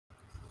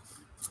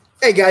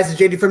Hey guys, it's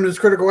JD from News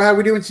Critical. How are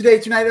we doing today,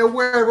 tonight, or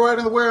wherever out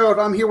in the world?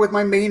 I'm here with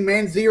my main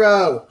man,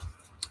 Zero.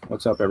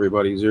 What's up,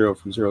 everybody? Zero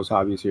from Zero's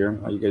Hobbies here.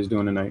 How you guys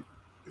doing tonight?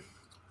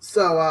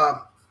 So,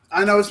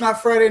 I know it's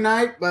not Friday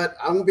night, but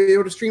I won't be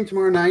able to stream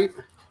tomorrow night.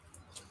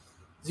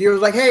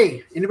 Zero's like,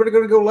 hey, anybody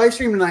going to go live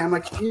stream tonight? I'm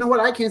like, you know what?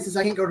 I can since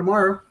I can't go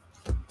tomorrow.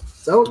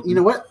 So, you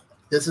know what?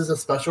 This is a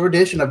special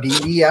edition of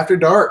D&D After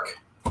Dark.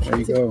 There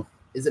you go.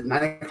 Is it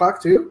 9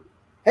 o'clock too?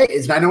 Hey,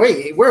 it's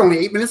 9:08. We're only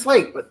 8 minutes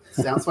late, but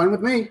sounds fine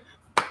with me.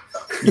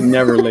 You're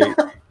never late.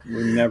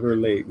 We're never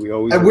late. We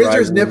always. A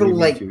wizard's never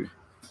late.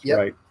 Yep.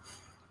 Right.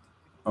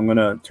 I'm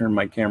gonna turn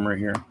my camera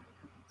here.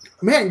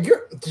 Man,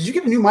 did you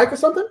get a new mic or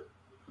something?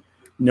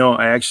 No,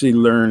 I actually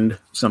learned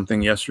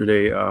something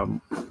yesterday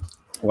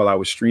while I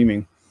was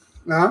streaming.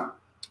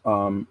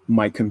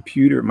 My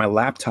computer, my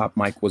laptop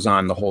mic was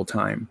on the whole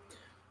time,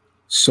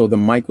 so the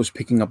mic was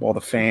picking up all the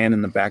fan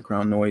and the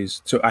background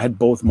noise. So I had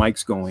both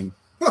mics going.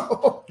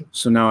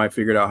 So now I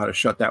figured out how to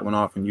shut that one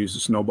off and use the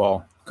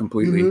snowball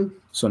completely. Mm-hmm.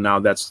 So now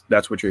that's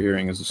what you're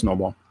hearing is the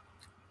snowball.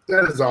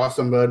 That is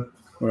awesome, bud.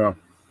 Well,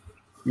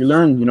 you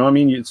learn, you know what I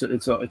mean? It's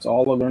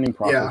all a learning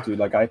process, dude.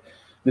 Like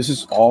this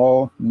is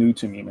all new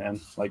to me,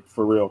 man. Like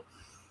for real.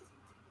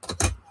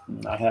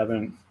 I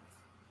haven't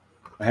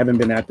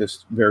been at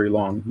this very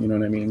long, you know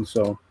what I mean?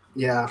 So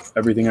yeah,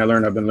 everything I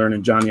learned, I've been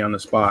learning Johnny on the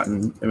spot,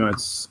 and you know,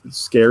 it's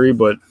scary,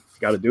 but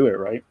you got to do it,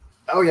 right?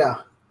 Oh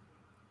yeah.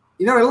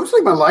 You know, it looks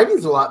like my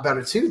lighting's a lot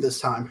better too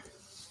this time.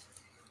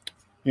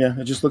 Yeah,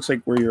 it just looks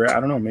like where you're at. I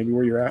don't know, maybe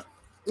where you're at.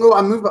 Well,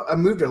 I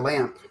moved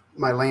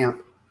my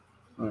lamp.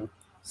 Oh.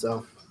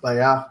 So, but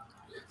yeah.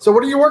 So,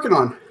 what are you working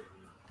on?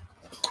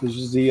 This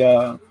is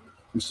I'm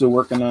still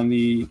working on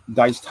the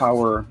Dice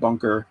Tower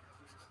bunker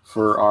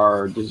for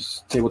our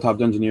Tabletop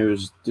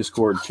Dungeoneers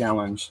Discord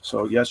challenge.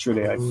 So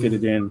yesterday I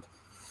fitted in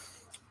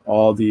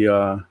all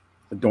the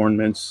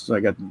adornments. So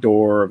I got the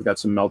door. I've got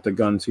some melta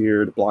guns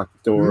here to block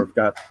the door. I've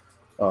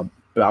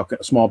got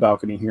a small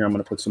balcony here. I'm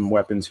going to put some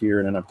weapons here,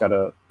 and then I've got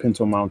a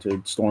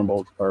pinto-mounted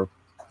stormbolt or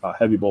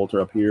heavy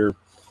bolter up here.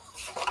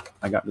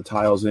 I got the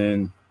tiles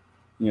in,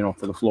 you know,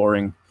 for the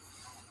flooring,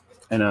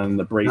 and then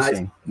the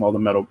bracing. Nice. Well, the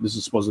metal. This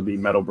is supposed to be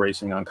metal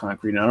bracing on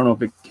concrete. And I don't know if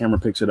the camera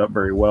picks it up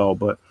very well,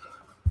 but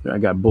I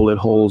got bullet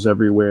holes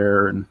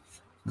everywhere and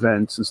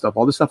vents and stuff.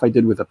 All this stuff I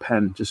did with a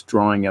pen, just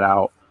drawing it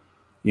out,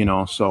 you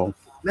know. So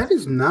that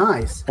is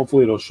nice.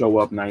 Hopefully, it'll show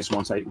up nice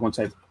once I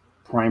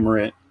primer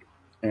it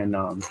and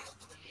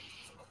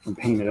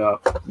paint it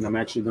up. And I'm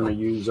actually going to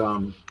use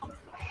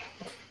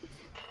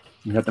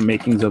you got the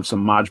makings of some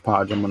Mod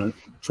Podge. I'm going to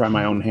try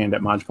my own hand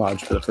at Mod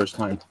Podge for the first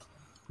time.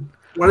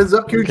 What is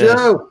up, Cujo?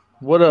 Okay.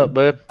 What up,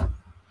 bud?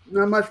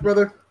 Not much,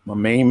 brother. My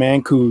main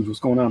man, Cuj. What's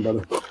going on,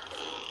 brother?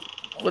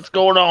 What's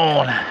going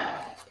on?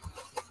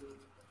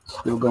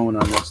 Still going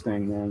on this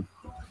thing, man.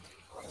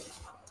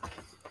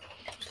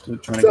 Still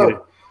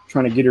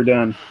trying to get her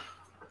done.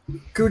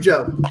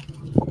 Cujo,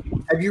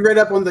 have you read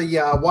up on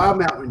the Wild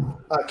Mountain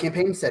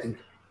campaign setting?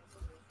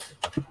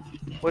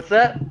 What's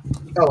that?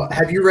 Oh,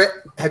 have you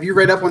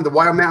read up on the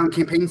Wild Mountain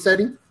campaign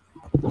setting?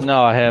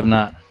 No, I have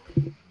not.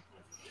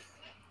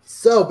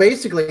 So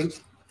basically,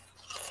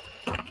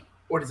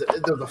 what is it?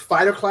 There's a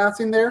fighter class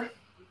in there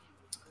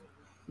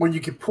where you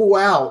can pull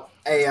out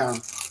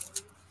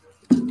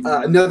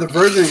another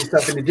version of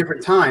stuff in a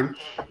different time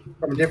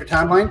from a different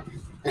timeline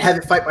and have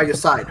it fight by your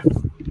side.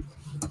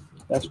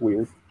 That's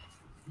weird.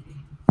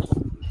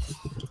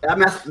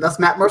 That's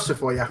Matt Mercer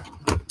for you.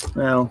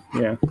 Well,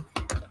 yeah.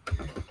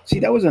 See,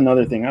 that was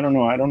another thing. I don't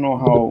know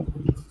how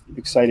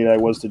excited I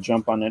was to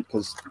jump on it,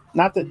 because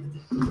not that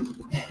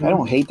I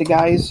don't hate the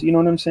guys, you know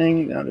what I'm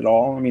saying? Not at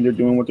all. I mean, they're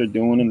doing what they're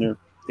doing, and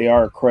they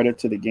are a credit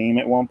to the game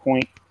at one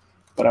point.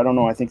 But I don't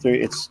know. I think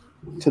it's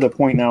to the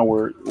point now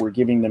where we're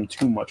giving them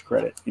too much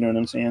credit. You know what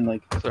I'm saying?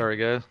 Like, sorry,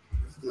 guys.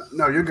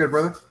 No, you're good,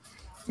 brother.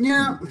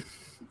 Yeah,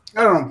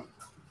 I don't know.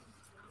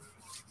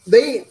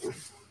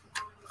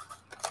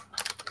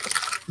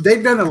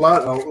 They've done a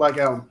lot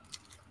of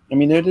I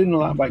mean, they're doing a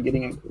lot by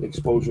getting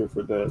exposure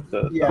for the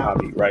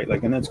hobby, right?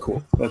 Like, and that's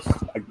cool. I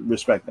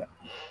respect that.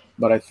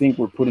 But I think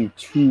people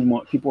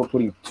are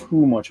putting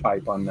too much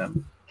hype on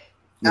them.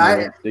 You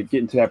know, they're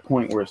getting to that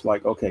point where it's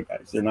like, okay,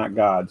 guys, they're not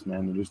gods,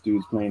 man. They're just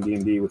dudes playing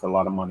D&D with a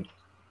lot of money.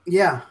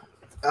 Yeah,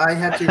 I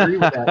have to agree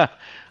with that.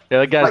 Yeah,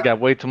 that guy's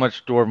got way too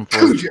much Dwarven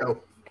Forge.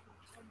 Cujo.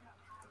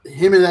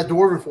 Him and that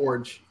Dwarven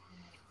Forge.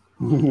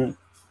 You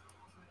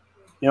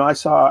know,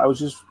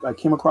 I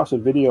came across a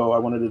video. I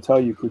wanted to tell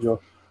you,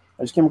 Cujo.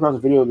 I just came across a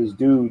video of this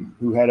dude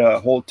who had a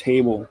whole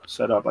table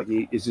set up. Like,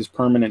 it's this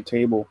permanent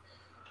table,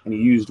 and he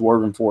used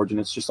Dwarven Forge, and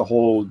it's just a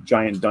whole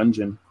giant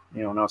dungeon.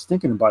 You know, and I was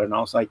thinking about it, and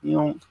I was like, you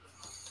know,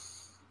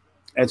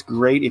 it's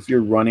great if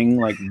you're running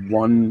like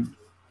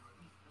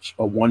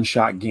a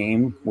one-shot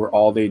game where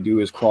all they do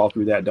is crawl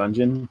through that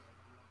dungeon.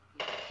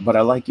 But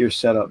I like your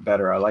setup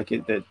better. I like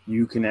it that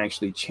you can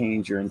actually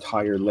change your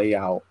entire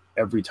layout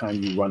every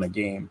time you run a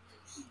game.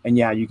 And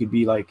yeah, you could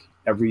be like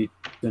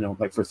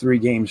like for 3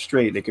 games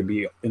straight, they could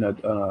be in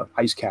a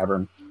ice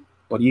cavern,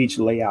 but each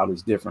layout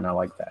is different. I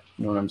like that.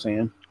 You know what I'm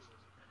saying?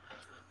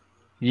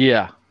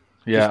 Yeah.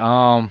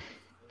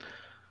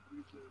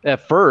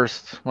 at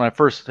first, when I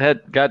first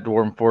got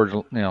Dwarven Forge,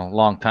 a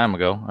long time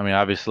ago. I mean,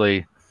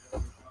 obviously,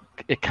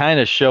 it kind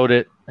of showed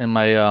it in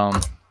my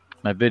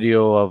my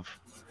video of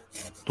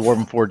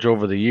Dwarven Forge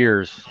over the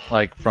years,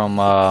 like from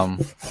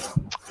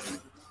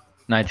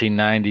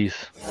 1990s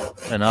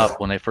and up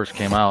when they first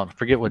came out. I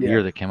forget what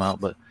year they came out,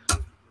 but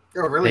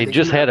they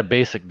just had a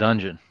basic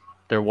dungeon.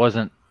 There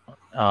wasn't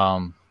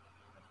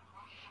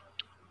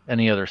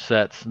any other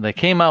sets. They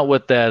came out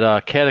with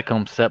that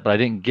Catacomb set, but I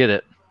didn't get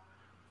it.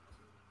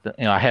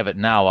 I have it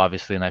now,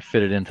 obviously, and I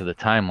fit it into the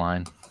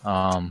timeline.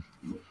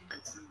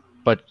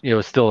 But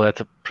still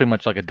that's pretty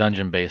much like a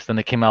dungeon base. Then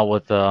they came out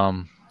with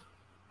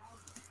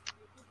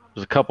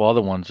there's a couple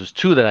other ones. There's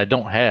two that I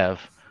don't have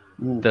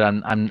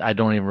that I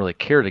don't even really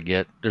care to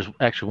get. There's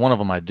actually one of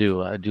them I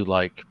do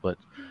like, but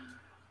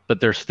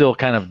they're still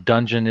kind of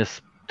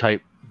dungeonist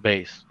type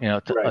base,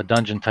 a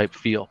dungeon type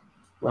feel.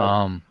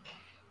 Right.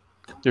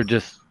 They're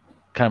just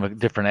kind of a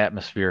different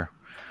atmosphere.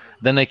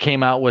 Then they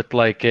came out with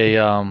like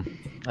a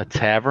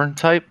tavern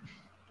type.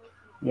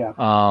 Yeah.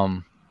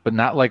 But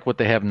not like what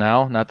they have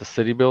now, not the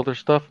city builder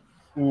stuff.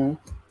 Mm-hmm.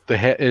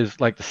 Is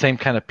like the same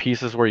kind of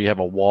pieces where you have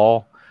a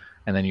wall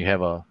and then you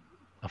have a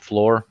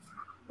floor.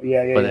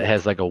 Yeah. But it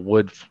has like a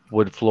wood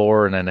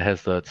floor, and then it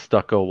has the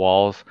stucco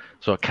walls.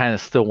 So it kind of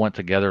still went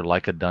together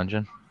like a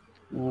dungeon.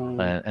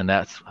 And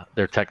that's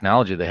their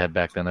technology they had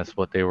back then. That's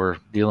what they were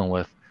dealing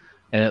with.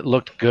 And it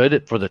looked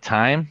good for the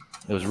time.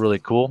 It was really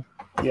cool.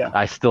 Yeah.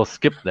 I still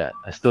skipped that.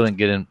 I still didn't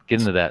get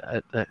into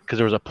that because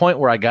there was a point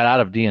where I got out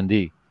of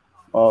D&D.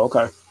 Oh,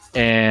 okay.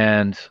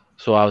 And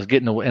so I was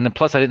getting away, and then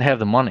plus I didn't have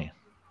the money.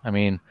 I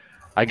mean,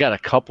 I got a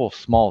couple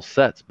small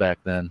sets back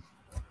then,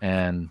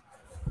 and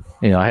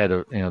I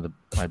had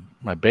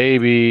my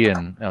baby,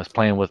 and I was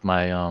playing with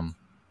my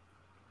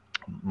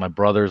my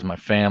brothers, my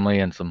family,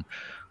 and some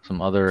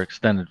other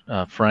extended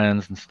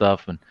friends and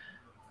stuff. And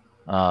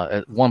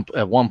at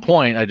one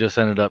point, I just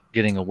ended up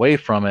getting away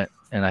from it,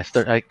 and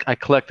I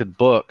collected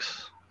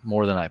books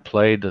more than I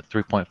played, the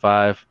 3.5.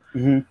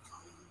 Mm-hmm.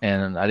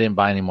 And I didn't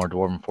buy any more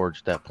Dwarven Forge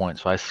at that point,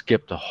 so I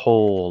skipped a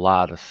whole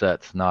lot of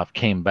sets. Now I've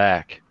came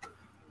back,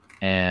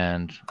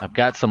 and I've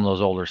got some of those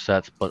older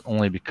sets, but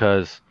only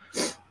because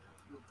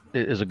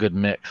it is a good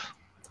mix.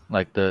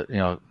 Like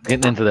getting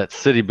into that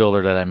city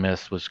builder that I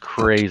missed was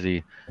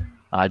crazy.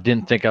 I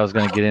didn't think I was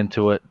going to get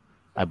into it.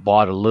 I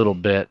bought a little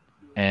bit,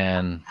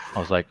 and I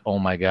was like, oh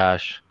my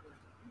gosh,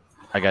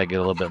 I got to get a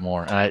little bit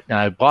more. And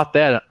I bought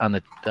that on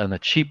the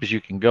cheapest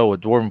you can go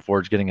with Dwarven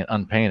Forge, getting it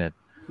unpainted.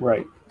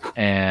 Right.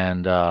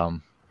 And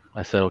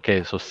I said,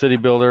 okay, so city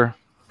builder,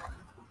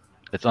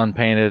 it's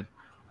unpainted.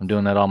 I'm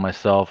doing that all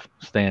myself,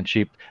 staying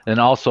cheap. And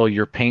also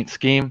your paint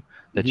scheme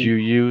that you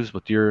use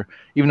with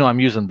even though I'm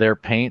using their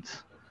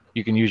paints,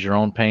 you can use your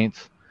own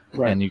paints,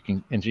 right. And you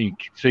can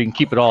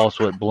keep it all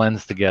so it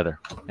blends together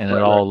and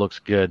it all looks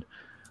good.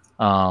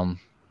 And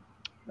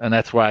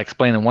that's why I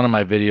explained in one of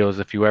my videos,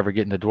 if you ever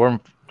get into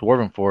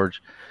Dwarven Forge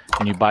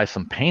and you buy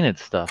some painted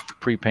stuff,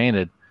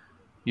 pre-painted,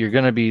 you're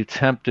going to be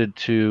tempted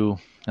to,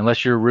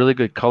 unless you're a really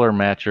good color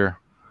matcher,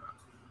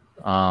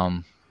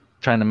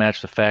 trying to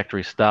match the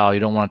factory style, you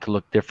don't want it to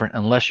look different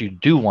unless you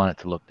do want it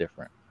to look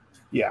different.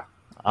 Yeah.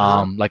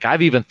 Like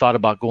I've even thought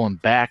about going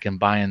back and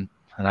buying,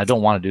 and I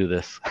don't want to do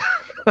this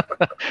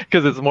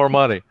because it's more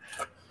money,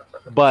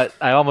 but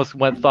I almost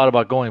thought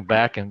about going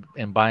back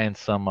and buying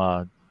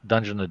some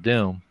Dungeon of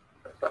Doom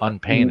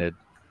unpainted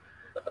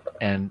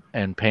and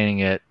painting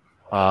it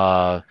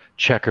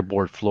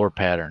checkerboard floor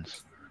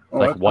patterns.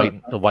 Like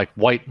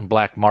white and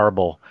black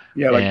marble,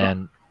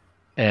 and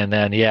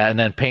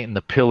then painting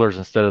the pillars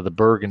instead of the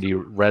burgundy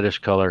reddish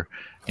color,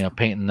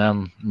 painting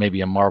them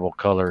maybe a marble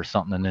color or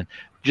something, and then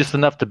just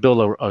enough to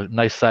build a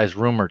nice sized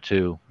room or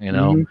two,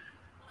 and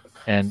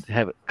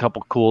have a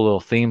couple cool little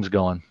themes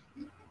going.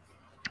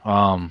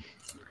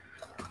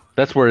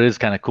 That's where it is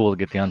kind of cool to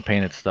get the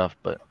unpainted stuff,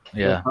 but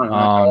yeah,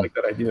 I like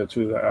that idea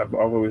too. I've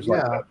always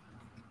liked that.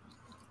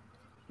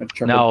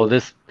 Now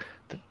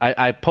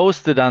I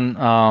posted on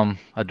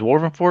a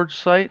Dwarven Forge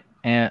site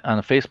and on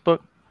a Facebook,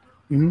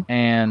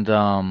 and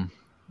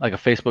like a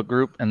Facebook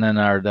group, and then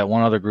that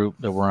one other group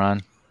that we're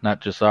on,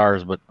 not just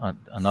ours, but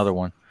another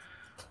one.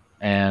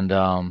 And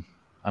I'm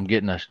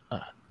getting a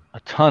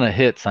ton of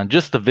hits on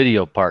just the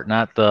video part,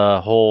 not the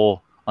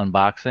whole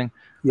unboxing.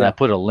 Yeah. And I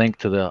put a link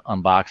to the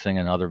unboxing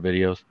and other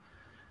videos,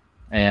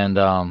 and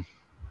I'm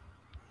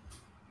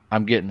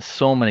getting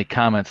so many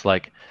comments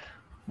like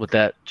with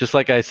that, just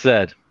like I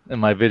said in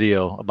my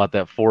video about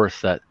that forest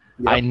set.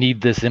 Yep. I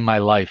need this in my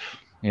life.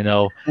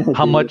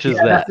 How much is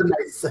that? That's a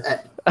nice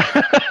set.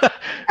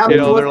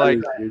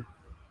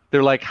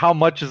 they're like, how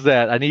much is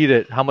that? I need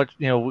it. How much?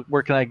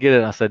 Where can I get it?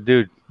 And I said,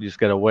 dude, you just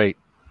gotta wait.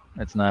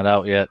 It's not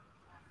out yet.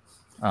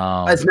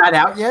 It's not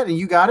out yet, and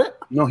you got it?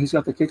 No, he's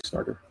got the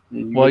Kickstarter.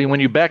 Well, when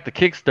you back the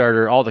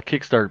Kickstarter, all the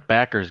Kickstarter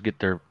backers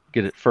get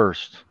it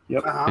first.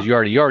 Yep. Because you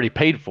already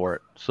paid for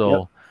it. So.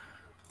 Yep.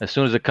 As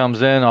soon as it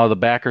comes in, all the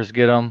backers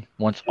get them.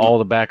 Once all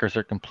the backers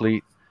are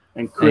complete,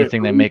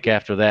 anything they make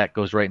after that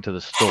goes right into the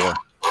store.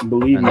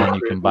 And then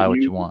you can buy what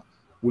you want.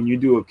 When you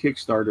do a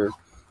Kickstarter,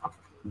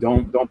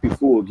 don't be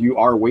fooled. You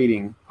are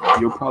waiting.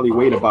 You'll probably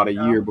wait about a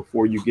year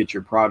before you get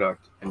your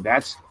product, and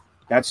that's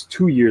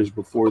 2 years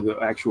before the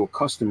actual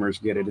customers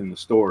get it in the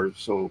stores.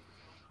 So,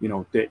 you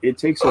know, it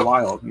takes a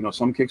while. You know,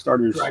 some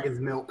Kickstarters, Dragon's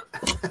milk.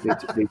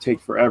 they take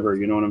forever.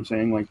 You know what I'm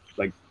saying? Like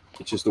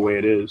it's just the way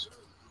it is.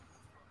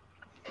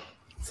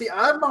 See,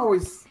 I'm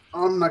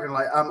not gonna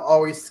lie, I'm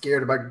always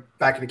scared about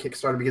backing a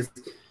Kickstarter because,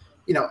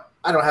 you know,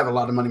 I don't have a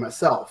lot of money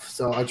myself,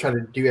 so I try to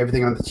do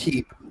everything on the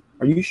cheap.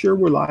 Are you sure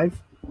we're live?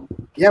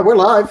 Yeah, we're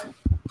live.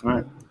 All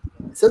right.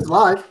 It says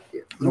live.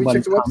 Let me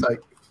check the website.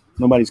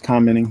 Nobody's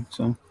commenting,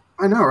 so.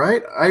 I know,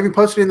 right? I even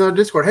posted in the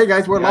Discord. Hey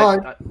guys, we're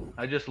live.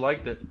 I just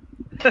liked it.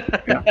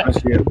 Yeah, I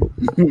see it.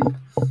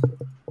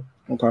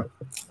 Okay.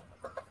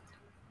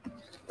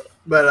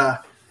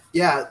 But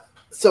yeah.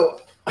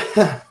 So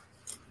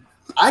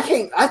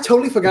I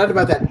totally forgot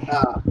about that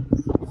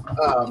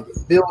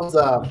Bill's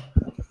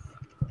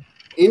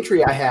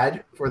entry I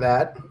had for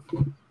that.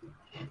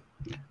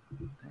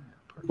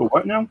 But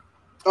what now?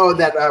 Oh,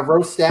 that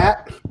roast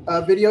stat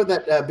video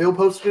that Bill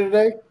posted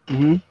today.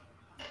 Mm-hmm.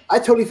 I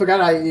totally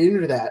forgot I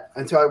entered that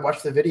until I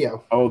watched the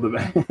video. Oh,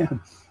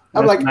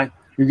 I'm like,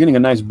 you're getting a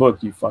nice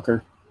book, you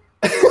fucker.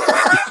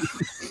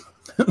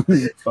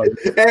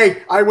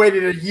 Hey, I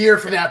waited a year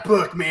for that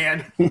book,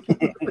 man.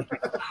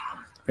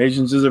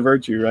 Patience is a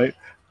virtue, right?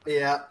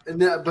 Yeah,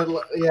 but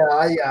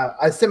yeah,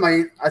 I sent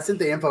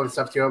the info and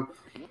stuff to him.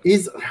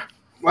 He's,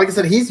 like I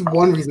said, he's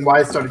one reason why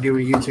I started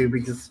doing YouTube,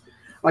 because,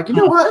 like, you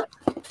know what?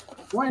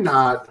 Why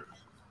not?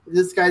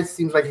 This guy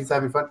seems like he's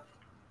having fun.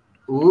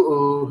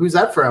 Ooh, who's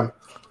that from?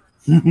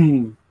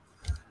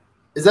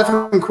 Is that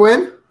from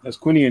Quinn? That's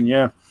Quinian,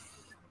 yeah.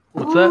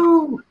 What's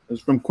that?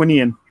 That's from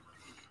Quinian.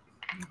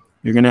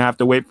 You're gonna have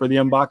to wait for the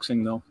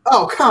unboxing, though.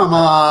 Oh, come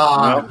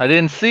on! I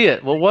didn't see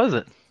it. What was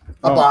it?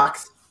 A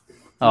box.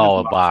 Oh,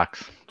 a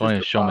box. Don't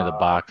even show me the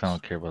box. I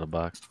don't care about a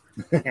box.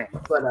 But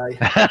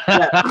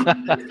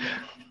yeah.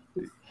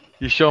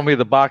 You show me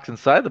the box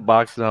inside the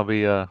box, and I'll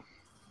be. I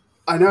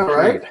know,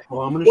 right?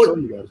 Well, I'm gonna show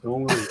you guys.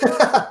 Don't worry.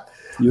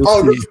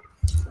 You'll see.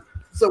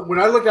 So when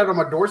I looked out on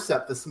my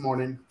doorstep this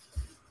morning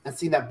and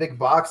seen that big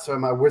box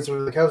from my Wizard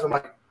of the Coast, I'm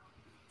like,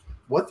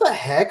 what the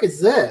heck is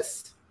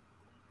this?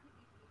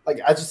 Like,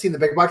 I just seen the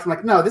big box. I'm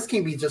like, no, this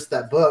can't be just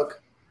that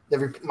book,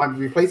 my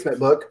replacement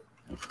book.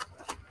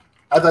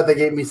 I thought they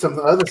gave me some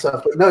other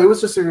stuff, but no, it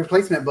was just a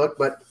replacement book.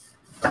 But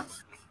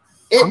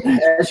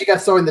as you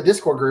guys saw in the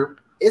Discord group,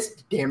 it's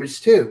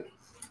damaged too.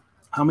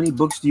 How many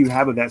books do you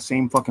have of that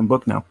same fucking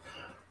book now?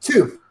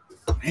 2.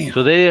 Damn.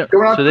 So they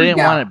didn't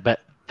want it back.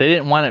 They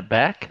didn't want it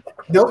back.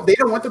 Nope, they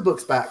don't want the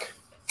books back.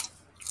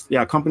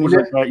 Yeah, companies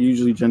like that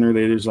usually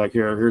generally just like,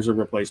 here's a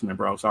replacement,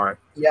 bro. Sorry.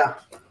 Yeah.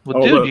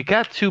 Well, dude, you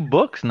got 2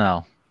 books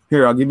now.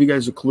 Here, I'll give you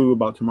guys a clue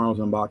about tomorrow's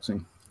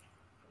unboxing.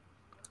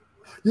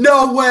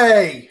 No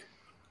way.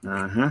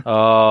 Uh-huh.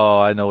 Oh,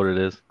 I know what it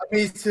is.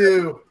 Me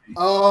too.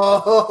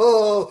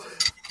 Oh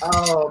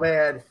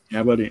man.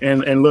 Yeah, buddy.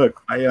 And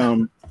look,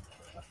 the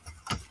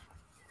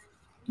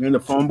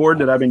foam board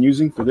that I've been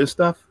using for this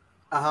stuff.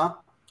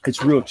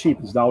 It's real cheap.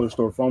 It's dollar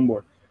store foam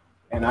board.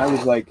 And I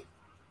was like,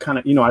 kind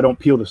of, I don't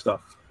peel the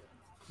stuff,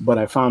 but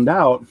I found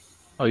out.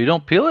 Oh, you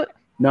don't peel it?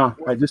 No,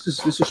 this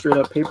is straight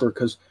up paper.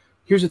 Because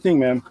here's the thing,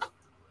 man.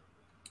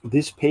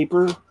 This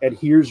paper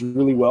adheres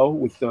really well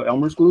with the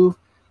Elmer's glue,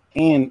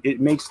 and it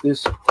makes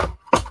it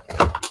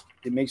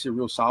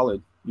real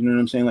solid. You know what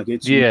I'm saying? Like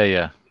it's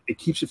yeah. It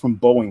keeps it from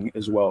bowing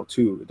as well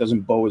too. It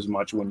doesn't bow as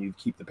much when you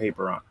keep the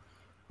paper on.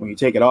 When you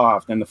take it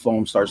off, then the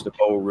foam starts to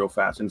bow real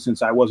fast. And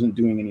since I wasn't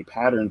doing any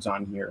patterns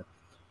on here,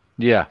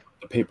 yeah,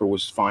 the paper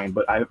was fine.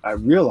 But I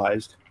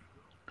realized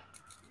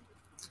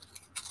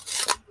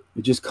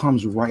it just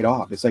comes right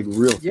off. It's like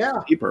real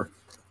paper.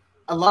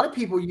 A lot of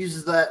people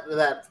use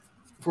that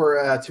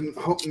for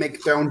to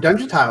make their own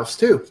dungeon tiles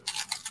too.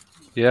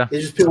 Yeah,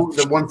 they just peel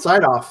the one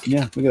side off.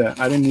 Yeah, look at that.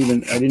 I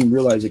didn't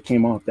realize it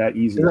came off that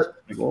easy.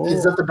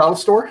 Is that the dollar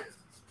store?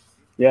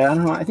 Yeah, I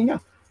don't know.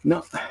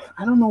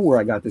 I don't know where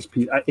I got this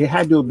piece. It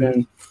had to have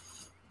been.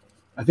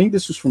 I think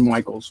this was from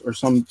Michael's or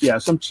some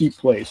cheap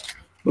place.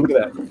 Look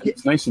at that.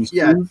 It's nice and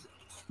smooth.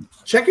 Yeah.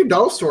 Check your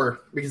dollar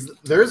store because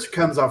theirs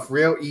comes off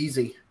real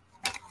easy.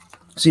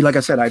 See, like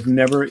I said, I've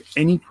never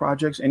any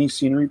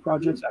scenery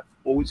projects. I've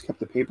always kept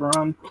the paper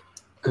on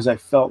because I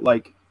felt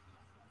like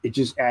it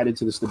just added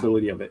to the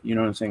stability of it. You know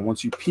what I'm saying?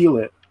 Once you peel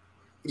it,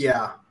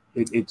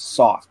 it's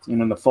soft.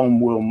 The foam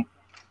will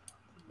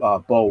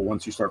bow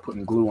once you start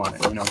putting glue on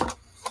it.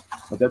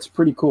 But that's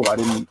pretty cool. I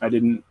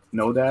didn't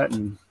know that,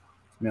 and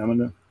I'm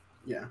gonna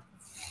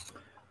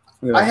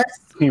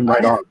came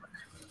right off.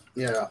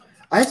 Yeah,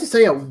 I have to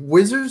say,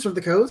 Wizards of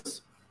the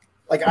Coast.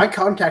 Like I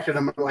contacted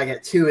them like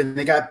at 2, and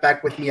they got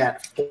back with me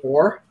at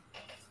 4,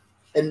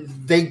 and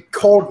they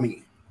called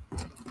me.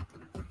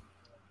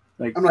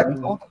 I'm like,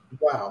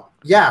 wow.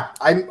 Yeah,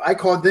 I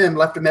called them,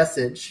 left a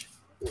message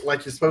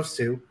like you're supposed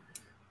to,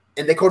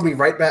 and they called me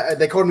right back.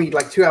 They called me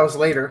like 2 hours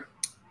later,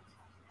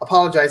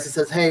 apologized. It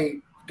says, hey,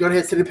 go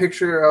ahead, send a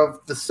picture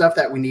of the stuff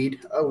that we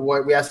need,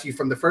 what we asked you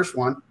from the first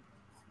one,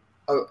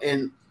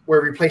 and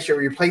we'll replace your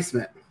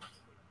replacement.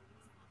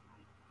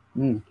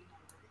 Mm.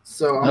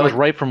 So I'm That was like,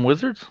 right from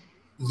Wizards?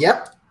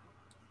 yep.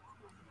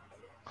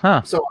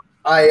 Huh. So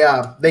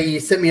they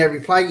sent me a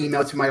reply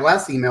email to my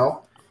last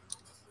email,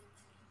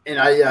 and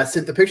I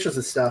sent the pictures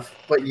and stuff.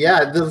 But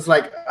yeah, this is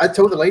like I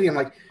told the lady, I'm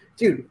like,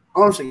 dude,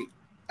 honestly,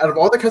 out of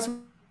all the customer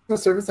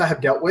service I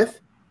have dealt with,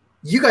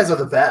 you guys are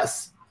the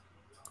best.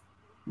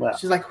 Wow.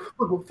 She's like,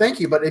 well, thank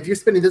you, but if you're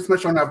spending this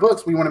much on our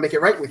books, we want to make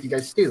it right with you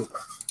guys too.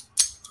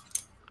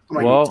 I'm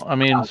like, Well, I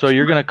mean, so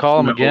you're gonna call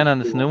him again on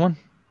this new one?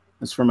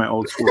 It's for my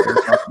old school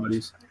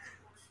buddies.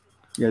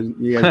 You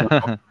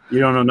guys you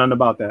don't know nothing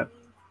about that,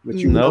 but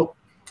you Nope.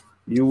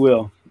 You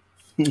will.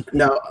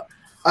 no,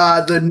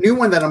 the new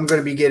one that I'm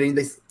going to be getting,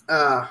 this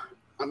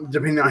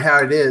depending on how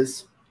it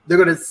is, they're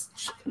going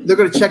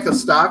to check the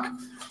stock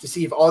to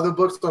see if all the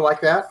books are like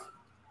that.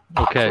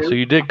 Okay, so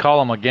you did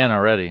call him again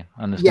already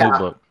on this new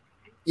book.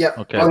 Yep.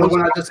 Okay. On the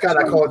one I just got,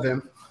 I called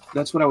them.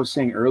 That's what I was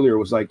saying earlier.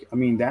 Was like, I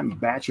mean, that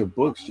batch of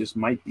books just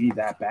might be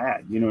that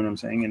bad. You know what I'm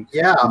saying? And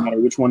yeah, no matter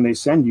which one they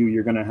send you,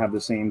 you're gonna have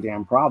the same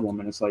damn problem.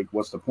 And it's like,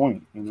 what's the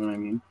point? You know what I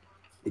mean?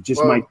 It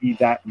just might be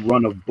that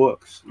run of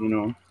books. You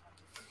know?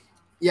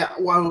 Yeah.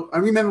 Well, I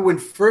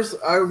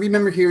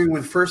remember hearing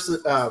when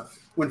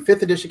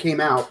fifth edition came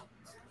out,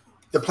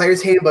 the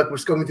Player's Handbook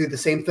was going through the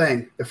same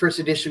thing. The first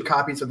edition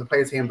copies of the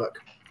Player's Handbook.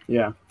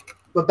 Yeah.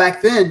 But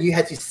back then, you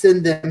had to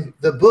send them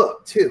the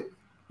book too.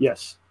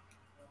 Yes.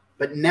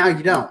 But now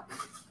you don't.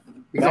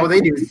 Because all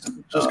they do is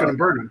just going to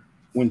burn them.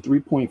 When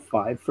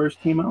 3.5 first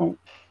came out,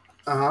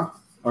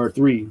 or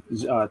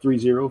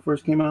 3.0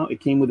 first came out, it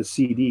came with a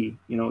CD.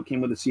 You know, it came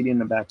with a CD in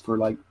the back for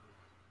like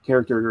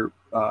character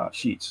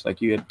sheets.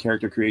 Like you had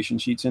character creation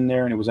sheets in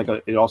there, and it was like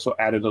it also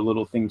added a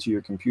little thing to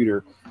your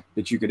computer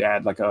that you could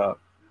add like a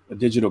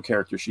digital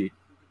character sheet.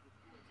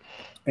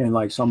 And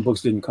like some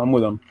books didn't come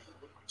with them.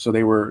 So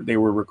they were,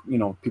 you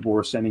know, people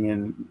were sending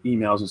in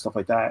emails and stuff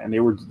like that. And they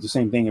were the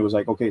same thing. It was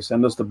like, okay,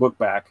 send us the book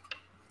back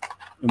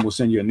and we'll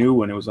send you a new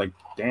one. It was like,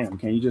 damn,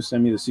 can you just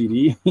send me the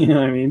CD? You know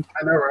what I mean?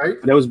 I know,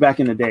 right? That was back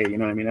in the day. You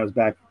know what I mean? That was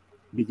back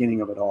beginning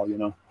of it all, you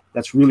know?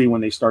 That's really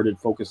when they started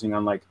focusing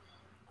on like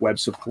web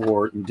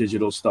support and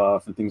digital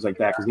stuff and things like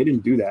that. Cause they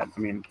didn't do that. I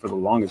mean, for the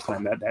longest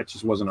time, that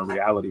just wasn't a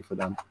reality for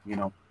them, you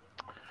know?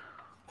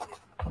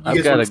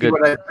 I've got a good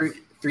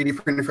 3D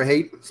printer for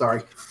hate.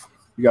 Sorry.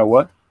 You got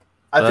what?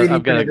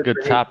 I've got a good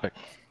topic.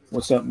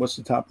 What's up? What's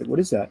the topic? What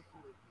is that?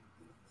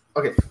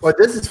 Okay. Well,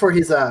 this is for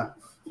his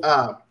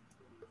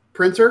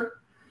printer.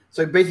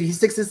 So basically, he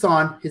sticks this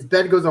on. His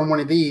bed goes on one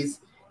of these,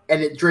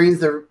 and it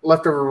drains the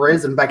leftover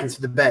resin back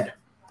into the bed.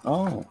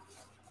 Oh.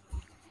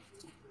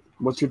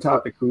 What's your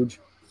topic, Cooj?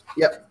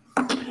 Yep.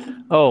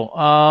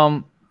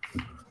 Oh,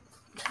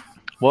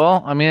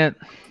 well, I mean,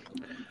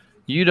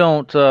 you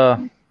don't.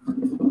 Well,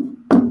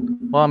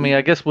 I mean,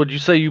 I guess would you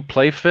say you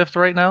play fifth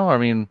right now? I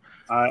mean.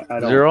 I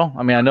don't. Zero?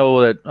 I mean, I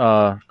know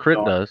that Crit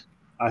does.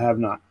 I have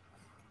not.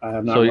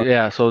 So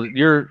yeah, so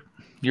you're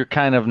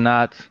kind of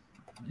not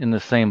in the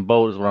same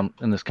boat as what I'm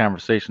in this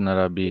conversation that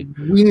I'd be.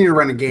 We need to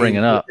run a game.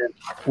 Bringing up.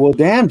 Well,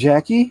 damn,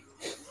 Jackie.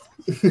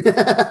 You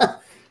got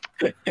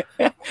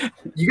the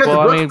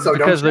book, I mean, so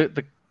because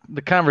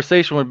the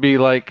conversation would be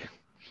like,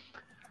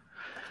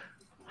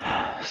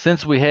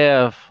 since we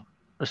have,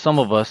 or some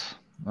of us,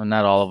 well,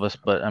 not all of us,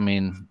 but I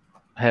mean,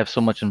 have so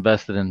much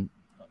invested in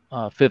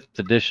fifth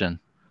edition.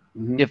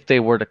 Mm-hmm. If they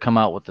were to come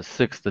out with the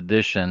sixth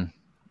edition,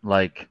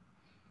 like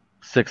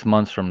 6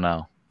 months from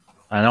now,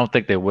 I don't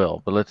think they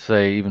will, but let's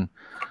say even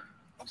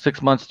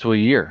 6 months to a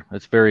year,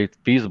 it's very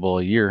feasible,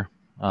 a year.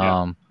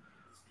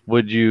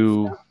 Would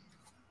you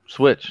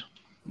switch?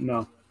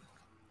 No.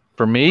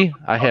 For me,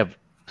 I have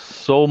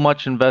so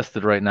much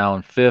invested right now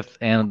in fifth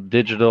and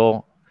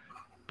digital,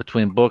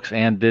 between books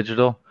and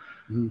digital.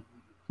 Mm-hmm.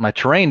 My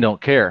terrain don't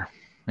care,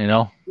 you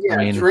know? Yeah, I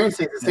mean, terrain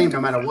stays the same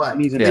no matter what.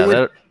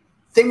 Yeah,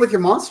 same with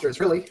your monsters,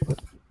 really.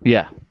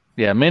 Yeah,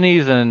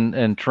 minis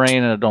and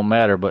terrain, and it don't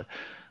matter. But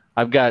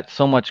I've got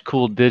so much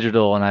cool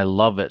digital, and I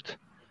love it.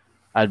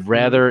 I'd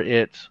rather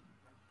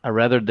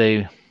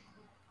they,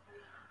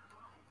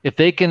 if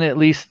they can at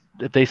least,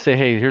 if they say,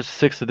 hey, here's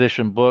 6th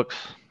edition books,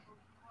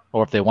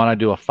 or if they want to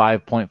do a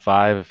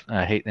 5.5,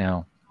 I hate, you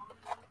know,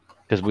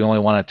 because we only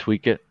want to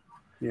tweak it.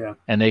 Yeah.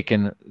 And they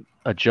can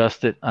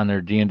adjust it on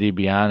their D&D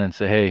Beyond and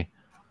say, hey,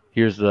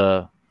 here's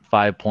the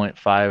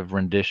 5.5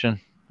 rendition.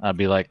 I'd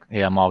be like,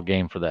 hey, I'm all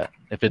game for that.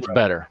 If it's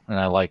better and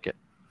I like it.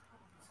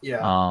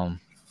 Yeah.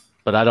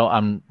 But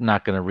I'm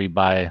not going to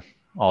rebuy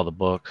all the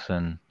books.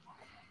 And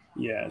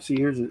yeah, see,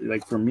 here's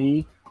like for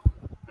me,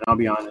 and I'll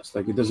be honest,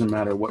 like it doesn't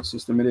matter what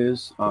system it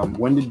is.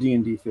 When did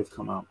D&D 5th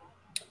come out?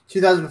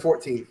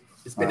 2014.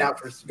 It's been out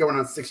for going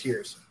on 6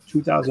 years.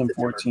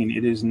 2014.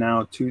 It is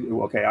now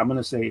okay, I'm going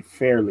to say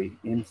fairly,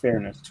 in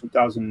fairness,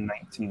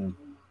 2019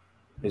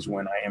 is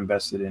when I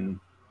invested in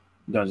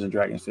Dungeons &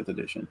 Dragons 5th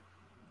edition.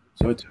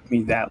 So it took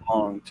me that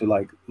long to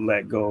like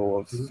let go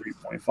of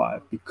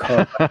 3.5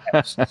 because I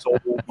have so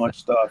much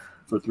stuff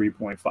for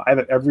 3.5. I have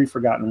every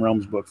Forgotten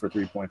Realms book for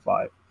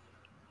 3.5.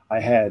 I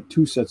had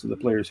 2 sets of the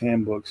Player's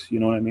Handbooks. You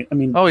know what I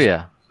mean? oh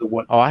yeah.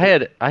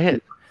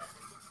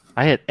 I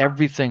I had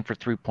everything for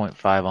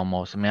 3.5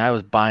 almost. I mean, I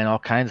was buying all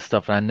kinds of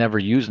stuff and I never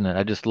using it.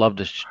 I just loved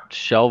to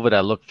shelve it. I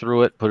looked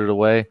through it, put it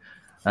away.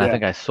 And I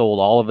think I sold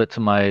all of it to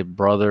my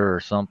brother or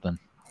something.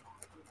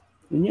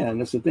 And yeah,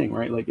 and that's the thing,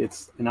 right? Like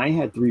and I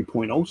had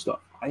 3.0 stuff.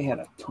 I had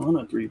a ton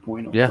of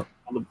 3.0 Yeah.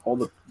 stuff. All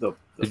the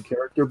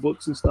character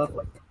books and stuff.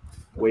 Like,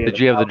 did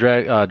you have the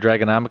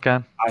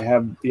Dragonomicon? I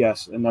have,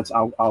 yes, and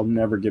I'll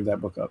never give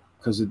that book up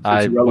because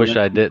I wish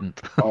I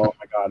didn't. Oh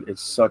my god,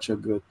 it's such a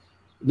good.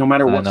 No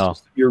matter what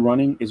system you're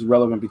running, is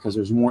relevant because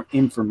there's more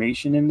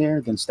information in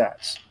there than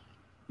stats.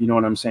 You know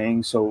what I'm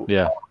saying? So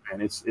yeah,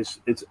 and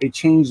it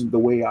changed the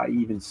way I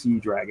even see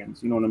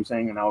dragons. You know what I'm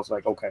saying? And I was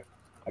like, okay,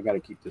 I got to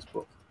keep this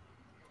book.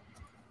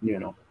 You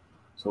know,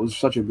 so it's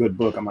such a good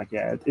book. I'm like,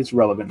 yeah, it's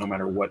relevant no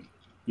matter what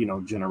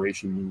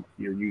generation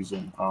you're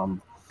using.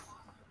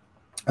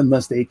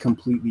 Unless they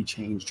completely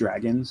change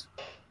dragons,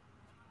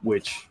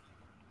 which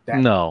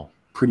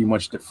pretty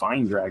much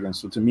define dragons.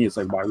 So to me, it's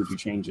like, why would you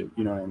change it?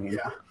 You know what I mean?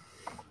 Yeah.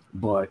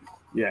 But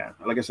yeah,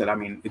 like I said, I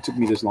mean, it took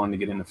me this long to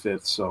get into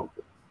 5th. So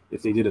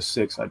if they did a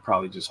 6th, I'd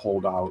probably just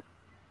hold out,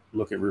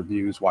 look at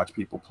reviews, watch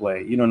people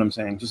play. You know what I'm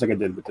saying? Just like I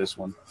did with this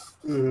one.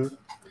 Mm-hmm.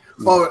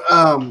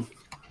 Oh,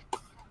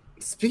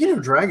 speaking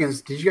of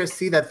dragons, did you guys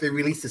see that they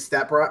released a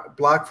stat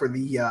block for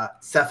the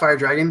Sapphire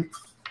Dragon?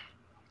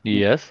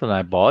 Yes, and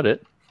I bought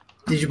it.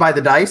 Did you buy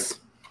the dice?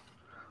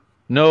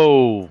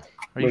 No.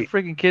 Are you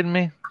freaking kidding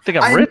me? Think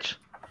I'm rich?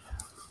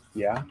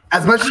 Yeah.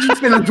 As much as you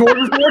spend on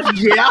Jordan Force?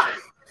 Yeah.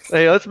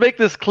 Hey, let's make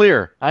this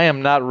clear. I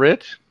am not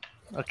rich.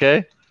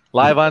 Okay?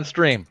 Live on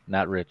stream.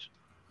 Not rich.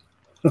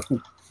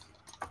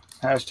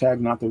 Hashtag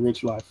not the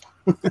rich life.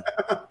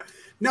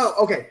 No,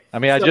 okay. I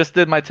mean, I just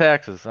did my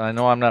taxes. I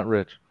know I'm not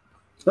rich.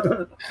 I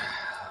know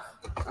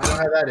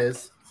how that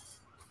is.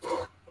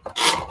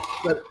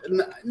 But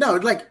no,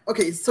 like,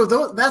 okay, so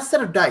that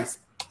set of dice,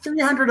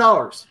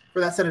 $300 for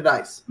that set of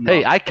dice.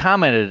 Hey, I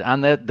commented on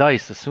that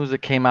dice as soon as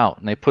it came out,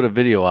 and they put a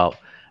video out.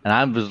 And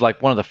I was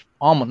like one of the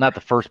almost not the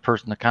first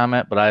person to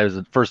comment, but I was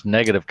the first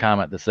negative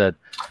comment that said,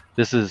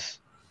 "This is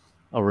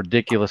a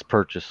ridiculous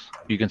purchase.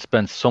 You can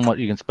spend so much.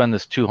 You can spend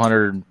this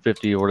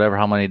 $250 or whatever,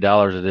 how many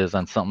dollars it is,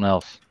 on something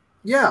else.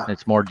 Yeah,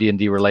 it's more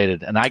D&D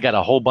related." And I got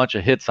a whole bunch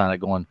of hits on it,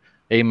 going,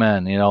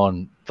 "Amen,"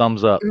 and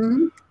thumbs up.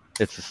 Mm-hmm.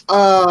 It's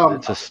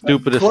a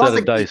stupidest set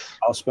of dice.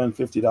 I'll spend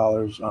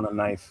 $50 on a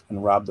knife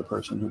and rob the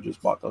person who just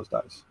bought those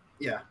dice.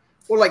 Yeah.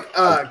 Well, like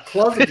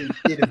Closet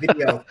did a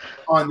video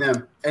on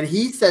them, and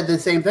he said the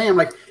same thing. I'm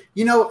like,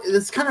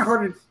 it's kind of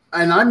hard to,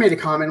 and I made a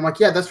comment. I'm like,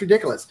 yeah, that's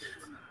ridiculous.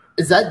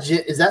 Is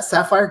that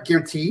Sapphire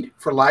guaranteed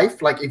for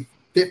life? Like, if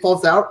it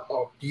falls out,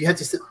 do you have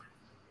to sit?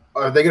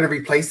 Are they going to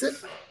replace it?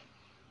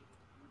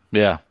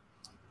 Yeah.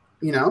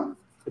 And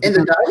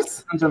the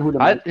dice.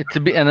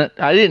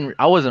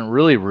 I wasn't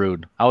really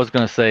rude. I was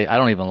going to say I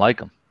don't even like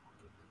them.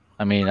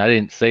 I mean, I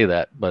didn't say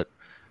that, but.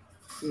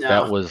 No.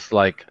 That was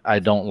like, I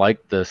don't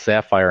like the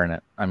sapphire in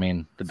it. I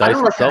mean, the dice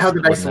itself how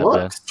the dice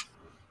looks.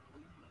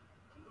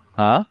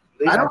 Huh?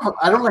 I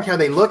don't like how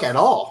they look at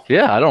all.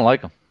 Yeah, I don't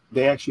like them.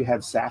 They actually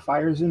had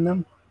sapphires in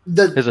them.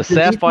 There's a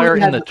sapphire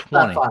in the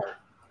 20.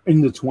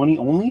 In the 20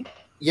 only?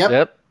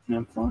 Yep.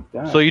 Man, fuck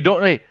that. So you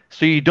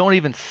don't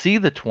even see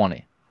the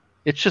 20.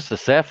 It's just a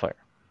sapphire.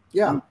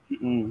 Yeah.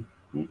 And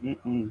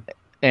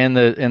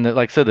the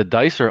like I said, the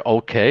dice are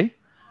okay.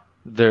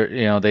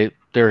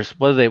 There's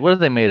what are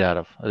they made out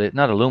of? Are they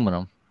not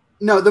aluminum?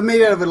 No, they're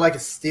made out of like a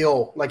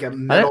steel, like a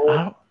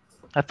metal.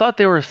 I thought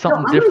they were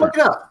something different.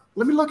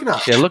 Let me look it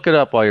up. Yeah, look it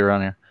up while you're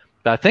on here.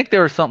 But I think they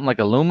were something like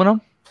aluminum.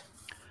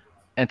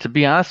 And to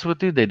be honest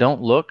with you, they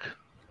don't look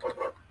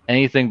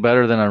anything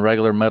better than a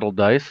regular metal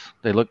dice.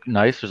 They look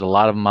nice. There's a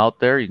lot of them out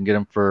there. You can get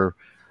them for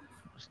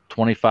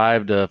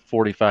 $25 to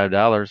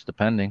 $45,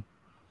 depending.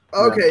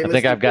 Okay. I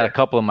think I've got a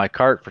couple in my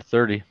cart for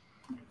 $30.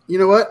 You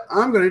know what?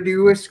 I'm going to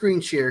do a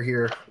screen share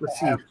here. Let's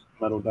see.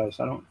 Metal dice.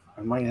 I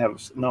might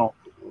have. No,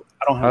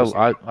 I don't have.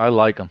 I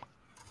like them.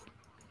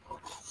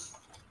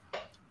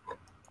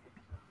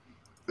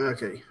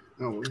 Okay.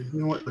 Oh, you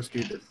know what? Let's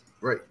do this.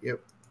 Right. Yep.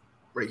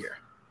 Right here.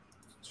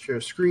 Share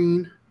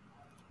screen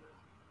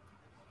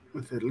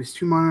with at least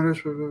 2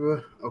 monitors. Blah, blah,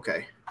 blah.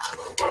 Okay.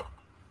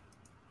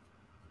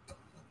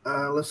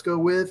 Let's go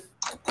with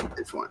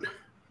this one.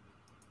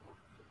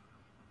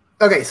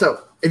 Okay.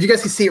 So if you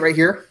guys can see it right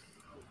here.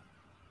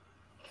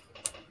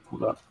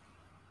 Hold up.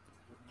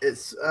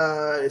 It's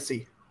let's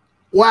see.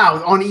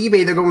 Wow, on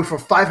eBay they're going for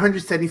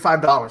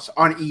 $575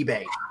 on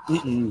eBay.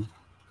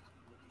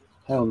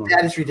 Hell no.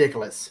 That is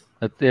ridiculous.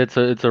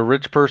 It's a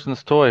rich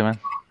person's toy, man.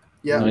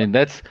 Yeah. I mean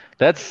that's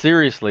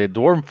seriously a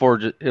Dwarven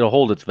Forge. It'll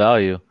hold its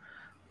value.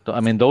 I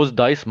mean those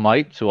dice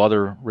might to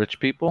other rich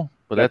people,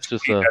 but that's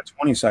just a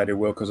 20-sided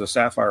will, because a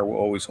sapphire will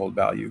always hold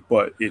value,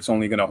 but it's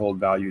only going to hold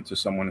value to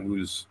someone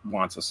who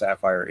wants a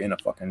sapphire in a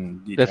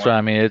fucking D20. That's right.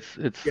 I mean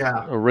it's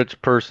a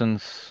rich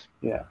person's.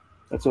 Yeah.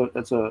 That's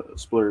a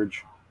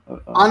splurge.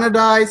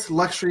 Anodized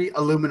luxury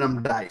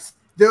aluminum dice.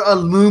 They're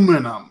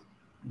aluminum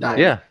dice.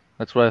 Yeah,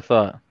 that's what I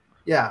thought.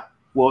 Yeah.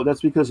 Well, that's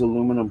because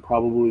aluminum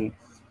probably,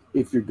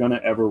 if you're gonna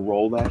ever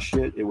roll that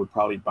shit, it would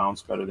probably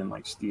bounce better than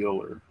like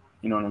steel or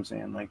You know what I'm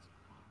saying? Like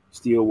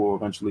steel will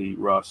eventually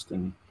rust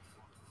and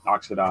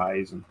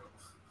oxidize, and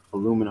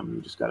aluminum,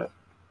 you just gotta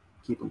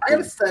keep them. I got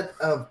a set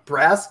of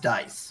brass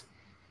dice,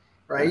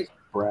 right?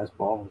 Brass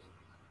balls.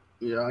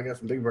 Yeah, I got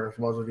some big brass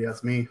balls if you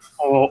ask me.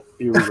 Oh,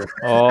 here we go.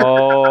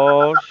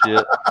 Oh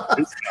shit!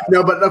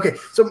 No, but okay.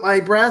 So my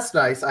brass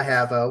dice I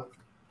have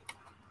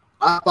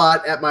I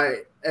bought at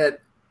my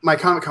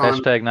Comic-Con.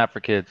 Hashtag not for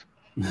kids.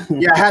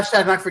 Yeah,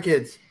 hashtag not for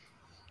kids.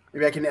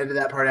 Maybe I can edit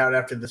that part out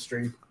after the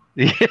stream.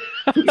 Yeah.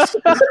 Just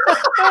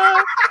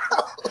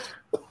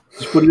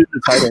put it in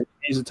the title.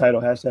 Use the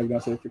title. Hashtag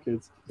not safe for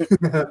kids.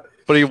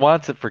 But he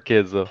wants it for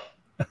kids though.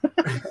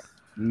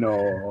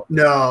 No.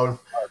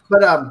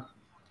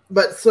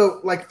 But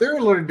so like they're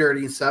a little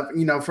dirty and stuff,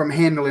 you know, from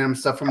handling them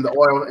stuff from the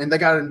oil, and they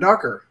got it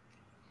darker.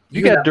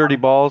 You got dirty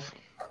balls?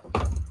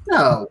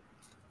 No.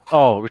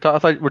 Oh, I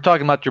thought we're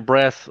talking about your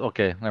brass.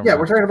 Okay, never Yeah, mind.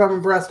 we're talking about my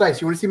brass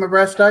dice. You want to see my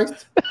brass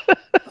dice?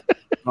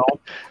 No.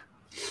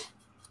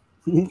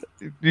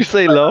 You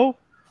say low?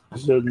 I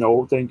said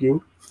no, thank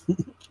you.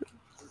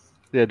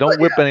 Yeah, don't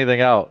whip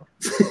anything out.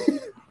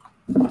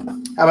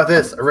 How about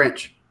this? A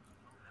wrench.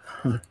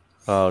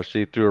 Oh,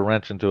 she threw a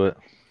wrench into it.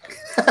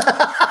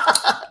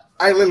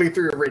 I literally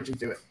threw a wrench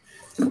into it.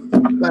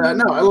 But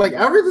no,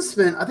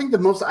 I think the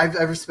most I've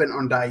ever spent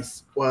on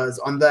dice was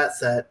on that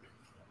set.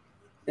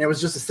 And it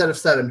was just a set of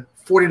 7,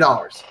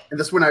 $40. And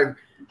that's when I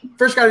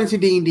first got into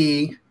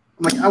D&D.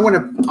 I'm like, I want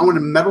a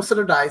metal set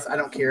of dice. I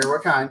don't care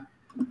what kind.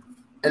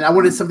 And I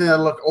wanted something that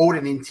looked old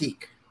and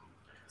antique.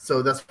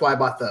 So that's why I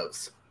bought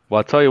those. Well,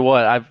 I'll tell you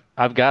what,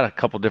 I've got a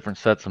couple different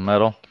sets of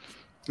metal.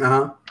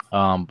 Uh-huh.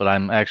 But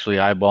I'm actually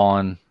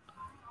eyeballing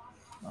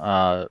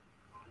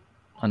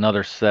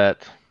another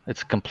set.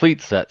 It's a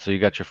complete set, so you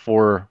got your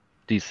 4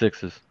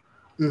 D6s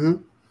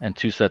and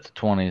 2 sets of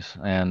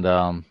 20s, and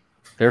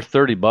they're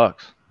 $30.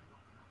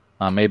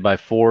 Made by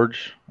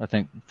Forge, I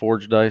think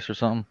Forge Dice or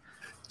something.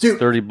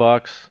 Dude,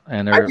 $30,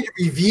 and I they're did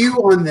a review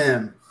on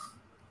them.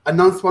 A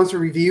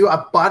non-sponsored review.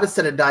 I bought a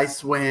set of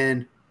dice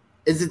when,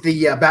 is it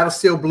the Battle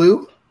Steel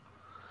Blue?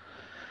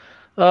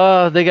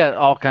 they got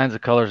all kinds of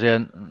colors.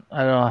 Yeah,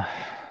 I don't.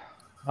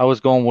 I was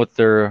going with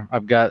their. I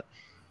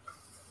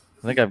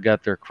think I've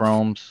got their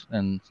chromes,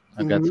 and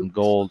I've got some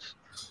golds.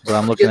 But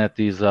I'm looking at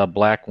these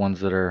black ones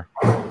that are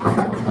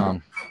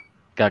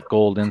got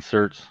gold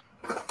inserts.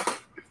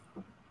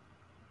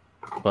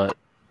 But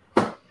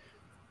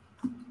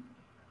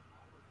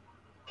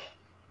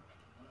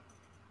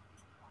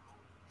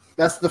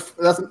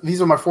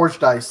these are my Forge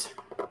dice.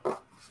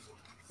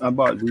 I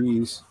bought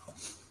these.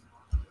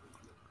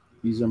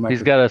 These are my.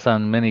 he's got us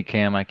on mini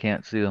cam. I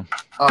can't see them.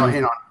 Oh,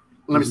 hang on.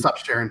 Let me stop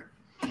sharing.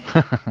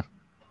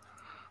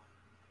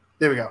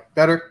 There we go.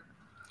 Better?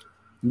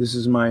 This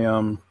is my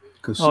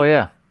Oh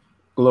yeah.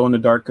 glow in the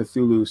dark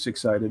Cthulhu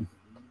 6-sided.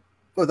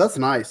 Oh, that's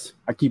nice.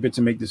 I keep it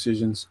to make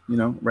decisions, you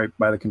know, right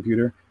by the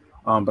computer.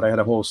 But I had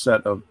a whole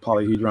set of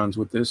polyhedrons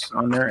with this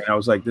on there, and I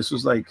was like, this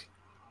was like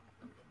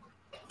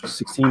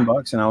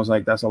 $16, and I was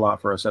like, that's a lot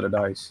for a set of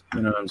dice.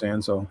 You know what I'm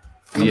saying? So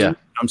Yeah.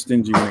 I'm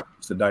stingy when it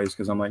comes to dice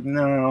because I'm like,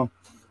 no,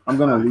 I'm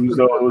gonna lose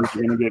those.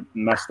 You're gonna get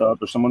messed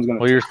up, or someone's gonna.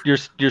 Well,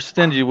 you're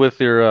stingy with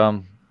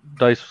your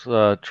dice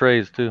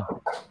trays too.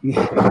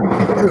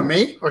 Who,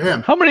 me or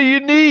him? How many you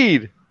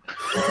need?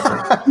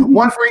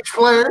 One for each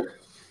player.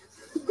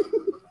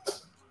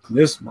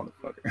 This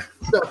motherfucker.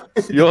 So,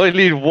 You only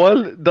need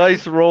one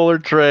dice roller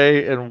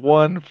tray and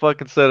one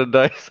fucking set of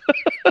dice.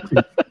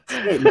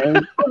 Hey,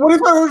 man. what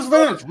if I was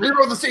finished? We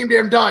roll the same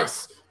damn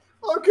dice.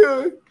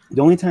 Okay.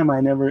 The only time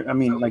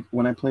like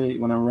when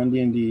I run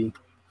D&D,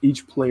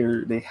 each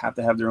player, they have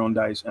to have their own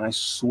dice, and I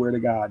swear to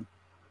God,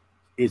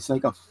 it's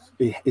like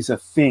it's a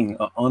thing,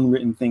 an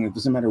unwritten thing. It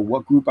doesn't matter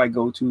what group I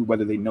go to,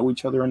 whether they know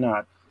each other or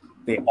not,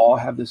 they all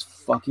have this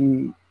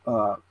fucking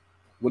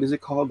what is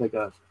it called? Like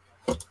a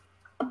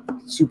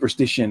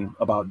superstition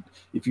about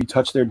if you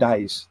touch their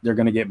dice, they're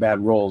gonna get bad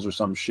rolls or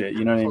some shit.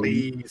 You know what I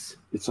mean? Please.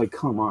 It's like,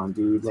 come on,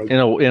 dude. Like In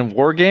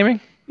wargaming?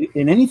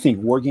 in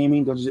anything,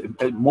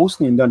 wargaming,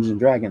 mostly in Dungeons and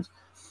Dragons,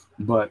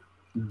 but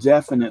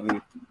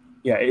definitely,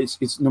 yeah.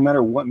 It's no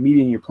matter what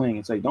medium you're playing.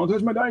 It's like, don't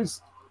touch my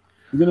dice.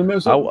 You're gonna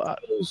mess up.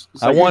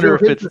 I wonder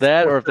if it's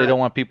that or if they don't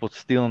want people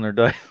stealing their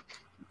dice.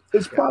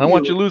 It's I don't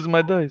want you losing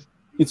my dice.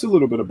 It's a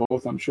little bit of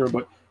both, I'm sure,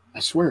 but I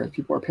swear,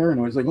 people are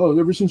paranoid. It's like, oh,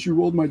 ever since you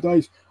rolled my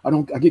dice, I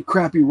get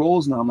crappy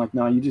rolls now. I'm like,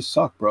 nah, you just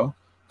suck, bro.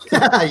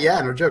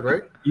 Yeah, no joke,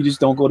 right? You just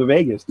don't go to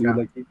Vegas, dude. Yeah.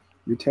 Like,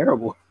 you're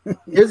terrible.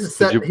 Here's the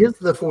set. Here's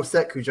the full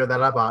set, Cujo,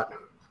 that I bought.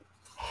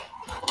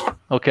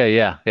 Okay,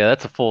 yeah,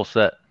 that's a full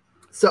set.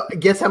 So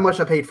guess how much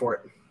I paid for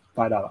it?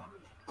 $5.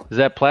 Is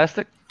that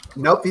plastic?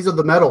 Nope, these are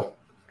the metal.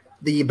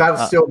 The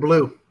Battle Steel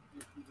Blue.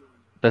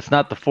 That's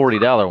not the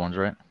 $40 ones,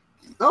 right?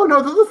 Oh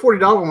no, those are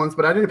 $40 ones,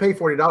 but I didn't pay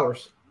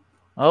 $40.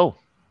 Oh,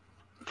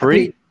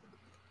 free?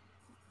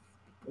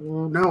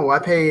 No, I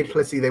paid.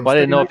 Let's see. Well, I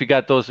didn't know if you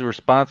got those that were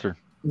sponsored.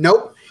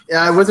 Nope,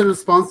 it wasn't a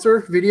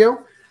sponsor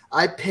video.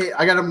 I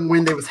got them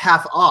when they was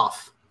half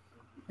off.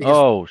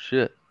 Oh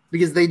shit!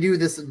 Because they do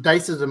this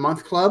Dice of the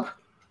Month club,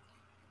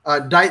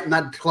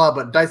 not club,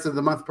 but Dice of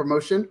the Month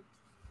promotion.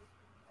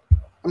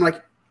 I'm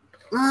like,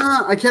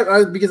 I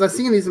can't because I've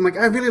seen these. I'm like,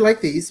 I really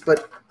like these,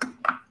 but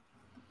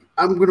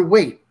I'm gonna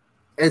wait.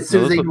 As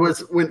soon as they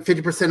went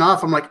 50%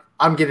 off, I'm like,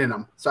 I'm getting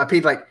them. So I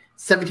paid like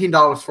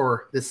 $17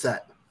 for this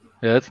set.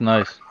 Yeah, that's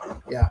nice.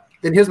 Yeah.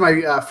 Then here's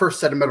my first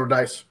set of metal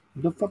dice.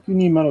 What the fuck you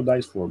need metal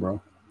dice for,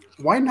 bro?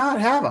 Why not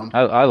have them?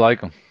 I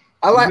like them.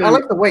 I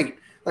like the weight.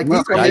 Like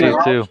these I do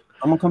too.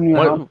 I'm gonna come to your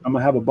house. I'm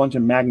gonna have a bunch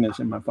of magnets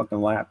in my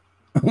fucking lap.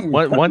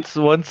 once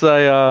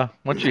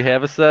you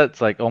have a set,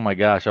 it's like, oh my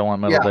gosh, I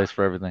want metal dice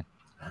for everything.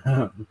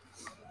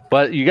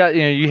 But you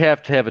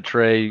have to have a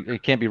tray. You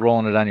can't be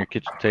rolling it on your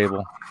kitchen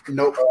table.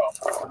 Nope.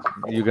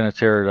 You're gonna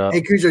tear it up.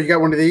 Hey Cujo, you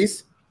got one of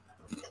these?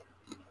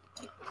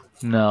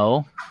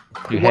 No.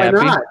 You Why happy?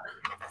 not?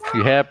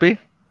 You happy?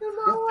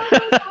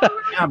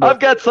 I've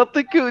got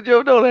something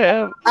Cujo don't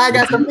have. I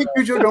got something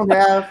Cujo don't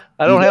have.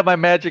 I don't have my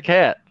magic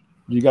hat.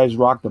 You guys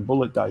rock the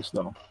bullet dice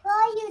though. Who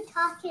are you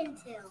talking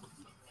to?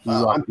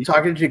 I'm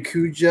talking to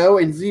Cujo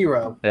and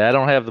Zero. Yeah, I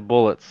don't have the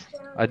bullets.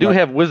 I do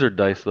have wizard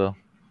dice though.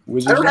 I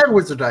don't have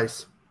wizard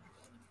dice.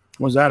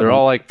 What's that? They're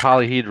all like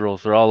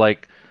polyhedrals. They're all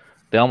like,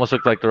 they almost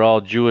look like they're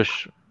all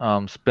Jewish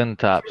spin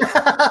tops.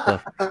 I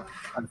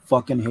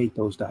fucking hate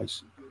those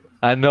dice.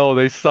 I know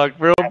they suck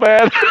real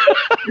bad.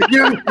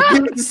 Give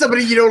it to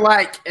somebody you don't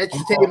like at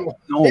your table.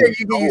 No, Here,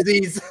 you can use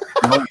these.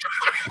 No, I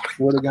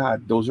swear to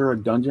God, those are a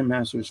dungeon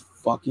master's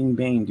fucking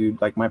bane,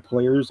 dude. Like my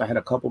players, I had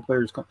a couple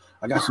players come.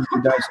 I got some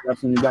new dice. Got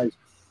some new dice.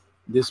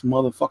 This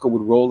motherfucker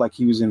would roll like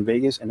he was in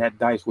Vegas, and that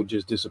dice would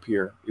just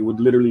disappear. It would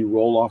literally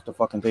roll off the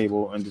fucking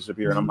table and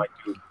disappear. And I'm like,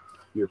 dude,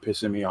 you're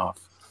pissing me off.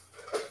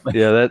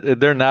 Yeah,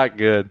 they're not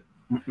good.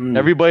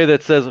 Everybody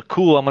that says,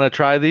 cool, I'm going to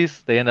try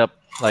these, they end up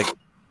like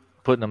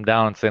putting them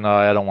down and saying, no,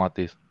 I don't want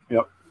these.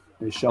 Yep.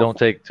 Don't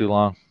take too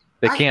long.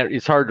 They can't,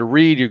 it's hard to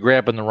read. You're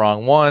grabbing the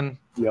wrong one.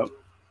 Yep.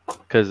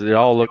 Because they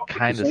all look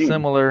kind of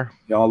similar.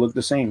 They all look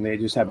the same. They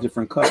just have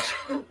different cuts.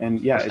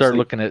 And yeah, you start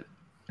looking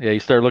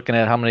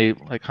at how many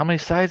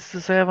sides does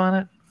this have on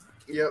it?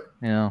 Yep.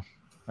 You know,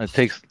 it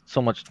takes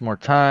so much more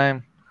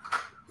time.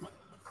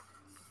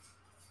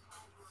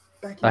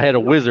 I had a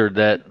wizard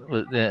that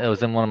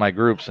was in one of my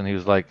groups, and he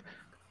was like,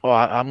 "Oh,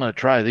 I'm gonna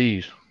try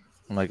these."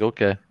 I'm like,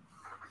 "Okay."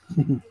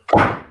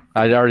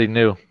 I already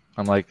knew.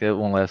 I'm like, it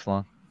won't last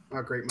long.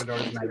 Oh, great, my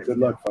daughter's mad at me. Good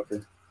luck,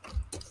 fucker.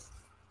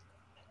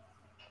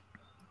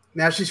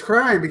 Now she's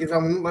crying because I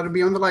won't let her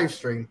be on the live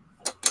stream.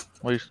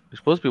 Well, you're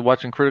supposed to be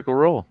watching Critical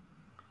Role.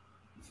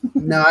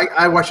 No,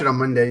 I watch it on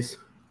Mondays.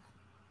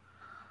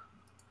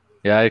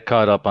 Yeah, I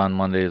caught up on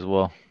Monday as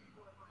well.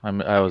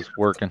 I was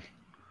working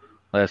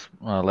last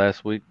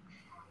week.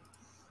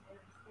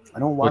 I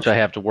don't watch. Which I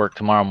have to work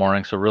tomorrow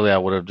morning, so really I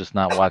would have just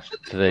not watched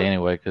it today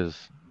anyway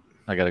because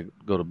I got to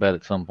go to bed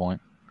at some point.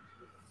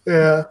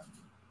 Yeah.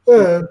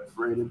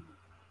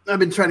 I've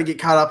been trying to get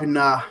caught up in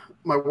my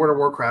World of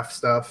Warcraft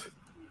stuff.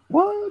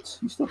 What?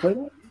 You still play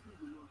that?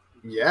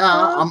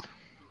 Yeah,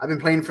 I've been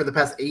playing for the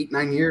past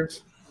 8-9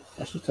 years.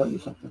 I should tell you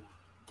something.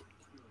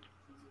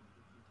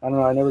 I don't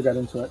know. I never got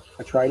into it.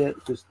 I tried it.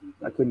 Just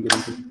I couldn't get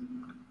into it.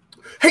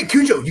 Hey,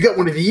 Cujo, you got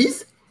one of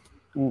these?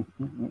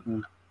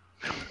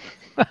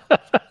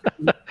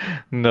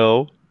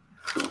 No.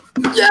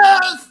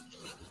 Yes.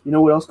 You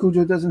know what else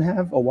Cujo doesn't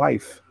have? A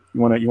wife.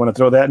 You wanna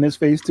throw that in his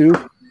face too?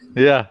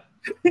 Yeah.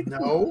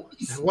 No.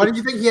 Why do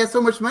you think he has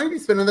so much money to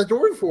spend on the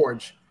Dory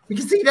Forge?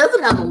 Because he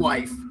doesn't have a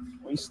wife.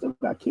 Well, he's still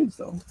got kids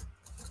though.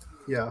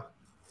 Yeah.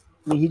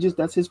 I mean,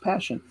 that's his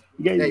passion.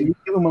 You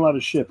give him a lot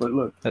of shit, but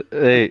look.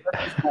 Hey.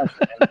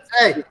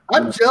 Hey,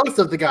 I'm jealous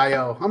of the guy.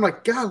 I'm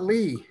like,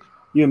 golly.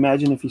 You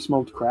imagine if he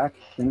smoked crack,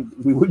 and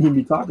we wouldn't even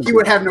be talking. He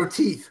would have no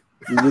teeth.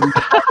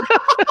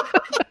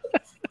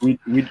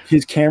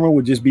 His camera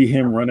would just be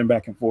him running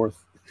back and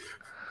forth.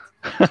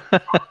 Catch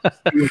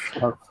me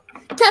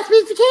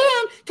if you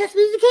can. Catch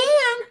me if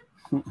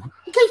you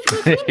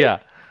can. Yeah.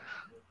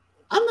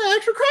 I'm the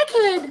actual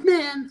crackhead,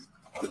 man.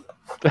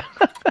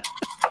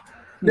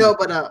 No,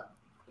 but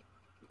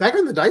back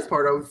on the dice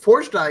part of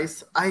Forge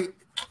Dice, I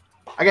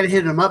got to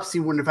hit them up, see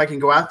if I can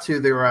go out to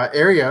their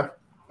area,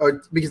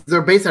 because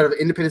they're based out of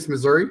Independence,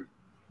 Missouri.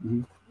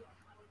 Mm-hmm.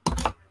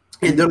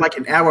 And they're like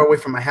an hour away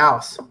from my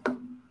house.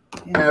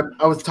 Yeah. And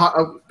I was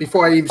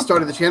before I even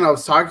started the channel, I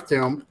was talking to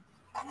them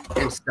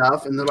and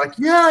stuff, and they're like,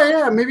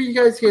 yeah, maybe you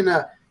guys can,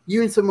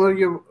 you and some of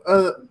your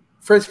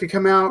friends can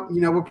come out,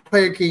 we'll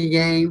play a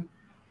game,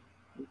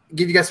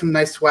 give you guys some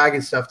nice swag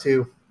and stuff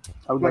too.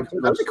 I would like to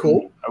that'd be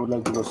cool. I would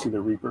like to go see the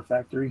Reaper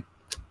factory,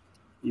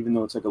 even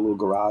though it's like a little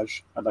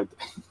garage. I'd like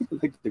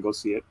to go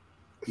see it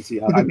and see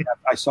how.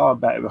 I saw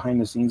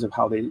behind the scenes of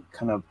how they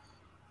kind of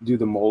do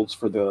the molds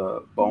for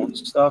the bones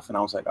and stuff, and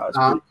I was like, oh, it's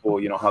pretty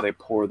cool. How they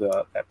pour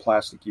that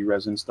plasticky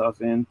resin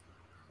stuff in.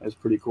 It's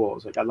pretty cool. I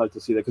was like, I'd like to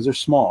see that because they're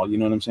small. You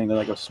know what I'm saying? They're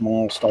like a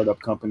small startup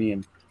company,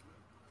 and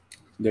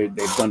they've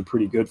done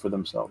pretty good for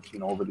themselves.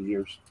 Over the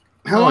years.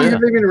 How long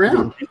have they been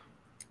around?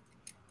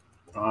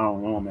 I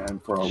don't know, man.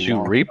 For a Shoot,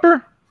 long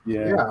Reaper?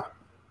 Yeah.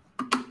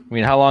 I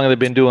mean, how long have they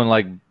been doing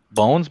like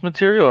bones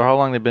material, or how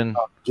long they've been?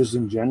 Just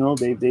in general,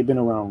 they've been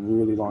around a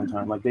really long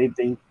time. Like they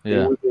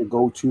were their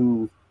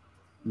go-to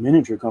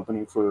miniature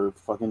company for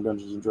fucking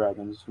Dungeons and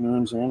Dragons. You know what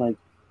I'm saying? Like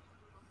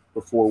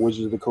before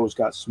Wizards of the Coast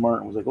got smart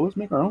and was like, "Oh, let's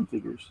make our own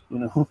figures," you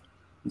know,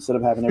 instead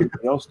of having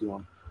everybody else do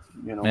them.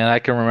 You know, Man, I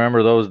can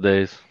remember those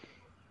days.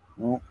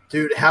 well,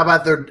 Dude, how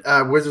about their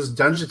Wizards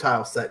Dungeon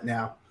tile set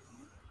now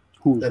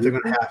that they're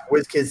going to have?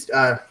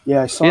 WizKids.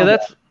 Yeah, I saw. Yeah,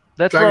 that.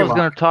 that's what I was Dragonlock.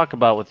 going to talk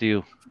about with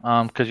you,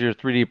 because you're a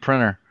 3D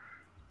printer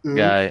Mhm.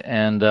 guy,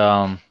 and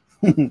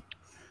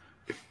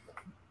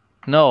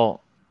no,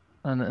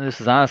 and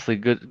this is honestly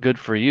good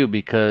for you,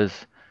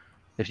 because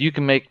if you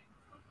can make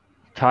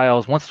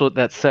tiles once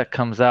that set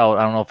comes out,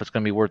 I don't know if it's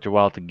going to be worth your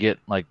while to get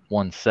like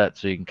one set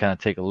so you can kind of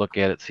take a look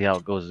at it, see how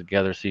it goes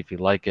together, see if you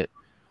like it,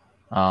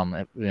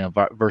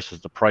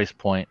 versus the price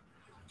point,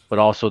 but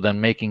also then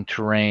making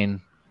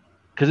terrain,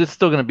 because it's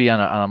still going to be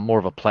on a more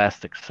of a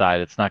plastic side.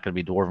 It's not going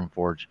to be Dwarven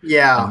Forge.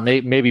 Yeah. And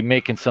maybe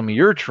making some of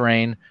your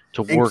terrain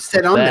to And work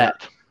sit with on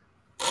that,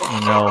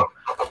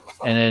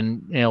 and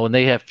then when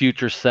they have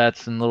future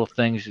sets and little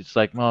things, it's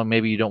like, well,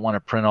 maybe you don't want to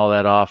print all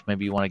that off.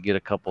 Maybe you want to get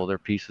a couple of their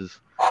pieces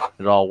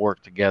that all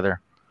work together.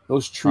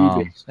 Those tree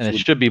bases, and it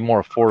should be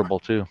more affordable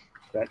too.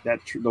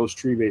 Those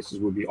tree bases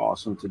would be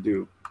awesome to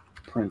do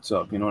prints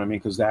of. You know what I mean?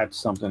 Because that's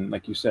something,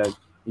 like you said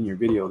in your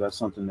video, that's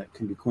something that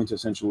can be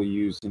quintessentially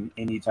used in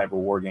any type of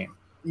war game.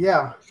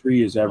 Yeah.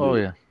 Tree is everywhere. Oh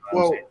yeah.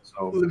 Well,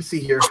 so let me see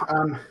here.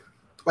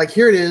 Like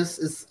here it is.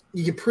 Is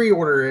you can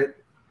pre-order it.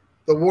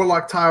 The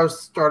Warlock Tiles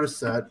starter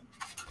set.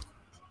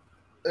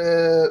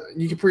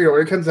 You can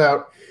pre-order. It comes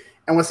out,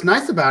 and what's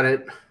nice about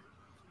it?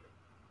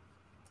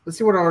 Let's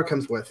see what all it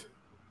comes with.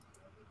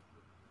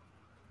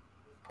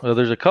 Well,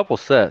 there's a couple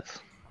sets.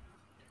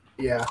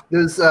 Yeah,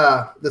 there's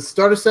the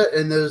starter set,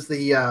 and there's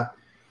the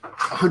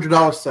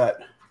 $100 set.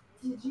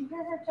 Did you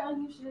hear her tell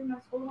you she didn't go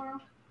to school tomorrow?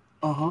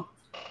 Uh-huh.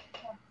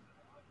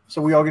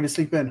 So we all get to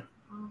sleep in.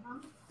 Uh-huh.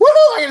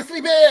 Woohoo! I get to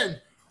sleep in.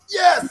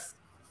 Yes.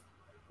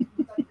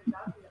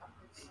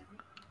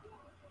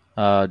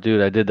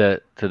 Dude, I did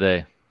that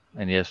today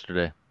and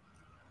yesterday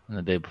and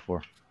the day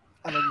before.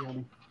 I love you,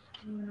 honey.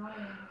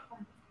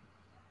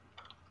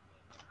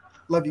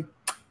 Love you.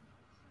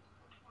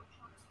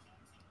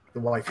 The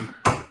wifey.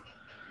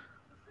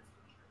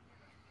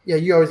 Yeah,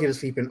 you always get to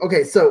sleep in.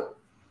 Okay, so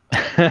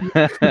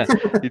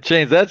You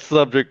changed that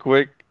subject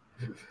quick.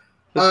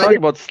 Let's talk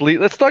about sleep.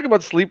 Let's talk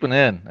about sleeping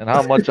in and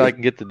how much I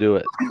can get to do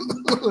it.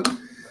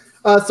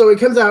 so it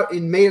comes out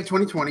in May of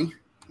 2020. You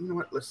know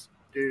what? Let's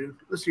do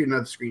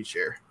another screen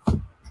share.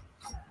 Oh,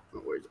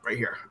 where is it? Right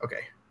here.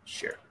 Okay,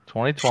 share.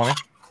 2020.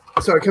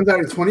 So it comes out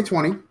in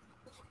 2020.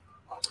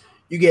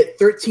 You get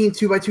 13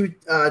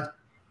 2x2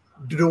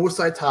 dual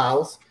side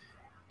tiles,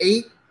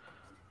 8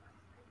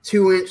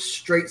 2-inch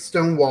straight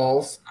stone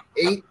walls,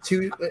 8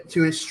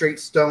 2-inch straight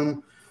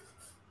stone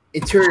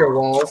interior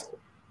walls,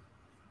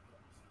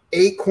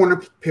 8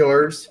 corner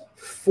pillars,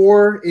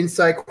 4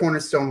 inside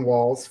cornerstone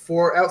walls,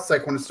 4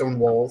 outside cornerstone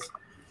walls,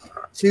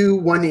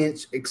 2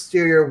 1-inch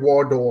exterior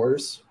wall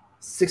doors,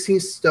 16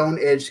 stone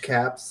edge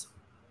caps,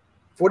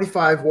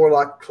 45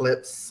 Warlock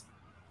clips,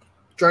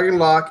 Dragon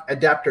Lock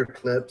adapter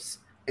clips,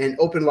 and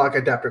Open Lock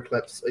adapter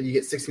clips. You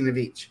get 16 of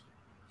each.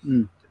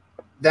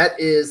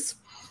 That's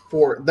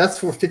for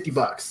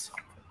 $50.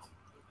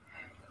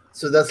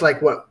 So that's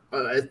like what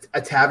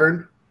a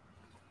tavern,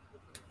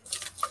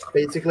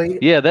 basically.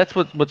 Yeah, that's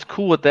what's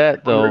cool with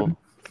that though,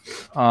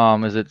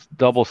 is it's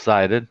double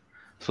sided.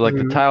 So like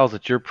the tiles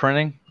that you're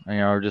printing,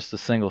 are just a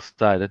single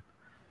sided.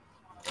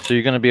 So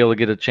you're going to be able to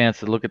get a chance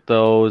to look at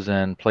those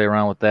and play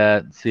around with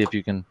that, and see if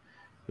you can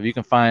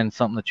find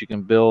something that you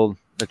can build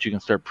that you can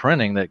start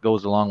printing that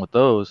goes along with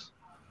those.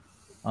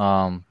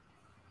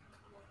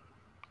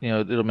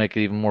 It'll make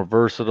it even more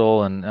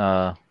versatile, and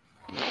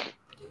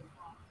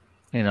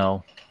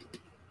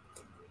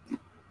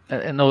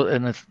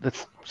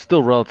that's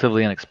still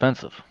relatively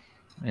inexpensive.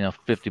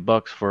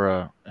 $50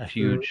 for a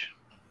huge.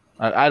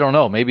 I don't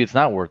know. Maybe it's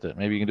not worth it.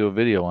 Maybe you can do a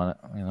video on it.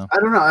 I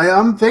don't know.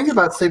 I'm thinking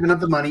about saving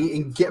up the money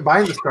and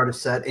buying the starter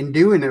set and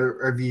doing a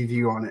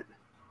review on it.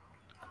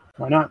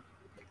 Why not?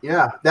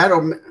 Yeah,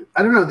 that'll.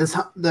 I don't know.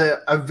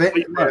 The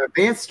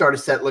advanced starter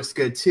set looks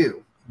good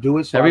too. Do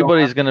it. So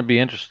everybody's going to be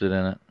interested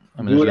in it.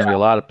 I mean, there's going to be a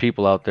lot of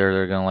people out there that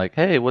are going to like,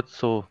 hey,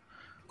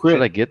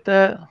 should I get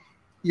that?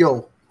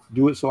 Yo,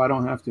 do it so I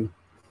don't have to.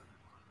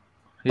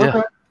 Yeah,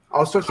 okay.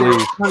 I'll start saving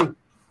money.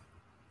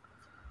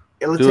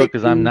 Do it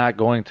because I'm not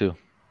going to.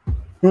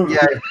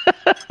 Yeah.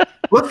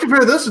 Let's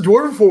compare this to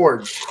Dwarven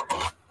Forge.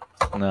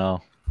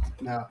 No.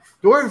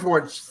 Dwarven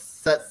Forge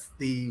sets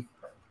the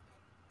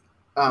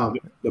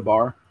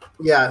bar.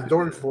 Yeah,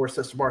 Dwarven Forge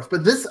sets the bars.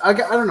 But this, I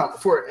don't know.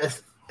 For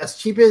as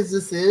cheap as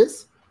this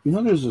is,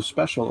 there's a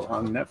special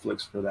on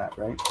Netflix for that,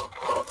 right?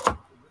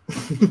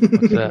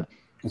 What's that?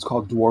 It's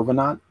called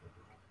Dwarvenaut.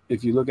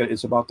 If you look at it,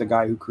 it's about the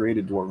guy who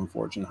created Dwarven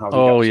Forge and how.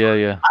 Oh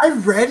yeah. I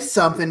read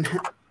something.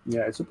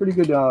 Yeah, it's a pretty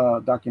good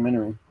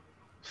documentary.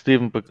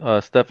 Stephen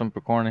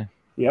Picorni.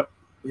 Yep.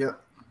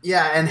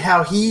 Yeah, and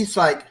how he's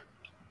like.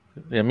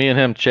 Yeah, me and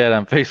him chat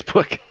on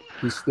Facebook.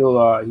 He's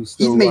still he's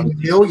made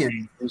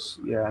millions. He's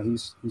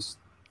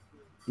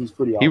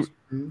pretty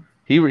awesome.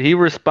 He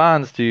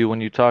responds to you when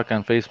you talk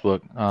on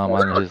Facebook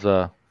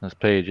on his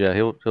page. Yeah,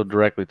 he'll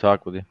directly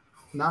talk with you.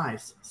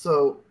 Nice.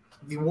 So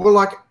the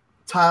Warlock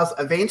Tiles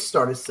Advanced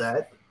Starter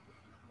Set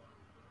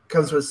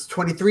comes with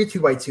 23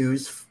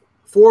 2x2s,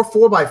 4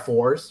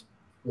 4x4s.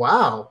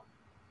 Wow.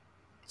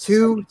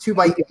 2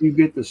 2x. If you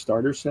get the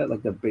starter set,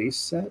 like the base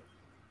set,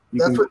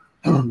 you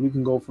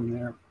can go from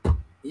there.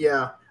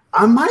 Yeah.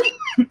 I might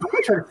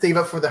try to save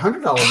up for the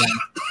 $100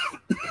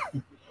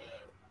 one.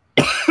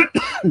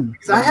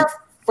 Because I have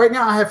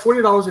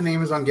 $40 in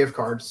Amazon gift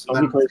cards.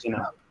 Don't get crazy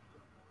now.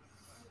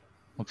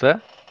 What's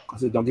that? I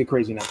said, don't get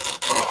crazy now.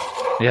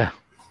 Yeah,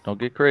 don't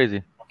get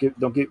crazy.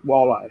 Don't get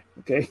walleye,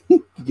 okay?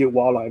 You get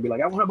walleye and be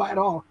like, I want to buy it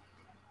all.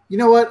 You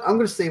know what? I'm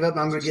going to save up and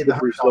I'm going to get the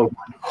 $100 one.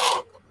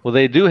 Well,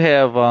 they do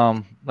have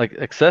like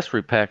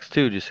accessory packs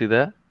too. Do you see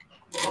that?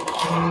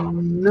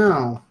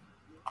 No.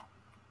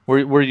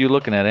 Where are you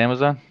looking at?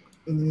 Amazon?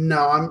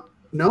 No,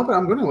 but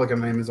I'm going to look at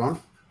Amazon.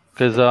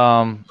 Because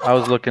I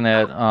was looking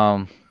at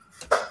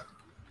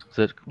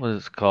what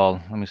is it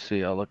called? Let me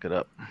see. I'll look it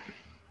up.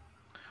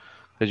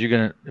 Because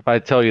if I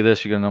tell you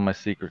this, you're gonna know my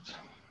secrets.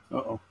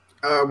 Uh-oh.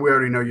 We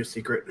already know your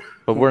secret.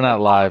 But we're not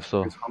live,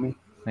 so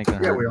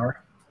Yeah, we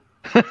are.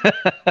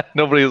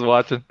 Nobody is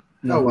watching.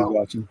 Nobody's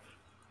watching.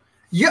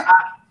 Yeah,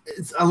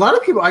 it's a lot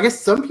of people. I guess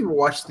some people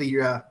watch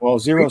the. Well,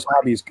 Zero's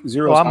Hobbies.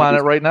 Well, I'm on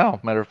it right now.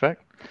 Matter of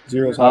fact.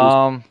 Zero's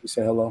Hobbies. You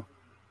say hello.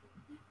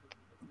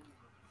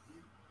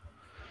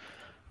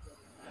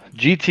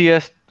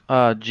 GTS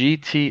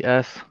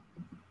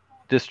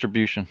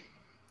distribution.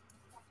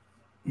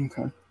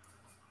 Okay.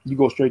 You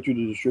go straight through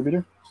the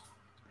distributor?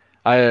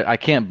 I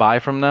can't buy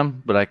from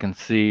them, but I can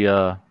see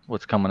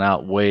what's coming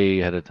out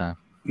way ahead of time.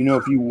 You know,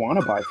 if you want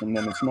to buy from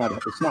them, it's not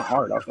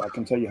hard. I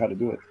can tell you how to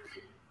do it.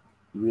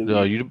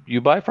 Really? You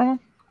buy from them?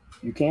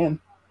 You can.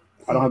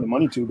 I don't have the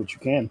money to, but you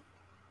can.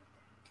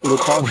 It'll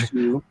cost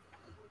you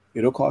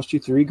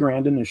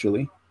 $3,000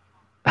 initially.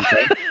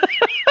 Okay.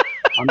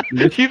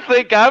 You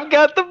think I've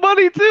got the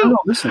money too? No,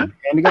 listen,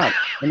 hand to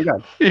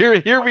God.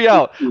 Hear me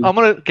out. I'm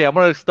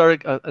gonna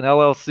start an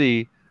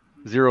LLC,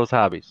 Zero's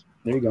Hobbies.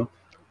 There you go.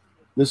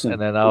 Listen,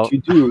 and then what you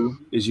do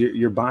is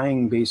you're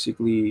buying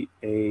basically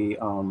a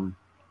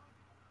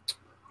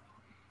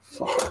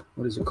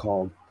what is it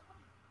called?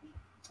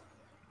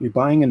 You're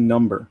buying a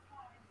number.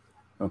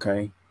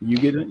 Okay,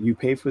 you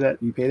pay for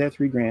that. You pay that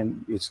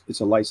 $3,000.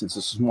 It's a license.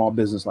 It's a small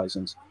business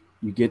license.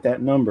 You get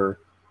that number.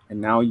 And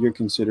now you're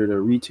considered a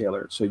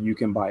retailer, so you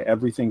can buy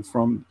everything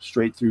from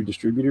straight through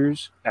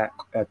distributors at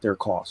their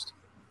cost.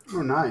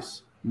 Oh,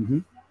 nice. Mm-hmm.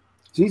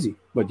 It's easy,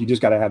 but you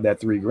just got to have that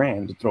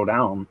 $3,000 to throw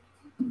down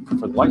for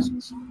the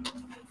license.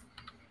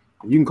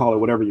 You can call it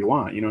whatever you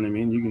want. You know what I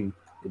mean? You can.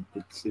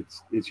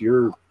 It's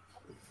your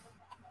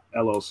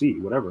LLC,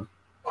 whatever.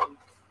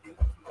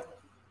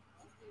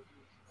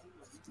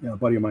 Yeah, a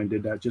buddy of mine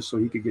did that just so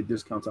he could get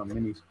discounts on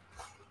minis.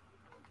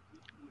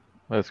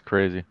 That's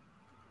crazy.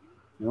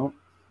 You know?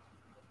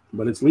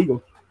 But it's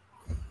legal.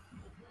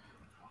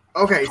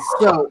 Okay,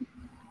 so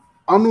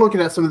I'm looking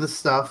at some of the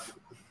stuff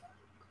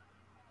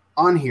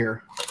on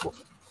here.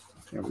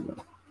 There we go.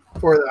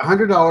 For the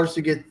 $100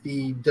 to get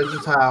the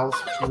Dungeon Tiles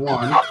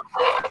 1.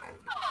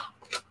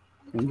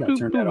 You gotta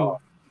turn that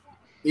off.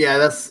 Yeah,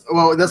 that's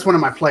one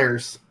of my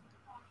players.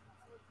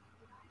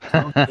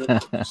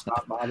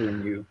 Stop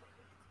bothering you,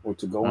 or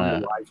to go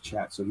on the live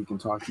chat so he can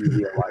talk to you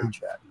via live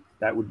chat.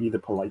 That would be the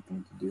polite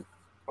thing to do.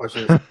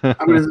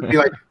 I'm gonna be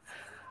like,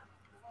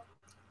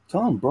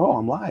 tell him, bro,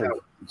 I'm live.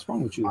 What's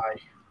wrong with you?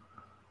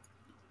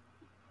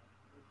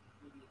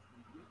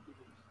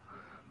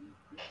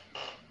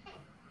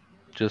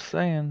 Just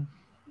saying.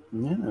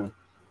 Yeah.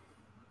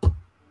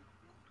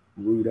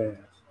 Rude ass.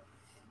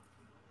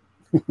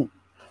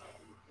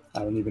 I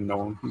don't even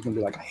know him. He's gonna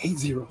be like, I hate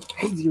Zero.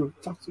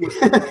 Talk to me.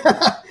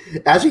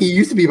 Actually, he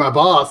used to be my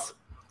boss.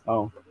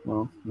 Oh,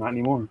 well, not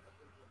anymore.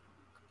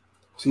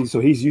 See, so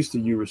he's used to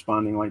you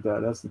responding like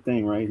that. That's the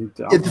thing, right?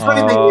 The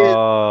funny thing is,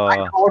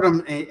 I called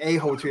him an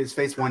a-hole to his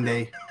face one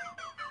day.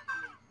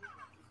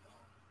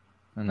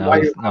 And now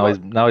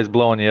he's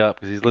blowing you up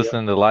because he's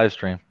listening to the live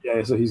stream.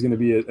 Yeah, so he's gonna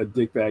be a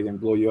dickbag and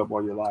blow you up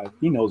while you're live.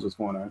 He knows what's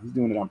going on. He's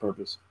doing it on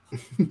purpose.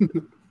 He's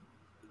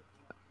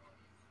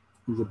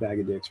a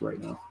bag of dicks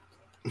right now.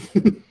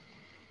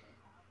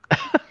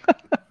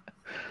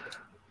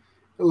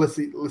 Let's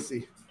see.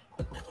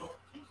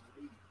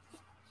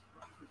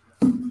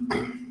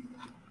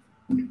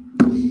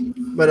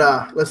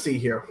 But let's see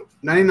here.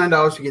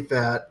 $99 to get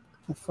that.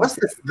 What's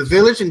this? The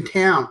Village and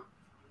Town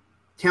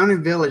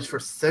and Village for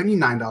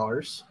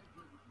 $79.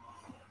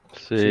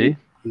 See?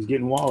 He's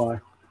getting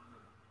walleye.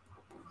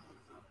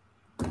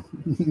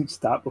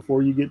 Stop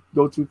before you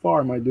go too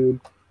far, my dude.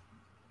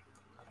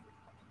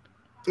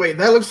 Wait,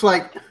 that looks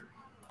like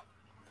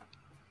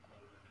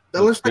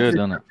good,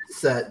 the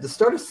set, the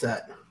starter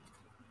set.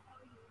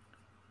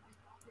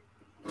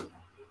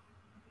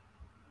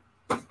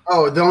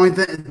 Oh, the only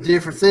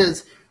difference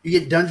is you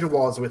get dungeon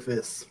walls with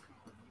this.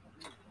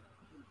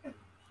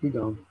 You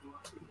don't.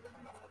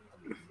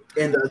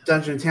 And the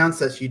Dungeon Town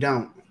sets you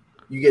don't.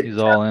 You get. He's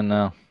all in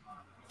now.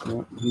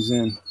 Yep, he's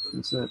in.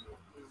 That's it.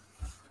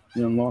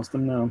 You done lost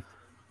them now.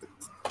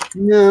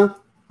 No.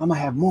 I'm gonna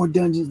have more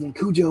dungeons than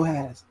Cujo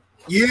has.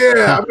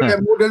 Yeah, I'm gonna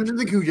have more dungeons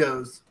than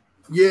Cujo's.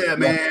 Yeah,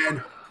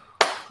 man.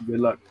 Good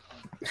luck.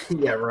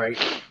 Yeah, right.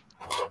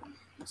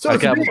 So I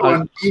it's a got- video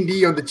on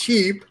D&D on the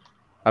cheap.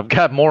 I've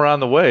got more on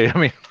the way. I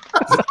mean,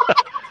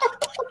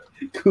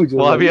 Cujo's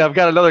well, I like, mean, I've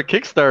got another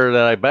Kickstarter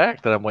that I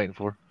backed that I'm waiting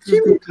for.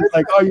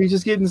 like, oh, you're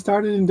just getting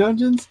started in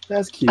dungeons?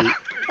 That's cute.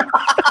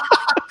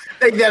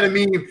 Take that a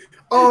meme.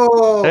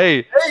 Oh,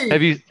 Hey, hey.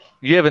 have you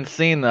haven't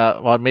seen?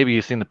 Well, maybe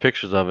you've seen the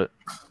pictures of it,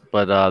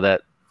 but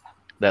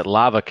that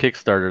lava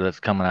Kickstarter that's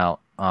coming out.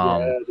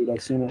 Yeah, dude,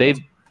 I've seen it.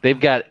 They've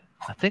got,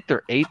 I think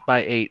they're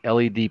 8x8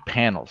 LED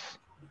panels.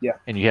 Yeah.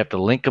 And you have to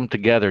link them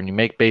together, and you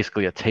make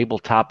basically a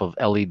tabletop of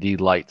LED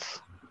lights.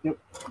 Yep.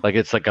 Like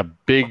it's like a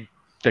big,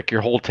 like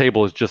your whole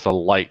table is just a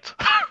light,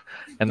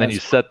 and then you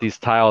set these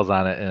tiles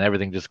on it, and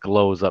everything just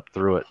glows up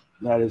through it.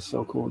 That is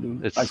so cool,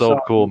 dude. It's I so saw-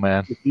 cool,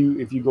 man.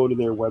 If you go to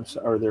their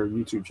website or their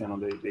YouTube channel,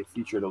 they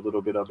featured a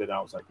little bit of it. I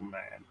was like,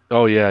 man,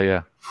 Oh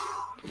yeah.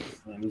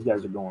 these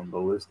guys are going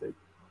ballistic.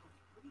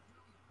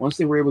 Once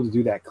they were able to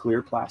do that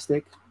clear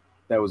plastic,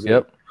 that was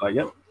Yep. it. Like,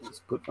 yep, let's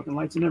put fucking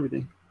lights and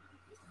everything.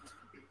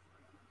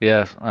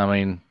 Yes, I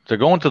mean they're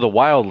going to the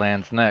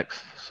wildlands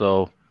next,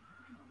 so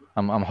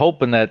I'm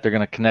hoping that they're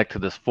going to connect to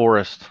this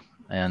forest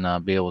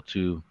and be able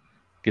to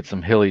get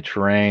some hilly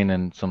terrain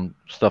and some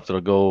stuff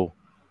that'll go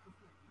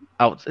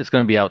out. It's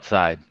going to be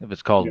outside if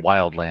it's called Yeah.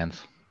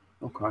 Wildlands.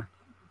 Okay,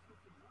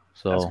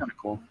 that's So kind of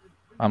cool.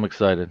 I'm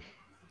excited.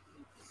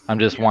 I'm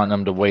just wanting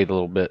them to wait a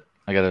little bit.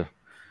 I gotta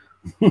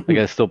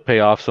still pay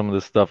off some of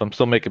this stuff. I'm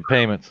still making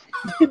payments.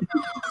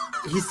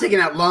 He's taking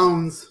out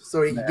loans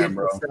so he can Man, get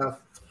bro. stuff.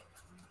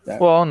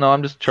 Well, no,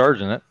 I'm just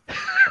charging it.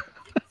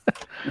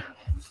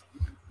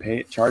 Pay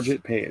it, charge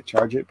it, pay it,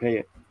 charge it, pay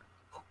it.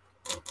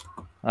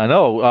 I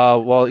know.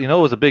 Well, it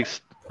was a big.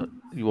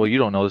 Well, you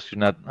don't know this. You're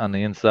not on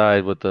the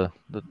inside with the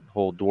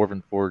whole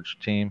Dwarven Forge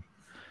team.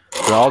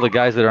 But all the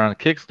guys that are on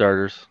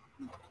Kickstarters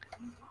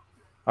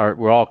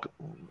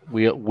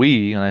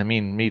we and I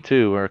mean me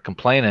too are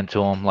complaining to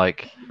them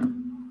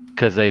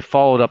because they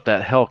followed up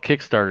that hell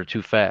Kickstarter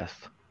too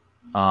fast.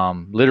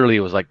 Literally, it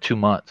was like 2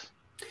 months.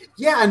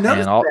 Yeah, I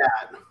noticed all-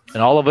 that.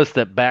 And all of us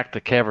that backed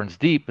the Caverns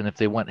Deep, and if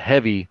they went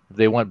heavy, if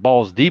they went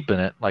balls deep in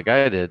it, like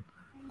I did,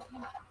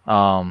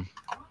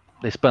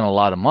 they spent a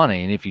lot of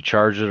money. And if you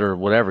charged it or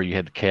whatever, you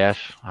had to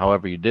cash,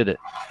 however you did it.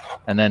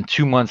 And then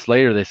 2 months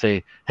later, they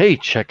say, "Hey,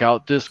 check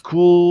out this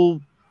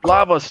cool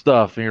lava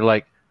stuff," and you're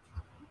like,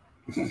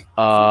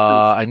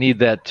 "I need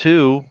that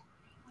too.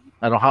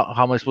 I don't know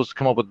how am I supposed to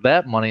come up with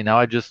that money now?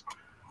 I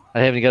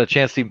haven't got a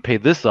chance to even pay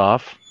this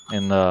off."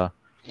 And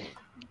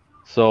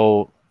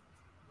so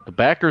the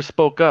backers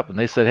spoke up and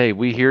they said, "Hey,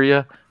 we hear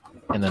you.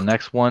 And the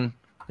next one,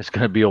 it's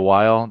going to be a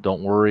while.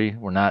 Don't worry.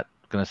 We're not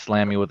going to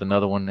slam you with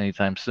another one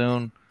anytime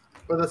soon.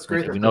 Well, that's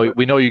great. We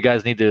know you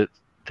guys need to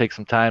take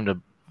some time to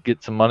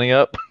get some money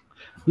up."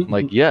 I'm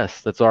like,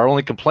 yes, that's our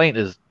only complaint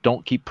is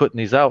don't keep putting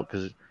these out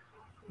because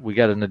we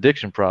got an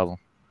addiction problem.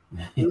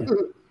 Yeah,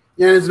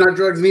 it's not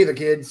drugs neither,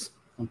 kids.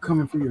 I'm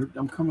coming for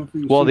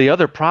you. Well, the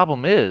other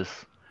problem is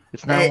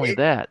it's not Hey. only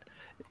that.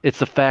 It's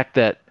the fact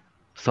that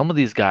some of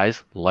these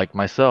guys, like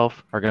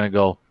myself, are going to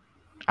go,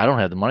 I don't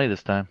have the money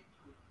this time.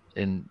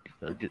 And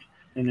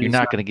you're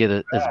not going to get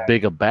as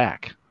big a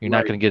back. You're not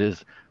Right. going to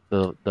get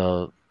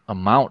the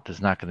amount is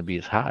not going to be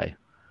as high.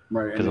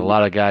 right, Because a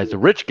lot of guys, the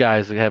rich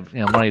guys that have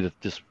money to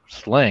just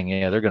sling,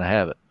 yeah, they're going to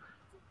have it.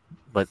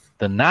 But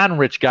the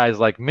non-rich guys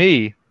like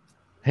me,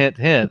 hint,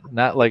 hint,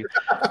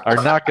 are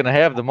not going to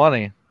have the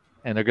money,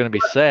 and they're going to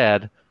be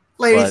sad.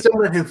 Ladies, But-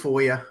 don't let him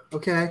fool you,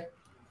 okay?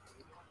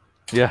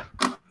 Yeah.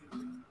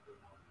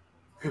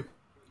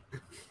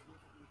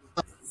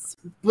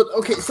 But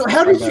okay, so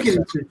how did you get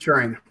into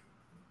touring?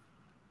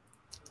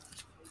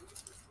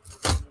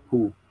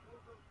 Who?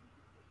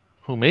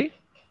 Who, me?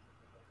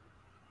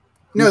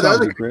 No, Who's the on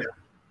other. Secret?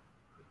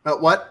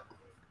 What?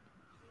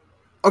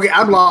 Okay,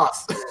 I'm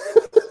lost.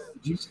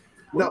 You-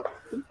 No,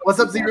 what's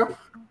up, Zero?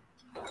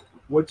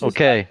 What just-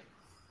 Okay.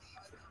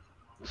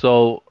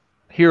 So,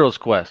 Heroes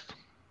Quest.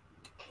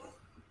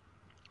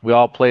 We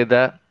all played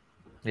that?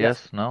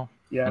 Yes? No?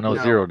 Yeah, I know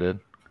No. Zero did.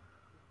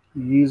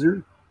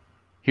 user.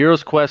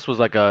 Heroes Quest was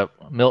like a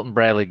Milton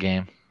Bradley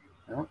game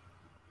Yeah.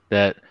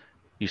 that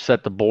you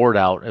set the board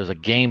out. It was a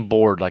game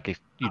board,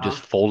 you just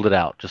fold it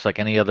out, just like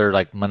any other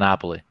like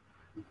Monopoly.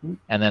 Mhm.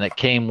 And then it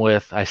came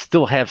with. I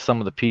still have some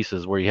of the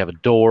pieces where you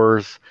have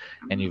doors,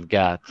 and you've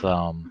got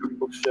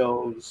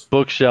Bookshelves.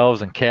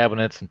 bookshelves and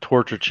cabinets and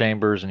torture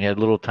chambers, and you had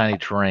little tiny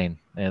terrain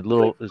and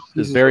it's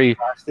Pieces of very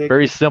plastic.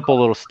 very simple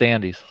little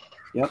standees.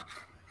 Yep.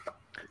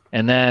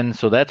 And then,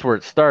 so that's where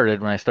it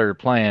started when I started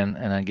playing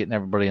and then getting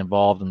everybody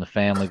involved in the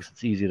family because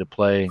it's easy to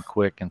play and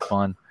quick and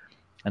fun.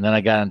 And then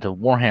I got into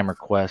Warhammer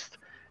Quest,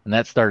 and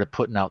that started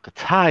putting out the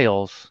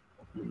tiles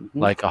Mhm.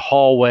 like a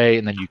hallway,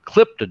 and then you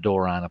clipped a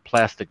door on a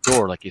plastic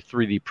door, like you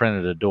 3D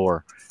printed a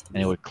door,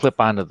 and it would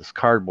clip onto this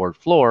cardboard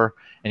floor,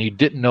 and you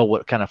didn't know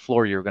what kind of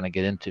floor you were going to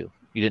get into.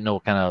 You didn't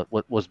know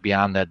what was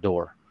beyond that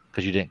door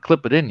because you didn't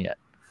clip it in yet.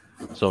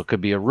 So it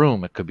could be a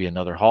room, it could be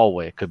another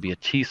hallway, it could be a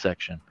T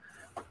section,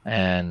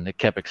 and it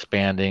kept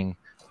expanding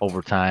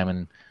over time.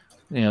 And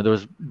there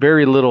was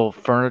very little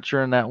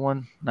furniture in that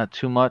one, not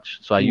too much.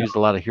 So I used a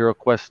lot of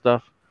HeroQuest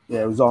stuff.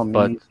 Yeah, it was all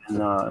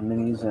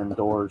minis and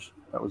doors.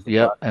 That was the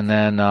Yep. And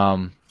then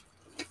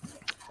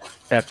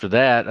after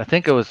that, I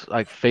think I was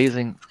like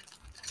phasing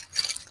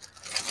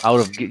out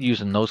of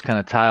using those kind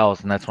of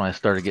tiles, and that's when I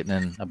started getting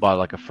in. I bought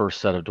like a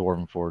first set of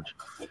Dwarven Forge,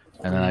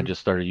 and then I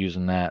just started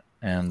using that.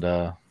 And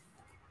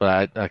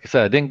but like I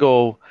said, I didn't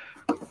go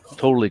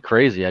totally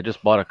crazy. I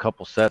just bought a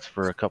couple sets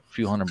for a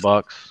few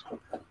 $100,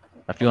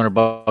 a few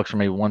 $100 for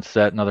maybe one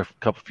set, another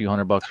few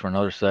 $100 for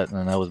another set, and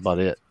then that was about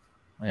it.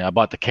 I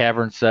bought the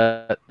cavern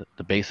set,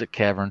 the basic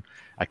cavern.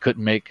 I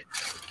couldn't make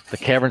the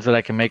caverns that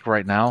I can make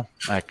right now.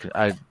 I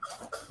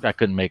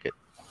couldn't make it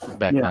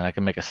back then. I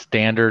can make a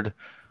standard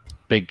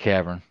big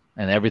cavern,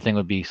 and everything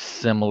would be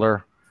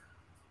similar.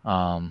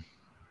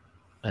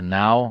 And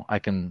now I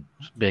can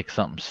make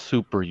something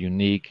super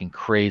unique and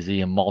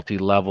crazy and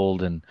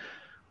multi-leveled, and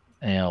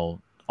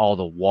all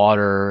the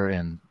water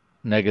and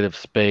negative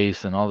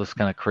space and all this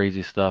kind of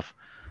crazy stuff.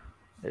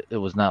 It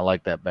was not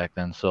like that back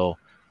then. So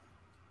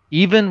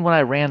even when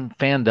I ran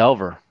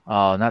Phandelver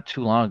not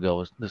too long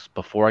ago, this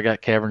before I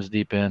got Caverns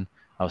Deep in,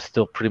 I was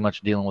still pretty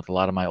much dealing with a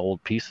lot of my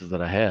old pieces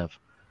that I have.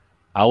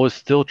 I was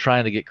still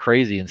trying to get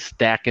crazy and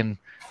stacking.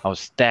 I was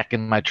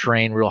stacking my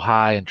train real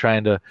high and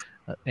trying to,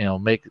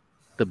 make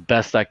the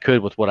best I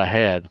could with what I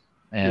had.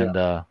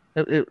 And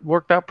it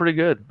worked out pretty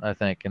good, I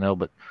think,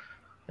 But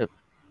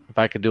if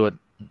I could do it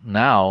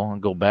now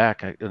and go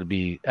back, it would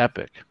be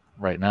epic.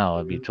 Right now,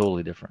 it'd be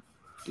totally different.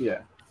 Yeah.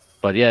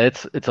 But yeah,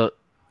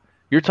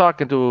 you're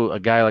talking to a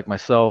guy like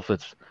myself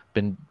that's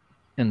been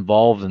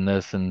involved in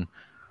this and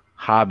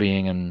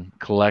hobbying and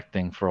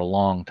collecting for a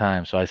long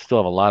time. So I still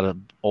have a lot of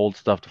old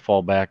stuff to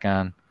fall back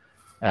on.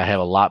 I have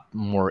a lot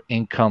more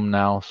income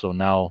now. So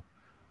now,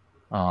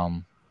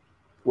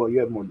 well, you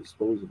have more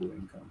disposable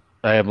income.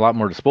 I have a lot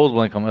more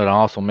disposable income, and I'm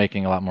also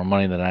making a lot more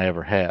money than I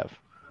ever have.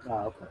 Oh,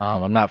 okay.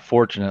 I'm not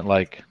fortunate.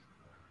 Like,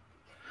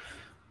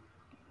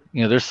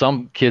 there's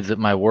some kids at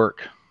my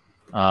work,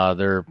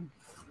 they're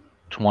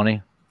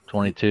 20,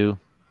 22,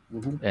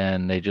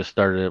 and they just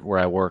started at where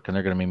I work, and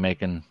they're going to be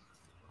making,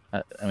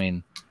 a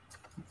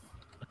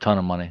ton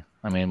of money.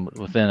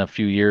 Within a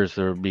few years,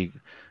 there would be,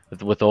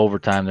 with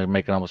overtime, they're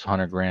making almost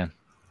 $100,000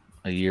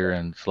 a year,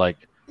 and it's like,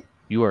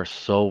 you are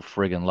so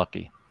friggin'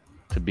 lucky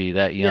to be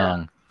that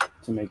young.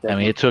 To make that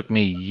it took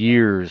me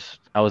years.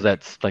 I was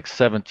at like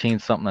 17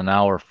 something an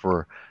hour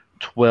for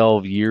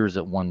 12 years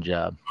at one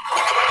job,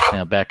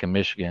 back in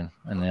Michigan.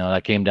 And I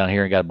came down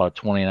here and got about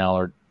 $20 an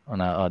hour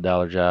on a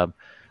dollar job.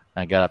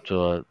 I got up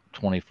to a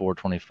 24,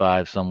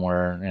 25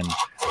 somewhere, and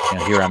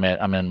here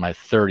I'm in my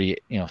 30,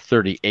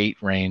 38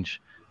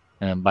 range.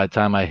 And by the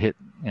time I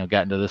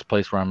got into this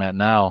place where I'm at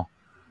now,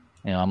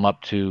 I'm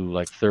up to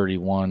like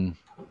 $31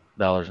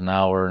 an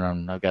hour,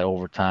 and I've got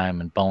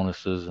overtime and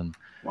bonuses, and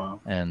wow.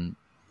 And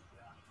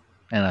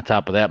on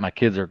top of that, my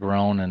kids are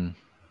grown, and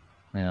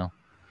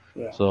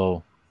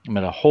so I'm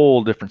in a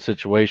whole different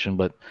situation.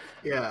 But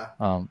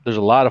there's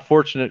a lot of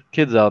fortunate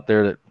kids out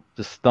there that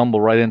just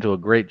stumble right into a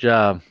great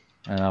job,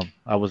 and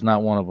I was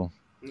not one of them.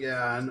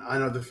 Yeah, and I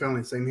know the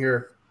feeling. Same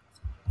here.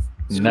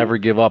 Never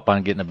give up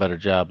on getting a better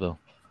job, though.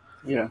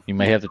 Yeah, you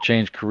may have to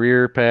change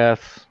career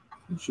paths.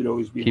 You should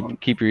always be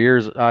keep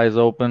your eyes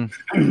open.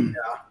 Yeah.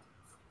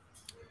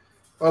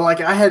 Well,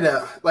 like I had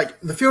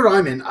the field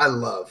I'm in, I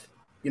love.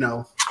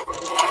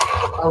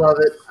 I love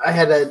it. I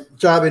had a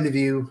job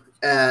interview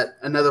at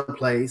another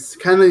place,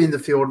 kind of in the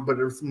field, but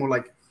it was more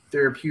like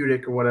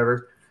therapeutic or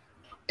whatever.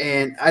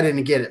 And I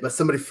didn't get it, but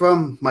somebody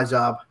from my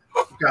job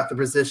got the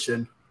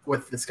position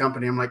with this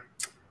company. I'm like,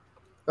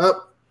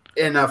 oh,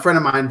 and a friend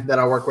of mine that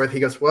I work with, he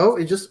goes, well,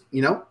 it just,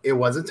 it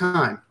wasn't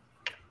time.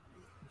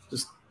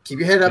 Just keep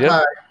your head up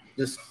high.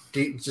 Just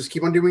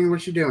keep on doing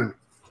what you're doing.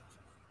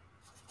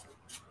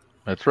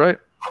 That's right.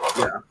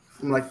 Yeah.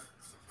 I'm like,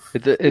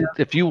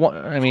 if you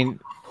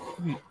want,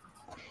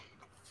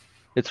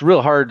 it's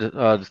real hard,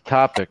 this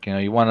topic,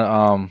 you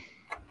want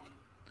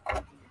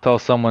to tell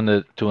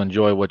someone to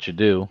enjoy what you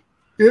do.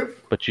 Yep.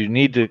 But you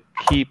need to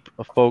keep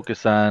a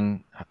focus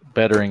on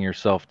bettering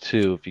yourself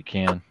too, if you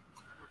can.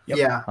 Yep.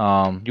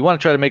 Yeah. You want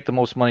to try to make the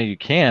most money you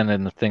can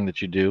in the thing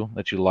that you do,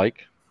 that you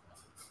like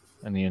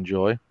and you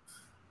enjoy.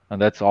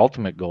 And that's the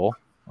ultimate goal.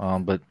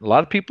 But a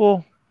lot of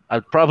people,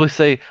 I'd probably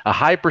say a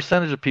high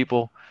percentage of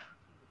people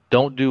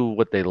don't do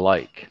what they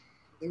like.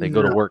 They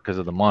go to work because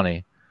of the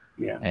money.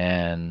 Yeah.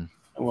 And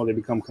well, they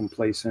become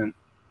complacent,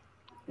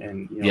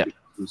 and it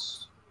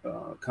becomes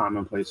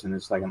commonplace, and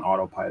it's like an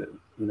autopilot.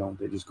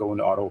 They just go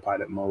into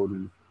autopilot mode,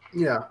 and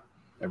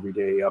every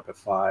day up at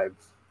 5,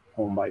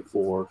 home by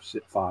 4,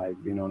 sit 5.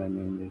 You know what I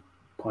mean? They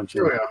punch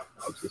it.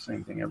 It's the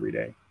same thing every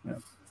day.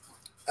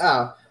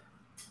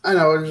 I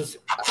know. It's just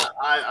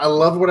I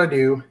love what I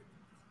do.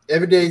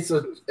 Every day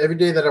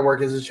that I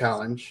work is a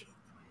challenge,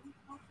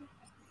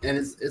 and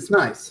it's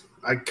nice.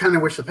 I kind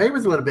of wish the pay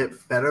was a little bit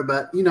better,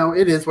 but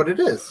it is what it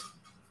is.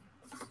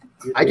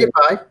 I get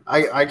by.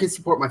 I can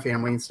support my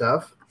family and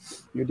stuff.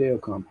 Your day will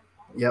come.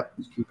 Yep.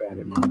 Just keep at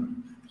it,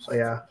 man. So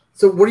yeah.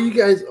 So what do you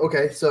guys?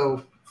 Okay,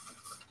 so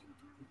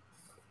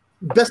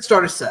best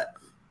starter set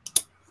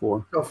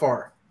 4. so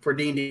far for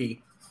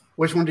D&D.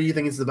 Which one do you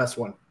think is the best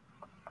one?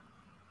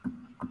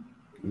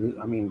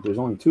 I mean, there's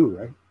only 2,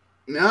 right?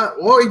 No.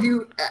 Well,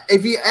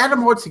 if you add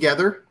them all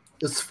together,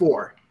 it's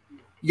 4.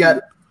 You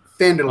got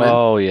Phandalin.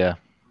 Oh yeah,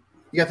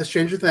 You got the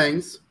Stranger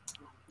Things.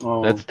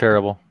 Oh, that's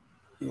terrible.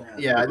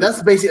 Yeah,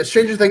 that's basically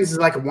Stranger Things is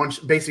like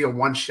basically a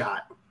one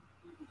shot.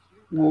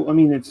 Well, I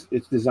mean, it's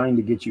designed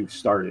to get you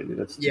started.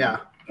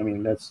 I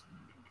mean, that's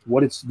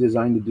what it's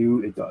designed to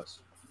do. It does,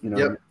 you know,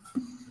 Yep.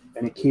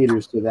 and it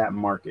caters to that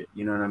market.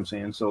 You know what I'm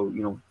saying? So,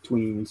 you know,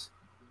 tweens,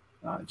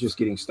 just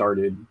getting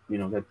started. You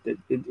know that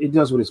it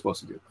does what it's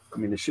supposed to do. I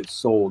mean, the shit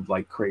sold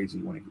like crazy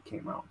when it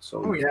came out.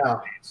 So, Oh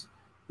yeah.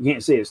 you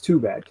can't say it's too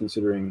bad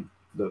considering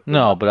the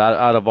No, but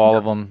out of all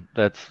of them,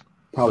 that's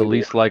Probably the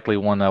least likely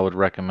one I would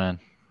recommend.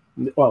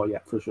 Well, yeah,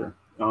 for sure.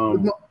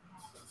 The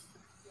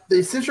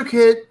Essential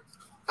Kit,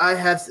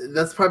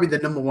 that's probably the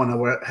number one I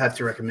would have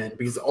to recommend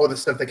because all the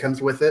stuff that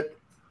comes with it.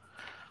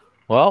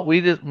 Well,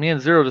 me and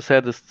Zero just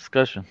had this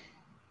discussion,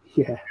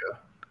 Yeah,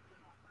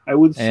 I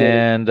would say.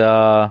 and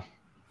I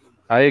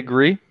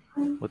agree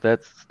with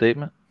that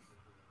statement.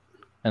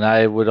 And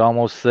I would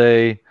almost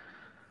say,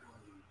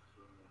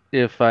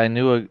 if I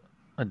knew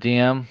a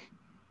DM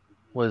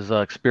was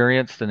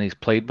experienced and he's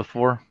played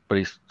before, but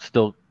he's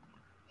still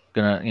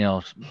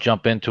gonna,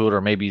 jump into it, or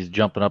maybe he's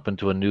jumping up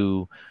into a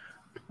new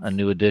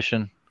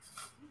edition,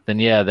 then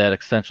yeah, that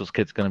Essentials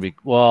kit's gonna be,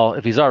 well,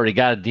 if he's already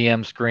got a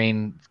DM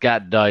screen, it's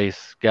got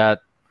dice, I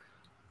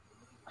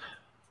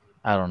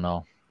don't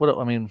know. What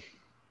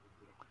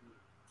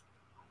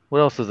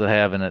else does it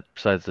have in it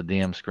besides the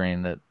DM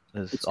screen that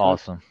is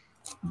awesome?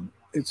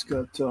 It's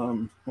got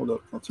hold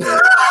up, I'll tell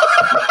you.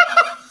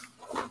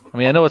 I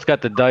mean, I know it's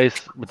got the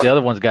dice, but the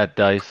other one's got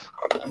dice.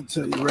 I'll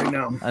tell you right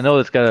now. I know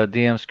it's got a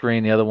DM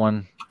screen. The other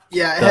one,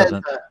 Yeah, it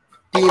doesn't. has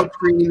DM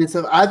screen and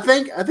stuff. I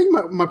think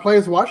my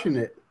player's watching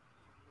it.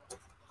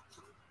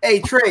 Hey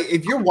Trey,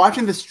 if you're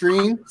watching the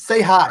stream,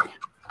 say hi.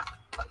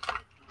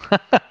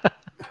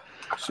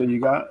 So you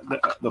got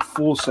the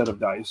full set of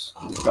dice.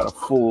 You've got a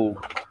full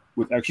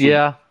with extra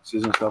Yeah.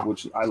 dice and stuff,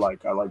 which I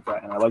like. I like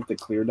that, and I like the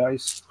clear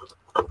dice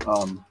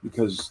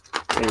because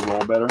they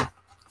roll better.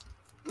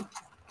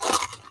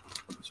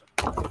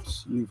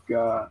 You've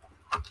got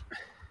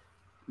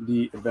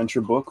the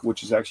adventure book,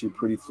 which is actually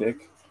pretty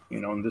thick. You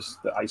know, and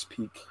the Ice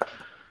Peak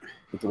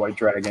with the white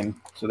dragon.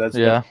 So that's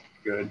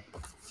good.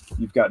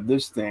 You've got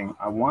this thing.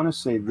 I want to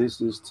say this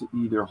is to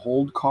either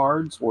hold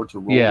cards or to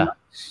roll. Yeah.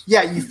 dice.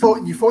 Yeah, you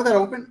fold that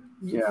open.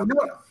 Yeah. You know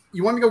what?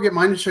 You want me to go get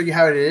mine to show you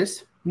how it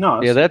is?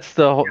 No. Yeah, that's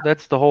the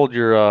hold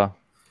your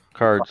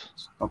cards.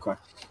 Okay.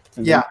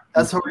 And Yeah, then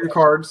that's how your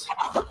cards.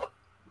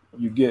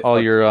 you get All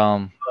a your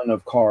ton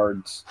of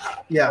cards,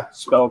 Yeah.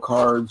 spell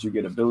cards. You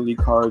get ability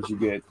cards. You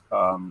get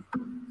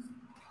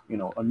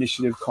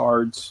initiative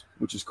cards,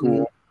 which is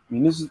cool. I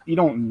mean, you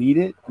don't need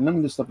it. None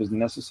of this stuff is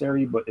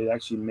necessary, but it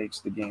actually makes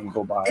the game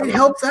go by. It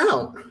helps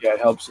out. Yeah, it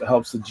helps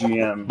the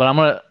GM. But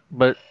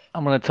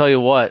I'm gonna tell you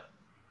what.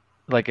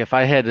 Like if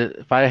I had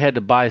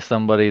to buy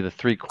somebody the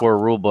 3 core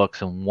rule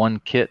books and 1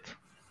 kit,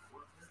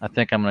 I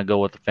think I'm gonna go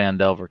with the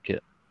Phandelver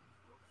kit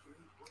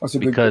That's a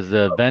good because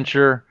the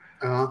adventure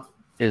Uh-huh.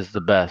 is the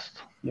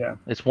best. yeah.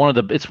 It's one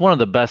of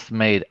the best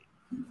made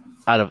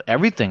out of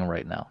everything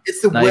right now.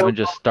 It's the Not even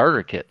just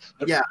starter kits.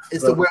 Yeah,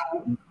 it's the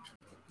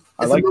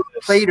I like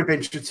this. played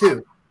adventure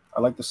too.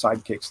 I like the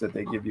sidekicks that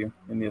they give you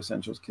in the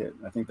Essentials kit.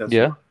 I think that's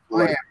Yeah.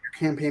 I am your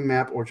campaign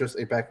map or just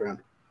a background.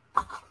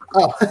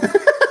 Oh,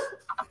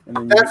 And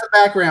then that's the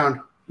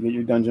background. you get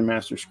your Dungeon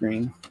Master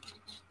screen,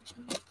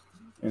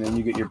 and then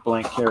you get your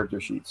blank character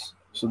sheets.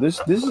 So this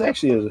is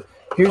actually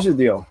here's the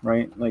deal,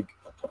 right? Like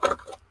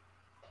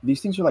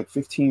these things are like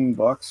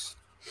 $15.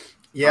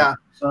 Yeah.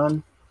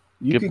 Son,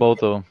 Get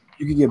both of them.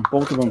 You could get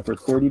both of them for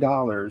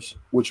 $30,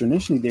 which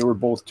initially they were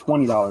both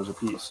 $20 a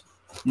piece.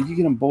 You could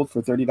get them both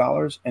for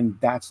 $30, and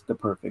that's the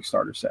perfect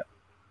starter set.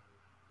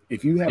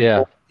 If you have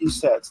both these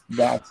sets,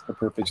 that's the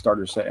perfect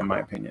starter set, in my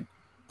opinion.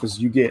 Because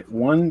you get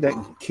one that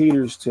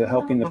caters to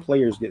helping the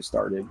players get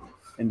started,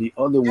 and the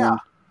other one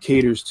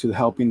caters to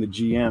helping the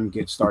GM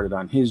get started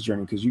on his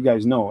journey. Because you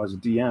guys know, as a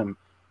DM,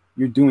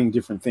 you're doing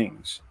different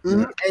things.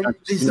 And the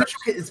Essential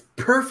Kit is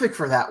perfect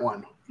for that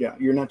one. Yeah,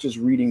 you're not just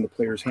reading the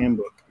player's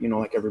handbook,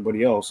 like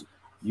everybody else.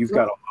 You've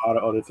got a lot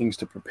of other things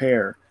to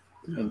prepare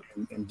and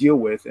deal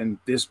with, and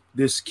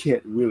this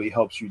kit really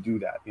helps you do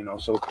that.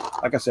 So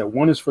like I said,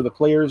 one is for the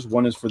players,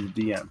 one is for the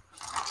DM.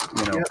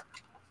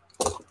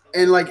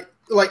 And like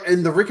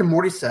in the Rick and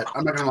Morty set,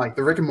 I'm not gonna lie,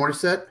 the Rick and Morty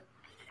set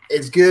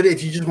is good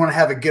if you just want to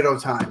have a good old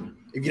time.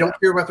 If you don't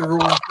care about the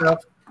rules and stuff,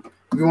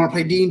 if you want to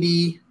play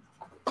D&D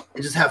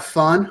and just have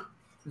fun,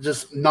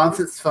 just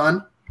nonsense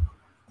fun.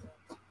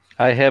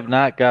 I have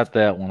not got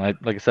that one.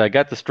 Like I said, I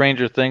got the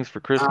Stranger Things for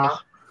Christmas,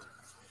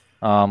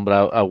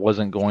 but I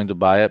wasn't going to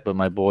buy it. But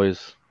my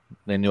boys,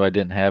 they knew I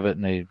didn't have it,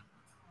 and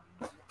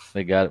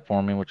they got it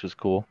for me, which is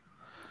cool.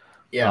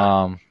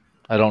 Yeah.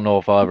 I don't know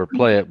if I'll ever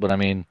play it, but I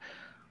mean,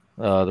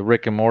 the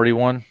Rick and Morty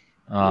one.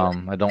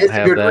 I don't It's a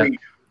have good that. read.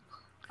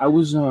 I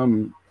was I've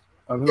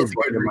heard It's a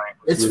buddy good of read. mine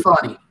It's Rick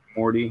funny.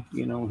 Morty.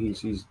 You know,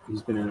 he's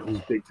been he's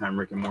a big time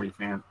Rick and Morty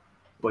fan,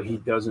 but he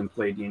doesn't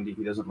play D&D.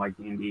 He doesn't like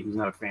D&D. He's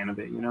not a fan of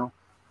it. You know,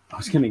 I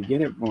was gonna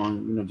get it for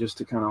him, you know, just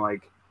to kind of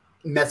like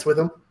Mess with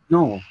them.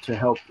 to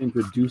help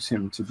introduce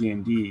him to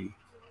D&D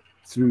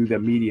through the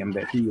medium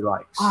that he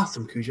likes.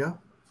 Awesome, Cujo.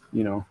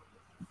 You know,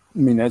 I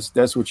mean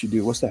that's what you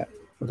do. What's that?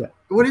 What's that?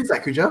 What is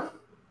that, Cujo?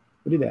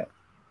 What is that?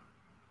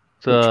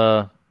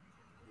 It's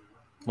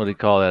what do you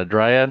call that? A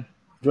dryad?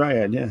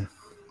 Dryad, yeah.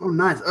 Oh,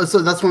 nice. Oh, so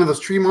that's one of those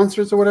tree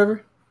monsters or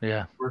whatever?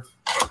 Yeah.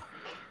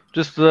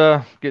 Just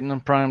getting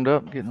them primed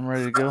up, getting them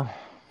ready to go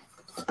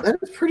That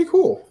is pretty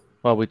cool.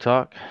 while we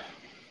talk.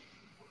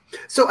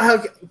 So,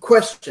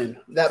 question: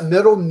 that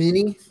metal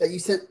mini that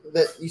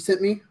you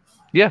sent me,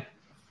 Yeah.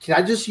 can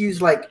I just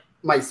use like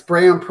my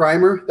spray on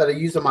primer that I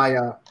use on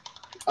my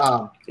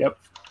Yep.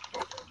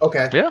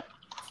 Okay. Yeah.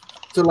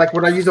 So like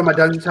what I use on my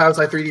dungeon tiles,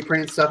 I 3D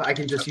print and stuff, I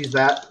can just use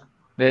that.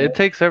 It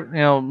takes,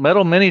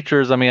 metal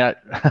miniatures. I mean,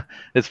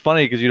 it's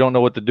funny because you don't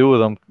know what to do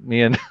with them.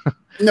 Me and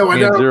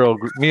Zero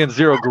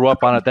grew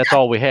up on it. That's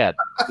all we had.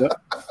 Yep.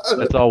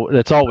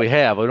 That's all we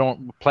have. We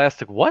don't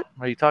plastic. What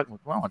are you talking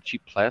about? I don't want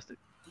cheap plastic.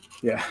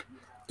 Yeah.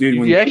 Dude,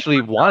 If you actually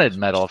wanted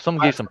metal, if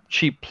someone gave some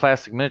cheap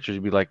plastic miniatures,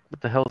 you'd be like,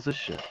 "What the hell is this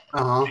shit?"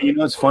 You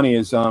know what's funny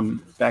is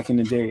back in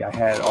the day I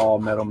had all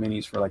metal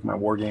minis for like my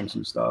war games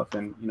and stuff,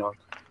 and you know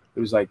it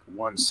was like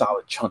one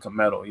solid chunk of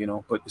metal, you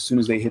know. But as soon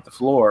as they hit the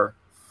floor,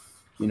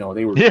 you know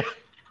they were,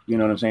 you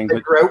know what I'm saying.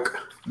 But broke.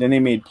 Then they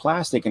made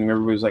plastic, and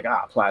everybody was like,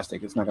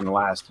 plastic, it's not going to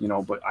last, you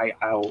know. But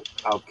I'll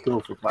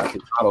kill for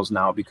plastic models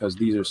now because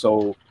these are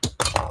so,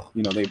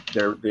 you know,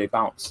 they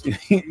bounce.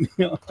 You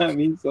know what I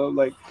mean? So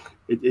like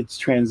it's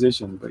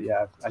transition. But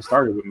yeah, I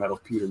started with metal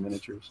pewter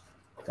miniatures,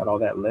 got all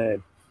that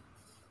lead.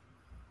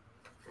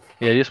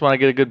 Yeah, you just want to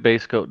get a good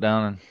base coat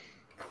down,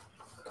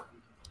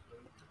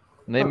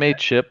 and they may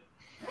chip.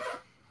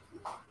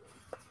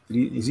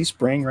 Is he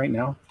spraying right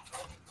now?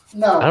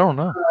 No, I don't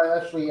know.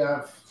 Actually,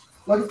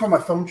 looking for my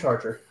phone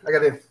charger. I got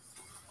to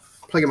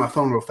plug in my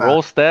phone real fast.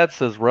 Roll stats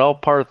says Rel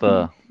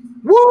Partha.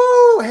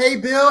 Woo! Hey,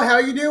 Bill, how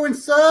you doing,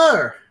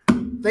 sir?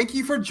 Thank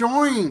you for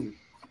joining.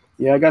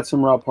 Yeah, I got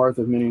some Raw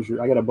Partha miniatures.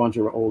 I got a bunch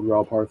of old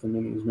Raw Partha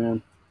minis,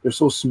 man. They're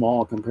so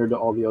small compared to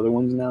all the other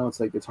ones now. It's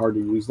like it's hard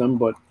to use them,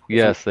 but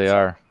Yes, they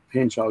are.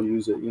 Pinch, I'll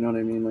use it. You know what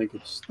I mean? Like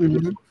it's.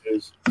 Mhm. It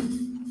is.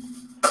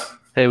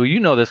 Hey, well, you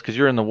know this because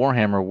you're in the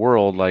Warhammer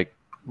world, like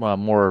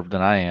more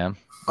than I am.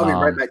 I'll be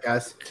right back,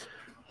 guys.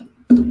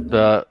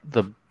 The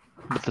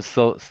with the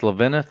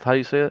Sylvaneth, how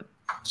you say it?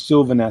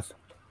 Sylvaneth.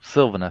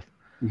 Sylvaneth.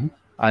 Mhm.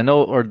 I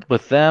know, or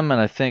with them, and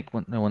I think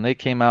when they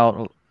came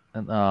out, the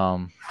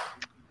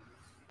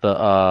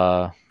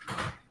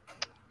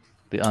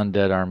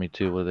undead army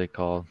too. What are they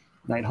called?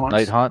 Night Haunts.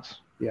 Night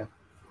Haunts. Yeah.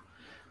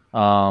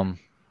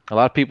 A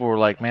lot of people were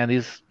like, "Man,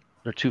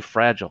 they're too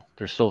fragile.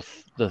 They're so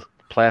the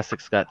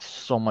plastic's got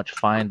so much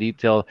fine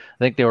detail." I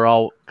think they were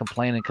all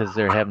complaining because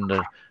they're having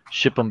to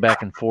ship them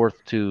back and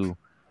forth to,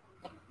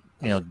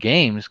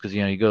 games because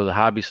you go to the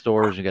hobby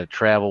stores, you got to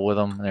travel with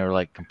them, and they were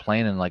like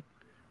complaining like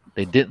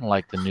they didn't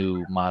like the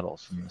new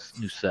models and the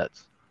new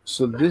sets.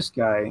 So this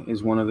guy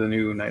is one of the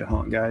new Night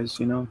Haunt guys,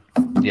 you know.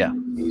 Yeah.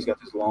 He's got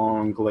this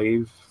long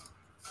glaive,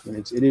 and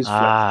it is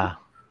Ah.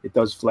 it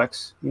does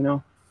flex, you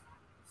know.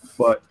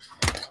 But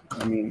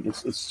I mean,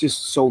 it's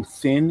just so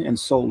thin and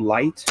so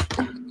light.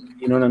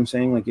 You know what I'm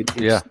saying? Like it's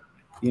Yeah.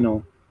 You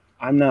know,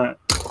 I'm not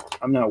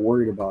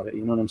worried about it.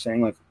 You know what I'm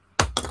saying? Like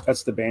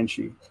that's the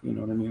Banshee. You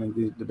know what I mean?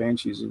 Like the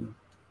Banshees.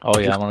 Oh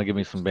yeah, I want to give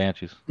me some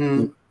Banshees.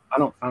 I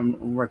don't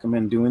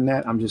recommend doing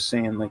that. I'm just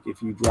saying, like,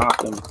 if you drop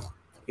them,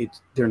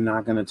 they're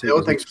not going to take.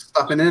 Bill, thanks for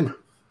stopping in.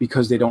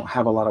 Because they don't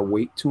have a lot of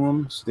weight to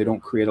them, so they don't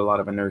create a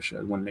lot of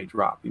inertia when they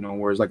drop. You know,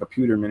 whereas like a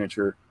pewter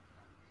miniature,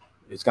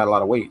 it's got a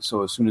lot of weight,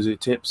 so as soon as it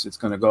tips, it's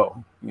going to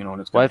go. You know,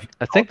 and it's. Well,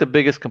 I think the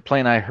biggest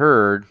complaint I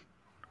heard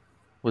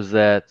was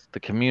that the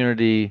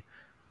community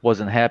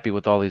wasn't happy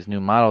with all these new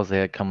models they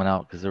had coming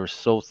out because they were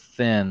so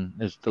thin.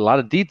 There's a lot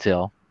of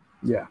detail.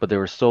 Yeah. But they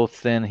were so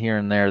thin here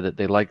and there that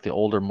they like the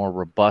older, more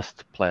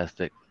robust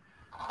plastic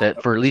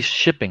that for at least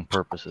shipping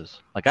purposes.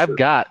 Like I've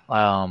got,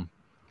 I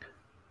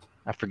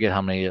forget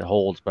how many it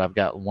holds, but I've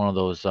got one of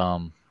those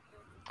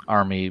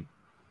army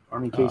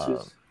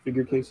cases,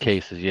 figure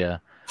cases. Yeah.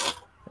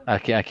 I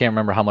can't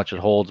remember how much it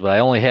holds, but I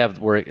only have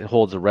where it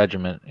holds a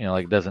regiment.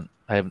 Like it doesn't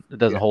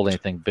hold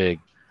anything big.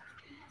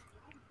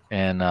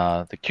 And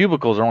the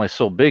cubicles are only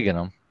so big in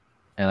them.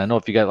 And I know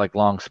if you got like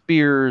long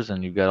spears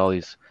and you've got all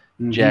these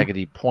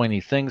jaggedy, pointy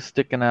things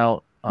sticking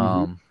out,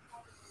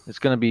 it's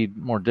going to be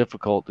more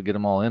difficult to get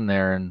them all in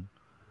there. And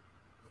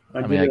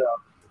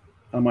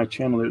on my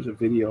channel, there's a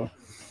video.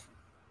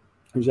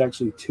 There's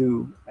actually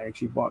two. I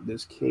actually bought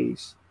this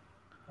case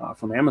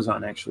from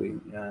Amazon. Actually,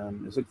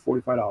 it's like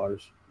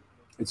 $45.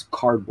 It's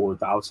cardboard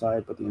the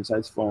outside, but the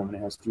inside's foam, and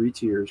it has 3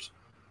 tiers,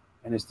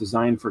 and it's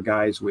designed for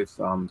guys with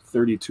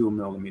 32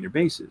 millimeter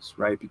bases,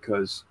 right?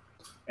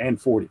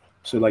 And 40.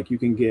 So like you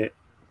can get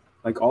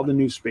like all the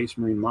new Space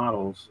Marine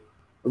models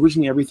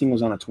originally everything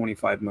was on a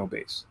 25 mil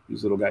base.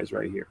 These little guys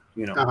right here,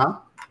 you know. Uh-huh.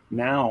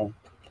 Now,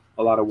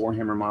 a lot of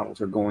Warhammer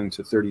models are going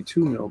to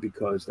 32 mil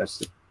because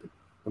that's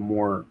the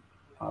more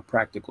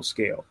practical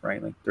scale,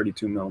 right? Like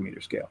 32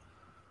 millimeter scale,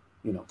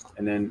 you know.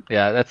 And then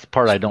that's the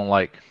part I don't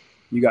like.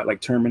 you got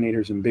like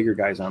Terminators and bigger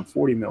guys on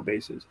 40 mil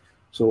bases.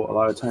 So a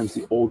lot of times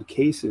the old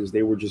cases,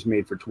 they were just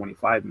made for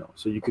 25 mil.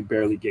 So you could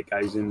barely get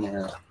guys in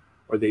there,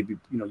 or they'd be,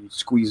 you know, you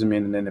squeeze them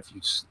in, and then if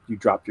you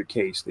drop your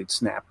case, they'd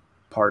snap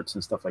parts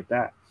and stuff like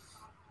that.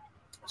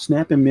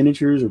 Snapping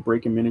miniatures or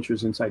breaking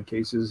miniatures inside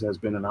cases has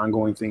been an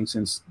ongoing thing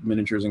since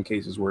miniatures and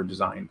cases were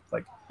designed.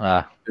 Like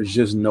there's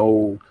just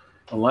no,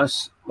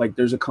 unless like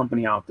there's a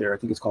company out there, I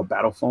think it's called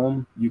Battle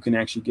Foam. You can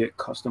actually get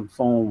custom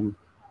foam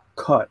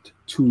cut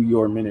to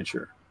your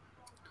miniature.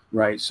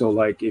 Right. So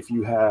like if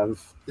you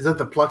have, is that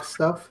the Plux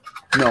stuff?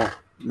 No,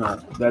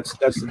 that's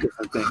a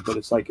different thing. But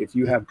it's like if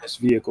you have this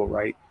vehicle,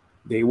 right,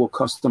 they will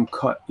custom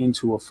cut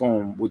into a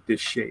foam with this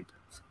shape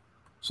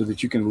so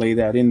that you can lay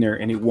that in there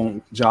and it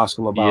won't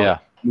jostle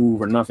about,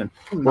 move or nothing.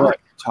 But you're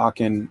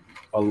talking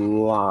a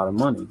lot of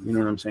money. You know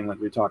what I'm saying? Like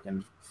you're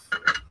talking.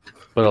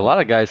 But a lot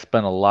of guys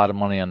spend a lot of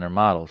money on their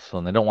models, so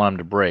they don't want them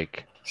to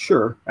break.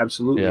 Sure,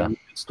 absolutely. Yeah. I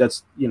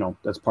mean,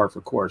 that's par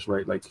for course,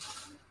 right? Like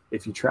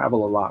if you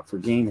travel a lot for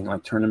gaming,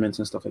 like tournaments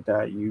and stuff like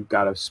that, you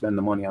got to spend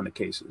the money on the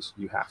cases.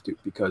 You have to,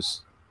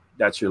 because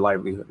that's your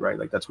livelihood, right?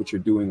 Like that's what you're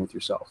doing with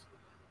yourself,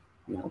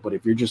 you know. But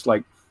if you're just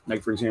like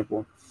for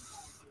example,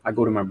 I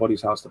go to my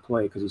buddy's house to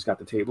play because he's got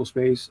the table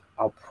space.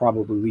 I'll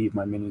probably leave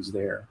my minis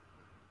there,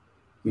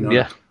 you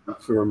know,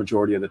 for a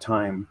majority of the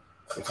time.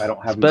 If I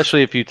don't have,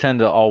 especially if you tend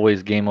to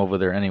always game over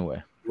there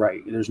anyway.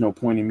 Right. There's no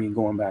point in me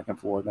going back and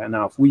forth. And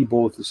now, if we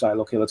both decide,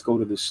 okay, let's go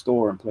to this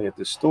store and play at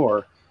this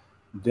store,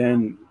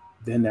 then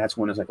that's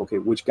when it's like, okay,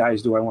 which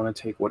guys do I want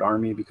to take? What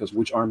army? Because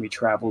which army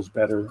travels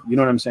better? You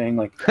know what I'm saying?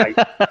 Like,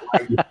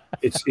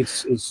 it's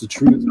the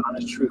truth,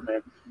 honest truth,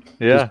 man.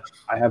 Yeah.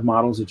 I have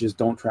models that just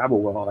don't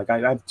travel well. Like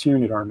I have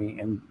Tyranid army,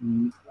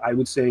 and I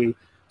would say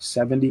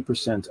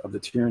 70% of the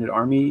Tyranid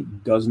army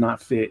does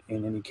not fit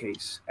in any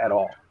case at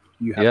all.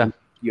 You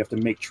have to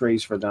make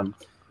trays for them,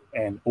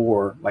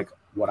 or like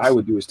what I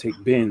would do is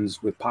take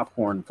bins with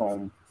popcorn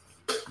foam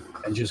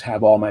and just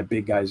have all my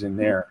big guys in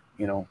there,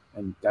 you know,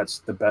 and that's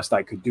the best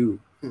I could do,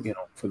 you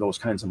know, for those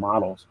kinds of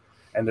models.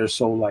 And there's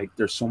so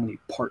many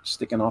parts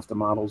sticking off the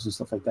models and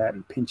stuff like that,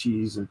 and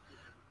pinchies and,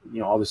 you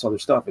know, all this other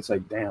stuff. It's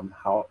like, damn,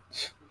 how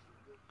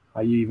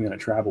are you even going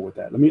to travel with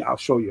that? I'll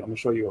show you. I'm going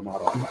to show you a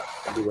model.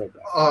 I'll be right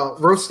back.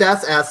 Rose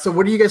Stats asks, so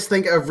what do you guys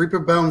think of Reaper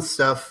Bones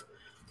stuff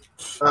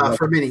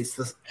for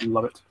minis? I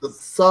love it. The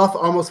soft,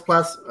 almost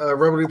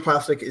rubbery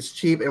plastic is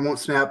cheap and won't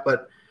snap,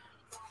 but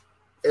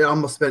it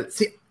almost spent.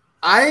 See,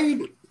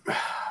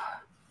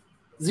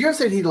 Zero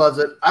said he loves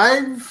it.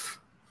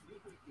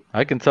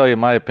 I can tell you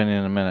my opinion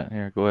in a minute.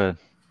 Here, go ahead.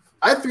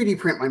 I 3D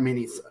print my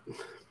minis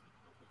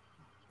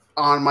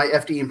on my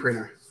FDM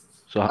printer.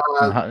 So,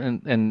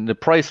 and the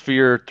price for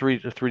your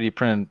 3D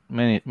printed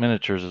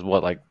miniatures is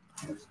what, like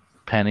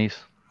pennies?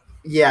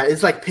 Yeah,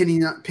 it's like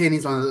pennies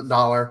on the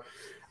dollar.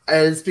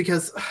 It's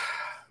because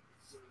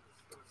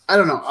I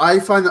don't know. I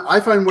find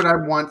what I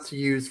want to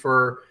use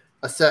for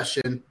a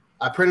session.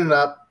 I print it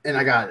up and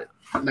I got it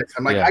next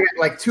time. I got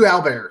like 2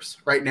 owlbears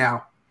right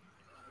now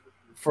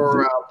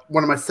for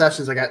one of my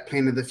sessions. I got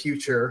Painted the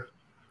Future.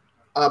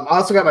 I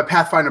also got my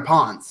Pathfinder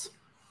Pawns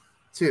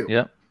too.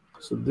 Yep.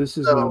 So this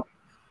is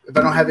if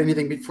I don't have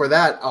anything before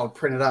that, I'll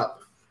print it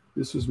up.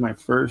 This was my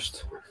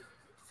first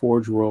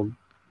Forge World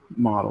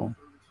model.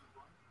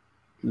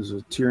 This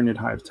is a Tyranid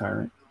Hive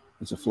Tyrant.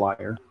 It's a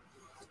flyer.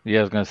 Yeah,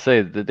 I was gonna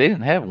say that they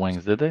didn't have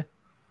wings, did they?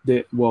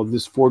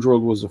 This Forge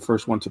World was the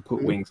first one to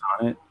put wings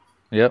on it.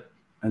 Yep.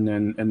 And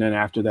then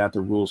after that,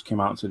 the rules came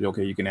out and said,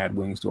 okay, you can add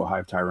wings to a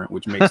Hive Tyrant,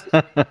 which makes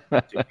it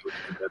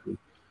deadly.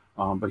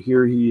 But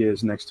here he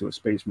is next to a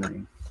Space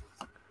Marine.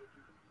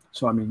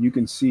 So I mean, you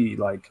can see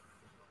like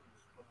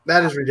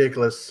that is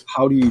ridiculous.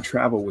 How do you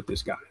travel with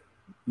this guy?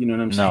 You know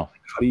what I'm saying? No.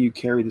 How do you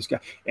carry this guy?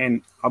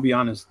 And I'll be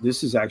honest,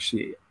 this is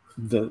actually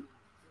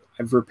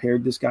I've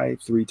repaired this guy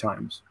 3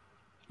 times.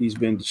 He's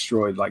been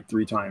destroyed like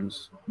 3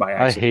 times by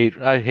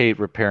accident. I hate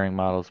repairing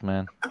models,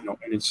 man. You know,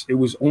 and it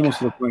was almost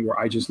to the point where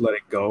I just let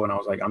it go, and I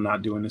was like, I'm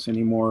not doing this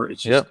anymore.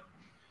 It's just,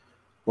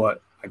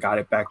 But I got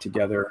it back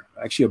together.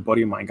 Actually, a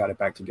buddy of mine got it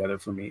back together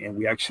for me, and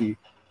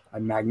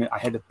I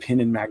had to pin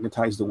and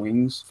magnetize the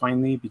wings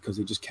finally because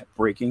they just kept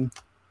breaking.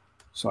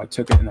 So I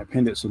took it and I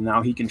pinned it. So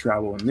now he can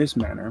travel in this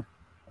manner,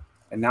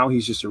 and now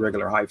he's just a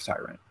regular Hive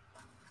Tyrant.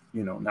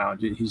 You know, now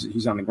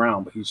he's on the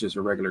ground, but he's just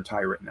a regular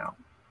tyrant now.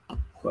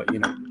 But you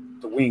know,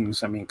 the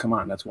wings, I mean, come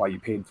on, that's why you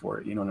paid for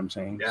it. You know what I'm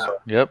saying? Yeah. So,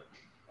 yep.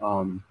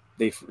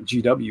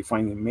 GW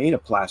finally made a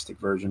plastic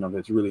version of it.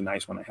 It's really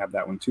nice when I have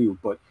that one too.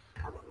 But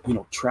you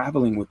know,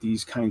 traveling with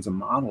these kinds of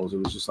models,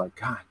 it was just like,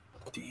 God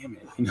damn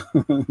it. You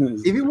know?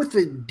 Even with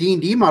the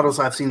D&D models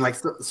I've seen, like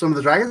some of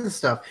the Dragons and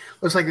stuff,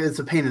 looks like it's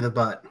a pain in the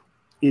butt.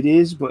 It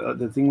is, but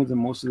the thing with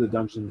most of the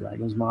Dungeons and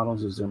Dragons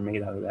models is they're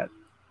made out of that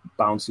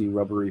bouncy,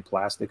 rubbery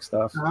plastic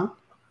stuff. Uh-huh.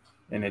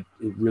 And it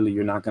really,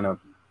 you're not going to,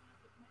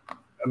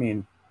 I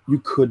mean, you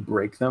could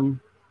break them,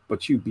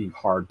 but you'd be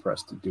hard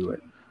pressed to do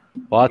it.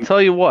 Well, I'll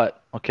tell you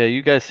what. Okay,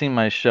 you guys seen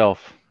my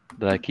shelf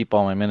that I keep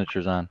all my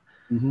miniatures on.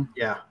 Mm-hmm.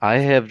 Yeah. I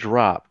have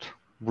dropped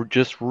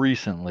just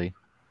recently.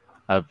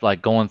 I've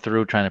like going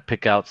through trying to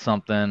pick out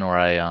something, or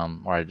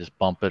I just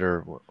bump it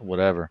or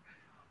whatever,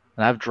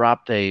 and I've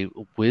dropped a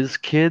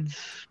WizKids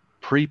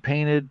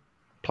pre-painted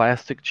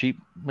plastic cheap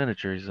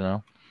miniatures. You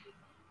know,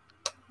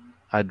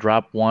 I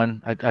dropped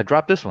one. I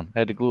dropped this one. I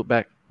had to glue it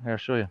back. Here, I'll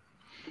show you.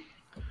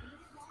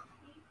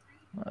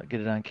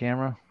 Get it on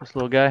camera. This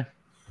little guy.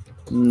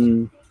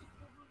 What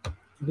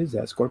is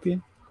that?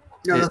 Scorpion?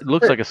 No, It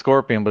looks like a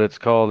scorpion, but it's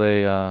called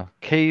a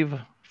cave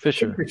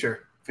fisher.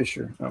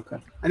 Fisher. Okay.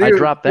 I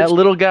dropped that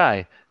little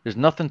guy. There's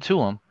nothing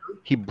to him.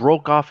 He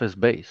broke off his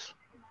base.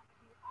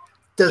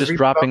 Just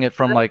dropping it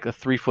from like a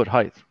 3-foot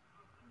height.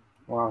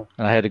 Wow.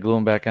 And I had to glue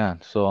him back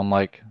on. So I'm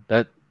like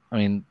that. I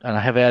mean,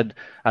 and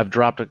I've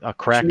dropped a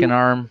Kraken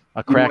arm.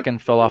 A Kraken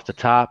fell off the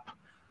top,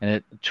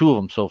 and 2 of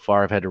them so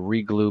far I've had to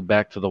re-glue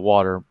back to the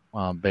water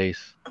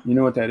base. You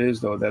know what that is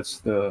though?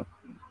 That's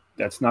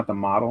not the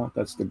model.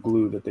 That's the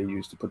glue that they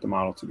use to put the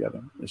model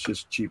together. It's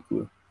just cheap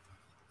glue.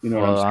 You know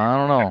what I'm saying? I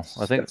don't know.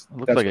 I think it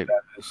looks like it.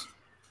 That is.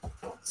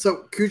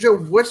 So, Cujo,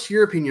 what's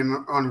your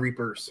opinion on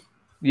Reapers?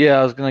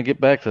 Yeah, I was gonna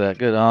get back to that.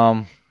 Good.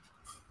 I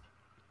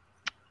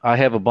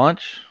have a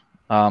bunch.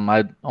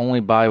 I only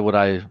buy what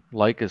I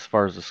like as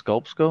far as the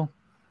sculpts go.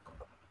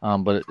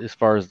 But as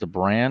far as the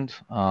brand,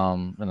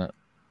 or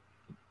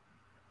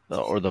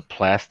the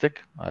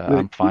plastic,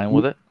 I'm fine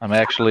with it. I'm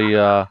actually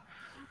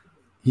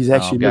He's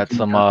actually got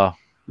some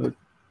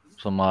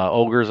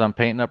ogres I'm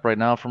painting up right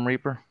now from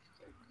Reaper.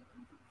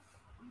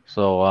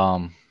 So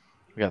I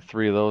got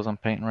 3 of those I'm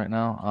painting right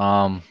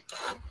now.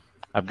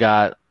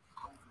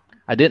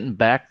 I didn't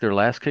back their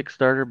last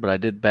Kickstarter, but I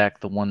did back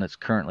the one that's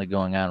currently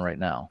going on right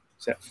now.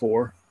 Is that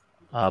 4?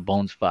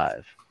 Bones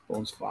 5.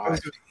 Bones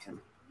 5.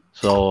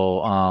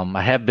 So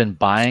I have been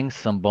buying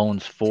some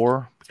Bones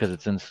 4 because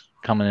it's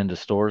coming into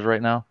stores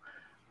right now.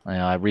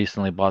 I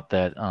recently bought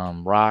that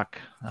rock.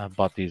 I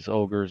bought these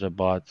ogres. I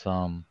bought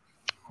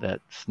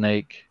that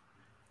snake.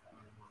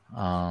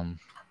 I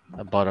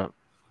bought a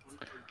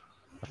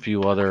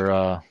few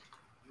other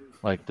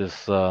like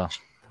this what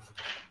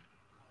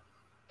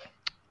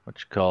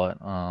you call it,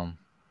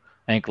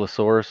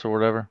 Ankylosaurus or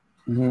whatever.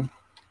 Mm-hmm.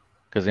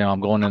 Because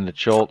I'm going into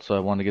Chult, so I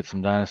wanted to get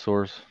some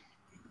dinosaurs.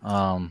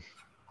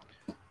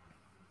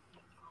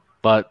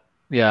 But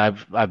yeah,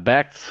 I've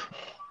backed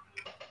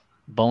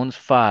Bones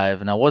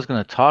 5, and I was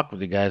going to talk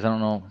with you guys. I don't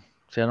know.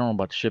 See, I don't know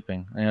about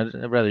shipping.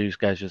 I'd rather you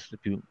guys just,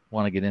 if you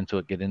want to get into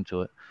it, get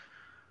into it.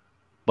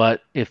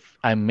 But if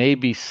I may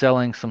be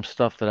selling some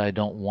stuff that I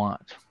don't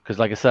want, because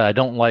like I said, I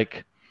don't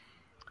like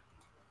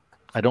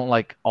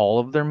all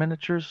of their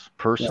miniatures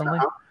personally.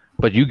 Yeah.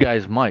 But you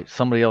guys might.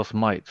 Somebody else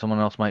might. Someone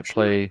else might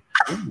play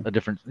a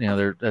different.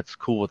 That's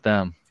cool with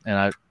them.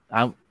 And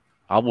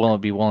I'll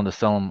be willing to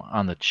sell them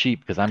on the cheap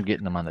because I'm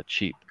getting them on the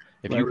cheap.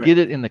 If you get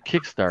it in the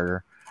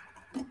Kickstarter,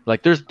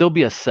 like there'll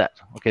be a set.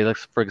 Okay, like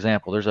for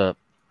example,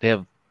 they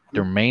have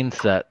their main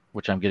set,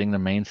 which I'm getting the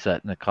main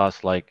set, and it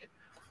costs like,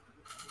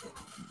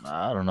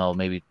 I don't know,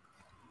 maybe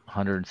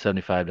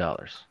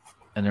 $175,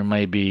 and there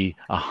may be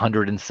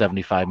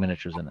 175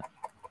 miniatures in it.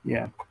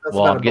 Yeah.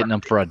 Well, I'm getting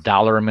them for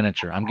 $1 a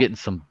miniature. I'm getting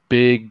some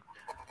big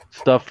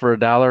stuff for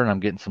 $1, and I'm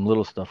getting some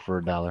little stuff for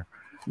 $1.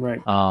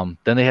 Right.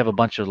 Then they have a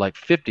bunch of like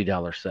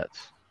 $50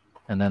 sets,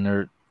 and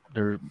then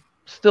they're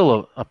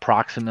still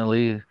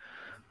approximately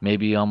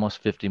maybe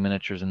almost 50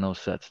 miniatures in those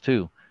sets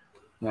too.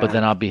 Yeah. But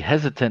then I'll be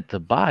hesitant to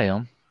buy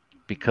them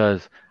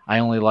because I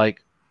only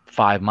like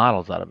 5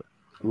 models out of it.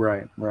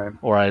 Right, right.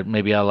 Or I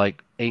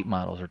like 8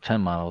 models or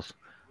 10 models,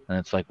 and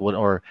it's like what?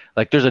 Or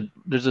like there's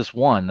this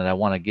one that I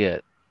want to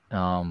get.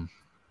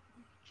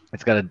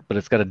 It's got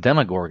a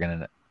Demogorgon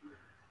in it,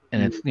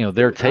 and it's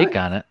their take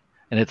on it,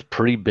 and it's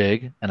pretty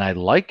big, and I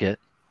like it.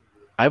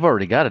 I've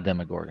already got a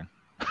Demogorgon.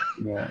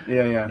 Yeah.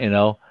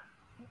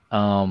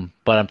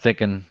 But I'm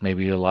thinking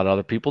maybe a lot of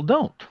other people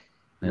don't.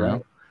 You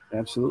know?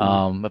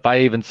 Absolutely. If I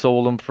even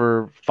sold them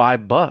for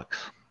 $5,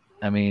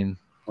 I mean,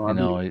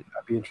 I'd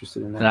be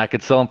interested in that. And I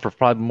could sell them for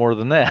probably more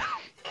than that.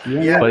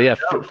 Yeah. But yeah,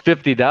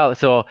 $50.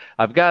 So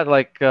I've got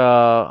like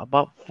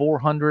about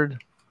 400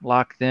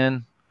 locked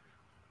in.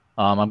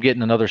 I'm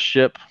getting another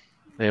ship.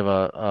 They have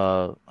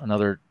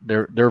another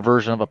their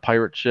version of a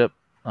pirate ship.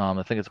 I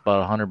think it's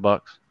about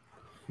 $100.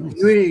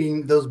 You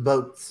need those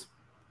boats.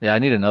 Yeah, I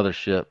need another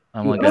ship.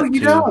 You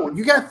don't.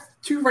 You got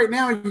 2 right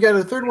now. You got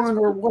a 3rd one on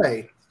the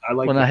way.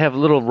 I have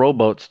little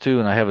rowboats too,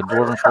 and I have a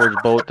Dwarven Forge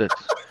boat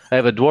I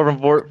have a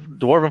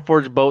Dwarven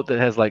Forge boat that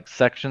has like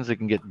sections that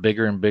can get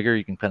bigger and bigger.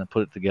 You can kind of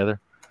put it together.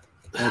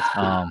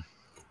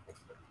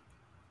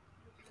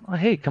 Well,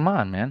 hey, come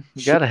on, man!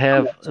 You got to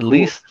have at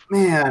least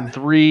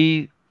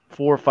 3,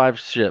 4, 5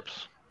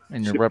 ships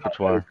in your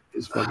repertoire.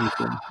 Is fucking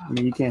cool. I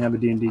mean, you can't have a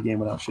D&D game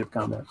without ship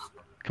combat.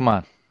 Come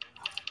on,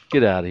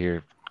 get out of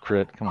here,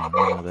 Crit. Come on,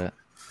 you know that.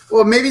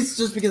 Well, maybe it's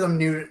just because I'm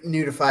new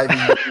to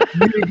 5e,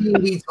 new to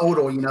D&D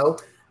total.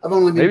 I've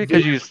only been Maybe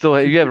because you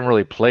haven't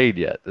really played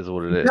yet, is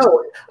what it is.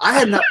 No, I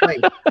have not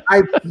played.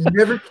 I've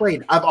never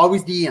played. I've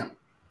always DM.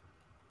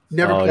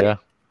 Never played. Yeah.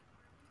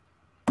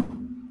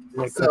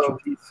 Like So- cut your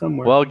teeth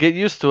somewhere. Well, get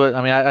used to it.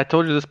 I mean, I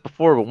told you this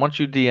before, but once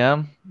you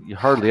DM, you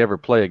hardly ever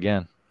play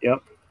again. Yeah.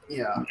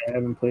 I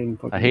haven't played in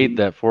fucking I hate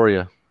that for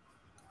you.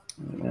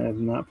 I have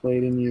not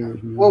played in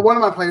years. Man. Well, one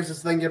of my players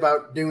is thinking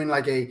about doing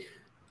like a.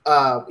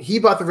 He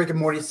bought the Rick and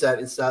Morty set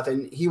and stuff,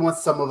 and he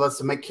wants some of us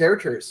to make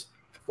characters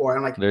for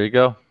it. There you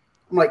go.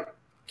 I'm like,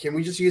 can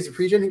we just use the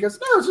pre-gen? He goes,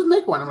 no, let's just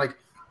make one. I'm like,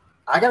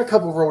 I got a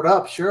couple rolled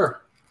up,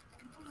 sure.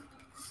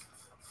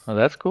 Oh,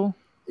 that's cool.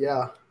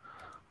 Yeah.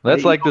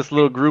 That's like this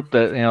little group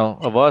that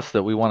of us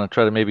that we want to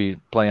try to maybe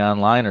play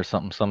online or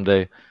something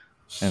someday.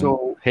 And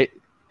So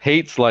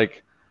hate's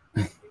like,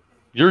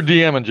 you're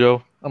DMing,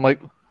 Joe. I'm like,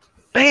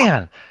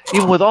 man,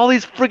 even with all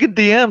these friggin'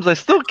 DMs, I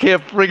still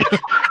can't friggin'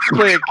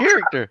 play a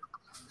character.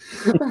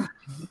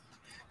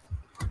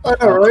 I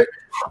know, right?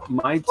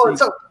 my Oh, team,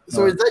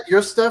 so is that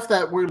your stuff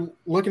that we're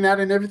looking at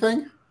and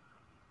everything?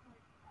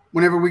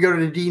 Whenever we go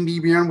to the D&D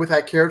Beyond with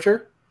that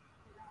character?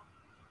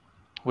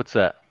 What's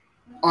that?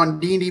 On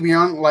D&D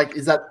Beyond, like,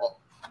 is that,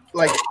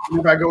 like,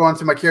 if I go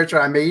onto my character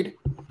I made,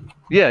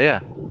 Yeah.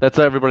 That's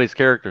everybody's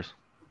characters.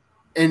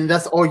 and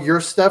that's all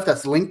your stuff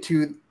that's linked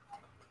to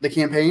the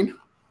campaign?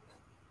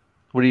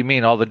 What do you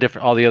mean? All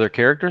the other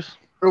characters?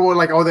 Or,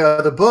 like, all the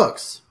other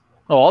books?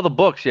 Oh, all the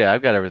books. Yeah,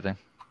 I've got everything.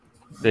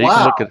 Yeah,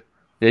 Wow.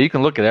 you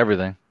can look at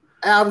everything.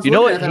 I was You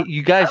know looking at what? that-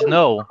 You guys I don't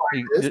know know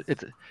about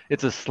this.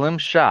 it's a slim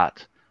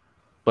shot,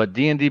 but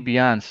D&D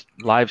Beyond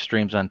live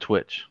streams on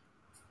Twitch.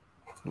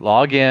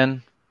 Log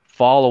in,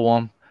 follow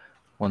them.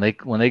 When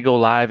they go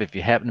live, if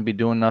you happen to be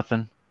doing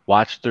nothing,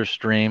 watch their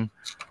stream.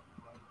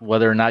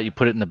 Whether or not you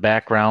put it in the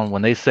background,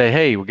 when they say,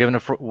 "Hey, we're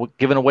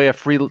giving away a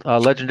free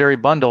legendary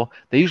bundle,"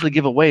 they usually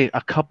give away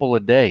a couple a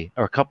day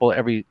or a couple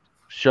every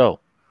show.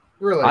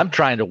 Really? I'm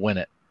trying to win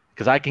it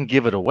because I can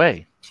give it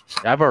away.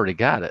 I've already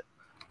got it.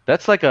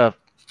 That's like a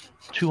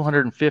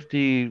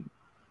 $250,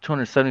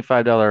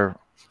 $275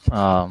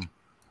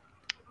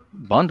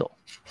 bundle,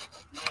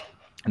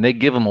 and they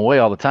give them away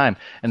all the time.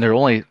 And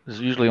there's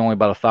usually only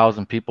about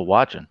 1,000 people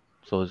watching,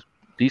 so it's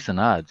decent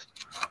odds.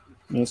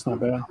 yeah, it's not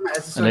bad.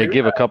 And they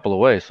give a couple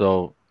away,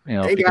 so Hey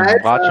if you guys,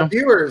 can watch them.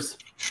 viewers,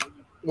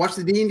 watch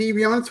the D&D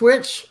Beyond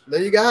Twitch.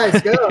 There you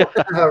guys go.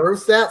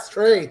 Rosats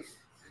Trey.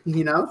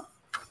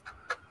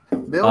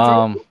 Bill,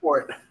 go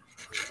for it.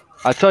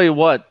 I tell you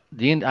what,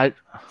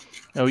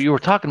 you were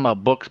talking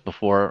about books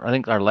before. I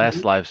think our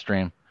last live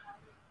stream,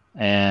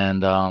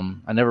 and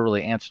I never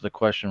really answered the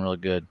question really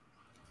good.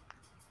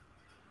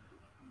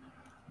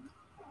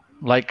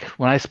 Like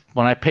when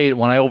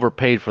I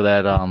overpaid for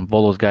that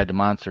Volo's Guide to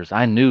Monsters,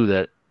 I knew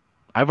that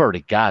I've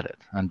already got it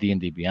on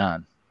D&D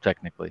Beyond.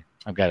 Technically,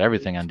 I've got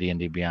everything on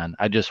D&D Beyond.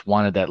 I just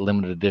wanted that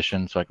limited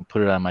edition so I can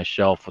put it on my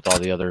shelf with all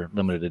the other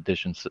limited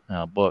edition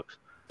books.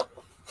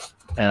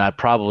 And I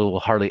probably will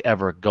hardly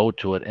ever go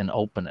to it and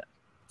open it.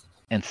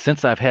 And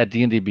since I've had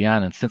D&D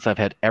Beyond, and since I've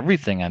had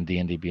everything on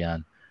D&D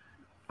Beyond,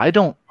 I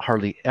don't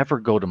hardly ever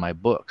go to my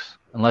books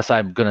unless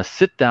I'm going to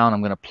sit down,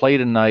 I'm going to play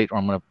tonight, or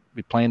I'm going to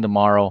be playing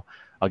tomorrow.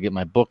 I'll get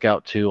my book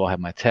out too. I'll have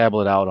my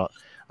tablet out.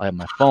 I'll have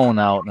my phone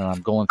out, and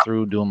I'm going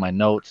through doing my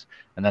notes.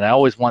 And then I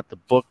always want the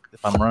book,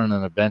 if I'm running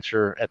an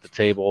adventure, at the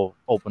table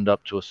opened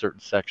up to a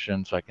certain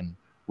section so I can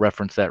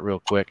reference that real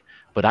quick.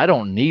 But I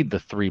don't need the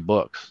three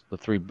books, the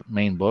three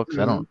main books.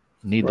 I don't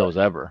need those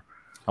ever.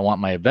 I want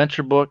my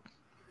adventure book,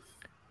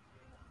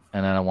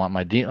 and then I want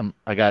my DM.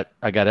 I got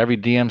every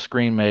DM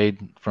screen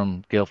made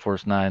from Gale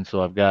Force 9,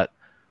 so I've got.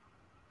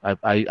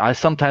 I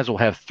sometimes will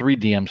have 3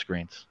 DM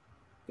screens.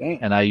 Dang.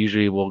 And I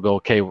usually will go,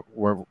 okay,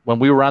 when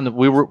we were on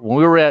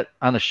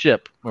the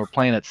ship, we were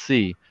playing at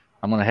sea.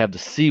 I'm going to have the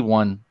sea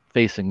one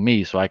facing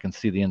me so I can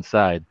see the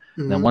inside.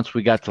 And then once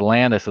we got to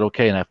land, I said,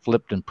 okay, and I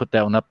flipped and put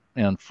that one up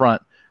in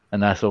front.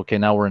 And I said, okay,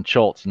 now we're in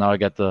Schultz. Now I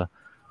got the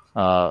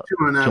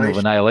Tomb of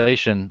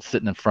Annihilation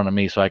sitting in front of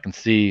me so I can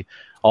see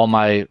all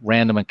my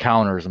random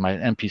encounters and my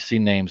NPC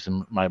names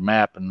and my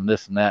map and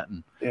this and that.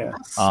 And Yeah.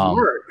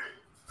 Smart.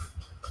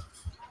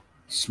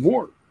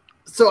 Smart.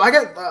 So I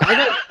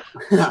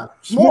got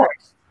Smart.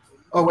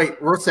 Oh wait,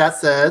 Rosat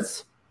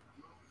says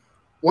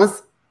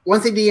once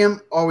a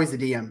DM, always a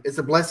DM. It's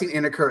a blessing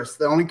and a curse.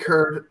 The only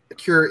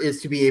cure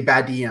is to be a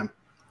bad DM.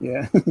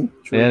 Yeah.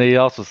 And he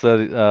also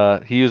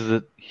said he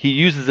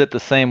uses it the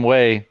same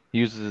way. He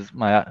uses his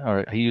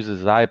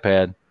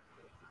iPad,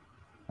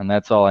 and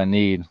that's all I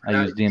need.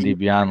 I use D&D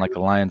Beyond like a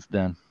Lion's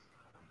Den.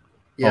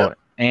 Yeah, Oh,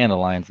 and a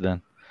Lion's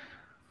Den.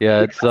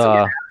 Yeah, it's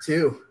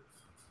too.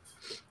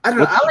 I don't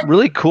know. what's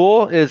really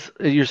cool is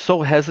you're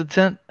so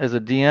hesitant as a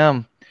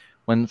DM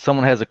when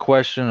someone has a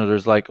question or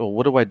there's like, oh,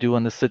 what do I do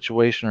in this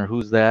situation or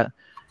who's that?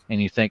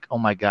 And you think, oh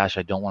my gosh,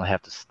 I don't want to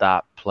have to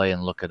stop, play,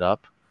 and look it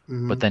up.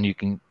 But then you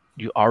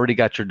already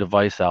got your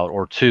device out,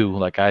 or two,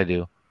 like I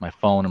do, my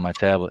phone and my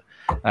tablet.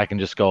 And I can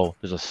just go,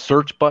 there's a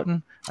search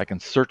button. I can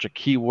search a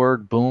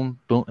keyword, boom,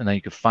 boom, and then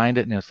you can find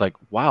it. And it's like,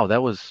 wow,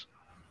 that was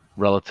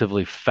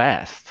relatively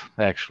fast,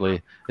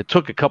 actually. It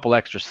took a couple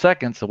extra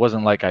seconds. It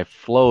wasn't like I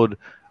flowed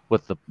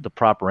with the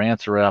proper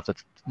answer right off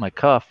my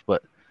cuff,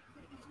 but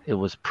it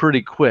was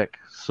pretty quick.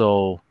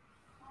 So,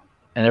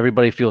 and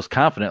everybody feels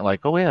confident,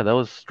 like, oh yeah, that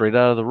was straight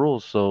out of the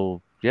rules.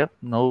 So, yep,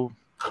 there's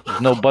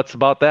no buts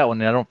about that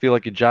one. I don't feel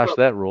like you joshed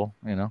that rule,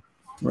 you know.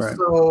 Right.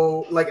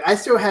 So, like, I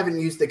still haven't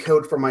used the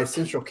code for my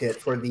essential kit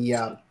for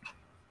the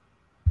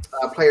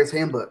player's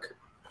handbook.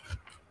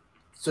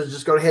 So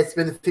just go ahead,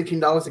 spend the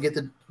 $15 to get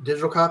the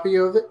digital copy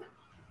of it.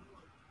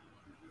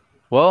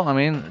 Well, I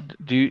mean,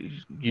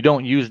 you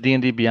don't use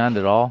D&D Beyond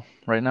at all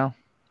right now?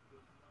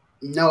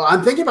 No,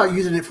 I'm thinking about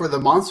using it for the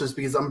monsters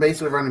because I'm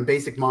basically running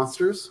basic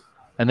monsters.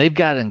 And they've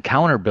got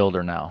Encounter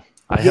Builder now.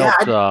 I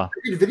did a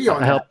video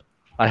on that.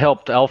 I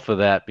helped Alpha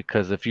that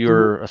because if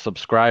you're a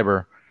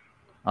subscriber,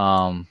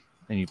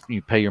 and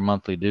you pay your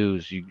monthly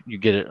dues, you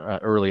get it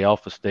early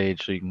alpha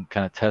stage, so you can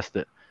kind of test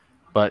it.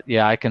 But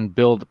yeah, I can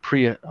build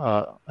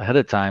ahead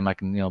of time. I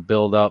can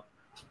build up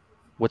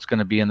what's going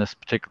to be in this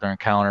particular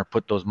encounter,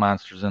 put those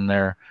monsters in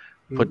there,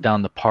 put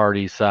down the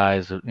party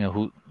size,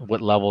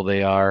 what level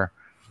they are,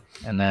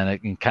 and then it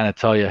can kind of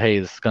tell you, hey,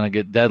 this is going to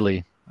get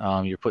deadly.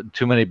 You're putting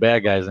too many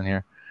bad guys in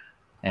here,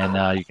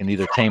 and you can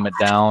either tame it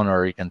down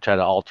or you can try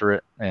to alter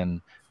it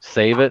and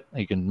save it.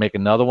 You can make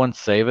another one,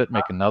 save it,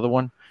 make another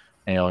one.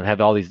 And have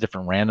all these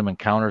different random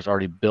encounters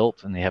already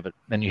built, and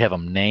then you have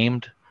them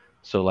named.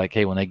 So like,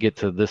 hey, when they get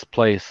to this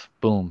place,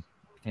 boom,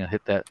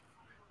 hit that,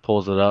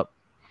 pulls it up.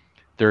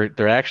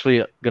 They're actually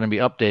going to be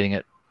updating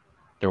it.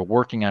 They're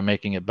working on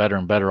making it better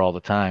and better all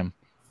the time.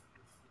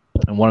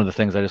 And one of the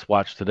things I just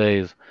watched today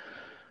is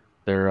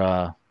they're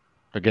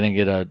going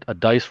to get a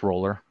dice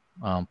roller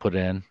put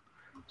in,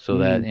 so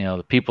that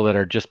the people that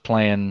are just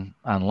playing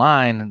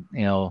online,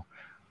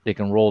 they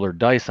can roll their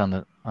dice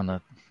on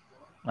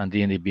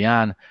D&D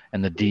Beyond,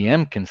 and the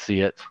DM can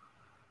see it.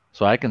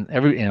 So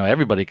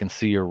everybody can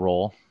see your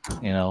roll,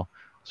 so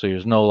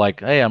there's no like,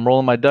 hey, I'm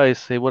rolling my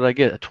dice. Hey, what did I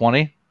get? A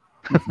 20?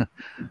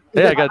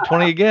 Hey, I got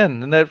 20 again.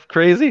 Isn't that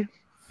crazy?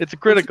 It's a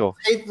critical.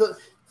 Yeah,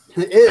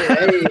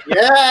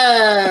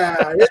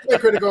 it's a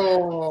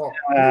critical.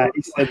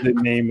 He said the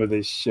name of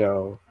this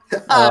show.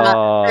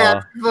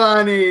 That's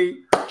funny.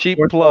 Cheap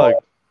plug.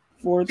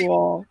 Fourth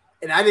wall.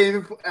 And I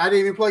didn't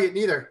even plug it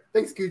neither.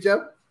 Thanks,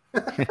 Cujo.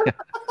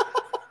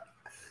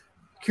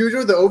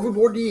 Cujo, the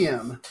overboard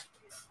DM.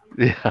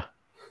 Yeah.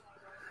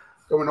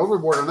 Going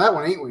overboard on that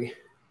one, ain't we?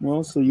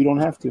 Well, so you don't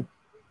have to.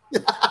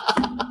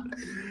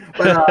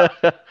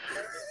 But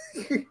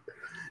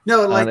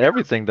no, like on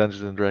everything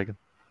Dungeons and Dragons.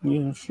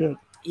 Yeah, shit.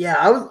 Yeah,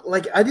 I was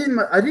like, I did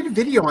a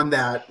video on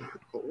that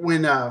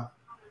when I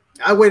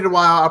waited a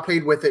while. I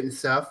played with it and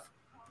stuff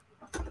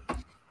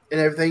and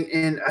everything,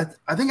 and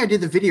I think I did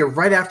the video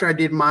right after I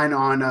did mine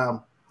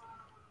on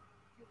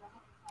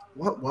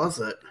what was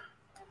it?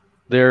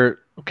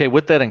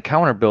 With that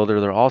encounter builder,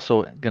 they're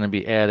also going to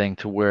be adding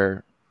to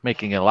where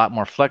making it a lot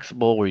more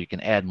flexible, where you can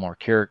add more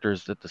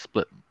characters at the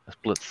split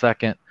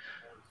second.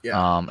 Yeah.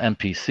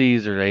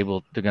 NPCs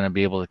they're going to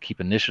be able to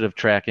keep initiative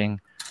tracking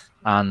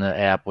on the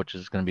app, which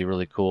is going to be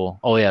really cool.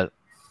 Oh yeah,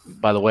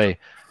 by the way,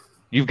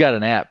 you've got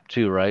an app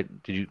too, right?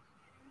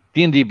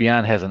 D&D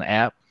Beyond has an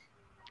app,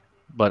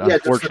 but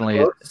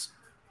unfortunately,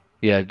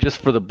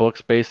 just for the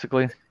books,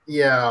 basically.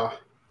 Yeah.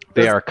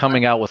 They are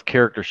coming out with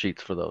character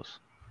sheets for those.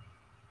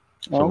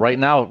 So right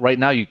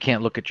now you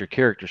can't look at your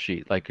character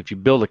sheet. Like if you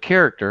build a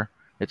character,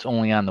 it's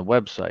only on the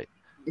website.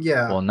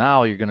 Yeah. Well,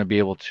 now you're going to be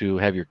able to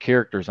have your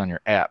characters on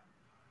your app,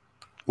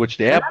 which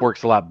the app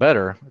works a lot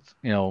better,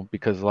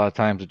 because a lot of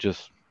times it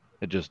just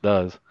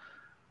does.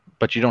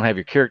 But you don't have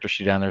your character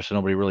sheet on there, so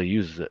nobody really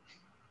uses it.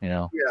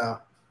 Yeah.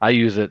 I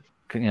use it,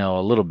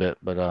 a little bit,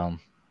 but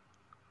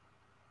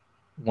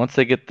once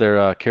they get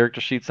their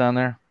character sheets on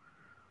there,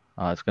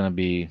 it's going to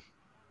be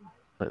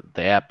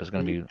the app is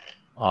going to be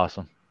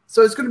awesome.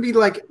 So it's going to be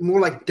like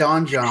more like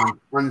Donjon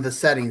on the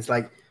settings.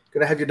 Like,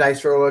 going to have your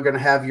dice roller, going to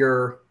have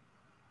your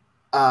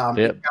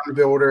encounter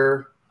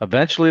builder.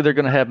 Eventually, they're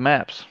going to have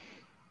maps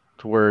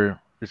to where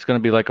it's going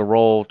to be like a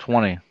roll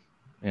 20.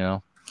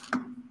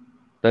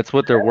 That's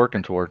what they're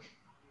working toward.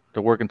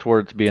 They're working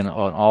towards being an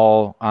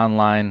all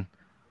online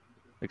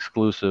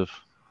exclusive.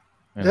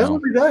 That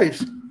would be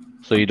nice.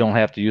 So you don't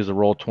have to use the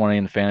roll 20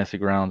 in the fantasy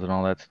grounds and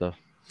all that stuff.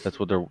 That's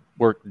what they're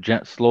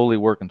slowly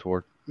working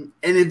toward.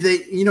 And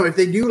if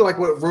they do like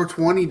what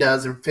Roll20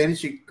 does and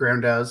Fantasy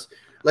Ground does,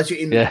 let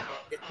you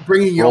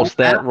bring in your Roll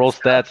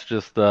Stats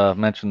just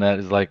mentioned that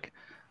is like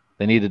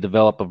they need to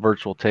develop a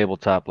virtual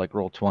tabletop like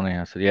Roll20.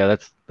 I said, yeah,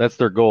 that's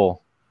their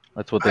goal.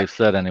 That's what they've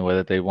said anyway,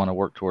 that they want to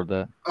work toward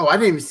that. Oh, I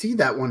didn't even see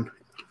that one.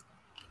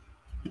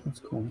 That's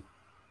cool.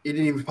 It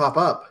didn't even pop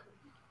up.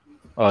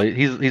 Oh,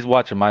 he's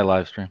watching my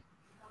live stream.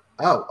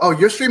 Oh,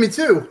 you're streaming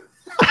too.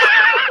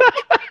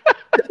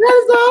 That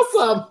is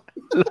awesome.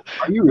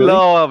 Are you really?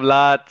 No, I'm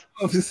not.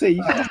 I was to say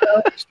you can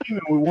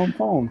streaming with one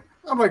phone.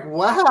 I'm like,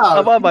 wow.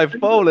 I'm on my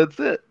phone. That's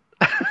it.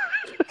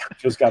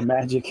 Just got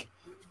magic.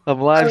 I'm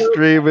live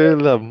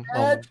streaming.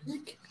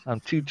 I'm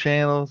 2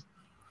 channels.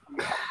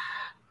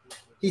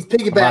 He's I'm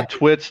piggybacking. on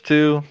Twitch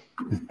too.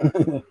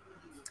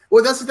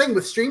 Well, that's the thing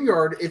with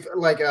StreamYard. If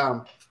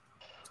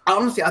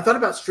honestly, I thought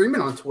about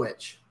streaming on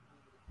Twitch.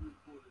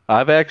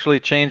 I've actually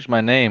changed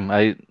my name.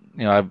 I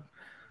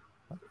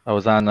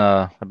was on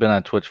I've been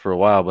on Twitch for a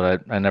while,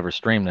 but I never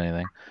streamed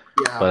anything.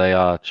 Yeah. But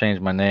I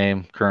changed my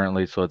name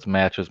currently so it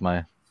matches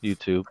my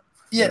YouTube.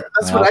 Yeah,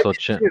 that's And what I also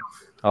did too.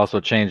 also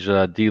changed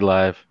D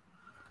Live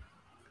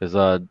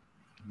because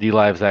D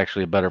Live is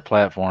actually a better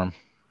platform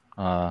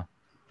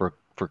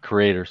for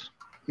creators.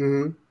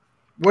 Mm-hmm.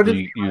 What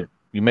did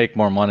You make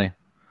more money.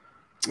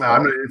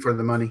 I'm not in for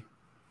the money.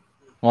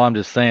 Well, I'm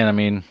just saying. I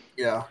mean,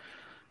 Yeah.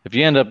 if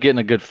you end up getting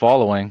a good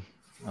following,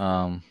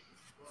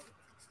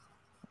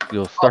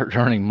 you'll start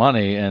earning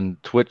money,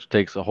 and Twitch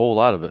takes a whole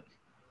lot of it.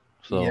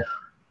 So. Yeah.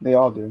 They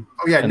all do.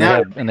 Oh yeah. And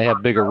Now they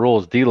have bigger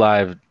rules. D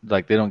Live,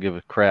 like they don't give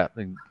a crap.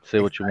 They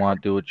say what you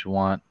want, do what you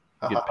want,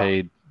 get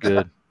paid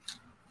good.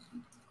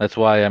 That's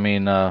why I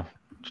mean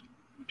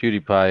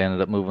PewDiePie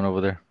ended up moving over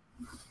there.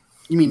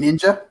 you mean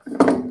Ninja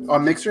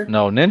on Mixer?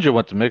 No, Ninja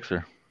went to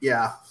Mixer.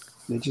 Yeah.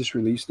 They just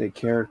released a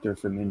character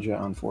for Ninja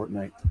on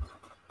Fortnite.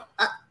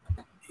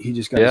 He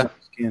just got Yeah. his own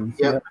skin.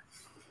 Yep.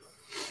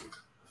 Yeah.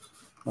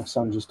 My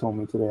son just told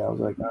me today. I was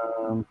like,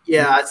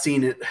 Yeah, I've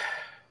seen it.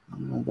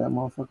 that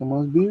motherfucker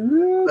must be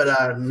real.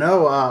 But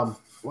no,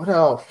 what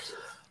else?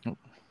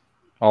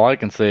 All I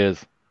can say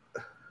is,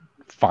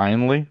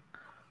 finally,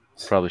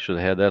 probably should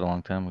have had that a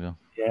long time ago.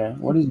 Yeah.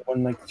 What is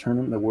one like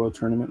tournament, the world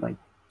tournament, like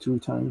 2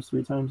 times,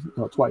 3 times?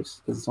 No,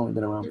 twice, because it's only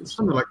been around for so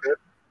Something long. like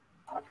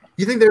that.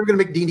 You think they were going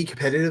to make D&D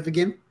competitive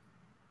again?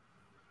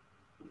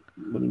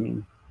 What do you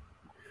mean?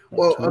 Like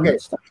Well, tournament okay.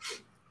 stuff?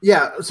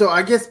 Yeah. So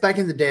I guess back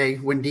in the day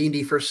when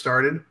D&D first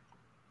started,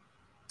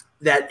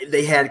 that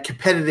they had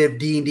competitive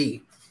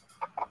D&D.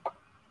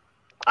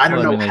 I don't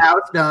Well, I know mean, how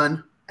it's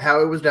done, how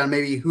it was done.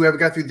 Maybe whoever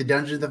got through the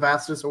dungeons the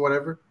fastest or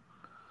whatever.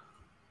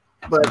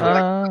 But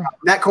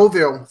Matt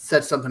Colville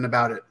said something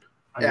about it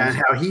I and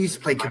guess how he used to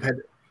play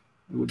competitive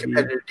it would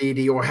be-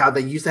 D&D, or how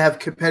they used to have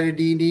competitive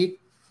D&D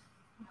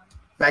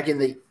back in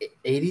the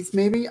 80s,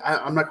 maybe.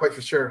 I'm not quite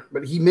for sure,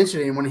 but he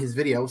mentioned it in one of his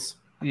videos.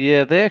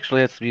 yeah, they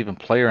actually had to be even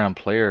player on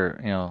player,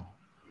 Yeah,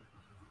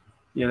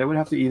 they would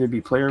have to either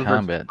be player versus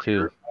combat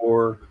too.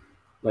 or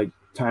like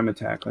time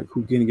attack, like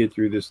who can get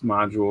through this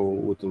module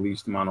with the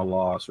least amount of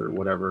loss or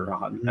whatever,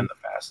 and the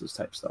fastest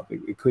type stuff.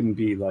 It couldn't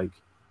be like,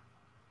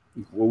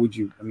 what would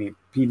you? I mean,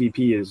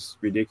 PvP is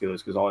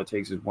ridiculous because all it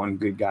takes is one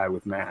good guy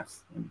with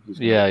math. And he's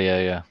gonna-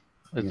 Yeah.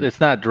 It's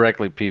not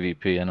directly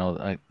PvP. I know.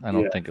 I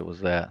don't Yeah. think it was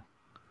that.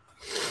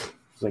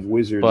 It's like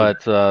wizards.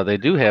 But they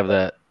do have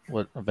that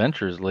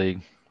Adventures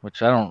League,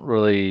 which I don't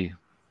really.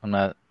 I'm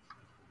not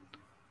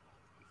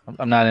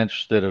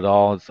interested at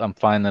all. I'm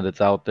fine that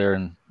it's out there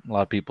and a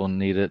lot of people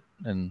need it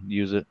and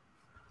use it,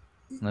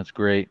 and that's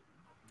great.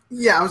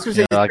 Yeah, I was going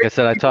to say, Like I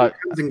said, I talked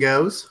comes and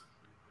goes.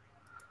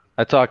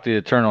 to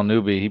Eternal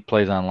Newbie. He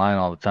plays online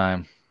all the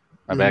time.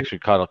 I've Mhm. actually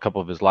caught a couple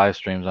of his live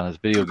streams on his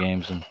video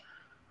games and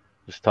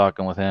just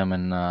talking with him,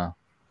 and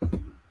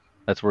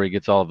that's where he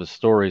gets all of his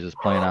stories, is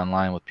playing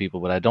online with people.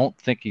 But I don't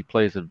think he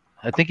plays it.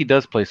 I think he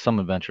does play some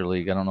Adventure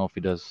League. I don't know if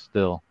he does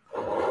still,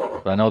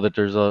 but I know that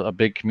there's a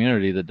big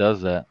community that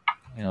does that.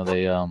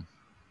 They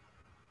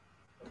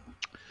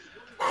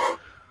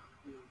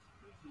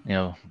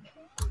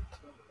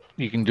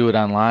you can do it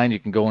online. You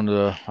can go into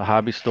a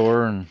hobby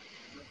store and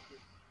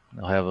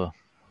they'll have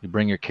you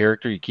bring your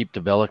character, you keep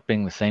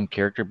developing the same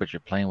character, but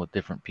you're playing with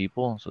different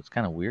people. So it's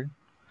kind of weird.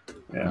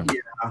 yeah.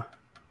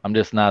 I'm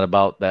just not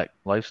about that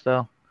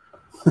lifestyle.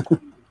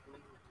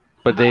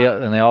 But they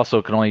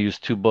also can only use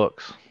 2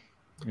 books.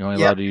 You're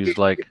only allowed to use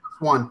like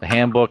One. a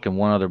handbook and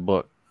one other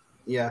book.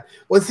 Yeah.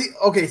 Well, see,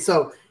 okay,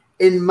 so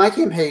in my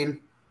campaign,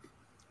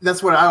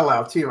 that's what I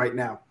allow too right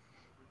now,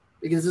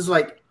 because there's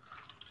like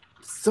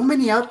so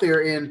many out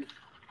there. And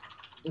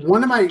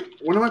one of my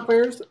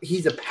players,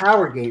 he's a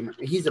power gamer.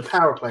 He's a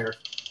power player,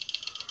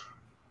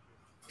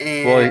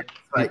 and Well,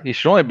 like, you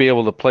should only be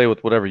able to play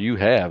with whatever you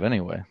have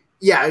anyway.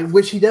 yeah,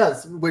 which he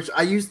does. Which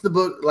I use the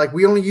book. Like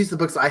we only use the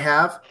books I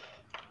have.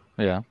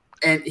 Yeah.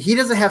 And he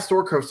doesn't have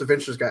Storecoast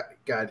Adventures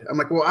Guide. I'm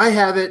like, well, I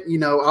have it.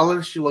 I'll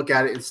let you look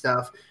at it and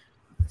stuff.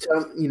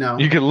 So,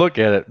 You can look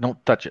at it.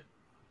 Don't touch it.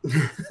 You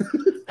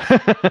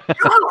know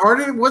how hard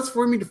it was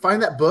for me to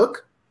find that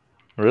book?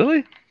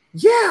 Really?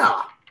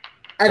 Yeah.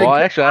 Well,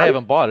 actually, I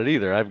haven't bought it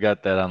either. I've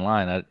got that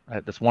online.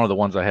 That's one of the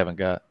ones I haven't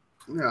got.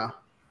 Yeah.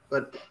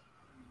 But,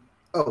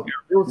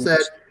 Bill said,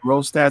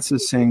 Roll Stats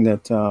is saying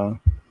that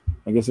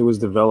I guess it was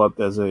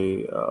developed as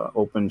a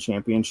open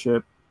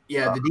championship.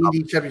 yeah, the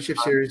D&D Championship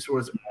Series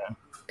was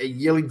a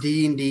yearly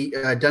D&D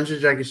Dungeons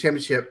 & Dragons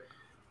Championship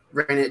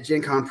ran at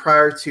Gen Con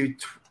prior to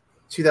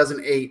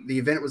 2008. The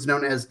event was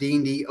known as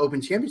D&D Open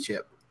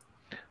Championship.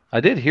 I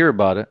did hear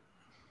about it,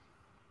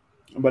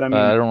 But I but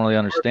mean, I don't really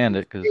understand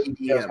it because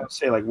yeah, I was gonna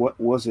say, like, what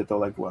was it though?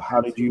 Like,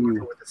 how did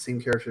you? with the same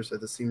characters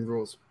at the same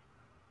rules.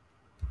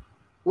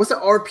 What's the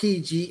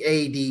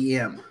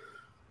RPGADM?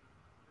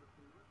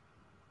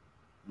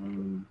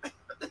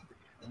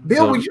 Bill,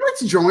 So- would you like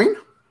to join?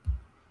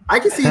 I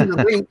can see in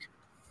the link.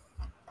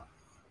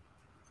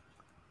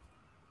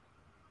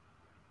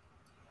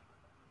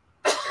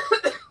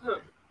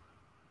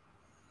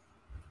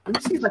 Let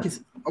me see if I can.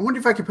 I wonder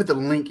if I can put the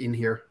link in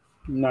here.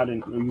 Not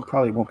in. You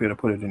probably won't be able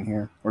to put it in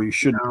here, or you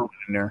shouldn't No. put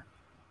it in there.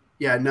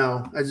 Yeah,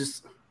 no. I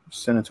just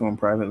Send it to him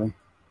privately.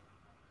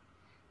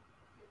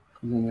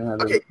 And then you'll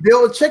have it- okay.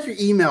 Bill, check your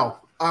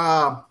email.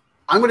 I'm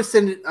gonna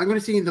send it. I'm gonna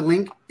send you the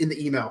link in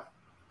the email.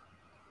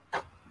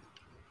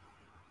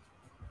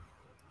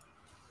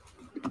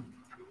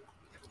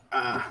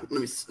 Let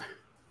me.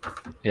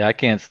 Yeah, I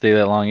can't stay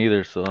that long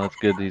either, so that's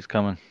good that he's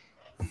coming.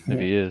 If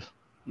he is.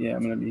 Yeah,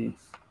 I'm gonna be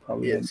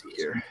probably. Yeah, see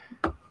here.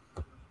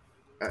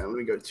 Let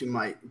me go to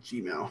my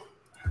Gmail.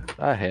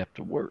 I have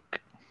to work.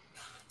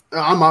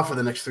 I'm off for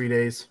the next 3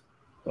 days.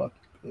 Fuck,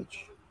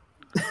 bitch.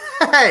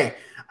 Hey,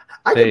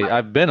 Hey,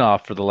 I've been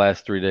off for the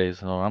last 3 days,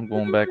 so I'm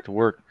going back to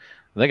work.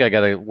 I think I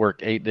got to work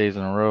 8 days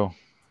in a row,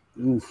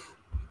 Oof.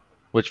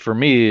 which for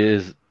me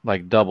is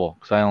like double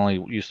because I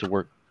only used to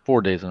work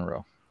 4 days in a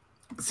row.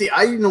 see,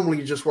 I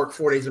normally just work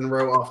 4 days in a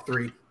row, off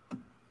 3,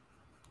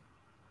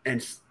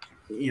 and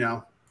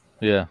Yeah.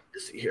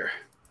 let's see here,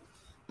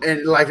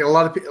 and like a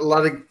lot of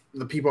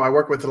the people I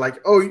work with are like,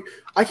 oh,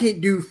 I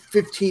can't do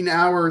 15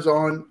 hours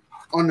on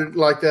it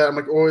like that. I'm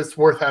like, oh, it's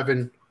worth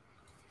having.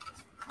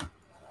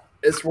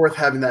 It's worth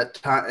having that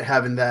time,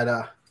 having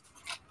that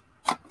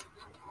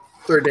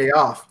third day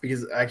off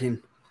because I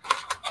can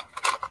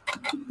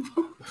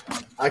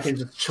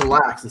just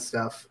chillax and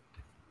stuff.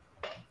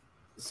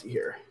 Let's see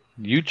here.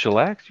 You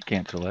chillax? You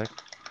can't chillax.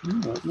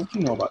 What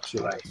you know about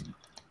chillax?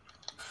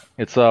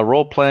 It's a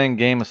role-playing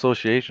game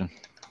association.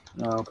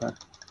 Oh, okay.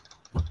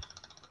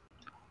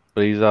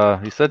 But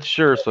he said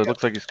sure, so it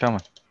looks like he's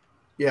coming.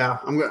 Yeah,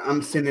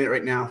 I'm sending it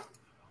right now.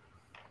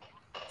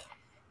 Are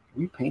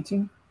you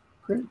painting,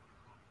 Craig?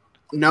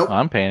 Nope.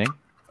 I'm painting.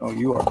 Oh,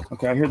 you are.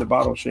 Okay, I hear the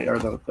bottle shake or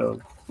the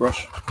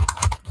brush.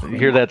 You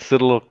hear that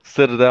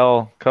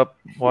Citadel cup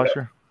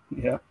washer?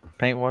 Yeah.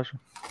 Paint washer?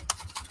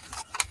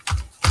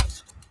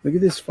 Look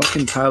at this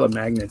fucking pile of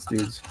magnets,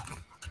 dudes.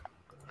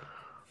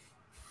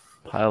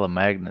 Pile of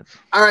magnets.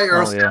 All right,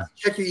 Earl, Oh, yeah.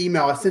 check your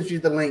email. I sent you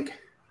the link.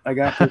 I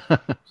got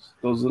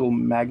those little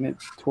magnet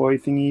toy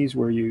thingies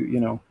where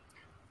you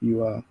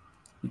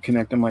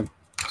connect them like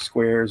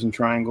squares and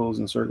triangles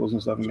and circles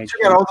and stuff and make.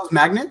 Check out all those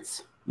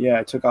magnets. Yeah,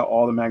 I took out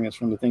all the magnets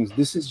from the things.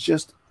 This is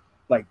just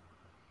like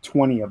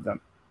 20 of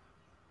them.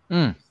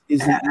 Isn't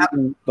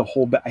even the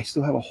whole bag. I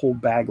still have a whole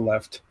bag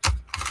left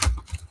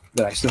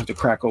that I still have to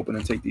crack open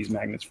and take these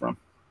magnets from.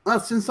 Oh,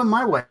 send some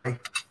my way.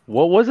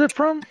 What was it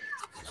from?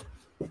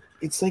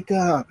 It's like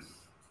a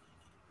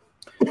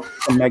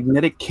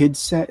magnetic kid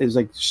set is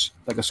like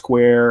a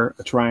square,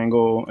 a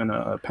triangle, and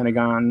a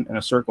pentagon and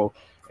a circle.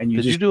 And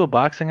Did you do a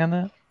boxing on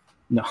that?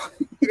 No.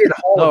 You did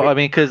all No, of it. I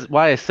mean, because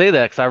why I say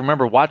that, because I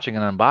remember watching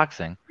an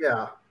unboxing.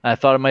 Yeah. I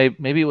thought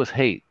maybe it was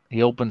Hate.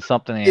 He opened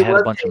something and It it had a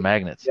was bunch of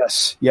magnets.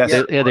 Yes.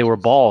 They were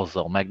balls,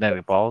 though,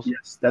 magnetic balls.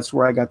 Yes, that's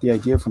where I got the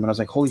idea from. And I was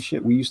like, holy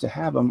shit, we used to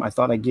have them. I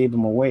thought I gave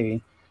them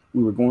away.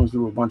 We were going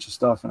through a bunch of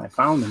stuff and I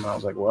found them. And I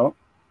was like, well,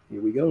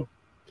 here we go.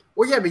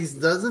 Well, yeah, because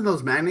doesn't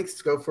those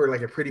magnets go for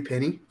like a pretty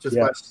penny just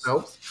by Yes.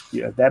 themselves?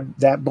 Yeah,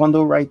 that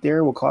bundle right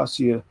there will cost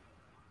you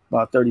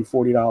about $30,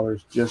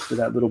 $40 just for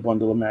that little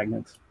bundle of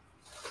magnets.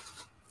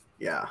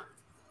 Yeah.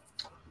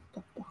 What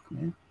the fuck,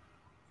 man?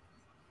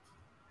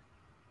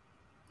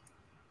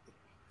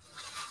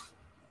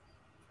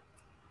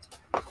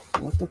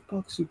 What the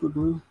fuck, Super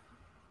Glue?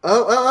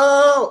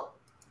 Oh.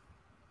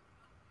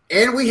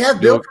 And we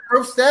have Bill from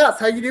Pro Stats.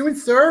 How you doing,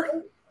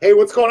 sir? Hey,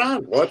 what's going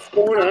on? What's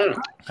going on?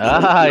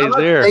 He's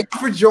there. Thank you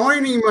for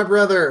joining, my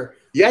brother.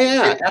 Yeah,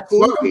 Welcome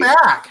absolutely.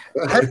 back.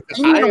 I haven't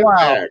seen you in a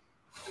while.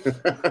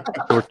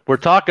 We're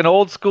talking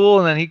old school,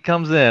 and then he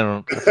comes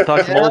in. Let's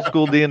talk some old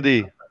school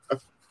D&D.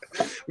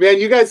 Man,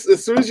 you guys,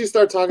 as soon as you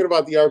start talking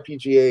about the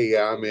RPGA,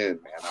 yeah, I'm in,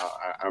 man.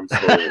 I'm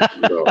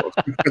so.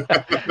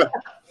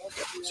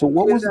 So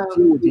what was the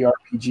deal with the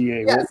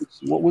RPGA? Yes.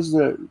 What was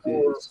the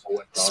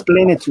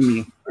explain it to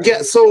me.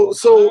 Yeah, so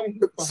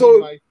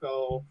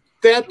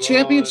that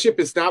championship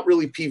is not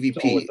really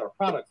PvP.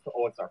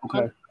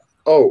 Okay.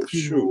 Oh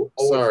shoot!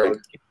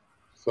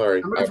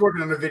 Sorry. I'm just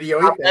working on a video.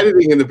 I'm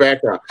editing in the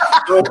background.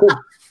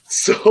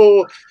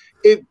 So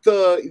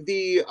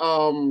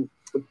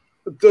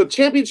the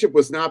championship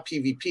was not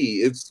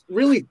PvP. It's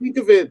really, think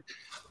of it.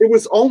 It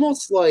was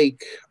almost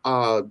like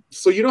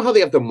so you know how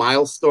they have the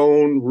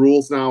milestone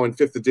rules now in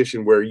 5th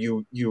edition where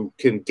you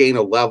can gain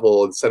a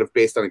level instead of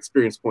based on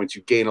experience points,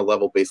 you gain a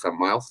level based on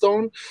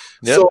milestone.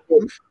 Yep. So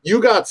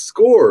you got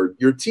scored.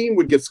 Your team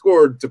would get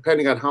scored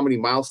depending on how many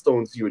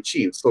milestones you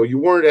achieved. So you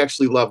weren't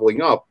actually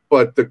leveling up,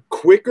 but the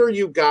quicker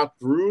you got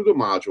through the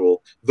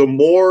module, the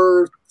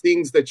more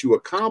things that you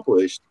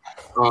accomplished,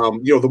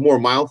 the more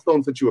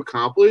milestones that you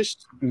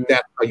accomplished,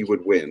 that's how you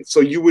would win. So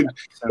you would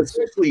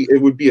essentially,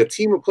 it would be a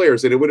team of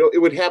players, and it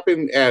would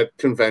happen at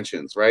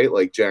conventions, right?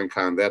 Like Gen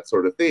Con, that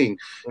sort of thing.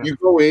 Yeah. You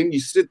go in, you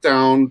sit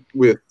down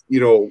with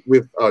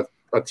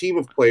a team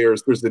of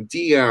players. There's a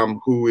DM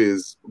who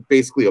is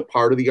basically a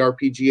part of the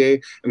RPGA,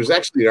 and there's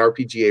actually an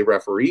RPGA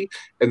referee,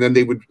 and then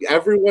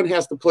everyone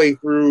has to play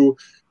through.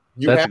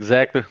 That's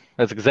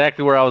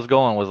exactly where I was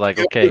going. Was like,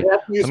 okay,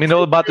 let me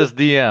know about this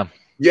DM.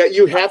 Yeah,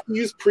 you have to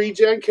use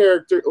pre-generated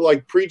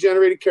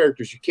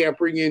characters. You can't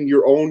bring in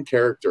your own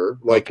character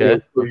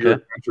for your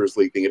Adventurers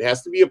League thing. It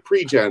has to be a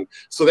pre-gen,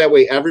 so that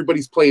way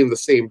everybody's playing the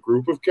same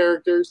group of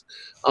characters.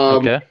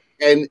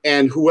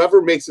 And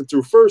whoever makes it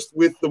through first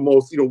with the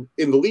most, in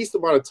the least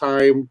amount of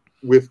time,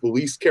 with the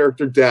least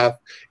character death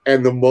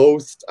and the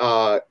most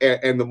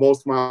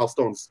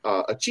milestones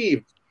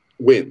achieved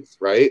wins,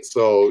 right?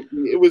 So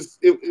it's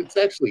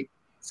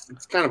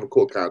kind of a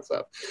cool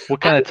concept.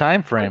 What kind of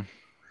time frame?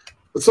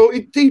 So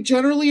they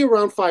generally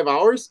around 5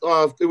 hours.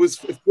 It was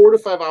 4 to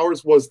 5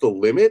 hours was the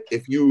limit.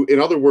 In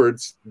other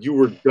words, you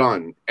were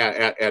done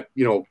at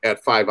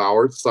 5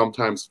 hours,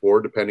 sometimes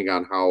 4, depending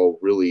on how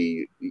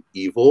really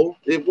evil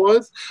it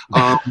was.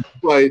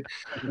 But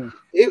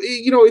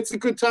it's a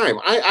good time.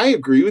 I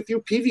agree with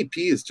you.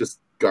 PvP is just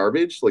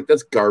garbage. Like,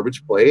 that's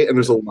garbage play, and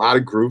there's a lot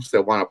of groups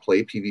that want to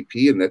play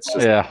PvP, and that's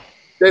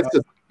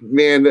just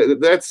man,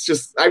 that's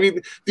just, I mean,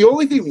 the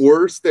only thing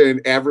worse than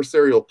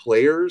adversarial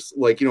players,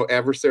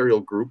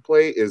 adversarial group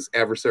play, is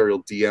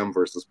adversarial DM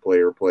versus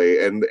player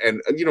play, and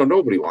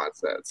nobody wants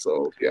that.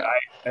 So yeah,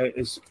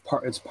 it's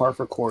par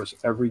for course.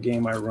 Every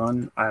game I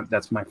run,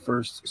 that's my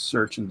first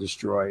search and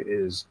destroy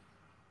is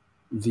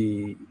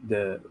the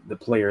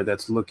player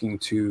that's looking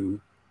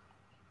to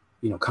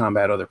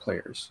combat other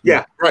players.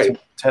 Yeah, right.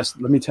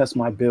 Let me test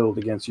my build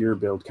against your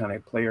build kind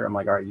of player. I'm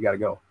like, all right, you got to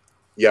go.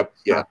 Yep.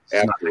 Yeah.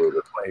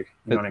 Absolutely.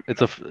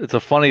 It's a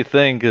funny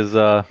thing because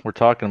we're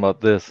talking about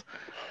this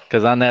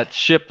because on that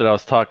ship that I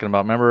was talking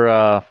about,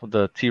 remember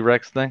the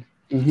T-Rex thing?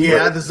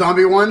 Yeah, the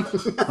zombie one.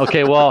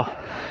 Okay, well,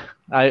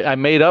 I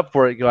made up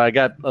for it. I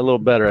got a little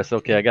better. I said,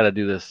 okay, I got to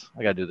do this.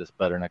 I got to do this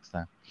better next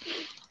time.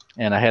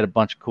 And I had a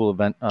bunch of cool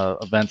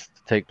events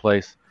to take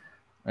place.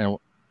 And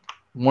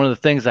one of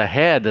the things I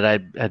had that I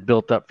had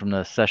built up from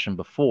the session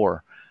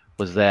before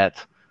was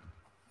that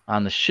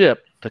on the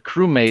ship, the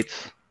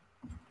crewmates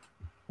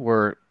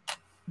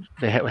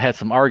had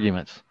some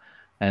arguments,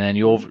 and then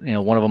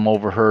one of them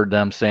overheard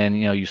them saying,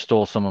 you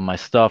stole some of my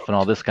stuff and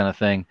all this kind of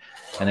thing,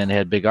 and then they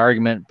had big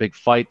argument, big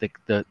fight.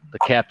 The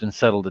captain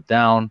settled it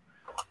down,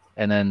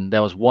 and then that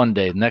was one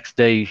day. The next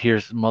day, you hear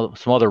some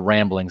other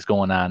ramblings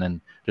going on, and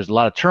there's a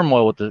lot of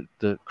turmoil with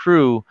the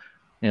crew.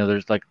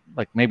 There's like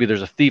maybe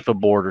there's a thief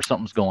aboard or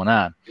something's going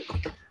on,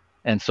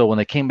 and so when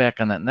they came back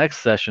on that next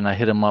session, I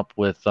hit them up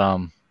with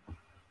the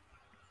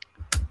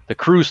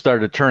crew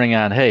started turning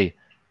on, hey,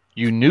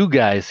 you new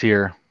guys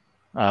here,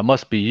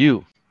 must be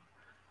you.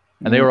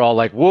 And they were all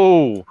like,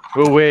 whoa,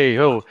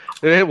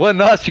 it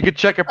wasn't us. You could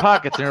check your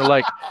pockets. And they're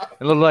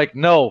like,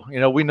 no,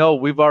 we know,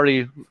 we've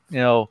already,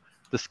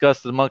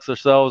 discussed it amongst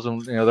ourselves.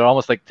 And, they're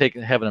almost like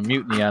having a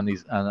mutiny on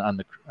these, on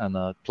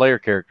the player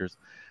characters.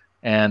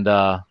 And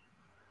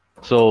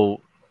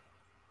so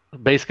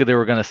basically they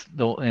were going to,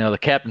 the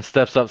captain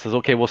steps up and says,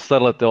 okay, we'll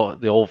settle it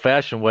the old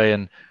fashioned way.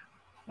 And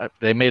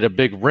they made a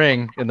big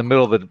ring in the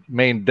middle of the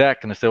main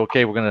deck. And they said,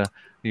 okay, we're going to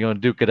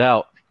duke it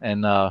out,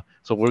 and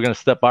so we're gonna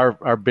step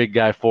our big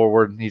guy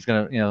forward, and he's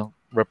gonna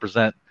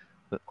represent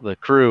the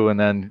crew, and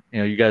then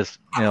you guys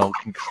can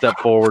step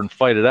forward and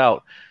fight it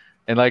out.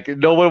 And like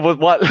no one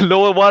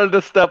wanted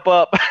to step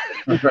up.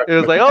 It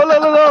was like, oh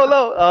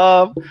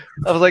no.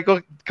 I was like,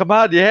 oh, come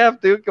on, you have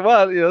to, come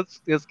on,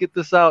 let's get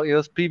this out.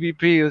 It's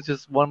PvP. It's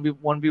just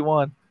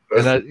 1v1.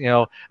 And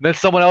and then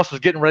someone else was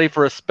getting ready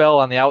for a spell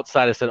on the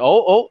outside. I said,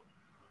 oh,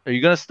 are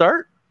you gonna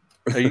start?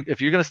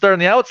 If you're gonna start on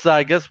the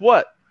outside, guess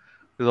what?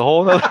 The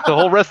whole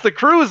rest of the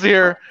crew is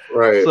here,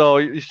 right? So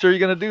you sure you're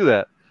gonna do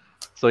that?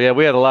 So yeah,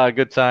 we had a lot of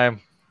good time.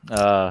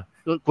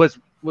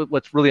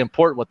 What's really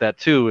important with that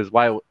too is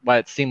why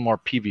it seemed more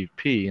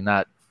PvP and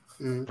not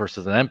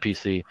versus an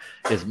NPC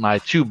is my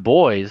two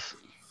boys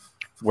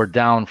were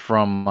down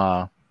from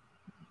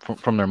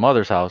their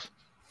mother's house,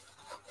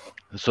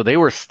 so they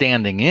were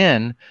standing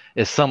in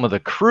as some of the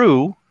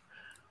crew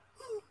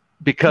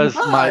because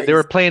they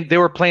were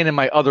playing in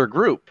my other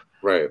group.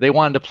 Right. They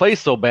wanted to play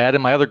so bad,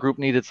 and my other group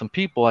needed some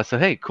people. I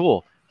said, "Hey,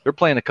 cool. They're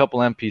playing a couple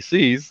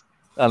NPCs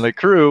on the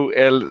crew,"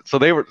 and so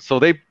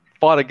they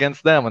fought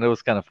against them, and it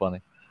was kind of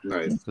funny.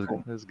 Nice. It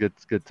was a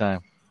good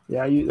time.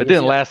 Yeah, it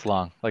didn't last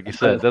long, like you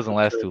said. It doesn't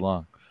last too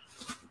long.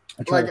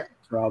 I try to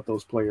throw out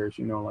those players,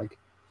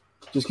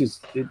 just because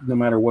no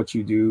matter what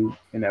you do,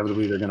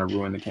 inevitably they're going to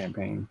ruin the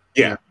campaign.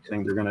 Yeah,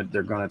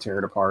 they're gonna tear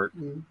it apart,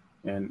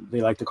 and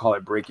they like to call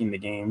it breaking the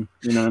game.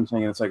 You know what I'm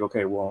saying? It's like,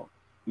 okay, well.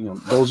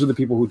 Those are the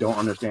people who don't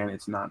understand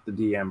it's not the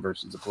DM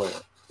versus the player.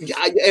 Yeah,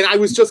 and I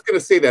was just going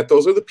to say that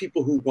those are the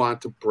people who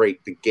want to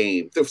break the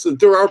game. So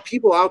there are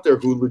people out there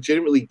who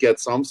legitimately get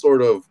some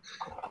sort of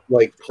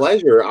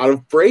pleasure out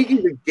of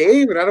breaking the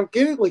game, and I don't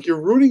get it. Like,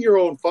 you're ruining your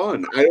own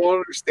fun. I don't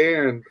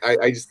understand. I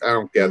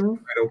don't get it.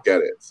 I don't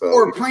get it. So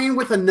or playing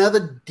with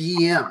another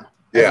DM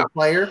as a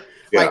player.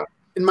 Yeah. Like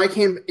in my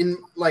camp,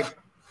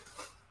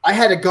 I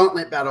had a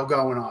gauntlet battle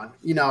going on,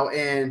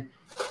 and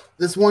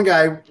this one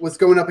guy was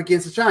going up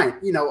against a giant.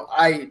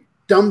 I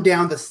dumbed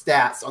down the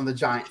stats on the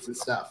giants and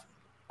stuff.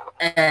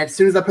 And as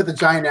soon as I put the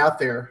giant out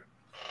there,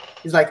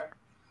 he's like,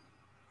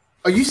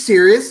 "Are you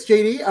serious,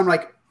 JD?" I'm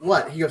like,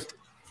 "What?" He goes,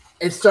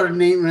 "It started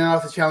naming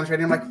off the challenge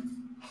rating." I'm like,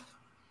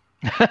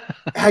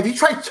 Have you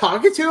tried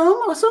talking to him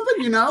or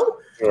something? You know,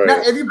 Right.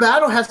 not every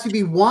battle has to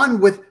be won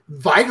with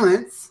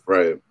violence.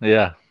 Right.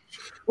 Yeah.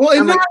 Well,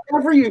 and I'm not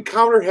every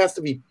encounter has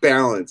to be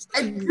balanced.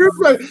 And- Here's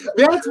my,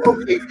 that's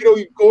okay. You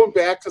know, going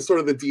back to sort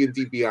of the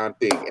D&D Beyond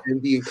thing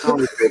and the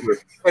encounter builder,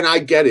 and I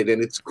get it,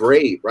 and it's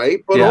great,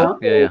 right? But Yeah. also,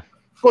 Yeah.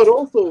 but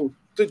also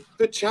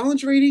the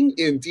challenge rating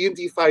in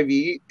D&D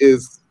 5e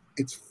is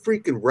it's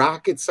freaking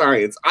rocket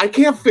science. I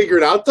can't figure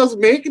it out. It doesn't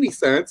make any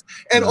sense.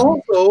 And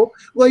also,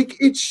 like,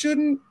 it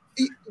shouldn't.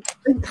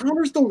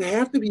 Encounters don't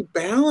have to be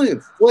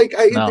balanced. Like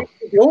they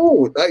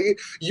don't.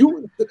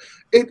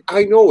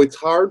 I know it's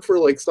hard for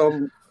like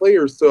some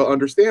players to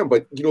understand,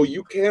 but you know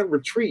you can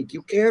retreat,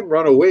 you can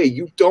run away.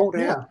 You don't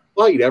have to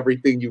fight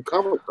everything you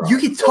come across. You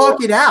can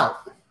talk it out.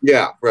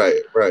 Yeah,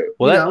 right.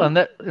 Well,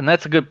 and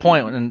that's a good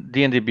point in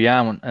D&D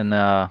Beyond, and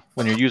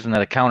when you're using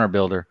that encounter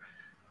builder,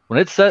 when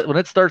it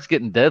starts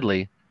getting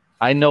deadly,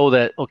 I know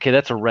that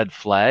that's a red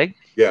flag.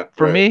 Yeah,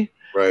 for me.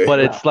 Right. But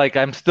it's like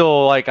I'm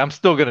still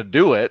gonna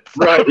do it.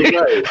 Right.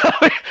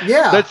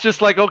 Yeah. That's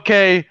just like,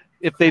 okay,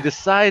 if they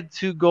decide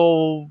to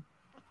go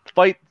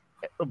fight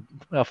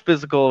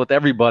physical with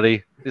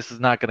everybody, this is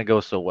not gonna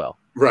go so well.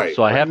 Right.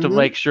 So I have to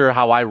make sure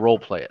how I role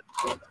play it.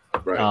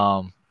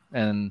 Right.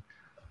 And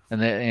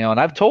they, and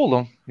I've told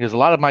them, because a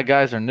lot of my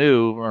guys are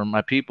new, or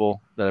my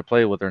people that I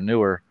play with are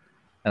newer,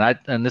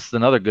 and this is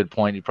another good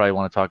point you probably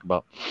want to talk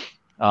about.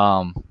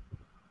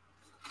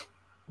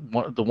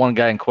 The one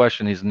guy in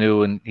question, he's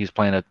new and he's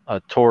playing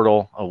a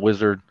turtle, a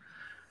wizard.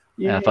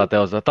 Yeah. And I thought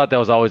that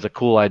was always a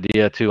cool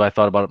idea too. I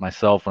thought about it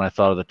myself when I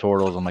thought of the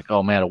turtles. I'm like,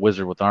 oh man, a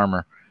wizard with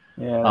armor.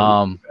 Yeah.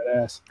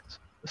 Badass.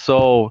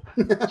 So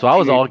I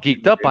was all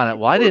geeked up on it.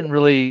 Well, I didn't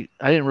really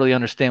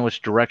understand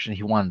which direction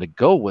he wanted to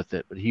go with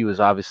it, but he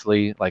was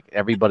obviously like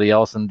everybody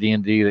else in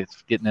D&D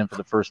that's getting in for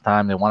the first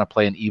time. They want to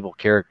play an evil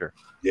character.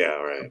 Yeah.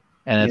 Right.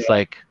 And it's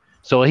like,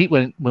 so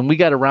when we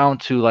got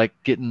around to like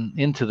getting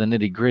into the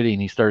nitty gritty,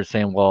 and he started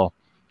saying, well,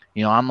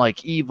 you know, I'm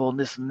like evil and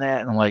this and that.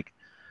 And I'm like,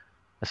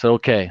 I said,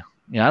 okay,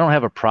 you know, I don't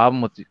have a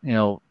problem with, you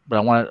know, but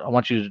I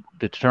want you to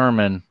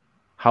determine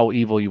how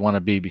evil you want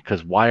to be,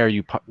 because why are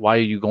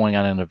you going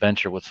on an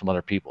adventure with some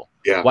other people?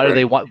 Yeah. Why do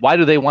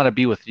they want to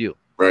be with you?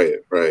 Right.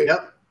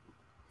 Yep.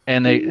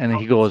 And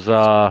he goes,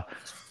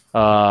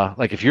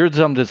 like, if you're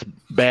some this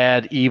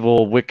bad,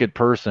 evil, wicked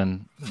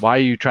person, why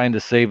are you trying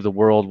to save the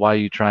world? Why are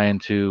you trying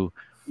to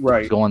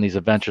go on these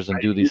adventures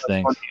and do these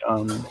things?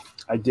 Funny.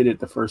 I did it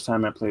the first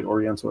time I played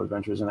Oriental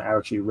Adventures, and I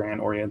actually ran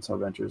Oriental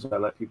Adventures. I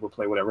let people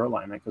play whatever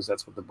alignment because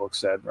that's what the book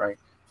said, right?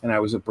 And I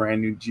was a brand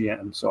new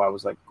GM, so I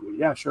was like,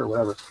 yeah, sure,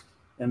 whatever.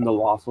 And the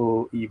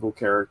lawful evil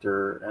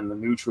character and the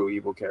neutral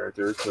evil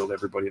character killed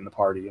everybody in the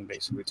party and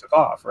basically took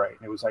off, right?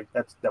 And it was like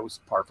that was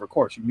par for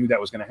course. You knew that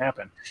was going to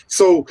happen.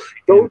 So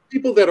those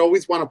people that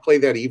always want to play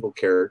that evil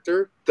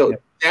character,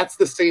 that's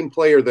the same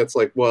player that's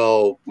like,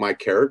 well, my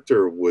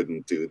character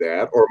wouldn't do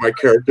that, or my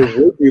character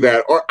would do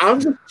that, or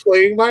I'm just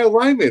playing my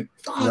alignment.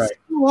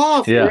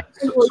 Off, yeah. Right?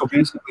 So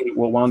basically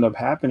what wound up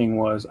happening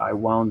was I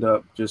wound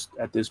up just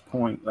at this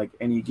point, like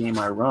any game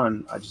I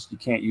run, you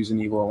can't use an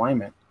evil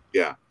alignment.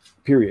 Yeah.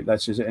 Period.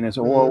 That's just it. And it's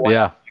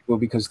well,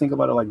 because think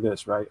about it like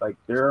this, right? Like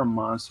there are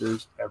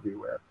monsters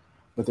everywhere,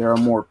 but there are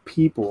more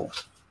people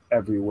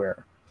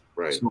everywhere.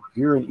 Right. So if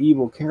you're an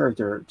evil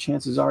character,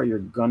 chances are you're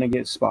gonna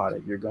get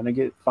spotted, you're gonna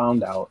get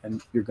found out,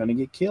 and you're gonna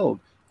get killed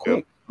quick.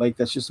 Yep. Like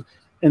that's just.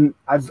 And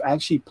I've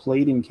actually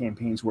played in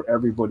campaigns where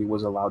everybody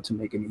was allowed to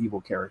make an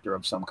evil character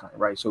of some kind,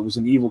 right? So it was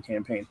an evil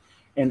campaign.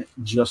 And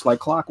just like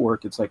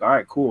clockwork, it's like, all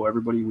right, cool.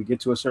 Everybody, we get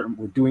to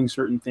we're doing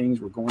certain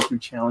things. We're going through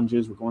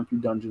challenges. We're going through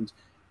dungeons.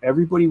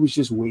 Everybody was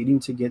just waiting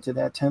to get to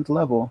that 10th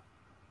level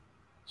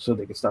so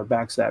they could start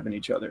backstabbing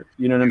each other.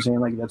 You know what I'm saying?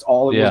 Like, that's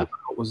all it was about.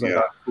 It was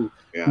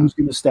like, who's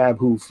going to stab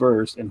who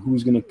first and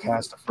who's going to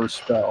cast the first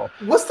spell.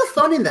 What's the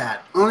fun in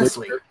that,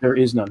 honestly? There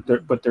is none.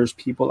 But there's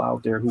people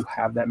out there who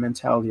have that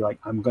mentality, like,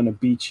 I'm going to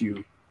beat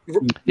you.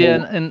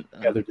 Yeah, and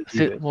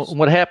see,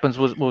 what happens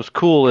was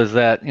cool is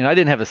that, you know, I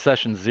didn't have a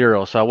session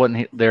 0, so I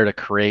wasn't there to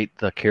create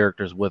the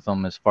characters with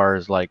them as far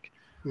as like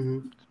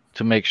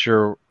to make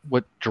sure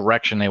what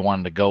direction they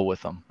wanted to go with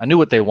them. I knew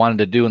what they wanted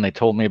to do, and they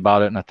told me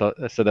about it, and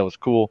I said that was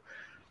cool.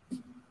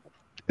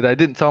 And I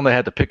didn't tell them they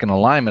had to pick an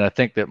alignment. I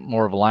think that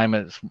more of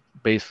alignment is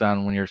based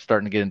on when you're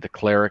starting to get into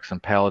clerics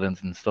and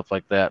paladins and stuff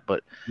like that.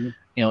 But you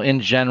know, in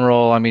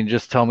general, I mean,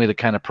 just tell me the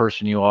kind of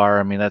person you are.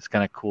 I mean, that's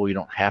kind of cool. You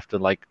don't have to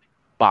like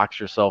box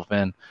yourself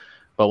in.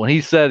 But when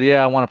he said,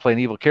 yeah, I want to play an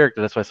evil character,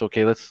 that's why I said,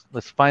 okay, let's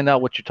find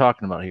out what you're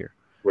talking about here.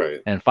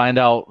 Right. And find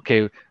out, okay,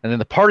 and then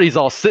the party's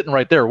all sitting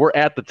right there. We're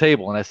at the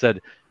table. And I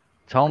said,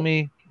 tell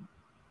me,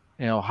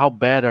 you know, how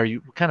bad are you?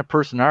 What kind of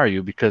person are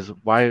you? Because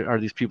why are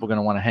these people going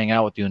to want to hang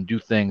out with you and do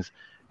things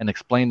and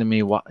explain to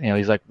me what, you know,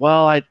 he's like,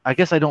 well, I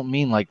guess I don't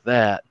mean like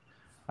that.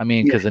 I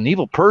mean, because an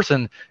evil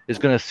person is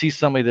going to see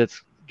somebody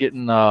that's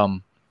getting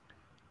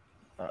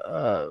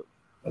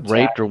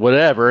raped or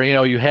whatever, you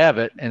know, you have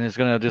it, and is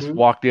going to just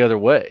walk the other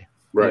way.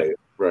 Right.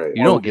 Right.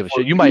 You don't give a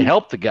shit. You might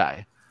help the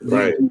guy.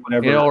 Right.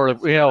 You know, or,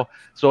 you know,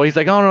 so he's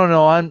like, oh,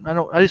 no,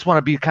 I just want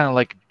to be kind of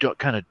like,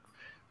 kind of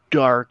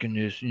dark and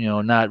just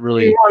not You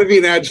really. want to be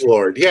an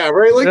edgelord, yeah,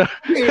 right? Like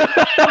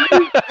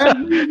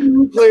every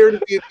new player to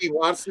D&D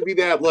wants to be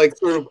that like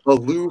sort of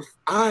aloof.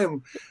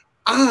 I'm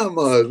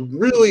a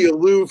really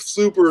aloof,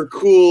 super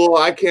cool.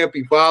 I can't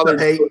be bothered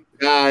Hey.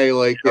 guy.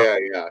 Like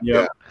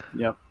yeah.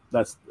 Yep.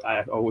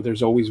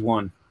 There's always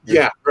one.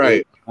 Yeah,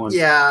 right. One.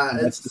 Yeah, And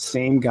that's the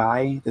same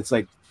guy that's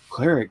like,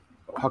 cleric,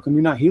 how come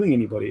you're not healing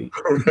anybody?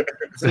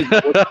 It's like,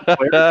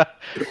 cleric,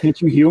 can't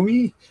you heal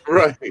me?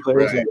 Right.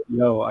 Cleric's like,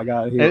 yo, I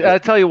got heal. I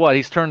tell you what,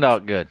 he's turned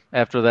out good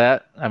after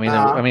that. I mean,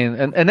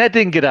 and that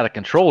didn't get out of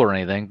control or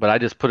anything, but I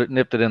just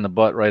nipped it in the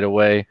butt right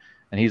away,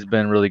 and he's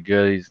been really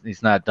good.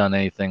 He's not done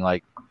anything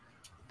like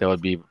that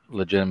would be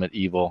legitimate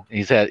evil.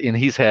 He's had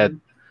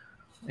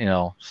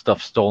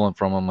stuff stolen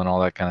from him and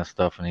all that kind of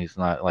stuff, and he's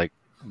not like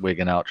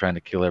wigging out trying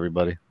to kill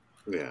everybody.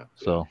 Yeah.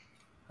 So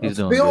he's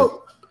doing good.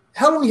 Bill,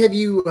 how long have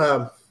you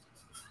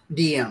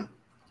DM?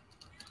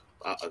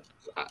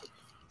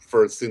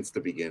 Since the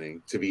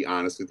beginning, to be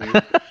honest with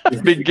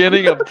you.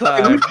 Beginning of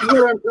time. This is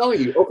what I'm telling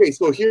you. Okay,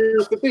 so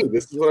here's the thing.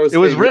 This is what I was It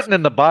was saying. written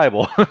in the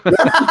Bible.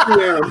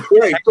 Yeah,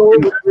 right. So,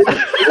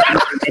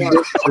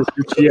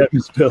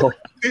 Bill.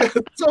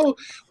 so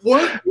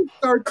once you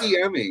start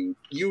DMing,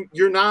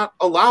 you're not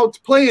allowed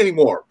to play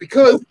anymore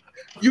because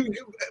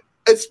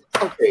it's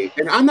okay.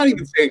 And I'm not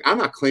even saying I'm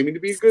not claiming to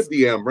be a good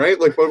DM, right?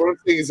 Like, but what I'm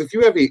saying is if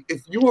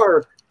you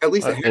are at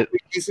least a halfway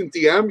decent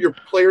DM, your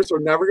players are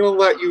never going to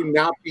let you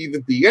not be the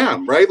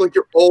DM, right? Like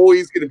you're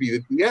always going to be the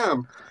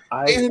DM.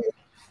 And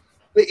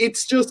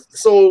it's just,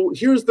 so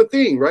here's the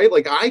thing, right?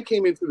 Like I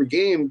came into the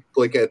game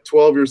like at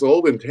 12 years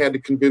old and had to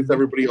convince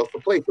everybody else to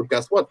play. So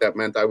guess what? That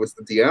meant I was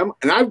the DM,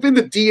 and I've been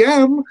the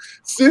DM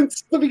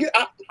since the beginning.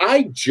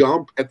 I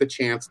jump at the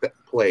chance to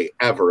play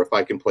ever. If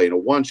I can play in a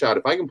one shot,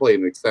 if I can play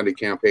in an extended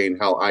campaign,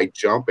 hell, I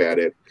jump at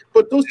it.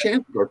 But those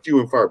chances are few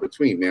and far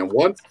between, man.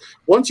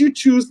 Once you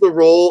choose the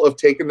role of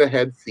taking the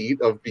head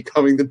seat of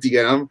becoming the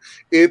DM,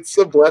 it's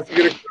a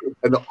blessing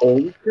and the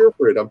only cure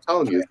for it, I'm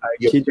telling you,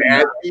 is you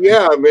bad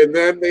DM, and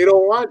then they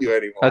don't want you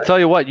anymore. I tell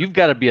you what, you've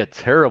got to be a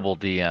terrible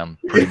DM.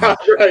 Pretty much.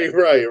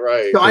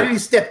 Right. So I didn't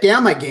step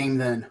down my game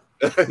then.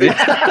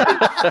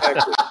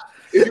 Exactly.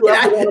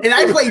 And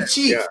I played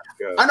cheap.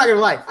 Yeah. I'm not gonna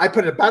lie. I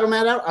put a battle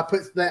mat out. I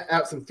put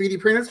out some 3D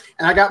printers,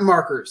 and I got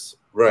markers.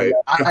 Right.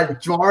 I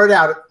draw it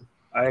out.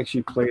 I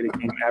actually played a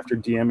game after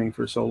DMing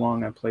for so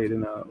long. I played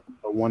in a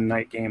one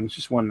night game. It was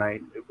just one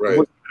night. It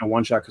wasn't a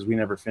one shot because we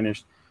never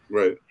finished.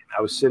 Right.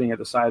 I was sitting at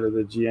the side of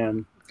the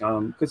GM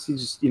because he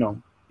just,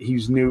 he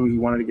was new. He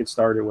wanted to get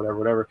started,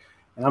 whatever.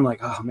 And I'm like,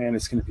 oh man,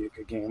 it's gonna be a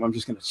good game. I'm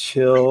just gonna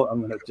chill.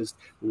 I'm gonna just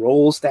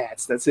roll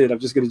stats. That's it. I'm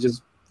just gonna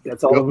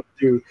that's all I'm gonna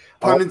do.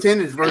 Pun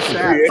intended, verse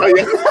stats.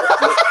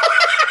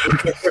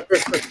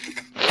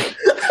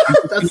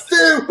 That's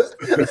two.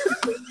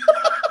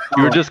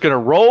 You were just gonna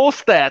roll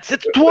stats.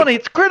 It's 20.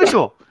 It's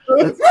critical.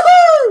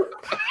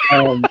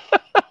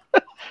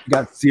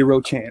 Got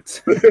zero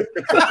chance.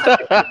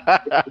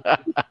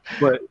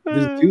 But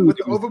this dude With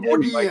the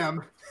overboard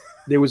DM.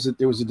 There was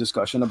a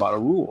discussion about a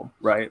rule,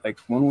 right? Like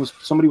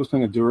somebody was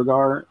playing a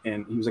Duergar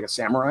and he was like a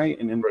samurai,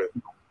 and then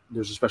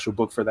there's a special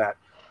book for that.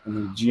 And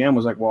the GM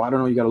was like, "Well, I don't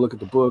know. You got to look at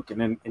the book." And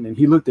then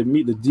he looked at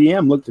me. The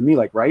DM looked at me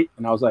like, "Right?"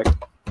 And I was like,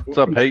 "What's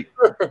up, Pete?"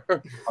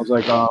 I was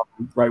like,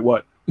 "Right,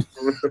 what?"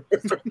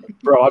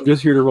 Bro, I'm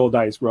just here to roll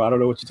dice, bro. I don't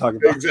know what you're talking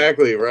about.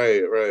 Exactly,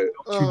 right.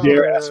 Don't you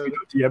dare ask me no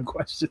DM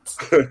questions.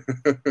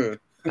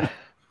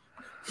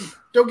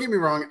 Don't get me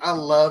wrong, I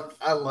love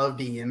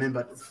DMing,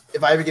 but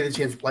if I ever get a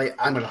chance to play,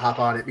 I'm gonna hop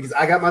on it because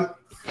I got my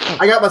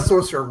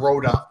sorcerer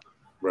rolled up.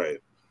 Right.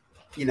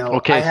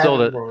 Okay,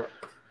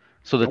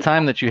 so the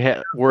time that you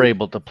were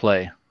able to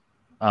play,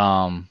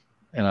 in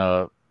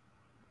a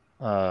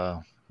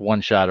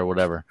one shot or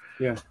whatever.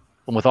 Yeah.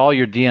 With all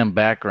your DM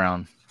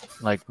background,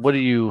 like what do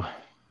you?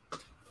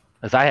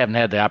 As I haven't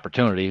had the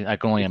opportunity, I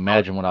can only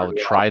imagine what I would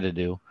try to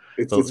do.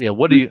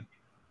 What do you?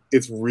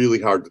 It's really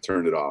hard to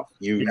turn it off.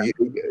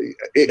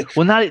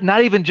 Well,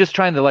 not even just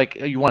trying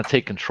to you want to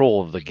take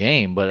control of the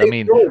game, but I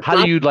mean,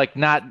 how do you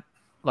not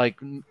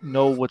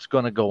know what's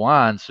going to go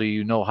on so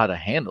you know how to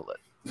handle it,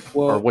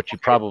 or what you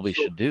probably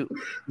should do?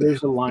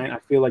 There's a line. I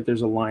feel like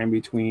there's a line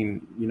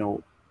between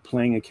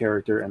playing a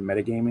character and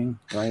metagaming,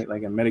 right?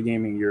 Like in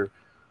metagaming, you're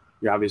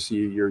obviously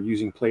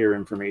using player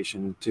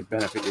information to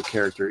benefit your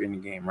character in the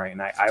game, right?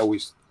 And I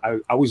always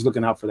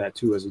looking out for that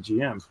too as a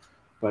GM.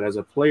 But as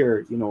a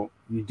player, you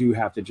do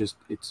have to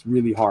it's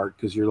really hard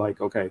because you're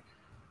like, okay,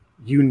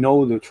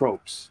 the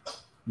tropes,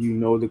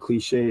 the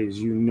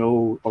cliches,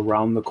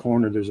 around the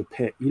corner there's a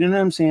pit. You know what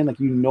I'm saying?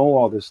 Like,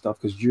 all this stuff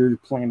because you're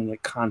planning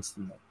it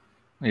constantly.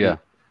 Yeah.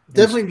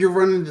 Definitely if you're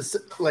running this,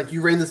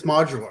 you ran this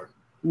modular.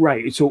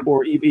 Right. So,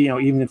 or,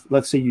 even if,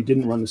 let's say you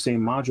didn't run the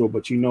same module,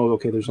 but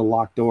okay, there's a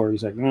locked door.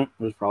 He's like,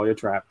 there's probably a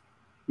trap.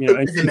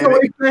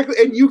 Exactly,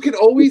 and you can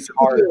always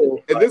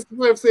tell, and this is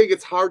why I'm saying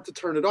it's hard to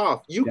turn it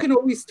off. You can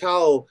always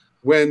tell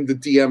when the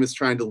DM is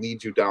trying to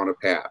lead you down a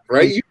path,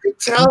 right? You can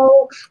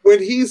tell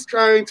when he's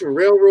trying to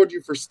railroad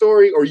you for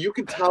story, or you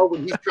can tell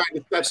when he's trying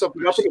to set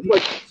something up. And it's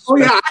like, oh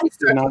yeah, I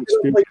said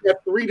it like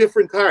that 3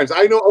 different times.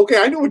 I know, okay,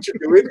 I know what you're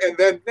doing, and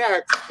then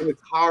next, and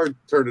it's hard to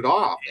turn it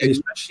off. And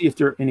especially if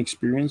they're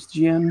inexperienced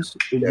GMs,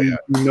 you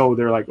know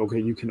they're like, okay,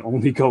 you can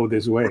only go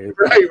this way.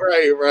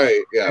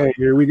 Right. Yeah. Hey,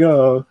 here we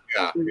go.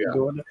 Yeah.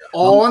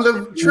 On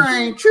the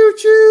train, choo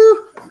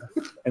choo.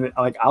 And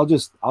like I'll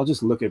just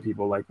look at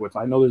people like if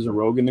I know there's a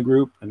rogue in the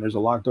group and there's a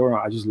locked door,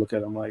 I just look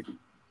at them like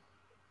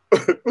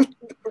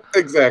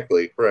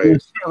exactly right.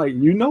 Like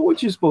you know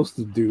what you're supposed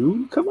to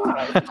do. Come on.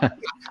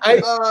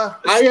 I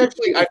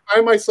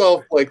find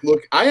myself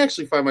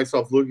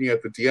looking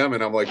at the DM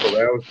and I'm like,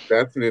 well,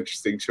 that's an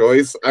interesting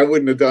choice. I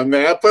wouldn't have done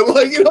that, but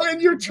like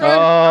and you're trying.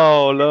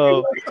 Oh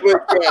no.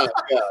 Yeah.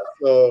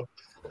 So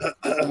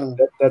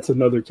that's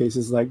another case.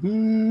 It's like,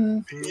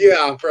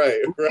 yeah,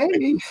 right.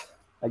 Hey,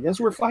 I guess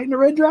we're fighting a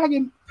red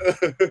dragon.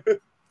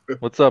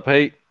 What's up,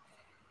 Hate?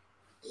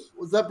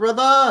 What's up,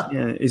 brother?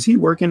 Yeah, is he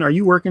working? Are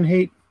you working,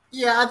 Hate?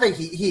 Yeah, I think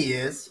he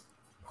is.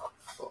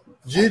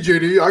 Gee,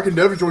 JD, I can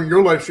never join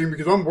your live stream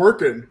because I'm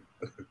working.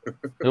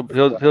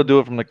 He'll do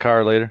it from the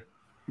car later.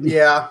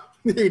 Yeah,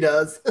 he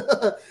does.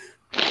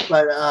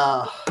 But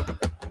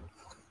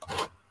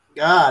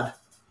God,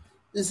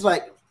 it's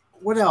like,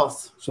 what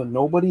else? So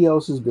nobody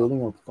else is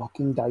building a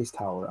fucking dice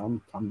tower.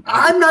 I'm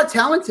not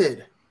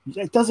talented.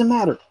 It doesn't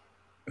matter.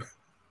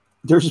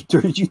 There's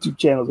YouTube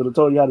channels that'll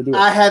tell you how to do it.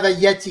 I have a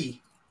Yeti.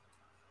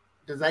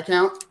 Does that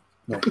count?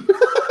 No.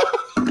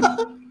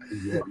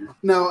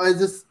 No, I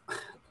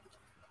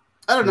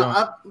don't know.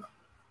 No.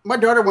 My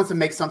daughter wants to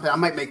make something. I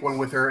might make one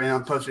with her, and I'll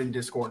post it in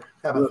Discord.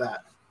 How about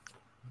that?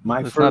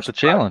 That's not the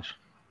challenge.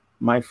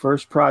 My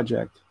first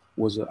project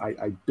was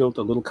I built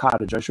a little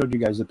cottage. I showed you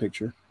guys the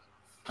picture.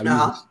 I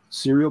used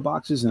cereal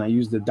boxes, and I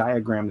used the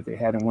diagram that they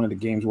had in one of the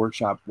Games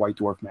Workshop White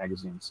Dwarf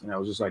magazines. And I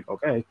was just like,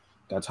 okay,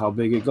 that's how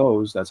big it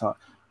goes. That's how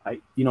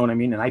you know what I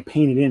mean? And I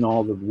painted in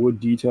all the wood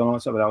detail and all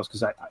that stuff. But that was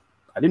because I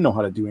didn't know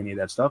how to do any of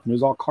that stuff. And it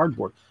was all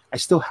cardboard. I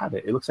still have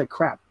it. It looks like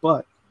crap,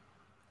 but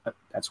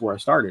that's where I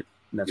started.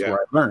 And that's where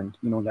I learned.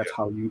 You know, that's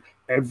how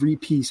every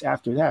piece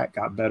after that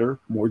got better,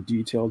 more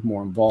detailed,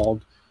 more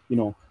involved, you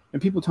know.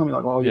 And people tell me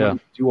like, oh, you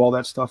do all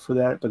that stuff for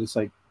that. But it's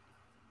like,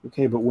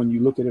 okay, but when you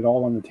look at it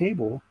all on the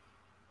table,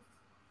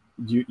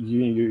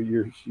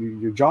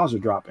 your jaws are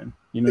dropping.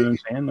 You know what I'm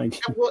saying?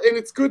 Like, well, and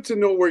it's good to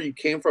know where you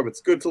came from. It's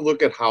good to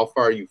look at how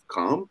far you've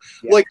come.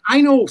 Yeah. Like,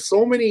 I know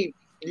so many,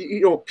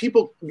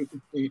 people.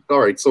 All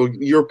right, so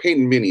you're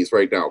painting minis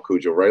right now,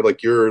 Cujo, right?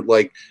 Like, you're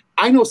like,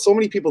 I know so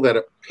many people that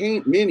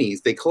paint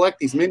minis. They collect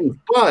these minis,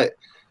 but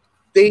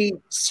they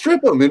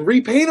strip them and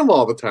repaint them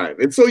all the time,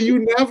 and so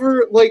you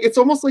never like. It's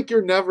almost like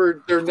they're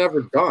never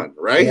done,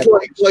 right? Yeah,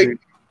 like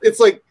it's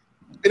like.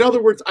 In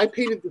other words, I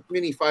painted this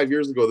mini 5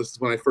 years ago. This is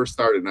when I first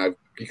started, and I've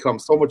become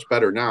so much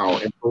better now.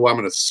 And so I'm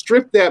going to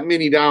strip that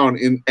mini down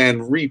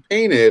and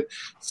repaint it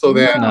so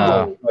that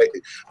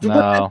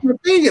that's the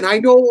thing. And I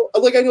know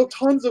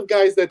tons of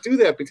guys that do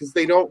that because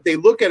they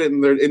look at it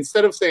and they're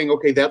instead of saying,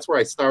 okay, that's where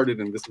I started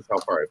and this is how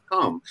far I've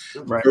come.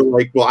 Right. They're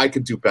like, well, I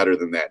could do better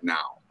than that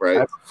now, right? I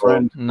have a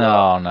friend.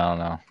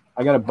 No.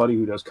 I got a buddy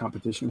who does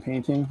competition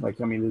painting.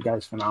 Like, I mean, the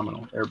guy's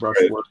phenomenal.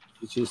 Airbrush work,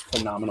 it's just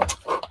phenomenal,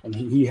 and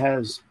he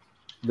has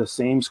the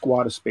same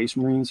squad of Space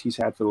Marines he's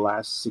had for the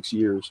last 6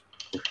 years.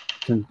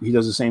 He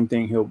does the same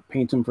thing. He'll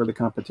paint them for the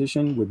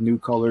competition with new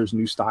colors,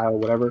 new style,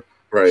 whatever.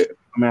 Right.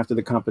 Come after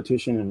the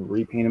competition and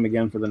repaint them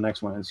again for the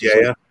next one.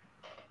 Yeah.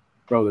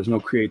 Bro, there's no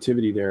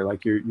creativity there.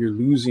 Like you're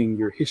losing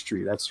your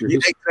history. That's your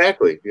history.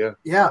 Exactly. Yeah.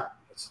 Yeah.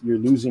 You're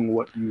losing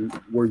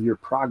where your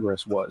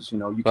progress was. You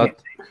know, you can't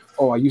say,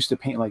 oh, I used to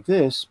paint like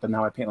this, but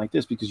now I paint like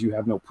this because you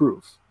have no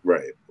proof.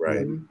 Right.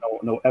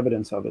 No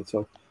evidence of it.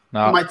 So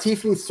my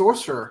Tiefling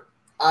Sorcerer,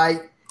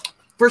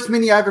 first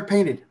mini I ever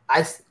painted.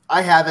 I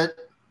have it,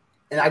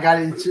 and I got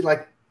it into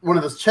like one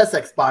of those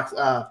Chessex boxes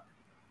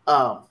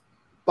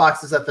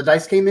that the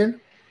dice came in.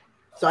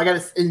 So I got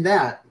it in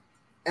that,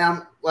 and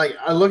I'm like,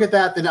 I look at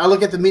that, then I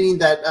look at the mini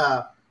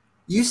that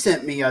you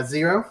sent me,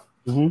 Zero.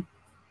 Mm-hmm. And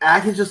I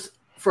can just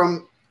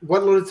from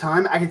what little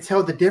time I can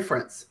tell the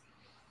difference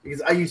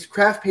because I used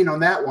craft paint on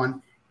that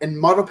one and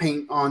model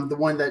paint on the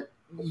one that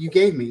you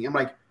gave me. I'm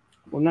like,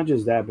 well, not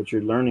just that, but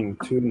you're learning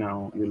too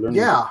now. You're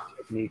learning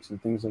techniques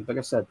and things like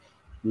I said.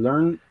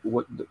 Learn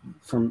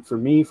for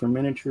me, for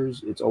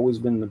miniatures, it's always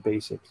been the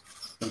basics.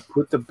 And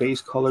put the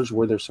base colors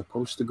where they're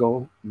supposed to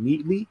go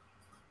neatly.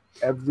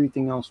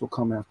 Everything else will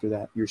come after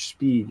that. Your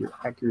speed, your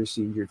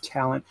accuracy, your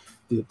talent,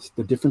 the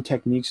different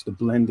techniques, the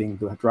blending,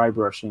 the dry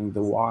brushing,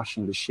 the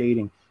washing, the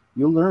shading.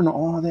 You'll learn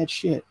all that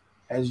shit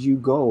as you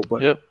go.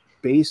 But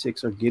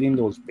basics are getting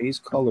those base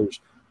colors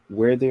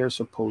where they are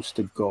supposed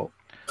to go.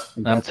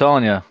 And I'm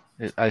telling you,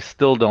 I'm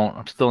still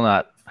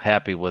not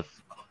happy with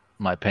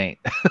my paint.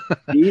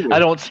 I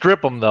don't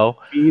strip them though.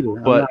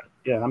 But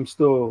I'm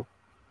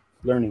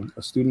learning,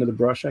 a student of the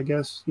brush, I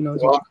guess. You know,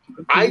 is Well,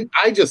 what-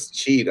 I just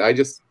cheat. I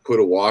just put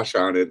a wash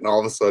on it, and all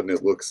of a sudden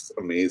it looks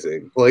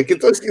amazing. Like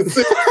it does.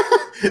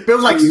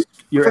 Bill's like,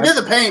 you're forget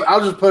the paint.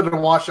 I'll just put a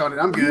wash on it.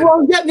 I'm good.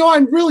 Well, yeah, no,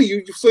 I'm really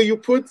you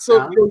put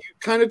some Uh-huh. you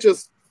kind of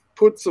just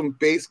put some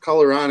base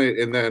color on it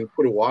and then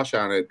put a wash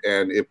on it,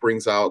 and it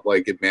brings out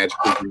like it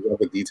magically brings out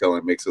the detail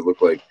and makes it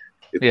look like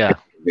it's Yeah.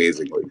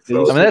 amazingly. I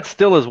mean, that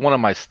still is one of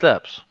my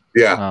steps.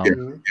 Yeah,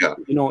 Um,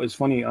 You know, it's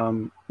funny.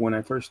 When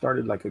I first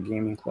started like a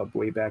gaming club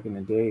way back in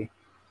the day,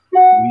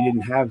 we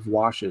didn't have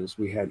washes.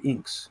 We had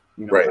inks.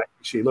 You know, Right.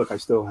 actually, look, I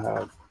still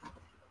have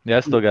Yeah, I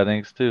still got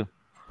inks too.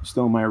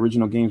 still my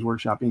original Games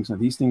Workshop inks. Now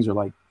these things are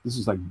like, this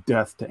is like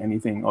death to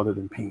anything other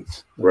than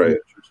paints. Like, Right.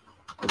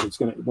 like, it's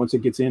gonna, once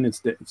it gets in,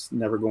 it's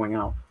never going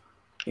out.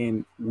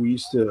 And we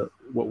used to,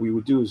 what we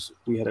would do is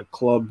we had a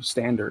club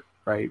standard,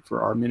 right,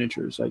 for our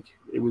miniatures. Like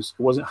it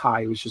wasn't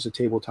high. It was just a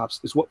tabletop.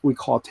 It's what we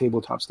call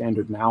tabletop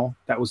standard now.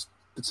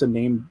 It's a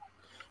name.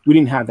 We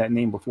didn't have that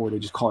name before. They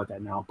just call it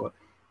that now. But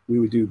we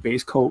would do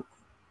base coat,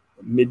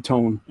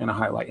 mid-tone, and a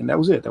highlight, and that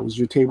was it. That was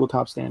your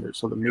tabletop standard.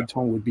 So the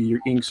mid-tone would be your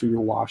inks or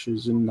your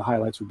washes, and the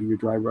highlights would be your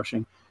dry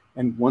brushing.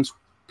 And once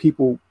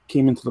people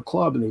came into the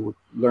club and they would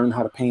learn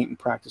how to paint and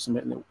practice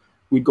and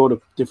we'd go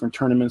to different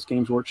tournaments,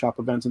 Games Workshop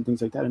events, and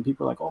things like that. And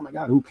people are like, "Oh my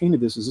God, who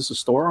painted this? Is this a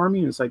store army?"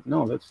 And it's like,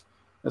 no,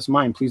 that's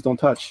mine. Please don't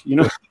touch. You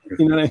know,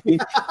 you know what I mean?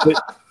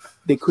 But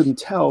they couldn't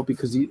tell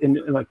because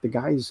like the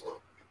guys,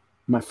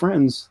 my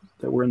friends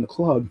that were in the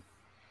club,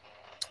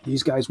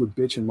 these guys would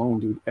bitch and moan,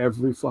 dude,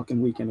 every fucking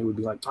weekend. They would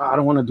be like, I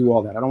don't want to do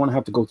all that. I don't want to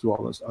have to go through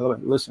all this. I was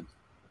like, listen,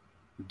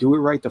 do it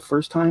right the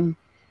first time,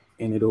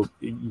 and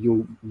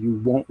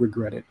you won't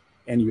regret it,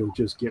 and you'll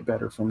just get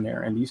better from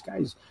there. And these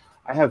guys,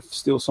 I have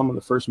still some of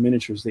the first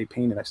miniatures they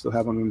painted. I still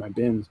have them in my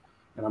bins,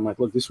 and I'm like,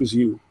 look, this was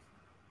you,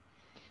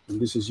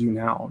 and this is you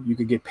now. You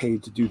could get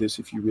paid to do this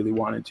if you really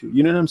wanted to.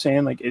 You know what I'm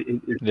saying? Like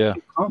it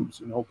comes,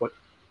 you know. But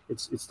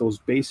it's those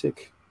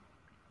basic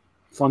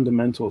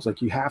fundamentals.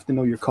 Like you have to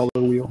know your color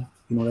wheel.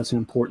 You know, that's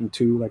important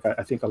too. Like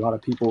I think a lot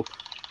of people,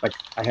 like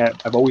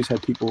I've always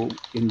had people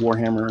in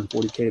Warhammer and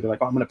 40K. They're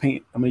like, oh, I'm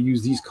gonna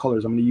use these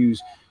colors. I'm gonna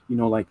use, you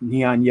know, like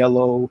neon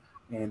yellow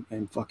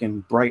and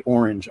fucking bright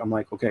orange. I'm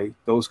like, okay,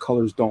 those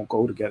colors don't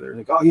go together.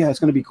 Like, oh yeah, it's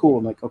gonna be cool.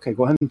 I'm like, okay,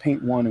 go ahead and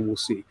paint one and we'll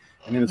see.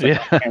 And then it's like,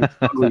 it's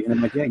ugly. And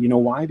I'm like, yeah, you know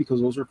why? Because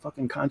those are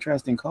fucking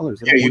contrasting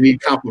colors. Yeah, you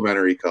need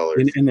complementary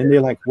colors. And then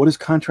they're like, what does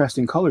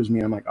contrasting colors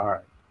mean? I'm like, all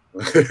right.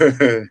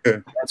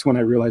 That's when I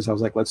realized I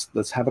was like,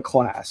 let's have a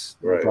class.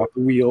 Right. I brought the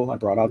wheel. I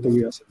brought out the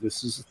wheel. I said,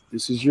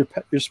 this is your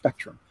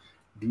spectrum.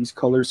 These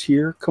colors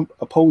here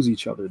oppose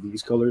each other.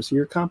 These colors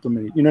here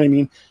complement. You know what I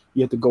mean?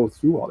 You have to go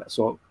through all that.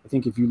 So I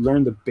think if you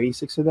learn the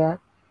basics of that,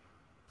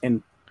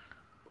 and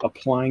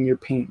applying your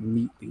paint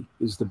neatly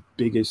is the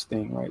biggest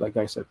thing, right? Like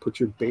I said, put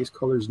your base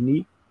colors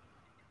neat.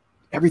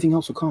 Everything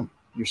else will come.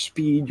 Your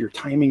speed, your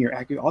timing, your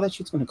accuracy, all that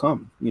shit's going to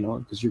come, you know,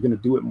 because you're going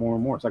to do it more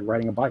and more. It's like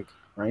riding a bike,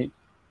 right?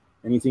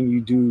 Anything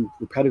you do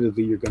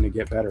repetitively, you're going to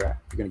get better at.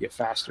 You're going to get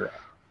faster at.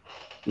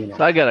 You know?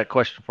 So I got a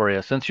question for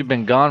you. Since you've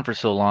been gone for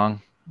so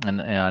long, and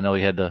I know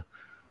you had the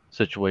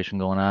situation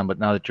going on, but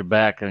now that you're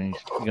back and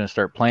you're going to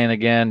start playing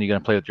again, you're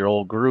going to play with your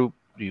old group.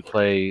 Do you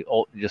play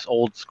just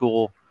old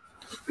school?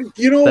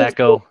 You know,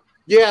 Thaco?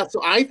 yeah.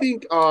 So I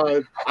think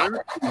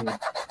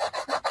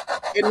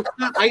and it's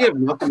not, I have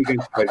nothing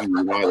against 5e.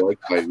 You know, I like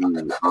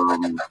 5e.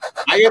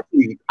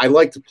 I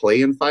like to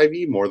play in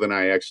 5e more than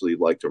I actually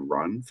like to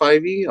run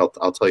 5e. I'll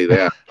tell you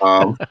that.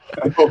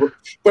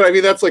 But I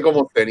mean, that's like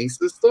almost any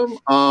system.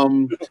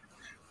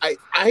 I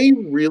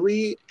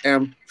really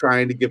am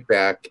trying to get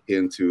back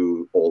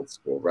into old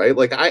school, right?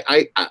 Like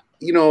I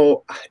you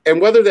know, and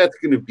whether that's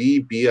going to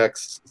be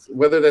BX,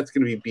 whether that's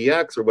going to be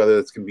BX or whether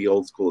that's going to be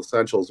old school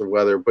essentials or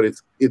whether, but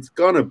it's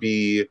going to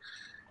be,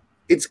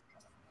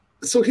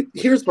 so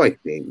here's my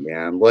thing,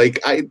 man.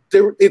 Like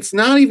it's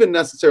not even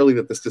necessarily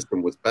that the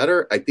system was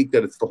better. I think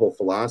that it's the whole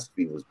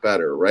philosophy was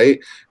better, right?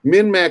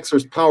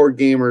 Min-maxers, power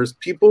gamers,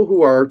 people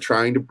who are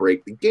trying to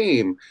break the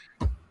game,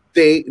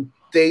 they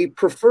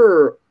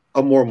prefer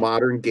a more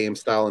modern game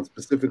style, and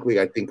specifically,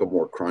 I think a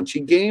more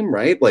crunchy game,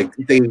 right? Like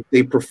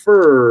they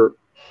prefer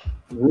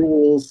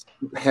rules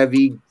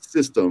heavy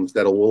systems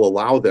that will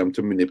allow them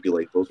to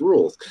manipulate those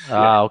rules.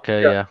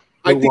 Okay, yeah.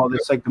 I think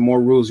it's like the more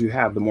rules you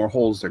have, the more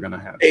holes they're going to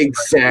have.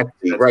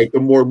 Exactly, right.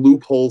 The more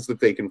loopholes that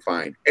they can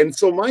find. And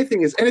so my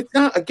thing is, and it's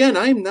not, again,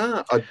 I'm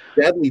not a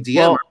deadly DM.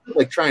 Well, I'm not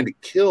like trying to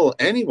kill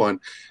anyone.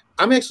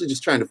 I'm actually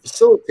just trying to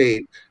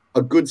facilitate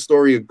a good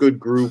story, a good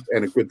group,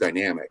 and a good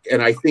dynamic. And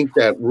I think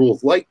that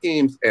rules like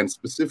games, and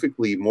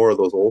specifically more of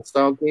those old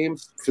style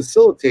games,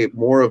 facilitate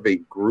more of a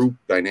group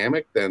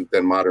dynamic than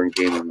modern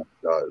gaming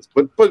does.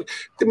 But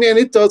man,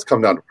 it does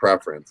come down to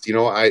preference. You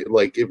know, I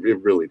like it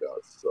really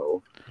does.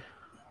 So.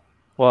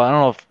 Well, I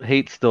don't know if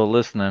Hate's still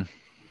listening.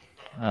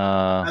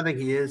 I think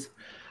he is.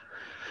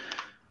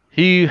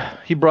 He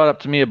brought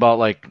up to me about,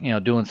 like, you know,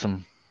 doing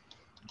some,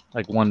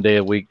 like, one day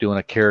a week doing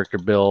a character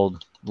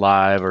build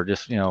live, or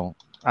just, you know,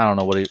 I don't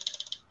know what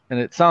and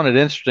it sounded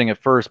interesting at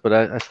first, but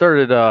I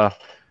started,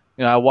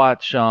 you know, I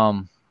watch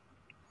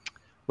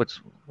what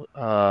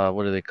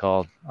are they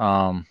called?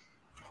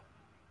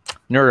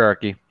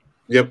 Nerdarchy.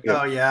 Yep.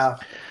 Oh yeah.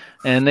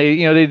 And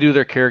they do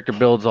their character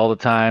builds all the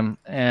time.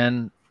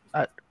 And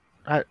I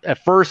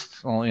at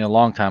first, well, a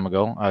long time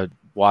ago, I'd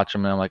watch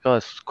them and I'm like, oh,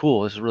 this is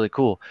cool. This is really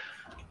cool.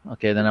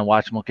 Okay, then I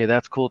watch them. Okay,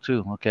 that's cool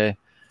too. Okay,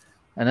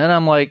 and then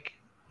I'm like,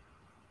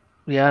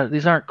 yeah,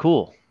 these aren't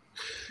cool.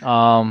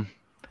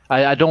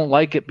 I don't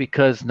like it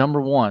because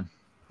number one,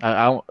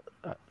 I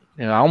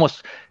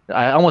almost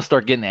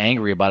start getting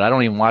angry about it. I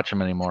don't even watch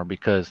them anymore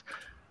because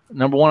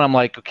number one, I'm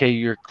like, okay,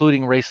 you're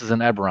including races in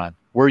Eberron.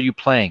 Where are you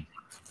playing?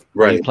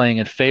 Right. Are you playing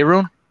in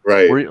Faerun?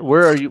 Right.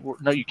 Where are you?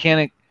 No, you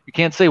can't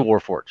say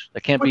Warforged.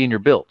 That can't be in your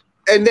build.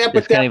 And that,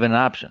 but it's not even an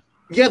option.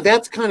 Yeah,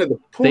 that's kind of the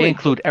point. They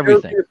include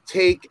everything.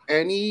 Take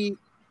any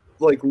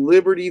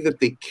liberty that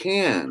they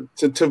can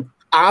to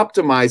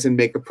optimize and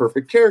make a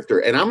perfect character.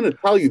 And I'm going to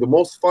tell you, the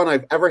most fun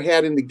I've ever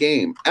had in the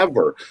game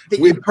ever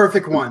with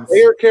perfect ones,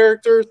 player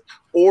characters,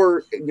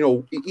 or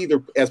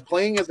either as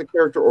playing as a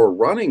character or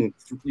running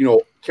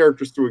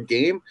characters through a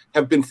game,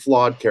 have been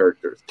flawed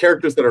characters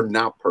that are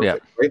not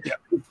perfect. Yeah. Right? Yeah.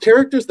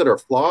 Characters that are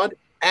flawed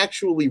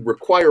actually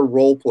require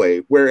role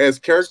play, whereas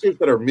characters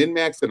that are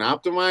min-maxed and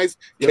optimized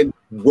can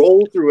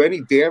roll through any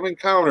damn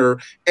encounter,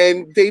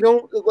 and they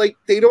don't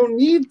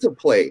need to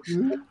play.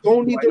 They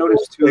don't need to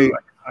notice play.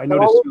 I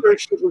noticed all of their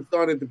shit was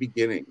done at the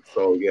beginning.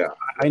 So yeah,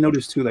 I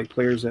noticed too,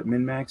 players that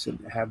min-max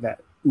and have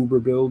that uber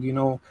build,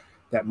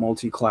 that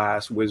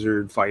multi-class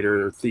wizard,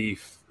 fighter,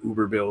 thief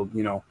uber build.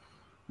 You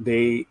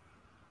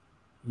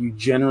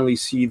generally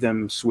see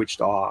them switched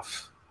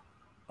off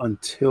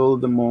until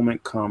the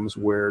moment comes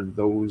where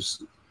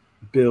those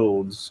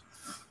builds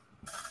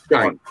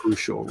are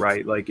crucial,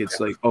 right?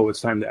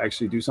 It's time to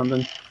actually do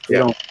something.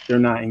 They're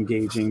not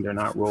engaging, they're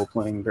not role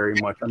playing very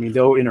much. I mean,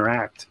 they'll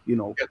interact,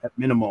 at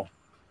minimal,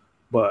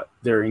 but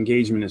their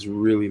engagement is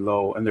really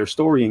low, and their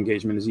story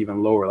engagement is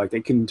even lower.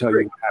 They can tell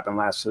you what happened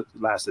last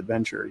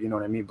adventure, you know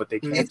what I mean? But they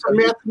can't. It's a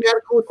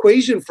mathematical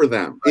equation for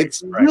them. Right,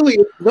 it's really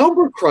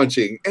number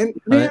crunching, and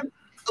man,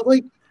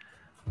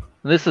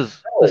 this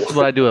is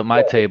what I do at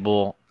my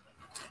table.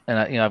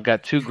 And I've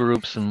got two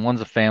groups, and one's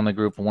a family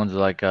group, and one's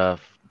like a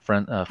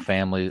friend,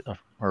 family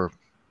or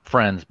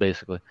friends,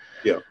 basically.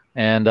 Yeah.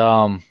 And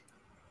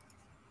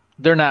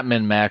they're not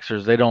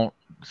min-maxers. They don't.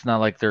 It's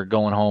not like they're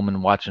going home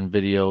and watching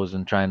videos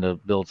and trying to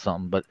build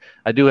something. But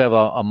I do have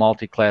a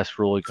multi-class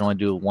rule. You can only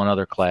do one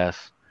other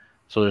class,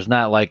 so there's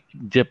not like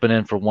dipping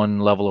in for one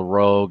level of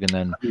rogue and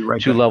then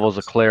two levels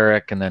of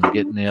cleric and then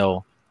getting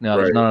there's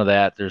none of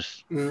that.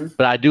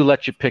 But I do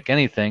let you pick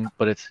anything,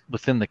 but it's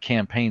within the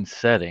campaign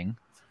setting.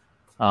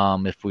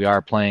 If we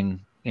are playing,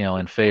 in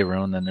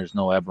Faerun, then there's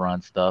no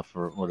Eberron stuff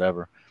or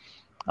whatever.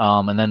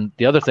 And then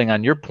the other thing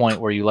on your point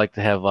where you like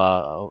to have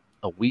a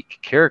weak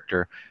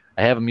character,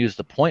 I have them use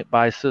the point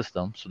buy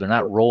system, so they're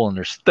not rolling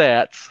their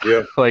stats.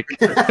 Yeah.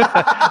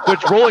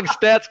 Which rolling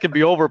stats can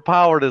be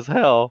overpowered as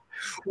hell.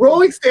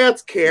 Rolling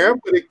stats can,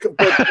 but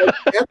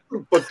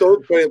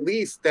at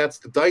least that's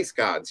the dice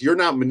gods. You're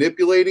not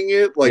manipulating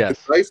it. The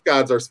dice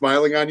gods are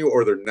smiling on you,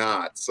 or they're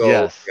not. So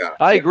yes, yeah.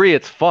 I agree.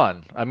 It's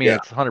fun. I mean,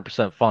 it's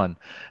 100% fun,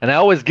 and I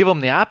always give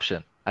them the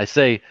option. I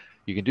say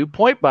you can do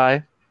point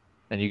buy,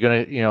 and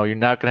you're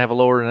not gonna have a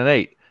lower than an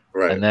 8.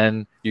 Right. And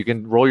then you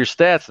can roll your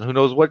stats, and who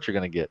knows what you're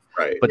going to get.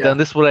 Right. But then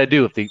this is what I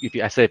do. If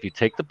you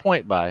take the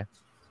point buy, I'll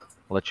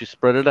let you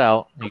spread it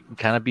out. You can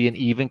kind of be an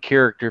even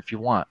character if you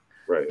want.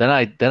 Right.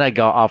 Then I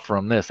go offer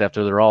them this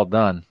after they're all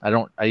done. I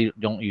don't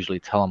usually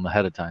tell them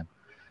ahead of time.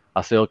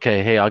 I'll say,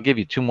 okay, hey, I'll give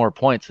you 2 more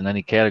points in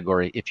any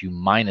category if you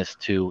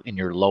 -2 in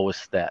your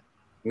lowest stat.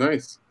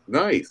 Nice.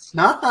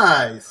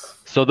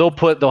 So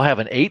they'll have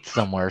an 8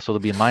 somewhere, so they'll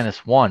be a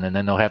 -1, and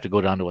then they'll have to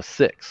go down to a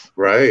 6.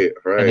 Right.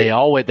 And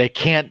they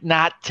can't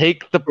not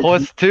take the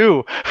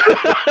 +2.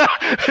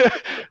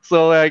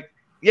 So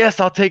yes,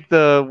 I'll take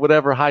the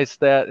whatever high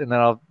stat, and then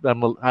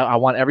I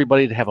want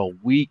everybody to have a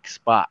weak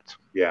spot.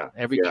 Yeah.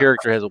 Every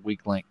character has a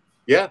weak link.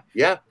 Yeah.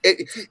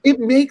 It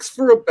makes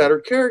for a better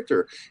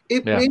character.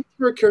 It makes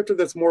for a character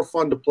that's more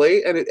fun to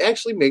play, and it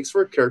actually makes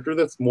for a character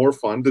that's more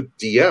fun to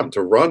DM,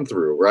 to run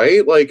through,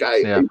 right?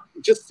 It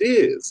just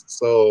is.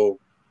 So,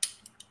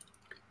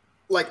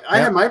 I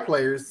have my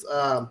players,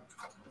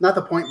 not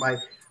the point buy,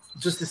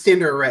 just the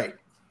standard array.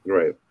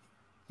 Right.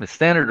 The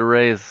standard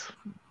array is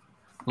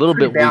a little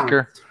bit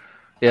weaker.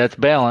 Yeah, it's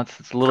balanced.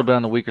 It's a little bit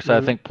on the weaker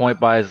side. I think point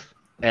buys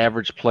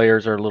average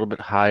players are a little bit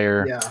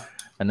higher. Yeah.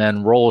 And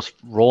then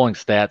rolling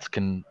stats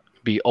can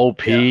be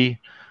OP to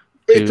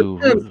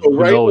depends,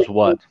 who knows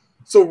what.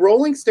 So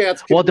rolling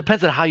stats. Well, it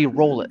depends on how you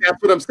roll it.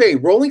 That's what I'm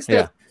saying. Rolling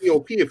stats can be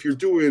OP if you're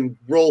doing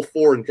roll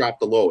 4 and drop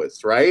the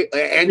lowest, right?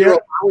 And you're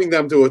allowing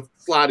them to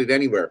slot it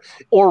anywhere.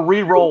 Or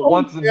re-roll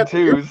 1s and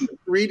 2s.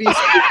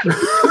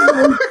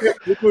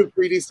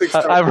 3D6.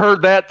 I've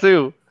heard that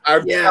too.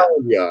 I'm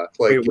telling you.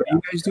 Wait, what do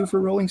you guys do for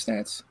rolling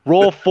stats?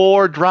 Roll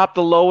 4, drop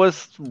the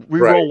lowest,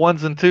 re-roll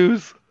 1s and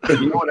 2s.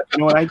 You know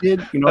what I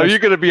did? Are you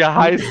going to be a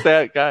high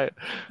stat guy?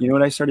 You know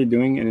what I started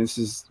doing, and this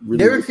is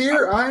really. Never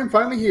fear, I am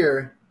finally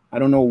here. I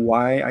don't know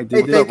why I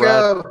did. Hey,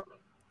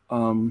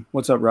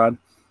 What's up, Rod?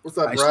 What's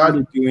up, I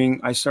Rod?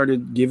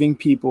 started giving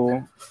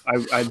people.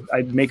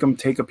 I'd make them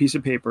take a piece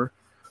of paper,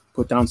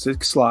 put down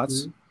 6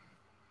 slots.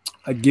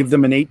 I'd give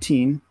them an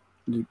 18,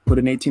 put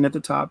an 18 at the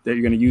top that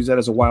you're going to use that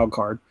as a wild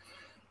card,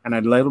 and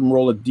I'd let them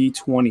roll a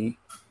d20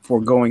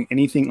 for going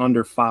anything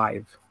under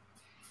 5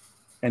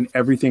 and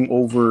everything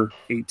over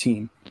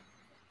 18.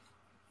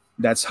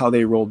 That's how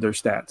they rolled their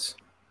stats.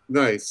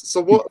 Nice.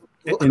 So what?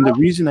 And the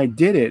reason I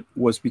did it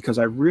was because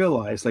I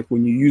realized, like,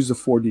 when you use the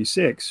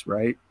 4d6,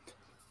 right,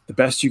 the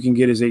best you can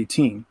get is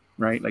 18,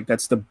 right? Like,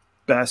 that's the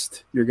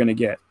best you're going to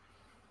get.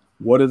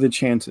 What are the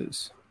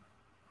chances,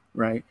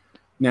 right?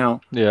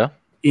 Now, Yeah.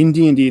 in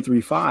D&D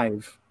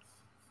 3.5,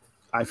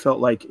 I felt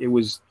like it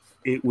was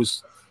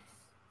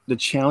the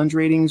challenge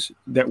ratings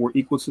that were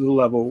equal to the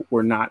level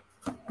were not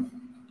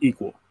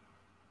equal,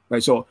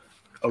 right? So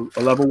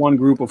a level 1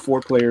 group of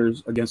 4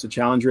 players against a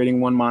challenge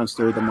rating 1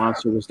 monster, the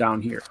monster was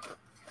down here.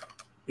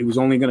 It was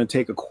only going to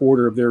take a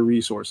quarter of their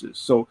resources.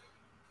 So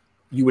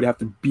you would have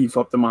to beef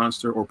up the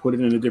monster or put it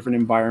in a different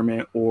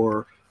environment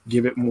or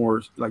give it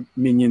more like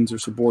minions or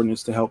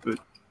subordinates to help it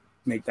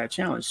make that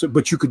challenge. So,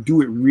 but you could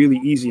do it really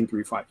easy in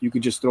 3.5. You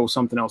could just throw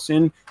something else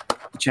in,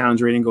 the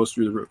challenge rating goes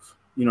through the roof.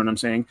 You know what I'm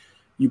saying?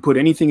 You put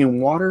anything in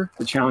water,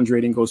 the challenge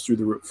rating goes through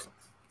the roof.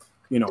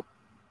 You know,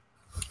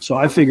 so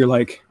I figure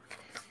like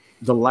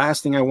the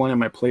last thing I wanted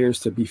my players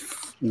to be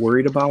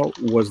worried about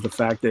was the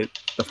fact that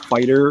the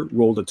fighter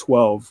rolled a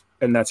 12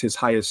 and that's his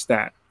highest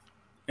stat.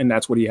 And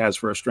that's what he has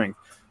for a strength.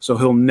 So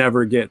he'll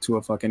never get to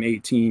a fucking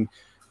 18.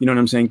 You know what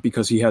I'm saying?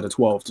 Because he had a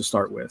 12 to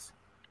start with.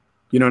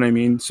 You know what I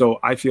mean? So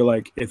I feel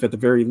like if at the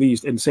very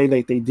least, and say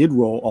that they did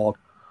roll all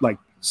like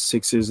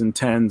 6s and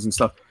 10s and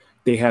stuff,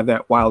 they have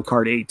that wild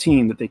card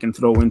 18 that they can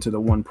throw into the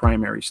 1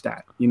 primary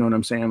stat. You know what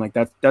I'm saying? Like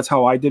that's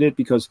how I did it,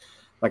 because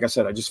like I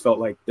said, I just felt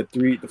like the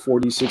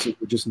 4d6s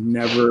were just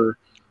never.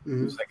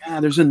 It was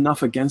like, there's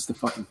enough against the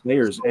fucking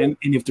players, and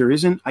if there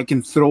isn't, I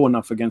can throw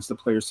enough against the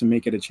players to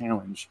make it a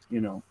challenge.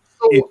 You know.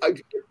 So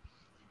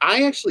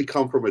I actually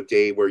come from a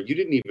day where you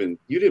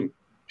didn't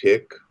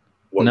pick.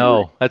 What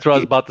No, that's what I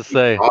was about to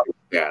say.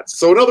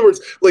 So in other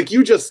words, like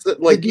you just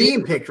like the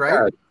game picked,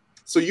 right?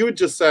 So you had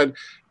just said,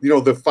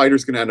 the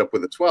fighter's going to end up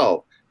with a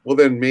 12. Well,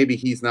 then maybe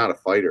he's not a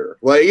fighter.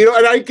 Like, and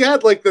I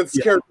get like this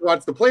character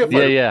wants to play a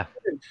fighter. Yeah.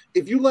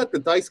 If you let the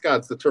dice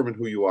gods determine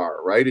who you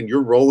are, right, and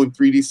you're rolling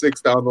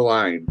 3d6 down the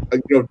line,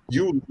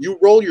 you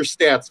roll your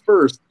stats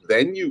first,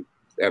 then you,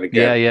 and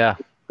again, Yeah.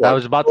 I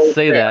was about to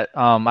say that.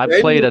 I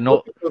played a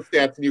those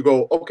stats and you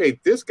go, okay,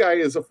 this guy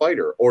is a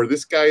fighter, or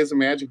this guy is a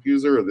magic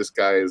user, or this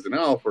guy is an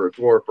elf or a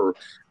dwarf, or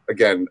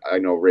again, I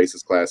know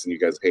racist class and you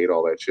guys hate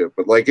all that shit,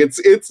 but like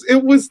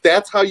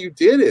that's how you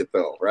did it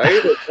though,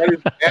 right? That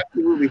is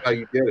absolutely how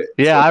you did it.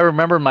 Yeah, so, I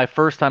remember my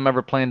first time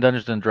ever playing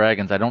Dungeons and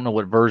Dragons. I don't know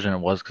what version it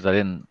was because I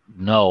didn't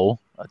know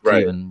to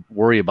even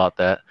worry about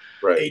that.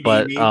 Right.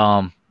 But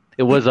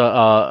it was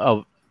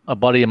a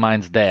buddy of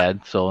mine's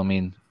dad, so I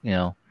mean,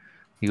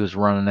 he was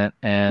running it,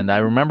 and I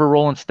remember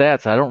rolling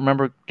stats. I don't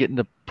remember getting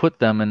to put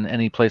them in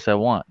any place I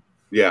want.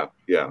 Yeah.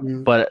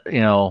 But I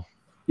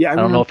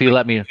don't know if he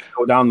let me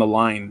go down the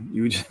line.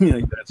 You would just be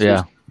like, that's your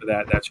stat for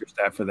that, that's your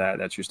stat for that,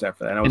 that's your stat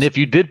for that. And if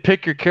you did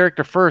pick your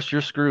character first,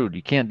 you're screwed.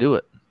 You can't do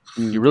it.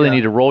 You really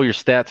need to roll your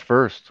stats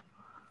first.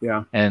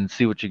 Yeah. And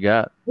see what you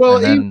got.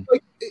 Well,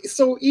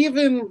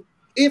 even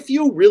if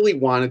you really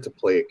wanted to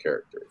play a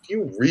character, if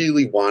you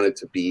really wanted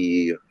to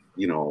be,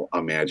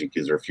 a magic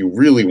user, if you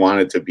really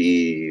wanted to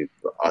be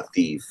a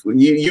thief,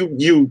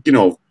 you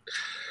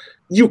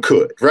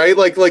could, right?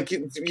 Like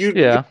you.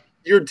 Yeah.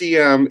 Your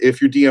DM, if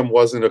your DM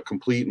wasn't a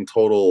complete and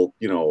total,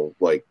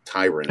 like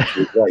tyrant,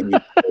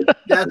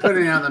 that's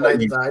putting it on the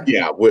nice side.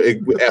 Yeah,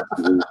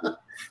 absolutely.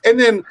 And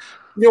then,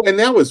 and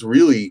that was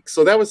really,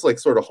 so that was like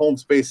sort of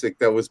Holmes Basic.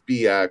 That was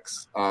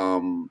BX.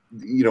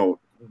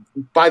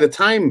 By the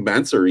time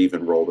Menser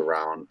even rolled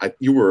around,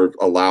 you were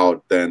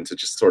allowed then to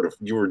just sort of,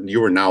 you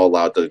were now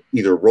allowed to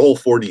either roll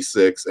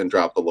 46 and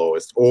drop the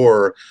lowest,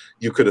 or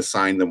you could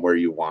assign them where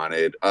you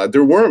wanted.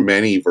 There weren't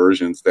many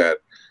versions that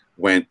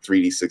went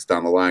 3d6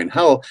 down the line.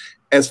 Hell,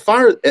 as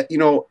far as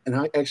and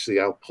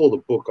I'll pull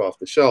the book off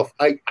the shelf.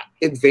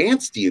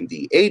 Advanced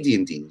D&D,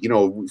 AD&D,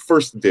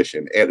 first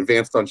edition,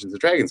 Advanced Dungeons and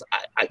Dragons.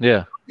 I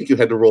don't think you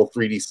had to roll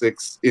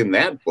 3d6 in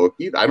that book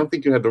either. I don't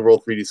think you had to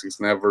roll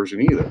 3d6 in that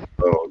version either.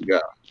 So yeah.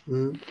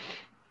 Mm-hmm.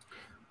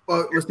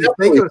 Well, listen,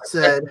 Thaco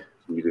said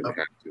you didn't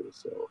have to.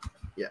 So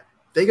yeah,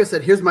 Thaco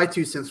said, "Here's my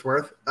 2 cents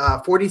worth.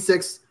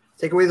 46.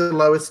 Take away the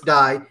lowest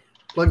die.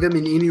 Plug them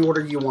in any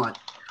order you want."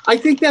 I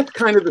think that's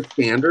kind of the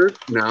standard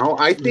now.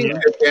 I think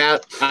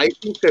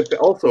that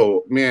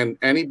also, man,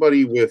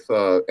 anybody with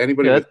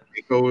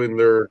Thaco in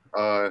their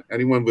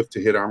anyone with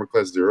to hit armor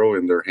class 0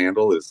 in their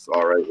handle is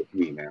all right with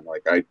me, man.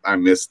 Like I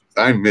miss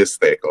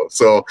Thaco.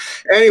 So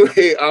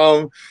anyway,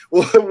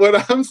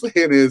 what I'm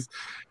saying is,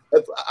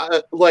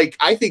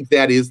 I think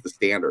that is the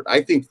standard.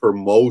 I think for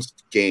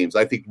most games,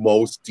 I think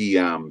most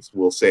DMs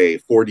will say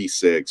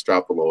 46,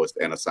 drop the lowest,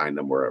 and assign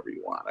them wherever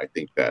you want. I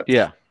think that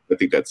I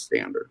think that's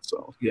standard.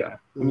 So yeah,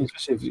 I mean,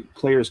 especially if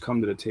players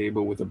come to the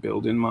table with a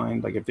build in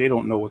mind, like if they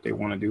don't know what they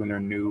want to do and they're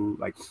new,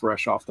 like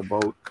fresh off the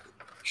boat,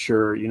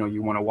 sure, you know,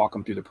 you want to walk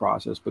them through the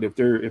process. But if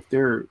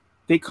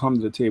they come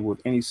to the table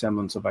with any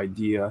semblance of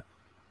idea,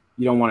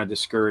 you don't want to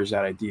discourage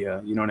that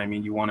idea. You know what I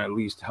mean? You want to at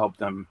least help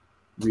them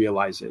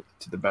realize it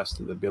to the best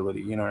of the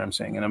ability. You know what I'm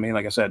saying? And I mean,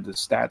 like I said, the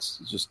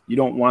stats, just, you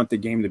don't want the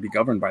game to be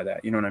governed by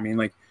that. You know what I mean?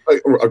 Like,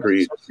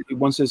 agreed.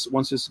 Once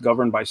it's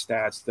governed by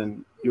stats,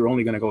 then you're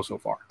only going to go so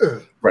far.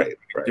 Right.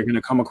 They're going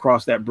to come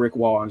across that brick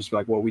wall and just be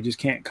like, well, we just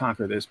can't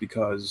conquer this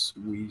because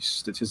we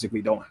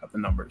statistically don't have the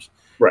numbers.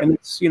 Right. And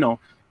it's, you know,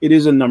 it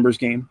is a numbers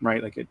game,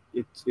 right? Like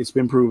it's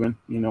been proven,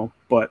 you know,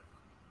 but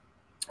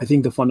I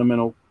think the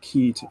fundamental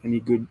key to any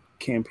good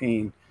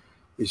campaign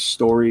is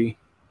story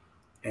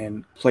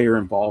and player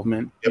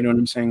involvement. You know what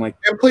I'm saying? Like,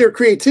 and player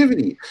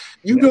creativity.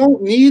 You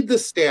don't need the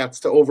stats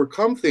to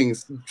overcome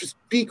things. Just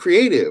be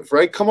creative,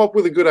 right? Come up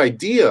with a good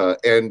idea.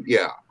 And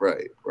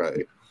right.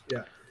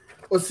 Yeah.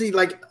 Well, see,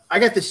 like I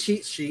got the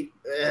cheat sheet.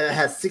 It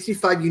has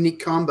 65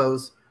 unique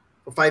combos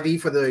for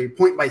 5e for the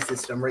point buy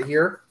system right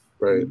here.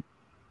 Right. And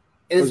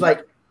it's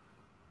like,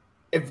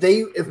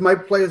 if my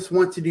players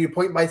want to do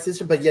point buy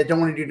system, but yet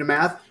don't want to do the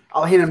math,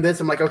 I'll hand them this.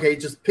 I'm like, okay,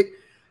 just pick.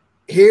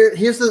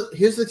 Here's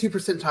the 2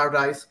 percentile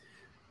dice.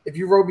 If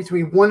you roll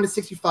between 1 to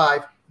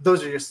 65,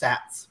 those are your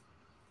stats.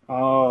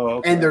 Oh,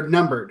 okay. And they're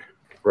numbered.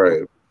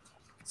 Right.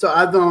 So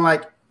I've done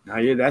like. Now,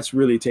 yeah, that's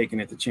really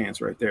taking it to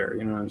chance right there.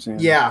 You know what I'm saying?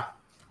 Yeah.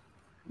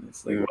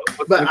 It's like,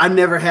 but I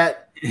never had,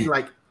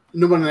 like,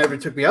 no one ever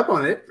took me up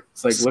on it.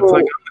 It's like, looks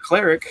like I'm the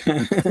cleric.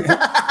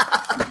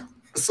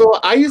 So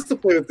I used to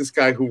play with this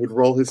guy who would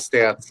roll his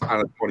stats on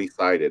a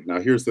 20-sided.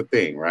 Now, here's the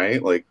thing,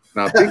 right? Like,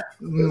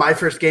 my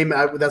first game,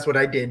 that's what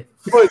I did.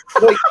 But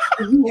like,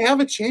 you have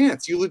a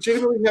chance. You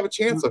legitimately have a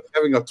chance of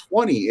having a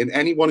 20 in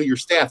any one of your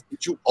stats,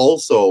 but you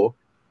also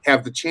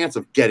have the chance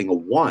of getting a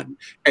 1.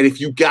 And if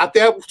you got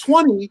that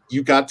 20,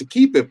 you got to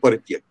keep it. But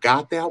if you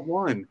got that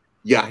 1,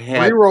 you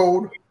had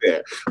rolled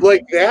there.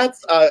 Like,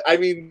 that's, I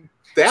mean,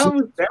 that's sort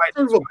of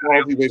a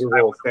ballsy way to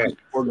roll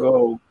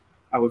stats.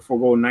 I would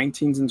forego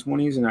 19s and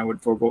 20s, and I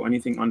would forego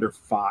anything under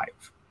 5.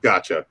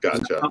 Gotcha. I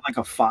felt like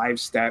a 5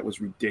 stat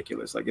was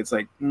ridiculous. Like, it's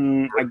like,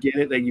 I get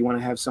it. Like, you want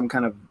to have some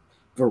kind of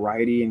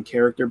variety and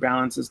character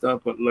balance and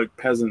stuff, but look,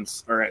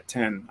 peasants are at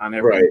 10 on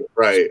every.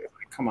 Right.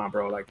 Like, come on,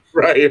 bro. Like,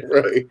 right.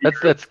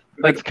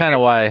 That's kind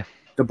of why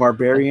the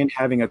barbarian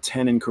having a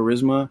 10 in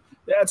charisma,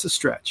 that's a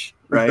stretch,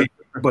 right?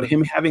 But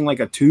him having like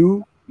a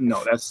 2,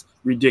 no, that's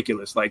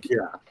ridiculous. Like,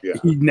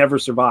 he'd never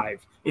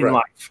survive in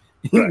life.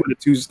 With a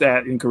 2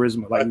 stat in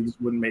charisma, like he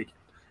just wouldn't make it.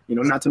 You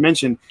know, not to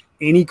mention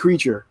any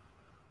creature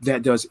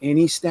that does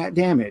any stat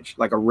damage,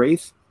 like a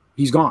wraith,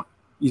 he's gone.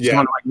 He's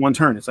gone like 1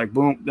 turn. It's like,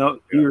 boom, no,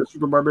 you're a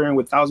super barbarian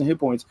with 1,000 hit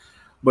points,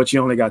 but you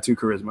only got 2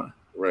 charisma.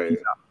 Right.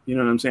 You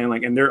know what I'm saying?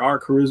 Like, and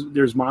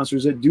there's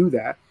monsters that do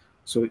that.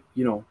 So,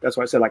 you know, that's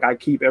why I said, like, I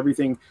keep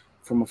everything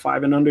from a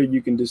 5 and under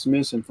you can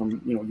dismiss, and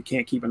from, you know, you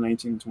can't keep a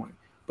 19 and 20.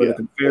 But at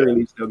the very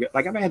least, they'll get,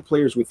 like, I've had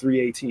players with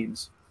 3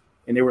 18s,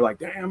 and they were like,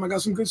 damn, I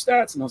got some good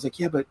stats. And I was like,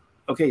 yeah, but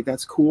okay,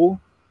 that's cool,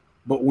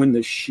 but when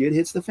the shit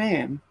hits the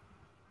fan,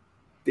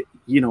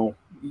 you know,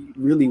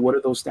 really, what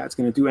are those stats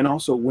going to do? And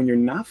also, when you're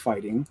not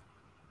fighting,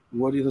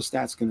 what are the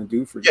stats going to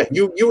do for you?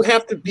 Yeah, you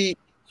have to be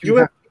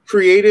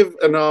creative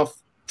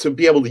enough to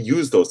be able to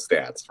use those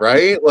stats,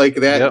 right? Like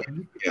that. Yep.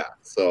 Yeah.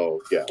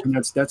 So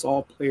and that's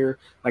all player.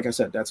 Like I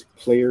said, that's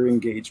player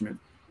engagement.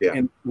 Yeah.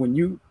 And when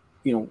you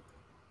know,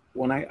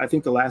 when I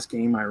think the last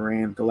game I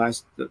ran,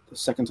 the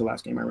second to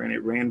last game I ran,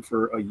 it ran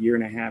for a year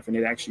and a half, and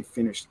it actually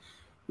finished.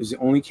 It was the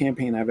only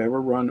campaign I've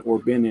ever run or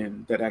been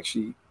in that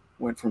actually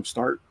went from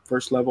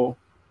first level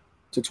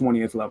to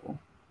 20th level.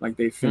 Like,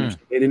 they finished.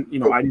 They didn't, you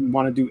know, I didn't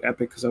want to do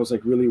epic because I was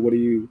like, really, what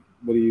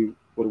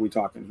are we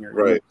talking here?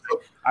 Right. You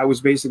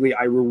know,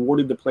 I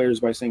rewarded the players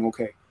by saying,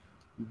 okay,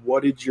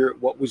 what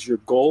was your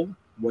goal?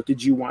 What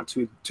did you want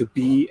to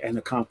be and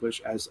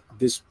accomplish as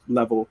this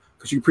level?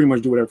 Because you pretty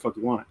much do whatever the fuck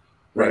you want.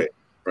 Right.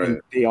 And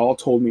they all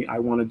told me, I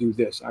want to do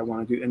this. I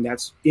want to do, and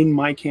that's in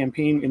my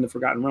campaign in the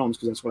Forgotten Realms,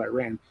 because that's what I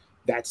ran.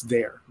 That's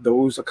there.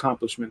 Those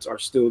accomplishments are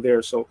still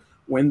there. So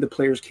when the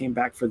players came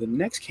back for the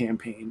next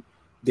campaign,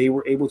 they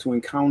were able to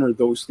encounter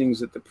those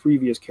things that the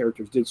previous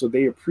characters did. So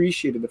they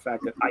appreciated the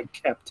fact that I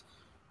kept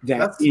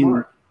that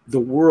in the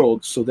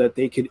world so that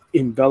they could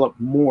envelop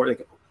more.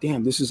 Like,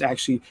 damn, this is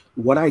actually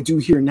what I do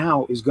here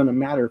now is going to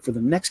matter for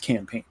the next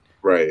campaign.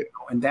 Right.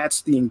 And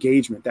that's the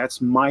engagement.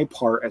 That's my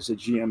part as a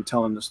GM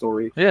telling the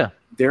story. Yeah.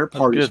 Their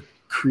part is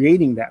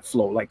creating that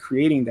flow, like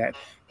creating that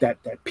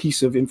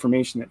piece of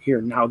information that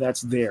here, now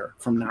that's there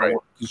from now on,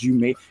 because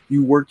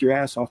you worked your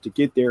ass off to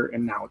get there,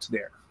 and now it's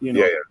there. You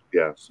know?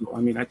 Yeah. So,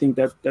 I mean, I think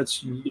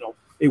that's, you know,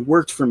 it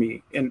worked for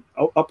me. And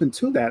up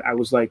until that, I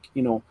was like,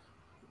 you know,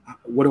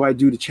 what do I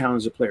do to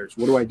challenge the players?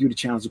 What do I do to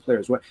challenge the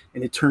players?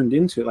 And it turned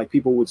into, like,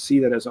 people would see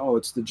that as, oh,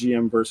 it's the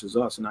GM versus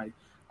us. And I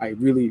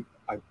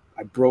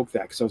broke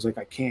that, because I was like,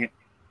 I can't.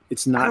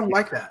 It's not. I don't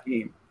like that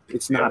game.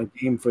 It's not a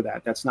game for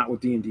that. That's not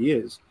what D&D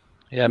is.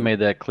 Yeah, I made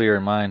that clear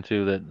in mine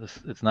too. That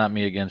it's not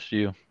me against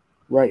you.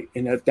 Right,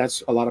 and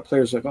that's a lot of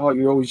players like, oh,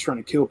 you're always trying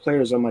to kill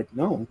players. I'm like,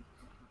 no,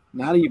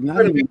 not even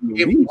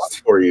Game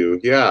least. for you.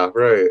 Yeah,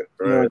 right.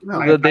 You know,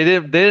 No. They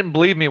didn't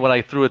believe me when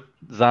I threw a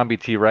zombie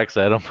T-Rex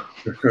at them.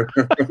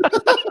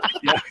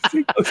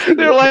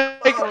 They're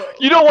like,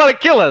 you don't want to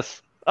kill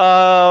us.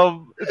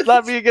 It's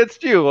not me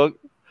against you.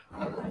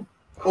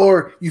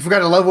 Or you forgot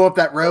to level up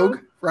that rogue,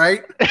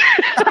 right?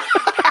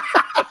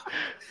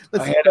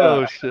 I had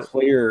a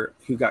player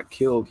who got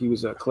killed. He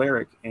was a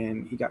cleric,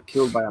 and he got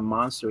killed by a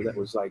monster that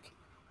was like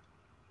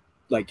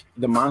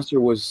the monster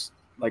was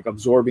like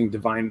absorbing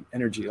divine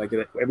energy. Like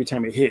every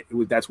time it hit,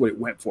 that's what it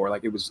went for.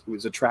 Like it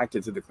was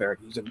attracted to the cleric.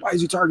 He said, "Why is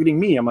he targeting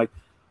me?" I'm like,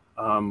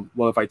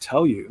 well, if I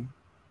tell you,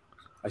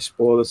 I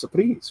spoil the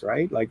surprise,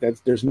 right? Like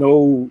there's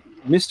no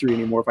mystery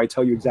anymore if I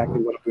tell you exactly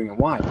what I'm doing and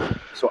why.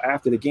 So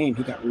after the game,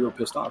 he got real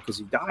pissed off because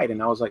he died,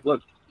 and I was like,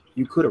 look,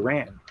 you could have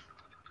ran.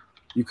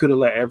 You could have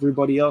let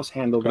everybody else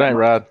handle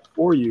that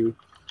for you.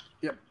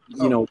 Yep.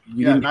 You know,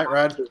 you didn't. Night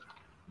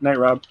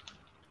Rod.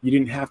 You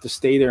didn't have to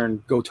stay there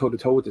and go toe to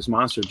toe with this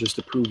monster just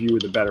to prove you were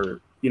the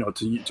better. You know,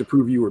 to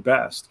prove you were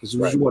best, because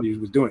this is what he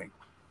was doing.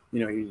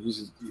 You know,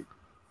 he's an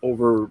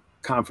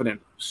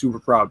overconfident, super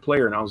proud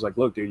player, and I was like,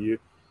 look, dude,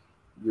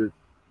 you're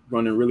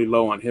running really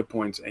low on hit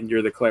points, and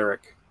you're the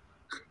cleric.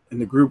 And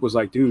the group was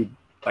like, dude,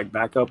 like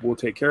back up, we'll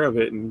take care of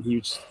it. And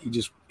he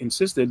just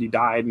insisted. He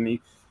died, and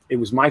it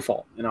was my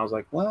fault. And I was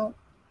like, well.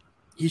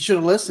 He should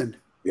have listened.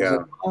 Yeah.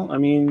 I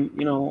mean,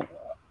 you know,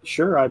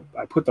 sure, I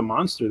put the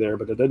monster there,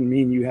 but that doesn't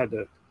mean you had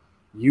to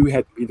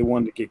be the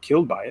one to get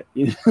killed by it.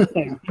 You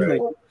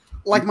know?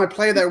 Like my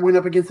player that went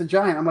up against the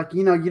giant, I'm like,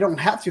 you know, you don't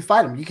have to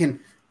fight him. You can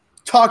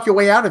talk your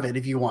way out of it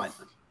if you want.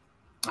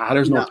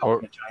 There's no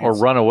or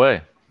run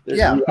away.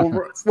 Yeah.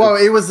 Well,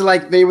 it was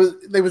like they was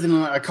in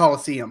a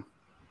coliseum.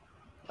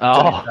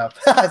 Oh,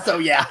 so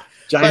yeah.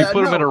 Giant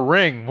put him in a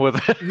ring with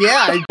it.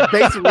 Yeah,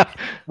 basically,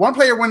 one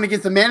player went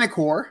against the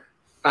Manticore.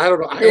 I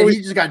don't know. And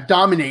he just got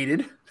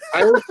dominated.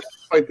 I always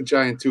fight the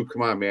giant too.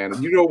 Come on, man.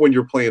 And you know when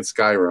you're playing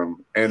Skyrim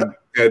and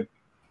that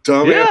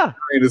dumbass giant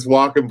is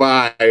walking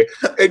by,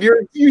 and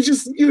you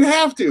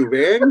have to,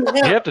 man.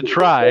 You have to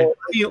try.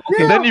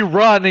 And then you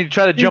run and you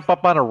try to jump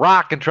up on a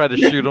rock and try to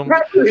shoot him.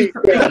 Right.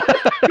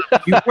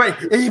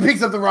 And he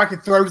picks up the rock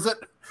and throws it.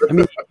 I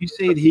mean, you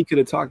say he could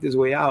have talked his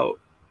way out.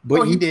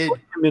 But he did. Put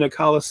him in a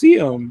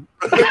coliseum.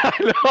 I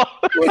know.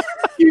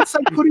 It's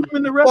like putting him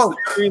in the rest.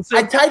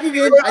 I tied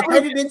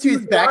it into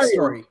his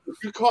backstory.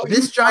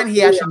 This giant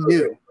he actually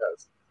knew.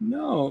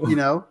 No. You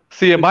know?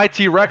 See, my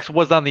T-Rex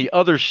was on the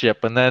other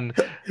ship, and then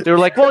they were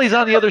like, well, he's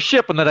on the other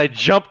ship, and then I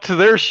jumped to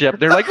their ship.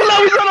 They're like, well,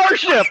 no, he's on our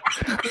ship.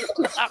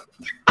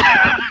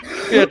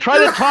 Yeah,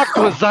 try to talk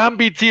to a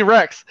zombie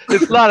T-Rex.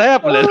 It's not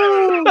happening.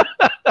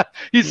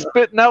 He's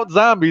spitting out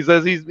zombies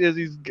as he's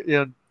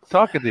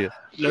talking to you.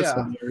 That's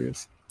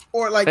hilarious.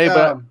 Or like, hey,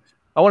 but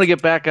I want to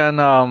get back on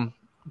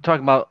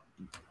talking about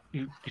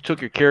you took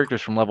your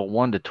characters from level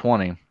 1 to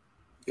 20.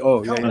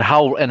 Oh, yeah. And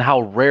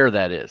how rare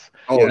that is.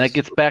 Oh, and that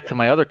gets back to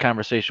my other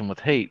conversation with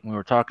Hate. We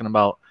were talking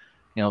about,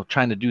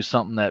 trying to do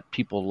something that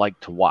people like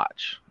to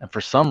watch. And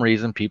for some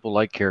reason, people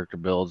like character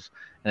builds,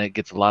 and it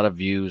gets a lot of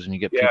views, and you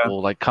get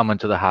people like coming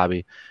to the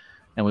hobby.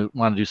 And we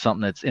want to do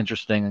something that's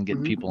interesting and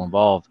get people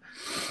involved.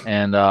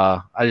 And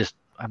I'm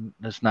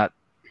just not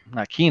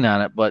keen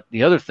on it. But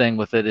the other thing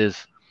with it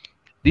is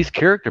these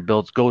character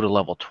builds go to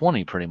level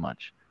 20 pretty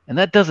much. And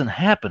that doesn't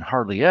happen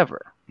hardly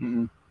ever.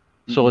 Mm-hmm.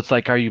 So it's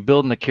like, are you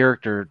building a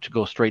character to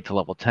go straight to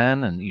level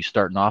 10 and you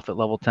starting off at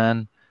level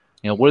 10?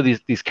 What are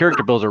these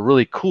character builds are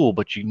really cool,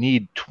 but you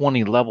need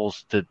 20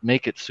 levels to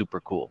make it super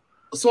cool.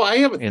 So I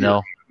have a theory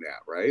on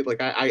that, right?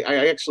 Like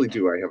I actually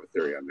do. I have a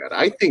theory on that.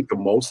 I think the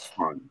most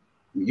fun,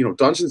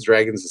 Dungeons &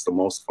 Dragons is the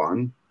most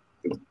fun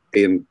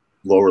in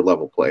lower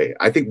level play.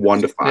 I think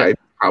 1 to 5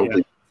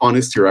 probably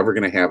funnest you're ever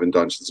going to have in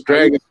Dungeons &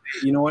 Dragons.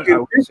 You know what?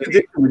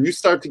 When you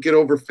start to get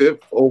over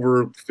fifth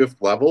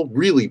level,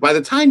 really, by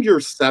the time you're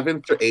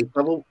 7th or 8th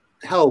level,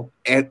 hell,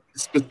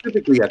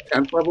 specifically at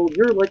 10th level,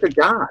 you're like a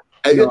god.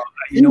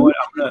 You know what?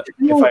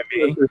 If I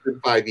may,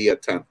 5e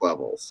at 10th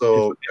level.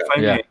 So if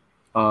I may,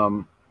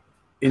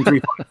 in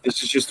 3.5,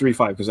 this is just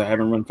 3.5 because I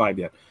haven't run 5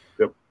 yet.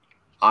 Yep.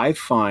 I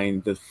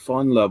find the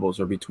fun levels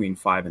are between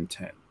 5 and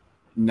 10.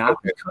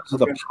 Not because of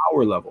the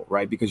power level,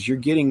 right? Because you're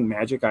getting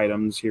magic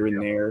items here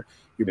and there.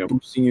 You're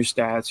boosting your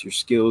stats, your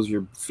skills,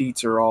 your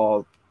feats are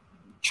all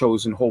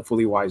chosen,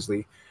 hopefully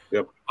wisely.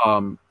 Yep.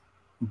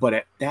 But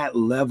at that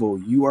level,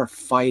 you are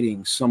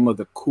fighting some of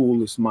the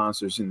coolest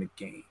monsters in the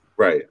game.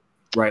 Right.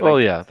 Right. Oh,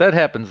 yeah. That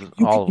happens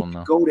all of them,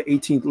 though. Go to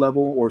 18th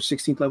level or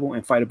 16th level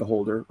and fight a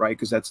beholder, right?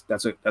 Because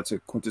that's a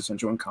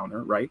quintessential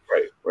encounter, right?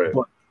 Right.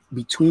 But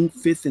between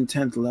 5th and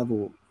 10th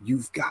level,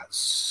 you've got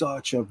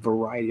such a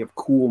variety of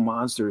cool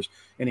monsters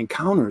and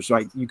encounters.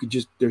 Like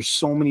there's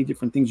so many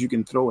different things you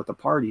can throw at the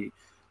party.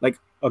 Like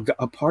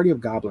a party of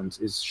goblins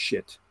is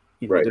shit.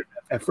 Right.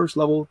 At first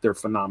level, they're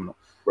phenomenal.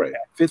 Right.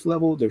 At 5th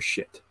level, they're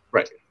shit.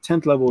 Right.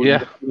 10th level, you're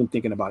not even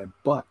thinking about it.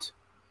 But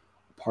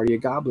a party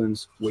of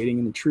goblins waiting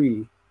in the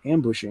tree,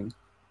 ambushing,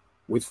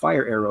 with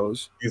fire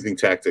arrows. Using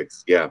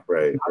tactics. Yeah,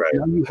 right.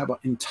 Now you have an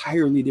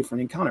entirely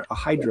different encounter. A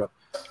Hydra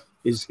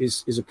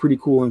is a pretty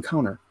cool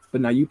encounter.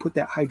 But now you put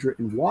that Hydra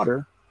in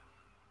water.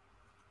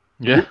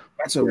 Yeah.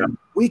 That's a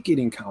wicked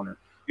encounter.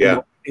 Yeah. You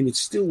know, and it's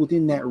still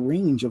within that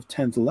range of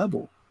 10th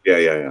level.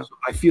 Yeah. So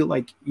I feel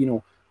like, you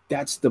know,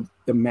 that's the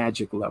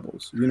magic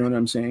levels. You know what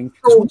I'm saying?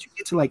 Because once you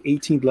get to like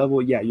 18th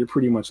level, yeah, you're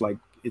pretty much like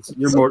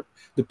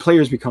the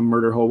players become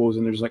murder hobos,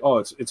 and they're just like, oh,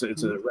 it's a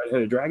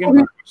red-headed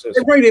dragon.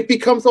 Right, it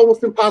becomes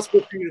almost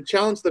impossible for you to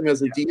challenge them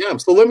as a DM.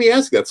 So let me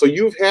ask you that. So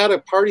you've had a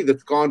party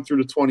that's gone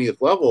through the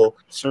 20th level.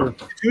 Sure.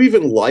 Do you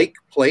even like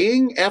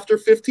playing after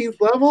 15th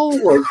level?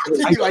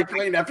 I like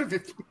playing after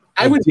 15.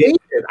 I would hate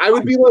it. I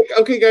would be like,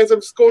 okay, guys, I'm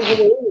just going home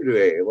early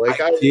today.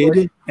 Like I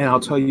did, and I'll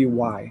tell you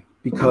why.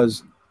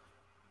 Because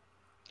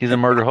he's a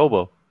murder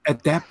hobo.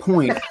 At that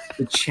point,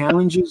 the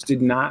challenges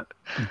did not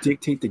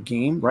dictate the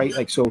game, right?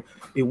 Like, so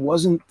it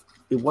wasn't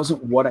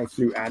what I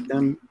threw at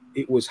them.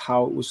 It was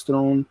how it was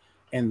thrown,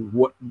 and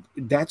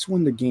that's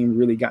when the game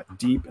really got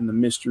deep, and the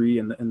mystery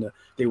and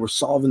they were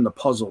solving the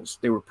puzzles.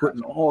 They were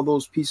putting all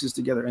those pieces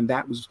together, and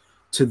that was,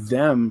 to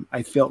them,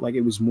 I felt like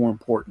it was more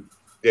important.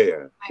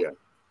 Yeah.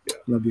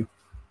 Love you.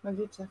 Love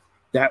you too.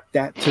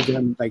 That to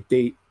them, like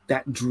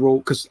that drove,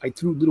 because I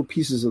threw little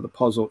pieces of the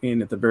puzzle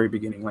in at the very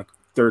beginning, like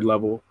 3rd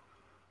level,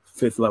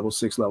 5th level,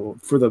 6th level,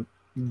 for the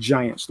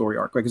giant story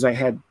arc. Because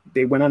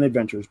they went on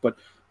adventures, but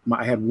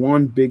I had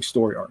one big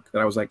story arc that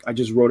I was like, I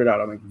just wrote it out.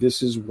 I'm like,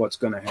 this is what's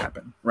going to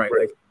happen, right?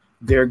 Like,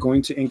 they're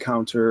going to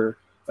encounter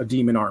a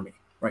demon army,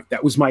 right?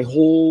 That was my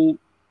whole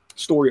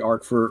story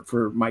arc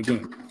for my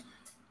game.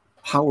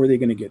 How are they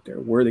going to get there?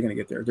 Where are they going to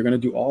get there? They're going to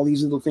do all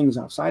these little things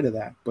outside of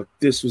that, but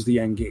this was the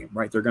end game,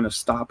 right? They're going to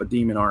stop a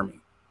demon army,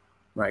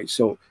 right?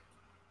 So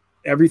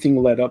everything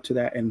led up to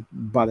that, and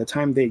by the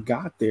time they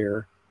got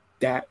there,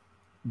 that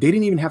they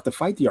didn't even have to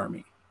fight the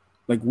army.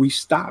 Like, we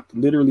stopped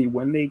literally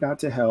when they got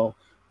to hell.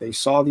 They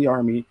saw the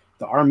army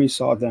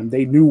saw them.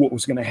 They knew what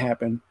was going to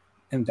happen,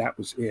 and that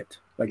was it.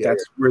 Like,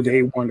 that's where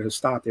they wanted to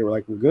stop. They were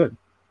like, we're good.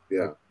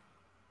 Yeah. Like,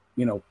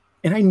 you know,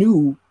 and I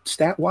knew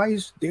stat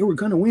wise they were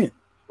going to win.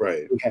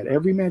 Right. They had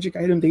every magic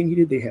item they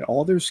needed. They had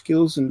all their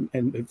skills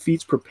and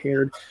feats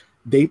prepared.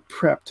 They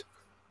prepped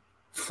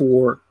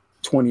for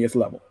 20th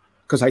level.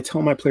 Because I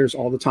tell my players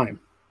all the time,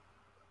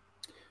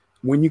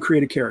 when you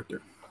create a character,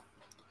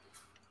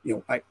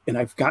 you know,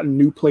 I've gotten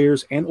new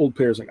players and old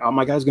players like, oh,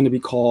 my guy's going to be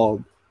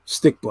called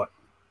Stickbutt.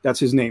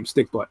 That's his name,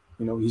 Stickbutt.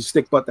 You know, he's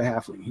Stickbutt the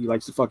halfling. He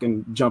likes to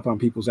fucking jump on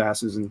people's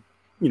asses and,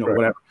 you know,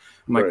 whatever.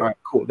 I'm like, all right,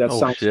 cool.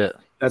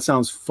 That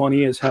sounds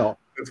funny as hell.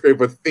 That's great,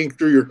 but think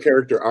through your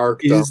character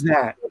arc. Is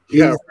that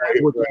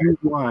what you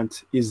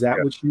want? Is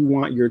that what you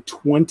want your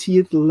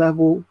 20th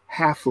level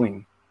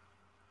halfling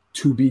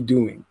to be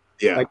doing?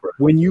 Yeah. Like,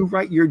 when you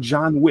write your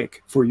John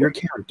Wick for your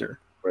character,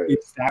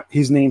 it's that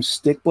his name's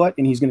Stickbutt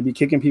and he's going to be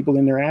kicking people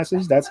in their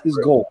asses. That's his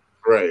goal.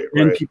 Right.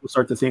 And people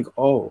start to think,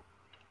 oh,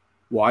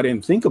 well, I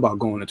didn't think about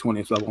going to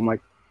 20th level. I'm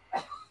like,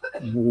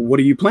 what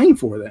are you playing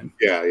for then?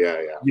 Yeah.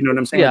 You know what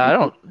I'm saying?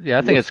 Yeah,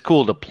 I think it's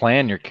cool to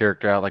plan your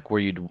character out, like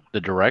the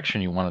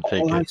direction you want to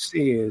take. All I say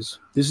is,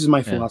 this is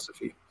my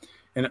philosophy,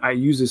 and I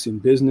use this in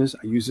business.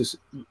 I use this.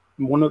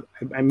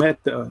 I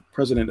met the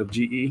president of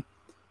GE,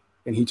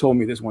 and he told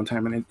me this one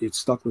time, and it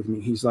stuck with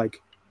me. He's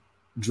like,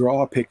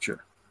 draw a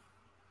picture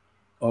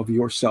of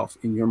yourself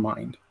in your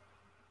mind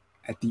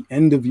at the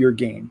end of your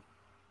game.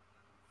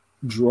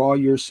 Draw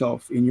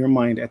yourself in your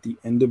mind at the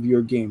end of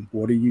your game.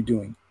 What are you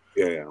doing?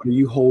 Yeah. What are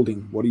you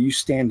holding? What are you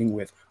standing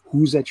with?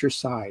 Who's at your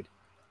side?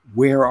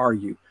 Where are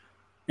you?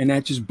 And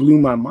that just blew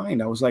my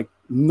mind. I was like,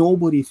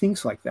 nobody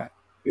thinks like that.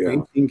 Yeah.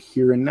 They think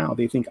here and now.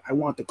 They think, I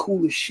want the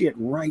coolest shit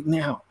right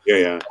now.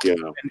 Yeah.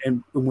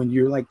 And when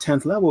you're like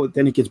 10th level,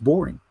 then it gets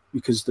boring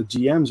because the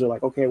GMs are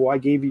like, okay, well, I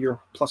gave you your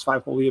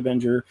 +5 Holy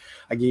Avenger.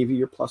 I gave you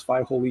your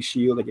 +5 Holy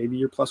Shield. I gave you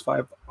your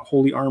 +5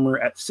 Holy Armor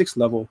at 6th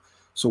level.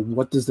 So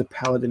what does the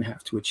Paladin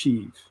have to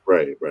achieve?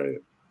 Right.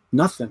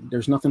 Nothing.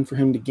 There's nothing for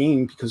him to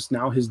gain because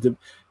now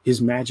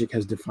his magic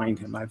has defined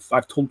him.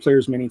 I've told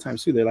players many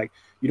times too. They're like,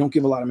 you don't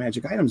give a lot of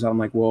magic items out. I'm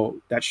like, well,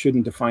 that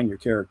shouldn't define your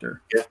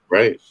character. Yeah,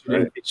 right.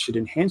 It should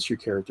enhance your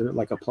character,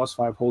 like a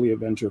 +5 Holy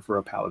Avenger for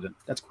a Paladin.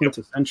 That's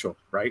quintessential,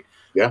 right?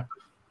 Yeah.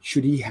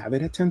 Should he have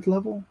it at 10th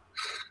level?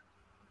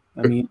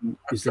 I mean,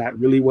 is that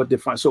really what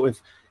defines? So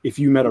if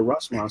you met a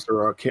rust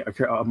monster or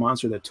a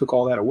monster that took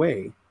all that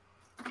away,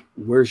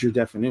 where's your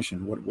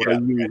definition? What are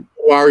you?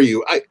 Who are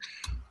you?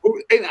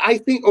 I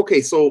think,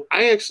 okay, so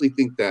I actually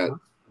think that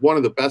one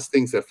of the best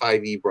things that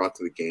 5e brought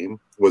to the game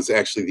was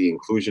actually the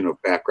inclusion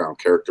of background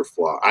character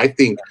flaw.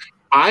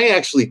 I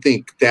actually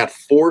think that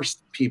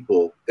forced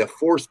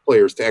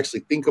players to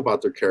actually think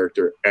about their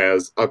character,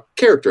 as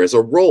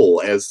a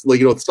role, as, like,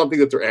 you know, something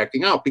that they're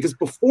acting out. Because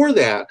before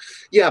that,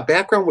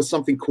 background was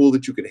something cool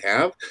that you could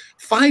have.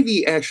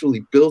 5e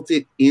actually built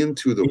it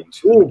into the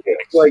rule book.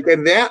 Like,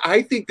 and that,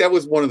 I think that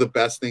was one of the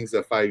best things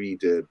that 5e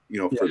did, you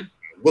know, for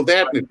well,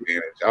 that and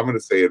Advantage. I'm going to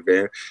say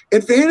Advantage.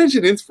 Advantage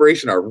and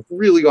Inspiration are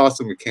really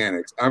awesome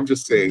mechanics. I'm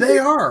just saying. They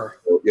are.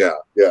 Yeah.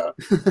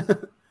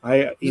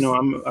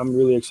 I'm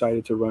really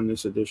excited to run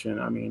this edition.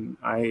 I mean,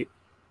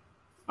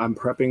 I'm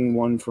prepping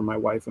one for my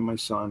wife and my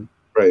son.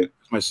 Right.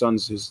 My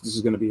son's this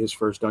is going to be his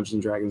first Dungeons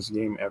and Dragons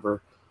game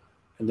ever,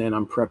 and then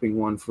I'm prepping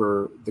one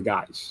for the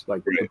guys,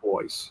 like the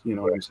boys. You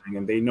know what I'm saying?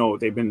 And they know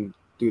they've been,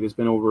 dude. It's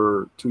been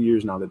over 2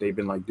 years now that they've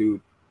been like, dude,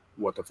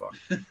 what the fuck?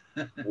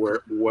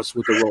 What's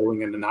with the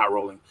rolling and the not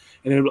rolling?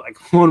 And then like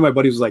one of my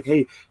buddies was like,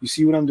 hey, you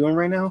see what I'm doing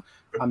right now?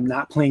 I'm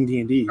not playing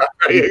D&D.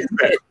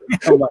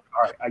 I'm like,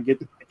 all right, I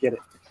get it.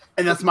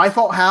 And that's my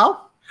fault.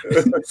 How?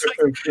 You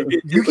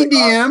can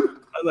DM.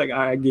 Like,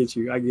 I get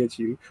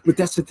you. But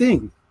that's the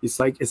thing. It's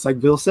like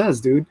Bill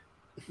says, dude.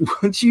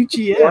 Once you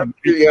GM,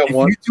 if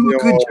you do a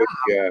good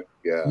job,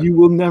 you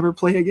will never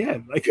play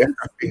again. Like,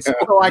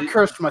 so I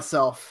cursed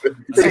myself.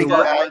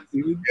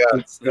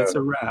 It's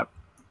a wrap.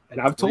 And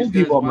I've told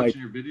people, I'm like,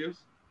 your videos?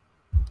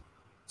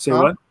 Say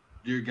what?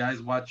 Do your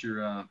guys watch your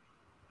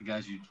the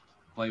guys you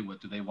play with?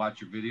 Do they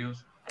watch your videos?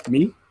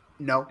 Me?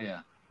 No.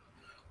 Yeah.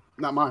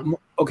 Not mine.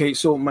 Okay,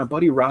 so my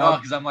buddy Rob. No,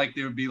 because I'm like,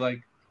 they would be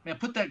like, man,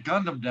 put that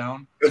Gundam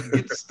down and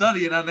get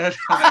studying on that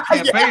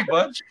campaign,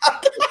 bud.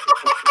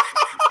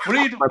 What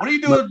are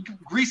you doing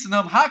greasing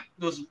them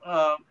those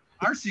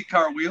RC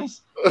car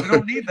wheels? We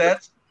don't need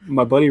that.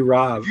 My buddy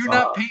Rob. If you're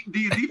not painting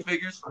D&D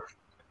figures,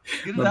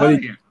 get it out of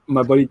here.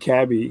 My buddy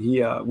Cabby,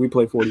 we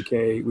play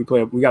 40K.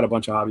 We got a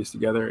bunch of hobbies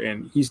together,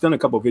 and he's done a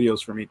couple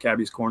videos for me,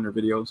 Cabby's Corner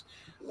videos.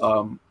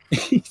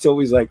 He's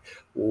always like,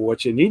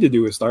 what you need to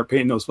do is start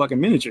painting those fucking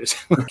miniatures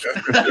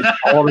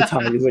all the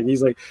time.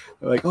 He's like,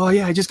 oh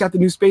yeah, I just got the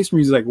new Space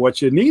Marines. He's like,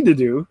 what you need to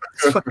do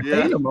is fucking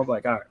paint them. I'm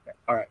like, all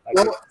right.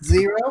 Well,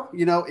 Zero,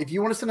 if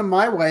you want to send them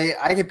my way,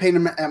 I can paint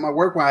them at my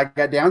work when I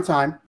got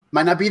downtime.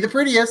 Might not be the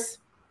prettiest.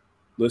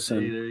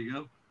 Listen, hey, there you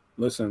go.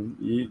 Listen,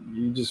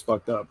 you just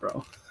fucked up,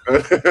 bro.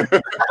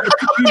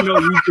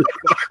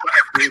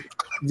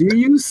 Do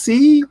you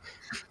see?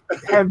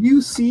 Have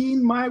you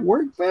seen my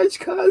workbench,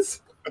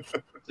 cuz?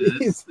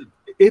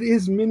 It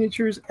is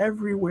miniatures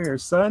everywhere,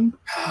 son.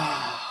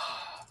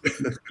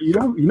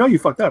 You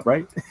fucked up,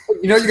 right?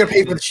 You're gonna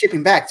pay for the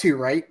shipping back too,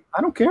 right?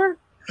 I don't care.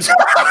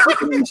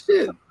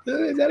 Shit,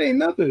 that ain't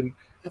nothing.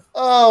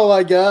 Oh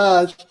my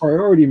gosh!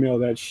 Priority mail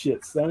that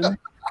shit, son.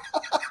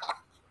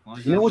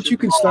 You know what you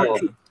can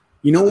start?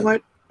 You know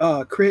what,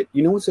 Crit?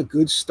 You know what's a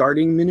good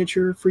starting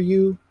miniature for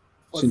you?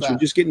 Since you're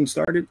just getting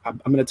started, I'm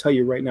going to tell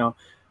you right now,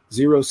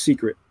 Zero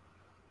secret.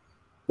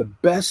 The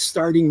best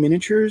starting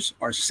miniatures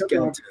are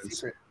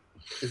skeletons.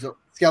 Is it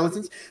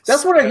skeletons?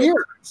 That's what I hear.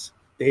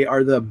 They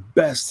are the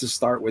best to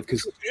start with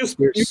because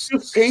you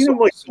just paint them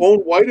like bone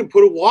white and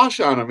put a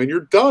wash on them, and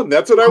you're done.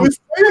 That's what I was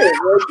saying.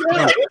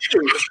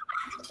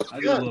 I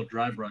got a little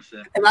dry brush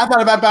there. And I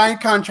thought about buying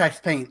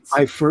contract paints.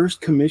 My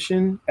first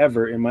commission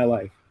ever in my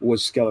life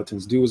was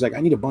skeletons. Dude was like,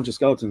 I need a bunch of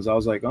skeletons. I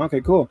was like,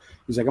 okay, cool.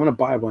 He's like, I'm gonna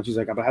buy a bunch. He's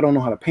like, but I don't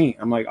know how to paint.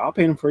 I'm like, I'll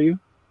paint them for you.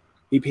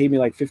 He paid me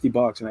like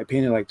 $50, and I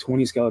painted like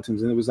 20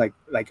 skeletons, and it was like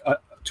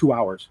 2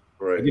 hours.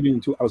 Right. I did it in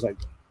 2. I was like,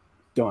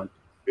 done.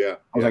 Yeah.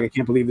 I was like, I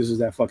can't believe this is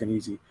that fucking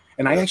easy.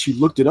 And I actually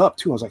looked it up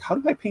too. I was like, how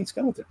do I paint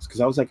skeletons? Because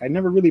I was like, I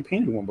never really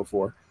painted one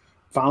before.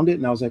 Found it,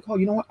 and I was like, oh,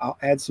 you know what? I'll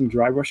add some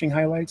dry brushing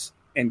highlights.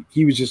 And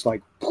he was just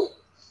like,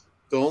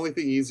 the only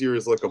thing easier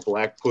is like a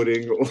black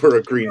pudding or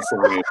a green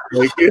slime.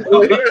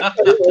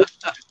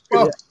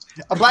 Well,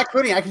 a black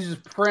pudding I can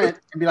just print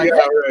and be like,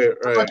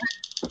 right.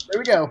 There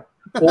we go.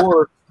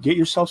 Or get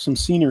yourself some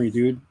scenery,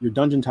 dude. Your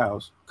dungeon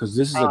tiles, because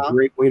this is a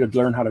great way to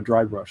learn how to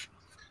dry brush.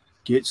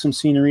 Get some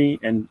scenery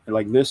and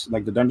like this,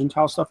 like the dungeon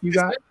tile stuff you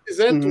got. Is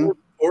that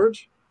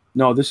Forge?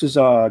 No, this is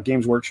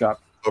Games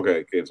Workshop.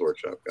 Okay, Games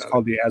Workshop. It's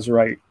called the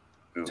Azurite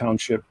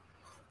Township.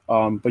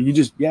 But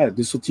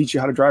this will teach you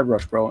how to dry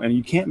brush, bro. And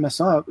you can't mess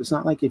up. It's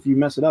not like if you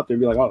mess it up, they'd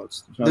be like, oh,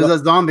 there's a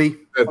zombie.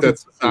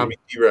 That's a zombie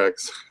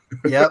T-Rex.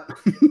 Yep.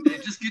 Hey,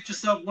 just get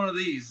yourself one of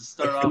these to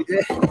start off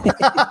with.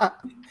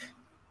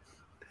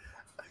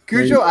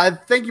 Cujo, I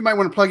think you might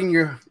want to plug in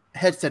your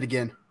headset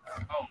again.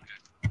 Oh,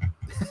 okay.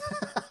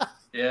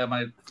 Yeah,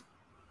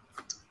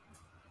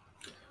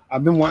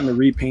 I've been wanting to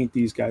repaint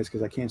these guys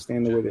because I can't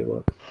stand the way they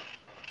look.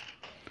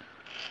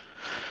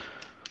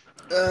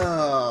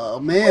 Oh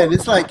man,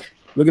 it's like,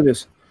 look at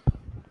this.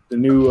 The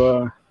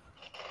new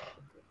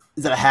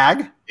is it a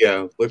hag?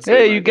 Yeah.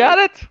 Hey, you got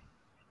it?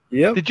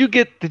 Yep. Did you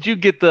get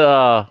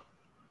the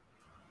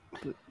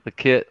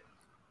kit?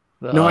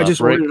 No, I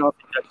just ordered it off.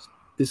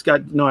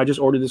 I just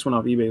ordered this one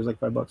off eBay. It was like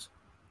 $5.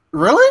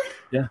 Really?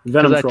 Yeah.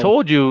 Because I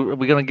told you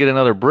we're gonna get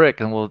another brick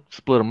and we'll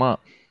split them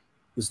up.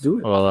 Let's do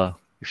it. Well,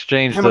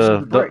 exchange How much is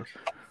the brick?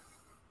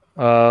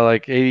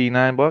 like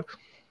 $89.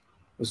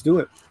 Let's do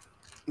it.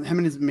 How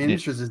many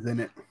miniatures is in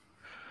it?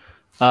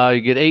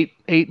 You get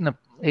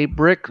eight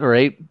brick or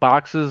 8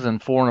 boxes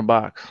and 4 in a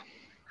box.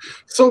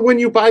 So when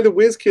you buy the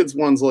WizKids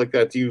ones like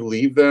that, do you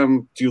leave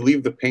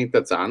the paint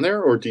that's on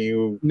there, or do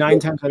you? 9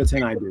 times out of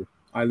 10, I do.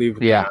 I leave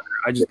it. Yeah.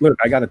 I just look.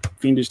 I got a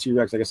fiendish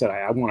T-Rex. Like I said,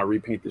 I want to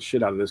repaint the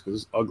shit out of this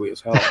because it's ugly as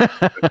hell.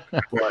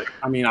 But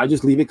I mean, I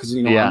just leave it because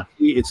honestly,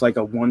 it's like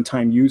a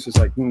one-time use. It's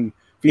like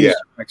fiendish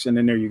T-Rex, and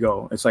then there you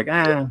go. It's like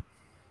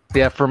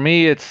Yeah, for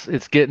me, it's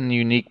getting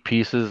unique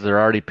pieces. They're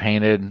already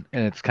painted, and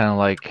it's kind of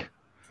like,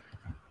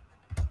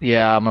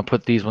 yeah, I'm gonna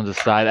put these ones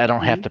aside. I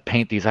don't have to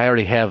paint these. I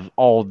already have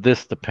all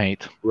this to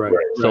paint. Right.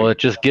 So it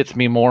just gets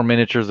me more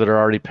miniatures that are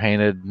already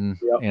painted, and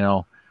Yep. you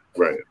know,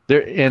 Right.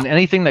 there and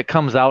anything that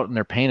comes out in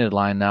their painted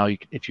line now,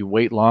 if you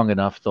wait long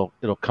enough,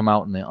 it'll come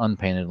out in the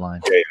unpainted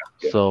line.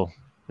 Yeah. So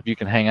if you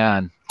can hang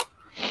on,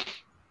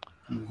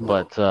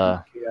 but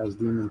Chaos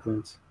Demon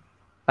things.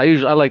 I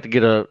like to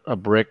get a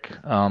brick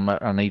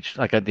on each.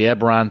 Like the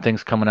Eberron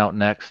thing's coming out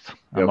next.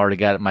 Yep. I've already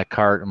got it in my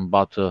cart. I'm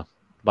about to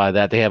buy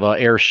that. They have an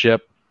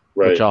airship,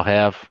 Right. which I'll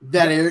have.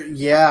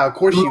 Yeah, of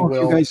course I you don't know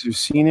if will. you guys have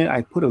seen it.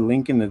 I put a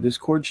link in the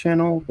Discord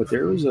channel, but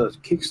there is a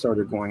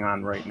Kickstarter going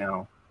on right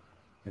now,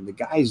 and the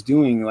guy's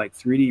doing like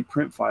 3D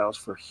print files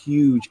for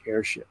huge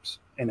airships.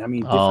 And I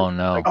mean, Oh different-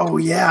 no! Oh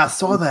yeah, I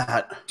saw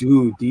that.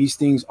 dude, these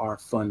things are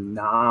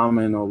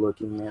phenomenal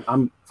looking, man.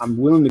 I'm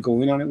willing to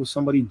go in on it with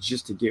somebody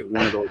just to get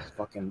one of those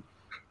fucking.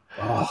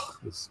 Oh,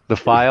 The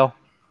file.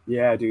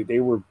 yeah, dude, they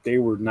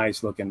were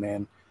nice looking,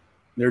 man.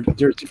 There's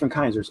different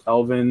kinds. There's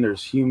elven,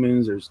 there's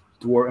humans, there's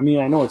dwarf. I mean,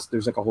 I know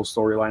there's like a whole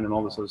storyline and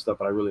all this other stuff,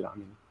 but I really don't. I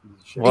mean,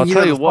 shit. Well, I'll And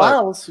tell know you the what.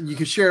 files you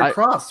can share I-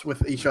 across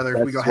with each other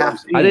if we go That's what half. I'm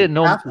saying. I didn't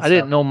know. half and I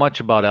didn't stuff. know much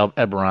about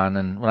Eberron,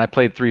 and when I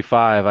played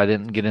 3.5, I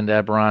didn't get into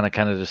Eberron. I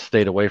kind of just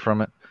stayed away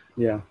from it.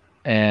 Yeah.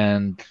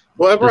 And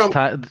Well, this everyone,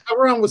 time,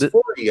 everyone was the-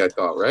 40, I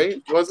thought,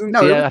 right? Wasn't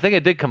No, yeah, I think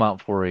it did come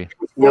out for you. it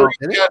was No, 40?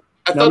 did it? Yeah,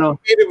 I No, thought no.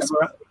 it was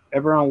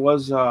Eberron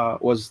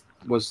was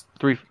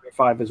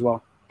 3.5 as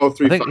well. oh, I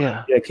 3 think 5,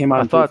 yeah. Yeah, it came out.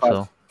 I in thought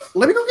 3.5. so.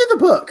 Let me go get the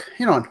book.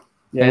 Hang on.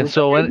 Yeah, And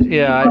so when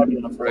yeah,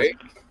 right?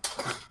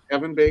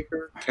 Kevin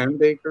Baker, Ken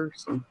Baker,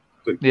 something.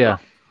 yeah.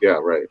 Yeah,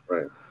 right.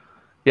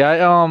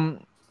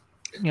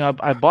 Yeah,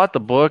 I bought the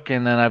book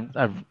and then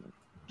I've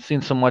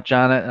seen so much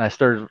on it and I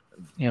started,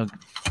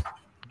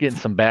 getting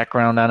some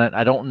background on it.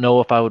 I don't know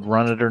if I would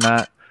run it or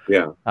not.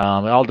 Yeah, It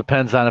all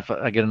depends on if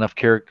I get enough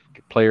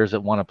players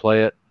that want to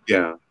play it.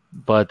 yeah.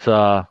 But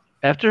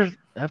after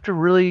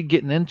really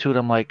getting into it,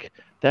 I'm like,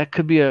 that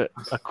could be a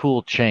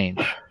cool change,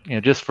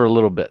 just for a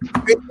little bit.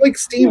 It's like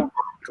steampunk,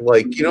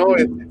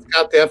 it's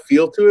got that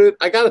feel to it.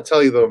 I gotta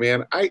tell you though,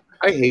 man, I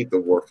hate the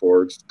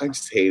Warforged. I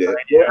just hate it.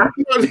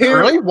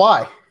 Really?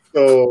 Why?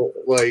 So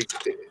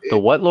The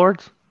what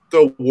lords?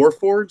 the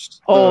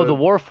Warforged. Oh, the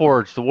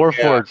Warforged. The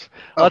Warforged.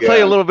 I'll tell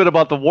you a little bit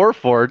about the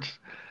Warforged.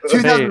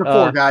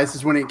 2004, guys,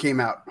 is when it came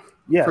out.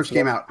 yeah, First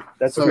came out.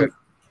 That's So okay.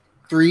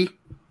 3,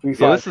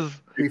 Yeah, this is.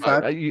 3,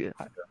 5.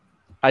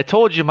 I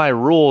told you my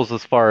rules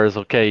as far as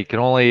you can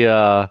only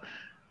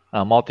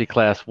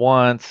multi-class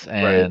once,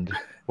 and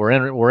we're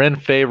in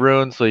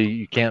Faerun, so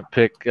you can't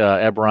pick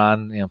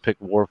Eberron, pick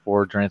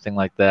Warforged or anything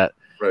like that.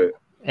 Right.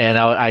 And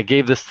I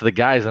gave this to the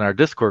guys in our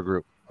Discord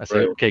group. I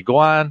said, okay, go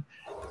on.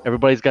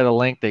 Everybody's got a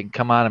link. They can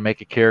come on and make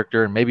a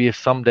character, and maybe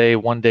if one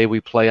day we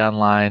play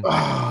online,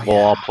 we'll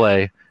all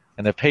play.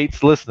 And if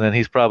Hate's listening,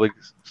 he's probably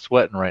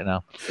sweating right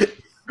now.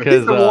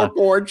 It's the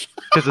Warforged.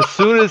 Because as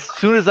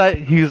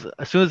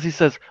soon as he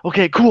says,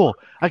 "Okay, cool,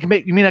 I can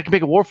make a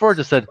Warforged,"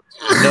 I said,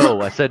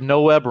 "No," I said,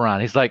 "No Eberron."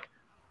 He's like,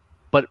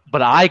 "But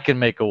I can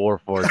make a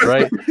Warforged,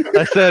 right?"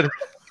 I said,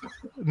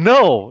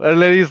 "No,"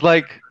 and then he's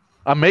like,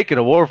 "I'm making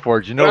a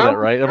Warforged, you know that,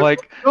 right?" I'm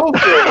like,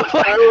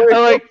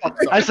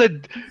 I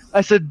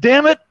said,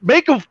 "Damn it,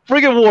 make a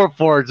friggin'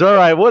 Warforged, all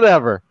right,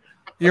 whatever."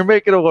 You're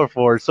making a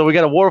Warforged, so we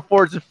got a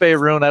Warforged in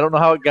Faerun. I don't know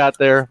how it got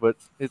there, but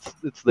it's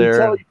there.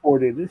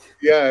 Teleported.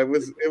 Yeah, it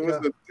was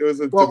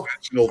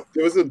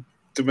a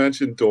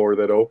dimension door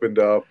that opened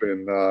up,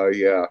 and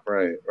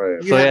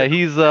right. So yeah,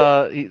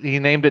 he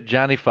named it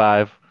Johnny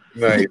 5,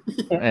 Nice.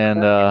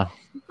 and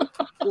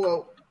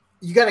Well,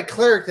 you got a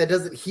cleric that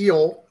doesn't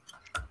heal.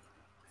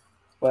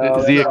 Well,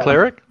 is he a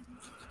cleric?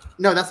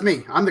 No, that's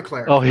me. I'm the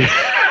cleric. Oh yeah.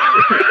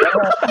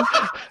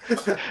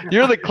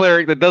 You're the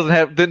cleric that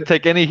didn't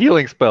take any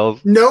healing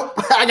spells. Nope,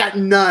 I got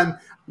none.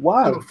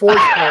 Wow. I'm a forge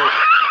cleric.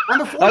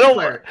 I'm a forge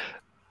cleric.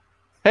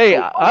 Hey,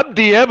 I'm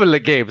DMing the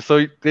game, so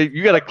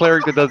you got a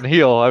cleric that doesn't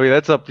heal. I mean,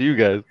 that's up to you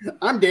guys.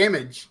 I'm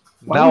damaged.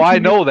 Now I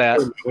know that.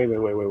 Wait.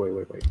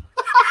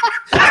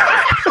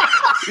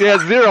 Yeah,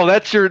 Zero.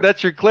 That's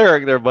your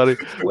cleric there, buddy.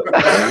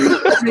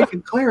 Make a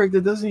cleric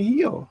that doesn't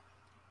heal.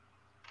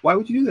 Why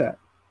would you do that?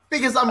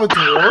 Because I'm a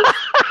dwarf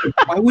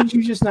Why wouldn't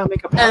you just not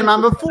make a? and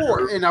I'm a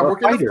forge, and I Or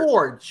work in a fighter.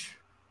 forge.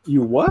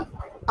 You what?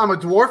 I'm a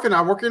dwarf and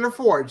I work in a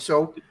forge.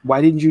 So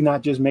Why didn't you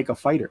not just make a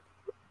fighter?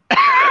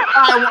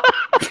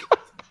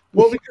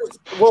 Well,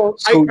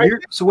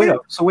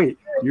 wait.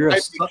 You're I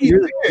think he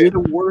you're did. the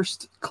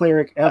worst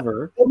cleric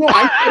ever. well, no,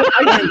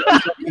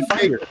 I You think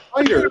fighter.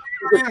 fighter.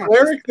 The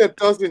cleric that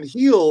doesn't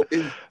heal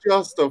is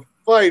just a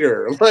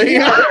fighter.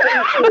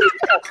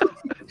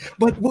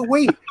 But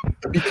wait,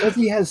 because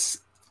he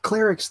has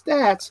cleric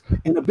stats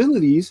and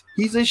abilities,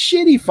 he's a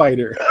shitty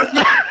fighter.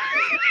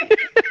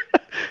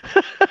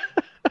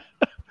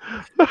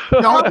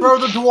 don't throw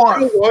the You know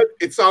dwarf. what?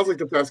 It sounds like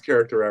the best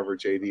character ever,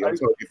 JD. I'm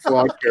talking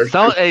flawed character.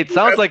 It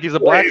sounds like he's a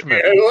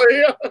blacksmith.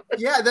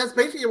 Yeah, that's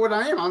basically what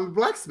I am. I'm a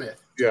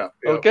blacksmith. Yeah.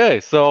 Okay,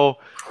 so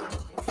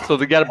So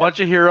they got a bunch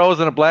of heroes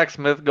and a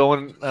blacksmith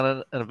going on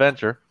an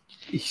adventure.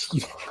 You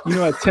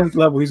know, at 10th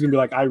level, he's gonna be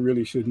like, I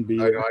really shouldn't be.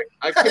 I know.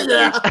 I can't.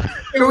 Yeah.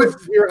 It was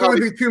going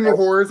through Tomb of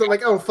Horrors. I'm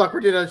like, oh fuck,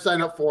 what did I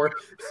sign up for?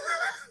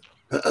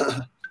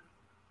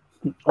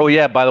 Oh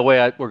yeah, by the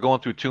way, we're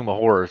going through Tomb of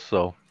Horrors,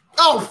 so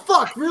Oh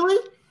fuck, really?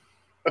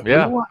 You know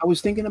yeah. what? I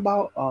was thinking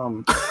about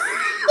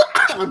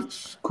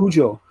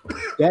Cujo,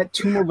 that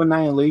Tomb of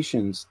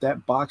Annihilations,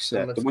 that box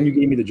set, the one you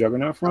gave me the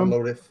Juggernaut from.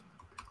 Lotus.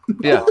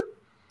 Yeah.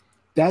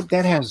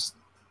 That has,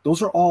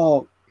 those are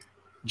all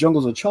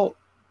Jungles of Chult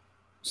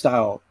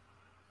style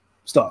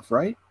stuff,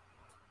 right?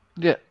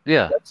 Yeah.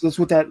 Yeah. That's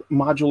what that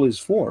module is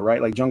for,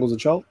 right? Like Jungles of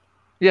Chult.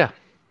 Yeah.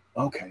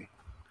 Okay,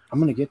 I'm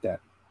gonna get that.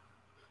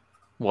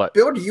 What?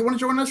 Bill, do you want to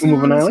join us Tomb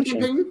of in this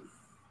Annihilation. campaign?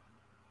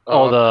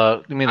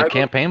 You mean the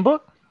campaign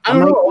book? I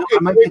don't know. I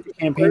might get the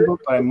campaign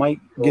book, but I might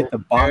get the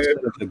box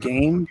set of the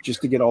game just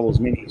to get all those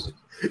minis.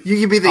 You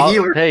can be the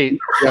healer. Hey,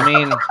 I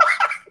mean,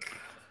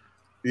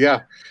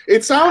 Yeah,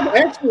 it sounds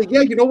actually.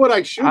 Yeah, you know what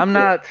I should. I'm do?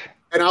 not.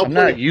 And I'll I'm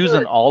play not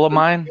using all of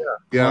mine.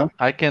 Yeah.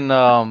 I can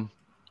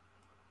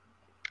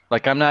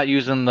like I'm not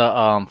using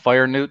the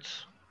fire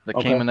newts that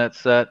Okay. came in that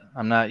set.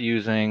 I'm not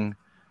using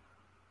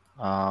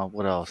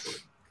what else?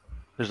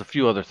 There's a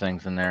few other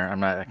things in there. I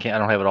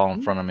don't have it all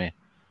in front of me.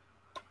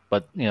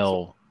 But you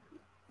know,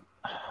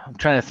 I'm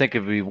trying to think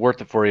if it'd be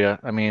worth it for you.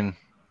 I mean,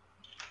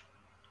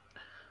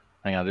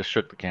 hang on, I just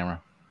shook the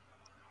camera.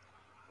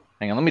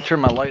 Hang on, let me turn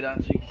my light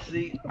on so you can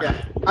see.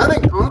 Yeah, I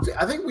think honestly,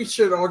 I think we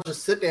should all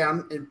just sit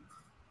down and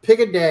pick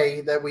a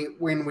day that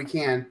when we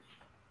can,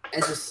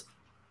 and just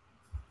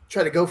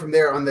try to go from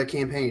there on the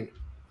campaign.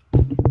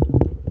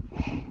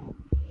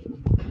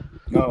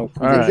 No, All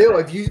And right.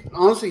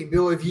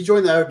 Bill, if you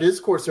join our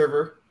Discord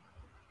server,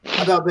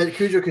 I thought that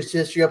Cujo could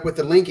set you up with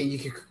the link and you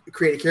could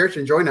create a character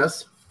and join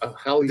us.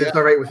 Hell If yeah! that's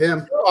all right with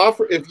him.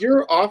 If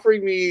you're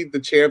offering me the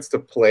chance to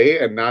play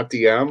and not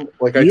DM,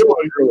 like I told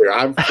you earlier,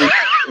 I'm free.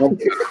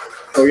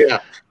 So yeah,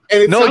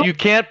 and No, you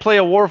can't play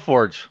a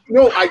Warforge.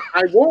 No, I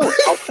won't.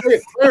 I'll play a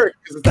cleric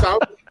because it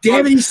sounds.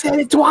 damn it, he said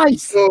it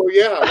twice. So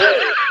yeah,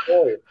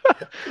 right.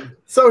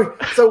 So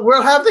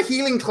we'll have the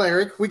healing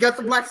cleric. We got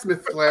the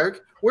blacksmith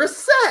cleric. We're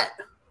set.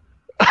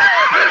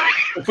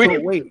 So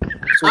wait,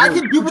 I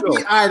can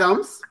duplicate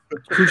items.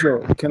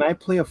 Cujo, can I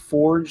play a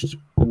forged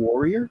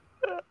warrior?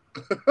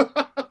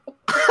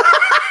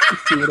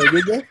 See what I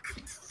did there?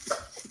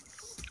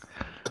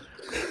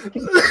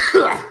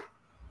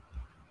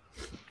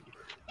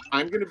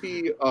 I'm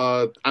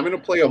gonna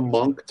play a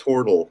monk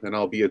turtle, and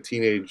I'll be a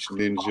teenage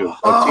ninja.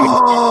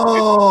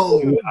 Oh,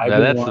 Dude, Yeah,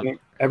 that's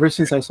ever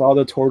since I saw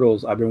the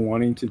turtles, I've been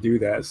wanting to do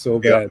that so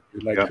Yeah. bad.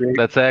 Like, Yeah. create-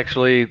 That's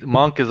actually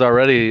Monk is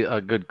already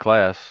a good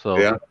class. So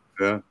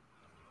Yeah.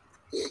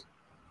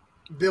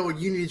 Bill,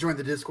 you need to join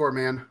the Discord,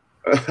 man.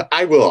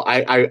 I will.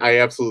 I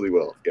absolutely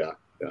will. Yeah.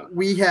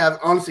 We have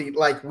honestly,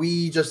 like,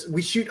 we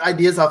shoot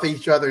ideas off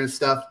each other and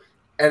stuff,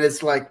 and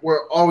it's like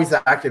we're always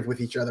active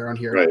with each other on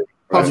here, Right.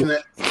 posting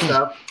that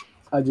stuff.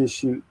 I just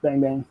shoot, bang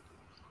bang.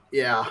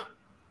 Yeah,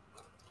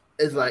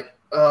 it's like,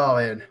 oh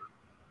man.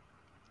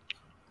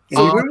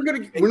 So when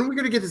are we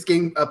gonna get this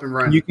game up and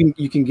running?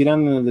 You can get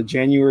on the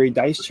January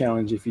Dice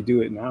Challenge if you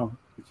do it now.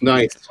 If you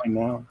Nice. play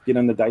now, get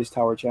on the Dice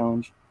Tower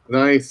Challenge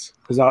Nice.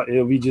 because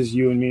it'll be just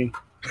you and me.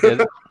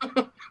 yeah,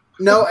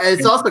 No,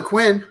 it's also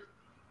Quinn.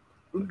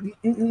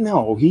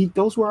 No,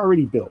 those were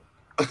already built.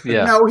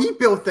 yeah. No, he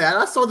built that.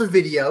 I saw the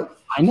video.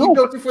 I He know.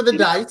 built it for the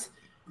dice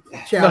No,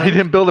 he challenge.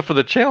 didn't build it for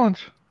the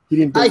challenge. He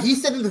didn't. Build He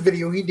said in the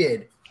video he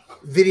did.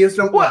 Videos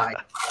don't lie.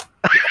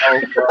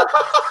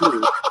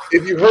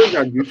 If you heard it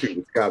on YouTube,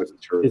 it's got to be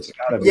true. It's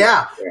gotta be.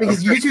 Yeah,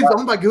 because YouTube's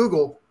owned by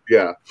Google.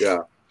 Yeah.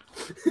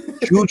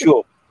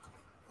 Juju.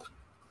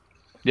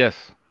 Yes.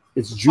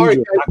 It's All right,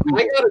 Juju. guys,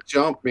 I gotta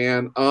jump,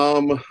 man.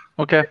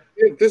 Okay.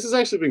 This has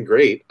actually been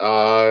great.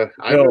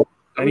 Yo,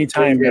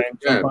 anytime, man.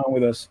 Jump on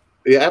with us.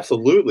 Yeah,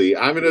 absolutely.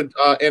 I'm gonna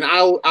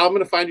I'm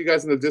gonna find you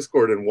guys in the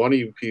Discord, and one of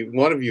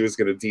you is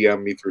gonna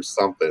DM me through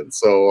something.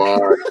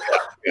 So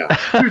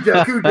Cujo.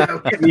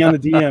 Hit me on the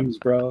DMs,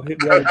 bro.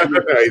 Hit me on the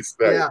DMs.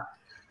 nice.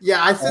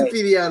 Yeah. I sent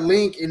the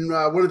link in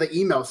one of the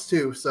emails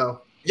too.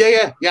 So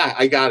Yeah.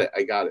 I got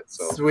it.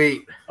 So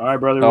sweet. All right,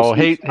 brother. Oh, We'll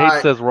see. hate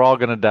Alright. says we're all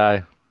gonna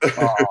die.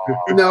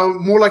 No,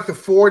 more like the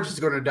Forge is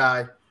going to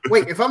die.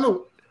 Wait, if I'm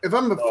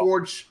a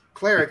Forge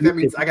cleric, that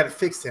means I got to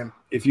fix him.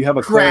 If you have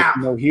a Crap.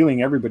 cleric, no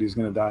healing, everybody's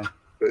gonna die.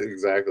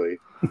 exactly.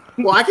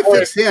 Well, I can All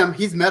fix him.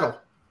 He's metal.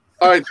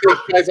 All right,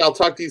 thanks, guys. I'll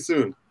talk to you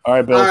soon. All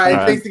right, Bill. All right,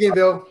 Alright. thanks again,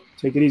 Bill.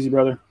 Take it easy,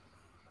 brother.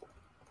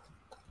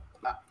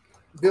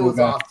 Bill is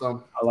Cool guy.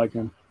 awesome. I like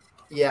him.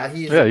 Yeah,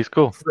 he's Yeah, a he's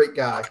cool. great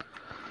guy.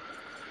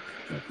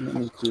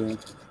 Me too.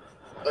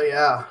 Oh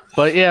yeah.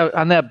 But yeah,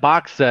 on that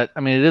box set, I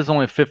mean, it is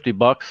only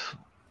 $50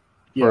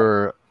 Yeah.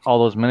 for all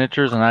those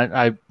miniatures, and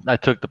I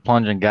took the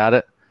plunge and got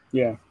it.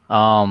 Yeah.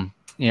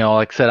 You know,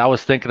 like I said, I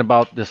was thinking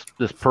about this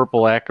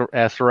purple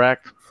Acerak.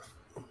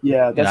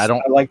 Yeah. That's, I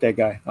don't- I like that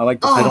guy. I like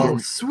the Oh,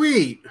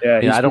 sweet. Yeah.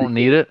 Yeah, I don't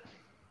need it.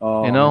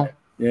 Oh, You know,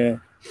 Yeah.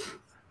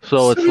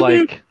 so it's Send it.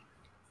 like,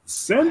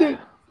 Send it.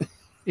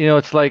 you know,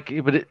 it's like,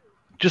 but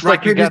just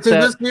like you got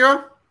this that.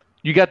 Nero?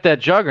 You got that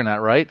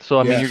Juggernaut, right? So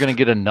I mean, Yeah. you're going to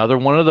get another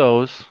one of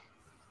those,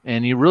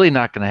 and you're really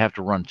not going to have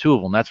to run two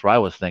of them. That's what I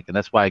was thinking.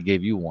 That's why I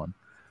gave you one,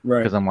 Right.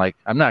 because I'm like,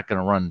 I'm not going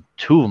to run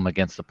two of them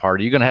against the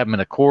party. You're going to have them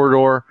in a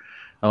corridor.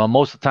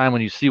 Most of the time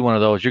when you see one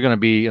of those, you're going to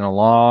be in a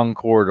long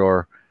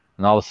corridor,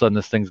 and all of a sudden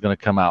this thing's going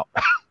to come out.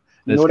 You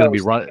It's know what going I to be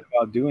was running. thinking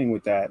about doing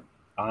with that?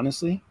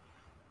 Honestly,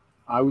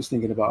 I was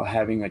thinking about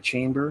having a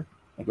chamber,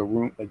 like a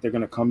room, like they're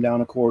going to come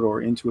down a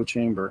corridor into a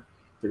chamber.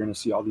 They're going to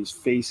see all these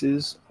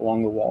faces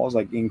along the walls,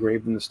 like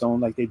engraved in the stone,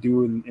 like they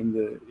do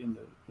in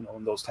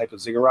those types of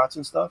ziggurats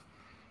and stuff.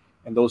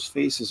 And those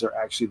faces are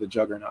actually the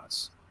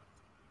juggernauts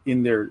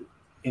in their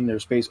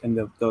space. And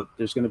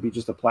there's going to be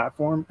just a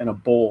platform and a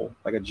bowl,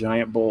 like a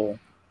giant bowl,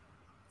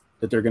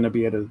 that they're going to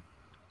be able to,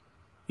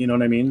 you know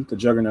what I mean? The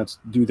juggernauts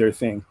do their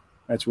thing.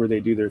 That's where they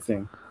do their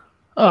thing.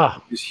 Oh,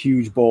 This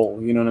huge bowl,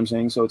 you know what I'm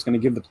saying? So it's going to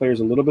give the players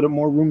a little bit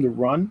more room to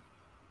run.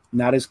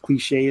 Not as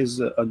cliche as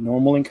a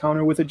normal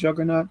encounter with a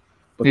juggernaut,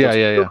 but Yeah, they'll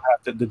yeah. still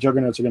have to, the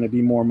juggernauts are going to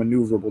be more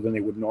maneuverable than they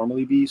would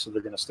normally be, so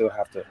they're going to still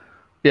have to.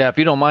 yeah. If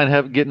you don't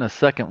mind getting a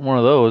second one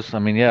of those, I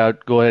mean, yeah,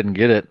 go ahead and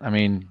get it. I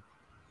mean,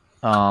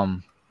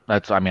 I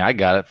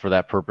got it for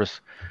that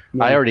purpose.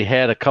 I already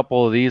had a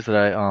couple of these that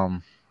I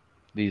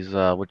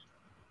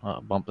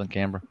bump and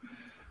camber.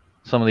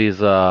 Some of these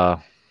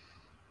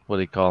what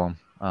do you call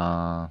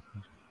them?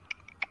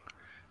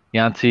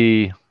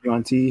 Yanti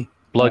Yanti.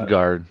 Blood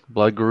Guard,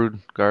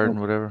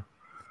 whatever.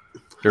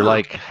 They're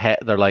like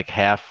they're like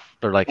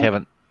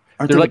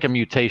a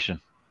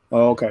mutation.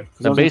 Oh, okay. 'Cause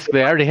I So was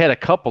basically, I already had a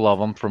couple of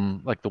them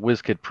from like the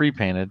WizKid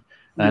pre-painted,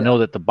 and I know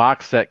that the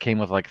box set came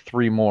with like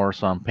 3 more,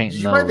 so I'm Did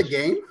painting you buy the those.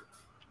 game?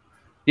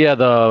 Yeah,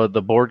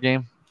 the board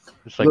game.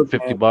 It's like Look,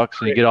 $50,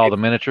 and you get all the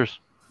miniatures.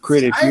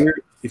 Crit,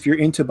 if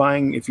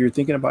you're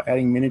thinking about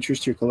adding miniatures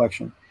to your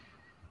collection,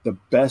 the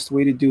best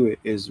way to do it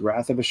is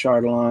Wrath of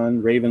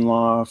Ashardalon,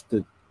 Ravenloft,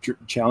 the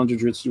Challenger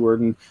Dritz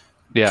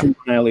Yeah, True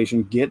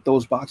Annihilation. Get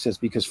those box sets,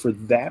 because for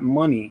that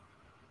money,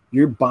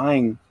 you're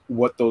buying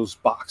what those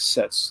box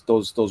sets,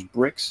 those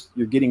bricks.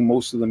 You're getting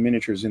most of the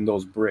miniatures in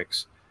those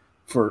bricks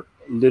for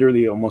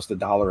literally almost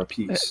 $1 a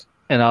piece.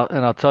 and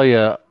I'll tell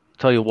you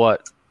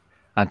what.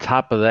 On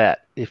top of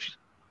that,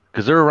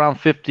 because they're around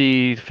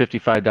 $50 to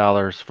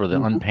 $55 for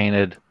the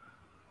unpainted.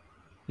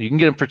 You can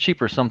get them for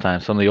cheaper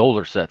sometimes, some of the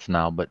older sets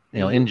now, but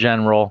in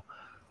general,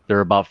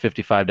 they're about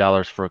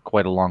 $55 for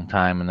quite a long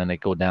time, and then they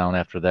go down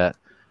after that.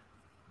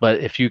 But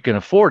if you can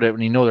afford it,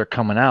 when you know they're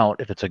coming out,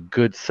 if it's a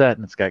good set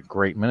and it's got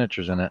great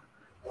miniatures in it,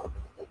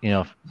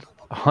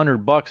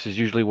 $100 is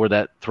usually where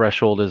that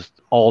threshold is.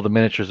 All the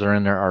miniatures that are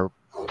in there are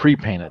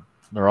pre-painted.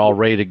 They're all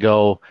ready to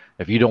go.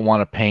 If you don't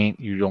want to paint,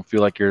 you don't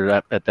feel like you're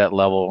at that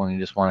level, and you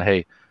just want to,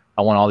 hey,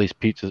 I want all these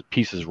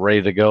pieces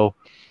ready to go.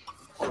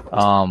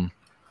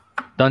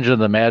 Dungeon of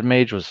the Mad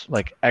Mage was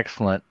like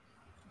excellent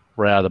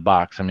right out of the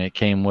box. I mean, it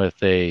came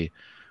with a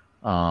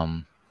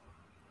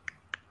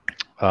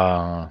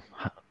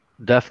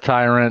Death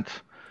Tyrant.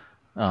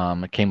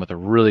 It came with a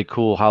really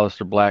cool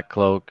Hollister Black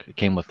Cloak. It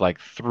came with like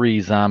 3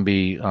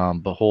 zombie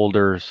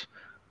beholders,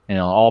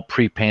 all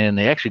pre-painted.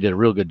 They actually did a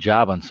real good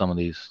job on some of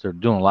these. They're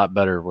doing a lot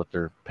better with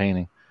their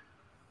painting.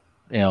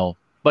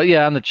 But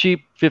yeah, on the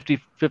cheap,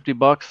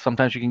 $50.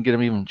 Sometimes you can get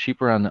them even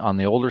cheaper on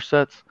the older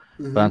sets.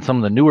 But on some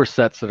of the newer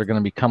sets that are going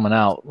to be coming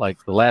out,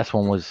 like the last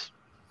one was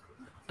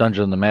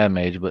Dungeon of the Mad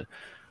Mage, but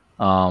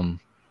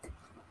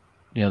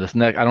this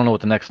next, I don't know what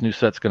the next new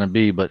set's going to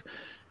be, but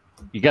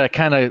you got to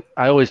kind of,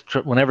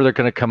 whenever they're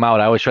going to come out,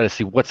 I always try to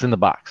see what's in the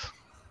box.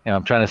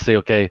 I'm trying to say,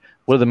 okay,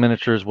 what are the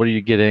miniatures? What are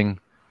you getting?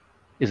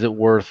 Is it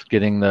worth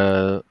getting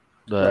the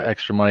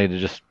extra money to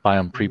just buy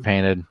them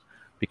pre-painted?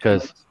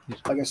 Because,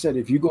 like I said,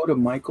 if you go to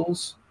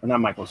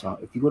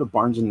if you go to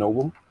Barnes and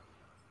Noble,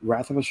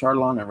 Wrath of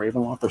Ashardalon and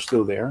Ravenloft are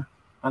still there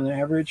on the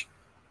average.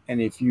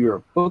 And if you're a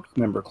book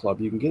member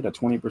club, you can get a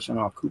 20%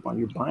 off coupon.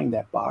 You're buying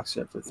that box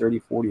set for $30,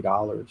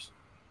 $40,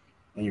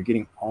 and you're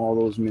getting all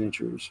those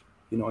miniatures,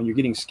 and you're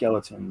getting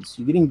skeletons.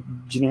 You're getting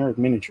generic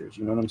miniatures,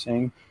 you know what I'm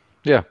saying?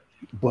 Yeah.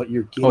 But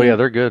you're getting, oh yeah,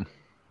 they're good.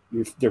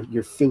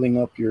 You're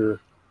filling up your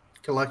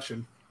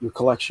collection.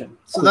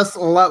 So that's a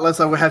lot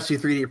less I would have to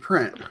 3D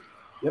print.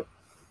 Yep.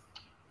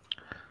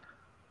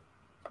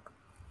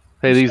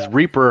 Hey, these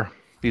Reaper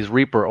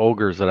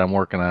ogres that I'm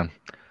working on.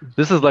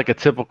 This is like a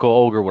typical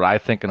ogre, what I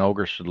think an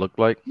ogre should look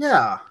like.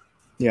 Yeah.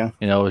 Yeah.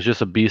 It's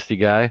just a beastie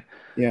guy.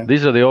 Yeah.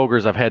 These are the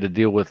ogres I've had to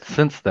deal with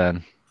since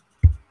then.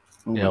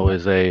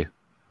 Is a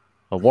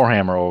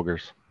Warhammer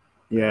ogres.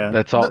 Yeah.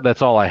 That's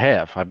all I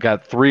have. I've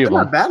got 3 of them.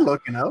 Not bad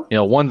looking, though.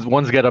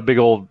 One's got a big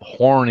old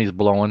horn he's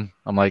blowing.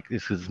 I'm like,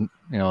 this is,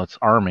 it's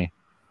army.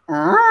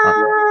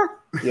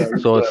 Yeah.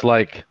 So it's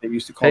like, they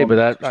used to call hey,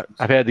 them but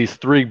I've had these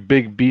 3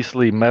 big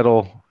beastly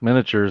metal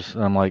miniatures,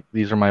 and I'm like,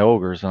 these are my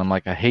ogres, and I'm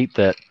like, I hate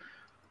that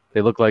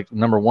they look like,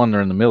 number one,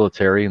 they're in the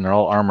military and they're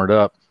all armored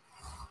up,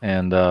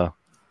 and they're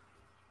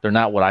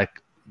not what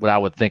I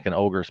would think an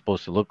ogre is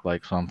supposed to look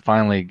like. So I'm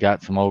finally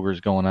got some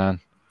ogres going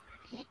on.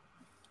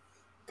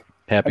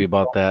 Happy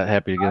about that.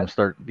 Happy to get them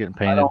start getting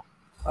painted.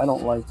 I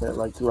don't like that,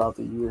 like throughout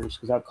the years,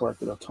 because I've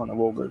collected a ton of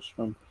ogres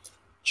from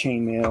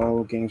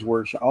Chainmail, Games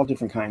Workshop, all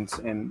different kinds,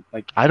 and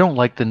like I don't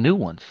like the new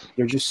ones.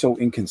 they're just so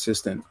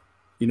inconsistent.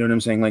 You know what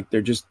I'm saying? Like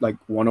they're just like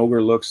one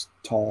ogre looks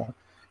tall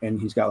and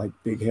he's got like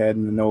big head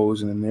and the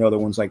nose, and then the other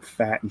one's like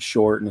fat and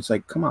short, and it's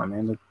like, come on,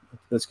 man,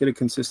 let's get a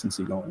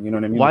consistency going. You know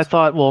what I mean? Well, I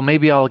thought, well,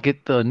 maybe I'll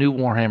get the new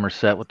Warhammer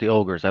set with the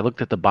ogres. I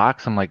looked at the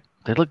box. I'm like,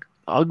 they look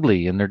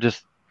ugly, and they're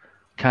just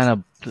kind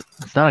of.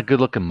 It's not a good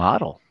looking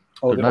model.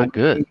 They're the not Ogre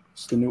good.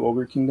 It's the new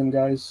Ogre Kingdom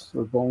guys,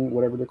 or Bone,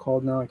 whatever they're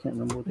called now. I can't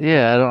remember. What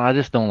Yeah, I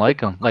just don't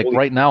like them. Like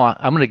right now,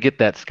 I'm gonna get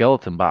that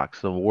skeleton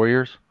box, the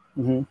Warriors.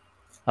 Mhm.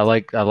 I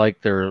like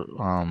their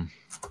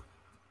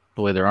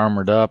the way they're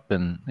armored up,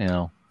 and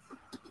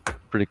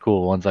pretty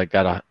cool. One's like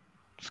got a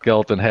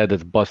skeleton head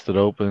that's busted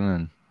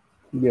open,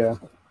 Yeah,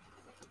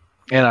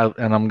 and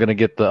I'm gonna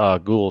get the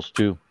ghouls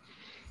too.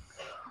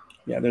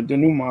 yeah. The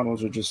new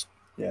models are just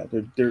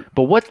they're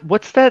But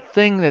what's that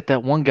thing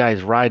that one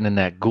guy's riding in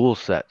that ghoul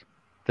set?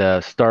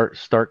 The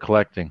start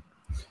collecting.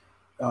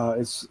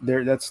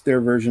 that's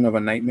their version of a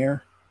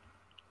nightmare.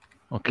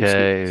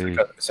 Okay.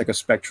 It's like a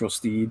spectral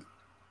steed.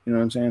 You know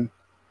what I'm saying?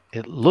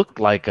 It looked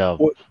like a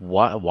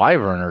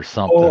wyvern or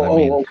something.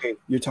 Okay.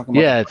 You're talking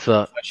about Yeah,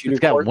 it's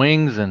got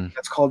wings and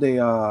that's called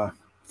a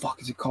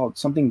is it called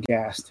something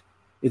gassed?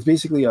 It's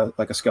basically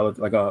like a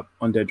skeleton, like a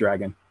undead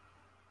dragon.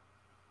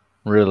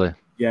 really.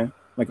 Yeah,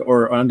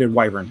 or undead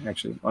wyvern,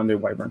 actually, undead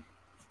wyvern.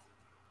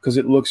 Because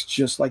it looks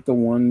just like the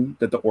one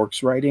that the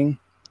orc's riding.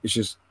 It's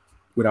just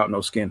without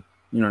no skin.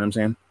 You know what I'm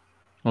saying?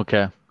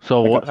 Okay.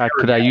 So Like a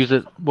could I use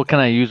it? What can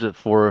I use it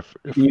for? If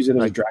You can use it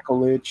as like, a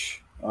Dracolich,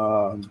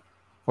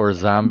 or a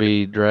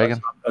zombie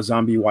dragon? a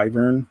zombie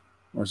wyvern,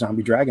 or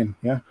zombie dragon.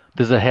 Yeah,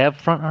 Does it have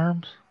front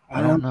arms?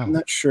 I don't know. I'm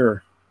not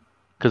sure.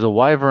 Because a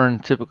wyvern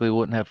typically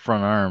wouldn't have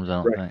front arms. I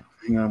don't Right. think.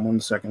 Hang on 1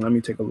 second. Let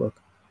me take a look.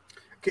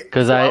 Okay,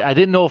 Because so I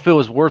didn't know if it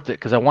was worth it.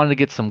 Because I wanted to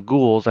get some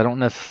ghouls. I don't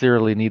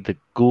necessarily need the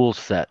ghoul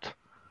set.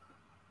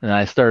 And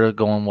I started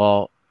going,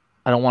 well,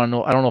 I don't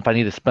know if I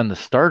need to spend the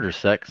starter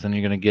set, because then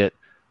you're going to get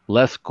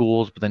less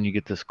ghouls, but then you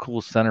get this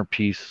cool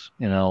centerpiece,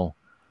 I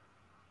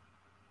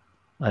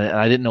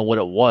didn't know what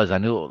it was. I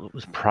knew it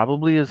was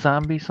probably a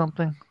zombie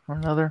something or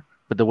another,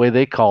 but the way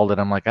they called it,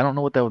 I'm like, I don't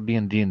know what that would be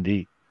in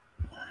D&D.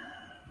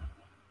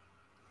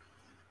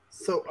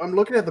 So I'm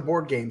looking at the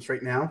board games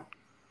right now.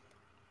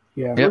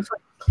 Yeah. Yep.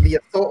 The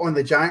assault on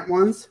the giant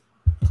ones,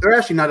 they're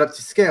actually not up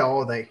to scale,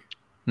 are they?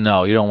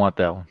 No, you don't want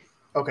that one.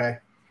 Okay.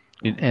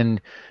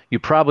 And you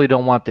probably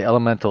don't want the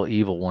elemental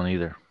evil one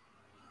either.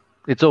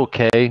 It's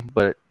okay,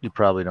 but you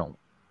probably don't.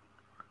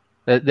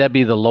 That'd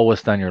be the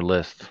lowest on your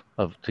list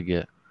to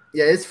get.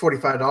 Yeah, it's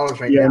 $45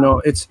 right Yeah, now.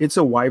 no, it's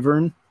a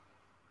wyvern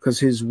because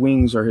his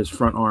wings are his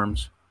front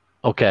arms.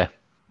 Okay.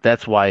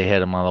 That's why I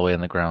had him all the way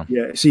on the ground.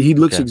 Yeah, see, he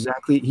looks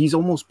Okay. he's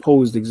almost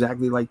posed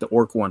exactly like the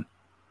orc one,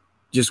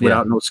 just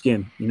without no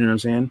skin. You know what I'm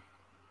saying?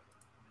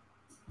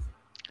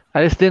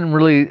 I just didn't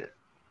really,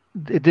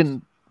 it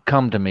didn't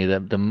come to me,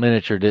 that the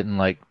miniature didn't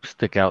like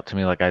stick out to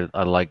me. Like I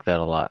like that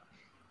a lot.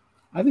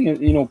 I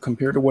think,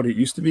 compared to what it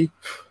used to be.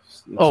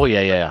 Oh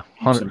yeah.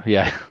 100,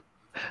 yeah.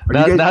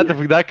 Are you guys-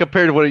 Not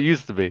compared to what it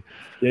used to be.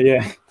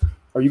 Yeah.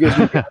 Are you guys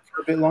looking at it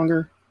for a bit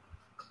longer?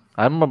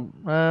 I don't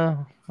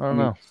know.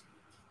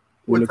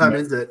 We're What looking time at-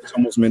 is it? It's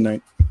almost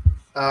midnight.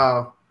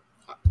 I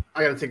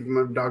gotta take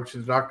my dog to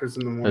the doctor's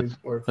in the morning.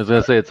 I was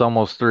gonna say it's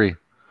almost 3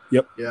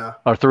 Yeah,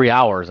 or 3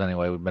 hours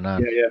anyway. We've been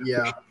on.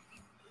 yeah.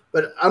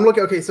 But I'm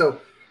looking. Okay, so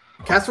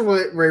Castle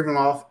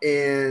Ravenloft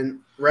and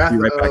Wrath Be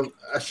right of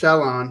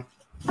Ashelon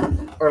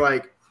are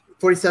like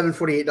 $47,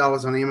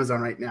 $48 on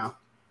Amazon right now.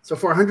 So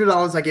for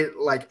 $100, I get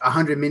like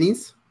 100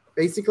 minis,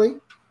 basically.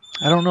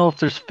 I don't know if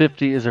there's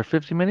 50. Is there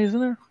 50 minis in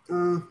there?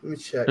 Let me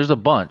check. There's a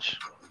bunch.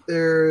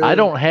 There. I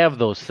don't have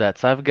those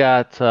sets. I've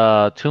got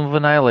Tomb of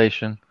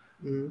Annihilation.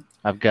 Mhm.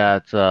 I've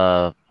got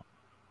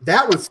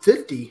That was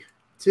 50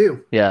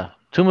 too.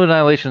 Tomb of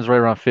Annihilation is right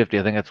around 50.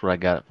 I think that's what I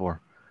got it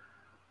for.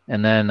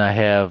 And then I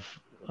have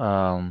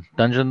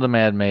Dungeon of the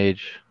Mad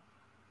Mage,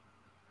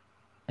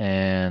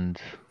 and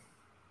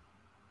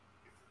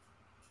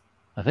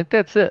I think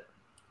that's it.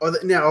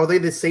 Are they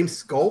the same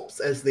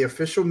sculpts as the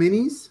official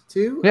minis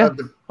too? Yeah.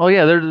 Oh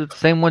yeah, they're the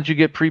same ones you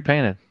get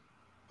pre-painted.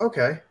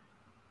 Okay.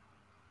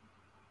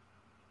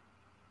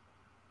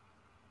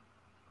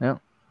 Yeah.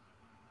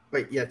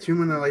 Wait, yeah,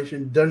 Tomb of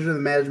Annihilation, Dungeon of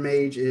the Mad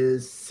Mage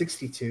is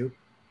 62.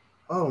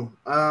 Oh,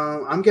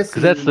 I'm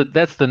guessing Because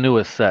that's the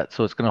newest set,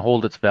 so it's going to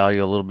hold its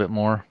value a little bit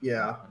more,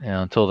 yeah.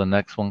 until the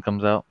next one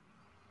comes out.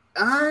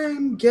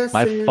 I'm guessing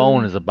My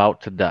phone is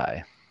about to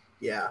die.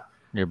 yeah.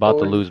 You're about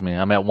to Oh. lose me.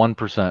 I'm at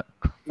 1%.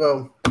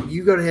 Well,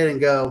 you go ahead and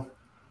go.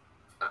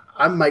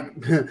 I might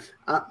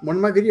one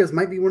of my videos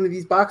might be one of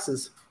these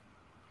boxes.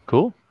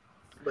 Cool.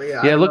 But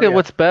yeah, I Yeah, don't look know at yet.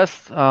 what's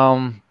best.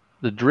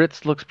 The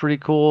Dritz looks pretty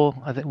cool.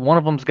 I think one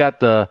of them's got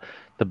the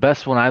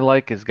best one I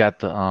like has got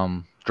the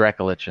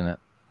Dracolich in it.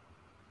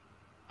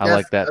 I Yes,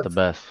 like that the that's-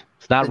 best.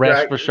 It's not the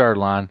Rash for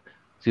Shardlon.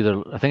 It's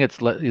either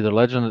either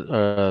Legend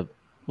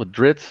with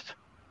Dritz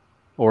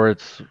or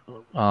it's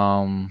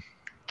Ravenloft.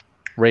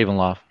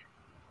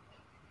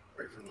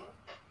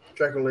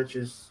 Dracolich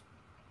is.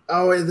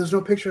 Oh, wait, there's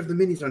no picture of the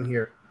minis on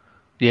here.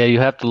 Yeah,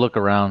 you have to look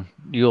around.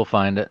 You'll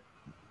find it.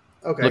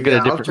 Okay. Look yeah, at a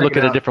I'll different check look it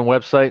at a out. different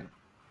website.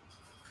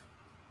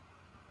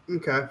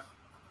 Okay.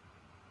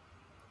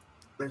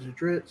 There's a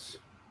Dritz.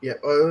 Yeah.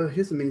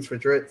 Here's the means for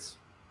Dritz.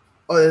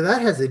 Oh,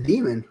 that has a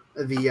demon.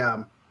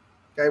 The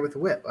guy with the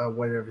whip.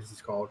 Whatever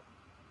he's called.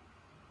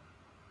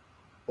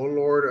 Oh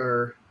Lord,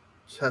 or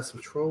just has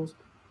some trolls,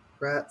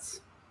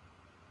 rats.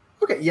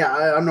 Okay.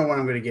 Yeah, I know what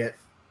I'm gonna get.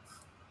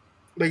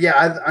 But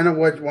yeah, I know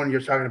what one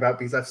you're talking about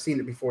because I've seen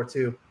it before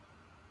too.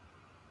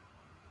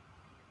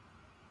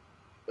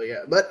 But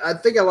yeah, but I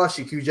think I lost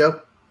you,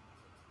 Cujo.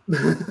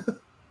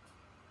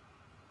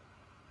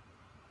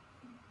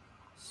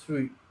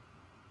 Sweet.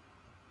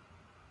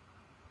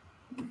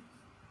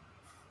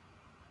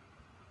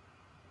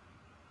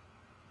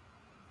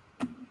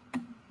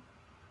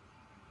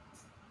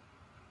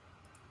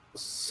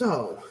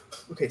 So,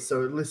 okay,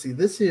 so let's see.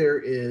 This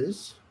here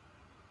is.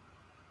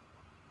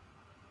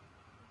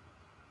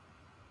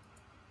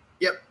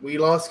 Yep, we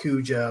lost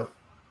Cujo.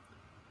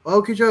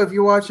 Well, Cujo, if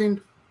you're watching,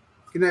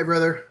 good night,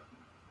 brother.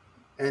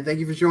 And thank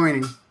you for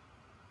joining.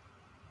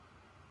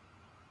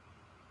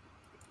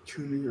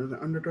 Tuning of the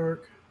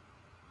Underdark.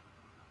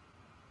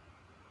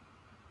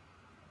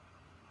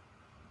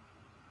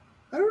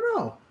 I don't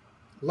know.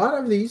 A lot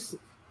of these.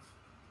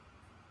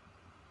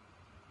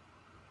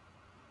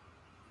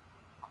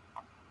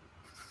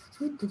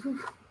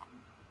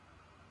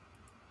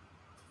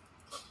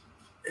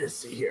 Let's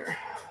see here.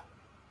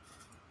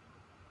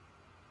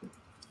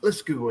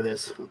 Let's Google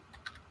this.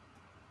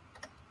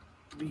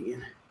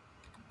 Bean.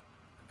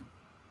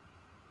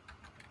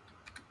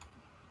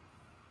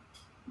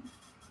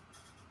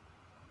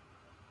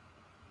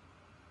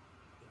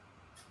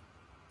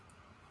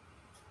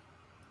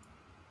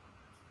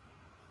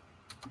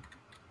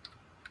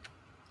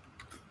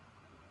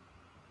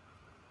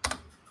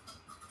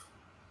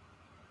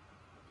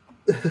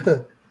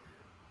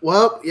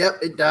 Well, yep,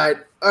 it died.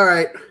 All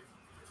right.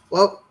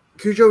 Well,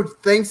 Cujo,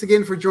 thanks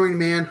again for joining,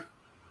 man.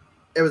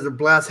 It was a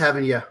blast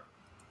having you.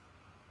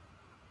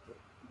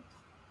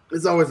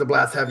 It's always a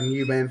blast having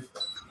you, man.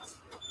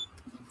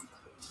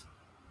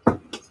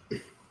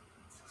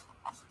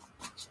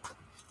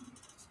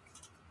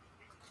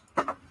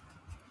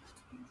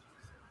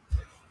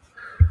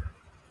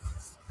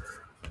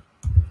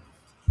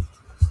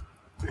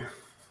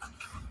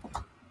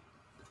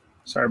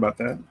 Sorry about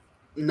that.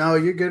 No,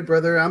 you're good,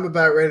 brother. I'm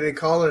about ready to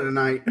call it a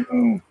night.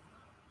 Oh,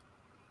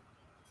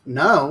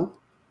 No.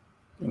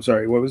 I'm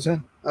sorry. What was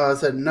that? I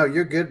said, no,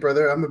 you're good,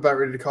 brother. I'm about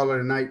ready to call it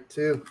a night,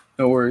 too.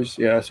 No worries.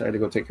 Yeah, so I had to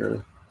go take care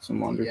of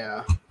some laundry.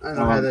 Yeah, I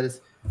know how that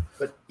is.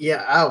 But,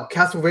 yeah,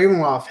 Castle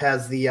Ravenloft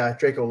has the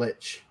Draco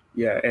Lich.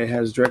 Yeah, it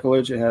has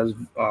Dracolich. It has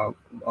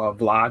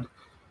Vlad.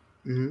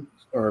 Mm-hmm.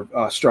 Or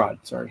Strahd,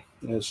 sorry.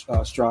 It has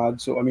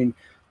Strahd. So, I mean,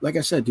 like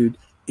I said, dude,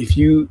 if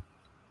you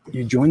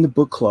join the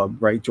book club,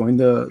 right? Join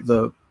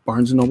the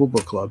Barnes & Noble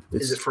book club.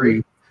 It's Is it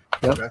free?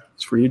 Yep, Okay.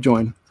 it's free to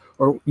join.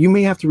 Or you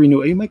may have to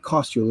renew it. It might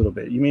cost you a little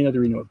bit. You may have to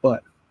renew it,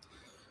 but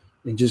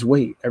and just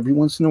wait. Every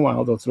once in a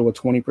while, they'll throw a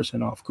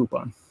 20% off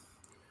coupon.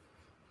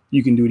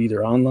 You can do it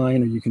either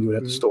online or you can do it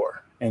at the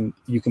store. And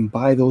you can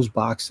buy those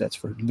box sets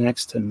for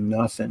next to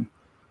nothing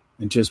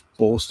and just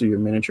bolster your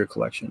miniature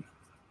collection.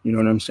 You know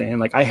what I'm saying?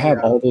 Like I have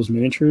all those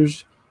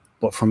miniatures,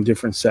 but from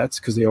different sets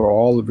because they were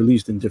all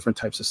released in different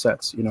types of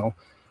sets, you know.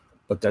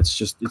 But that's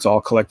just, it's all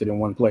collected in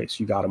one place.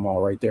 You got them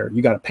all right there.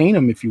 You got to paint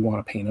them if you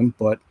want to paint them,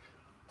 but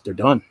they're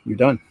done. You're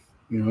done.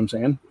 You know what I'm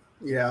saying?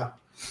 Yeah.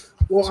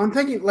 Well, I'm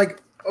thinking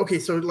like, okay,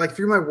 so like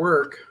through my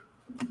work,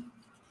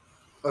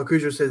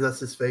 Cujo says that's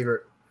his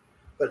favorite.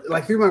 But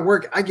like through my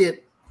work, I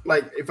get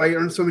like, if I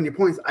earn so many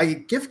points, I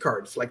get gift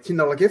cards, like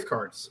 $10 gift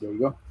cards. There you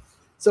go.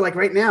 So like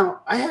right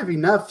now, I have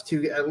enough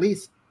to at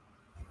least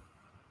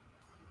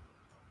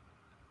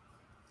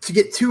to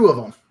get 2 of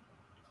them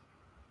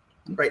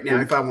right now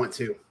if I want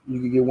to. You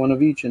could get one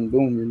of each and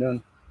boom, you're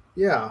done.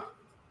 Yeah.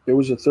 There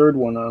was a third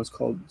one. It was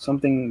called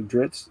something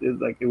Dritz.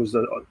 It was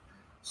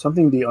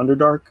something the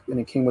Underdark, and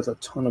it came with a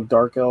ton of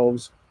dark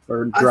elves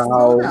or drow. I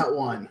saw that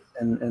one.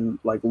 And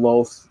like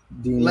Loth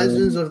demon.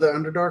 Legends of the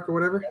Underdark or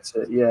whatever. That's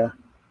it. Yeah.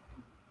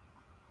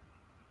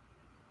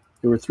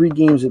 There were 3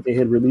 games that they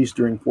had released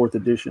during 4th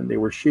edition. They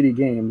were shitty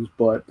games,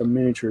 but the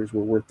miniatures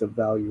were worth the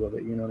value of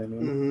it. You know what I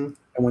mean? Mm-hmm.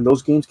 And when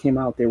those games came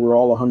out, they were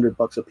all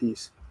 $100 a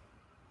piece.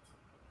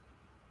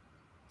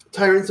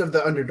 Tyrants of the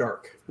Underdark.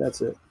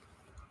 That's it.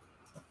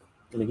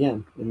 And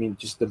again, I mean,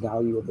 just the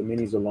value of the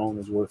minis alone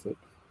is worth it.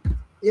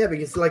 Yeah,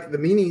 because like the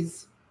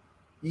minis,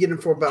 you get them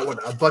for about what,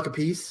 $1 a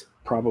piece?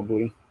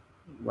 Probably,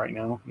 right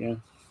now. Yeah.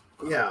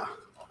 Yeah.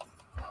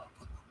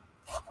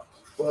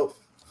 Well.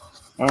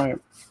 All right.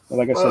 Well,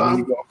 like I said, let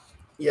me go.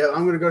 Yeah,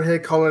 I'm gonna go ahead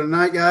and call it a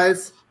night,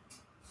 guys.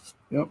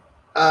 Yep.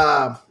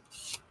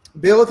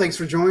 Bill, thanks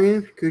for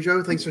joining.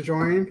 Cujo, thanks for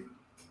joining.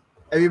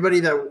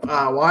 Everybody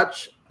that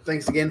watch,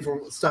 thanks again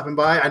for stopping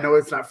by. I know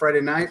it's not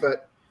Friday night,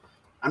 but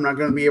I'm not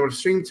going to be able to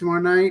stream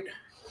tomorrow night.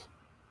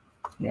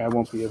 Yeah, I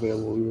won't be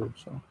available either.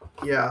 So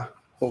yeah,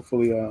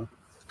 hopefully, you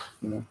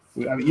know,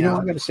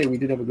 I got to say we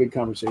did have a good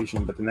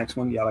conversation, but the next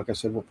one, yeah, like I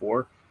said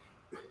before,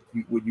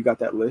 you got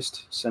that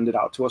list, send it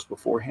out to us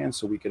beforehand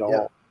so we could all,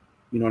 Yeah.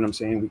 you know what I'm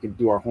saying? We could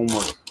do our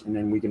homework and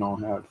then we can all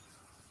have.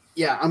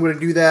 Yeah, I'm going to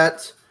do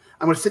that.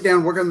 I'm going to sit down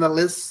and work on the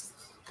list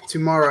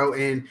tomorrow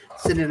and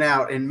send it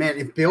out. And man,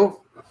 if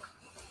Bill,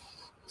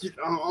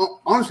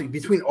 honestly,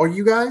 between all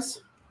you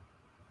guys,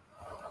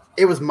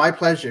 it was my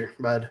pleasure,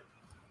 bud.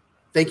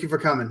 Thank you for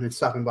coming and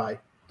stopping by.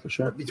 For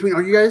sure. Between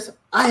all you guys,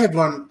 I have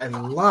learned a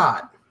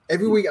lot.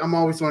 Every week, I'm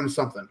always learning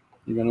something.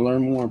 You're going to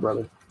learn more,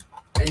 brother.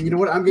 And you know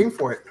what? I'm game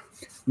for it.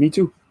 Me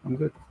too. I'm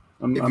good.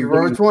 If you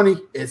roll a 20,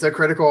 it's a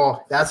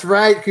critical. That's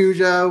right,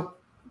 Cujo.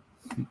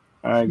 All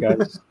right,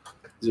 guys.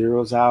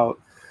 Zero's out.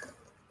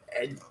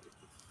 And,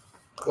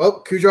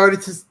 well, Cujo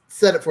already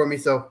said it for me,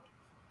 so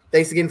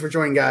thanks again for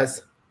joining,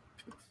 guys.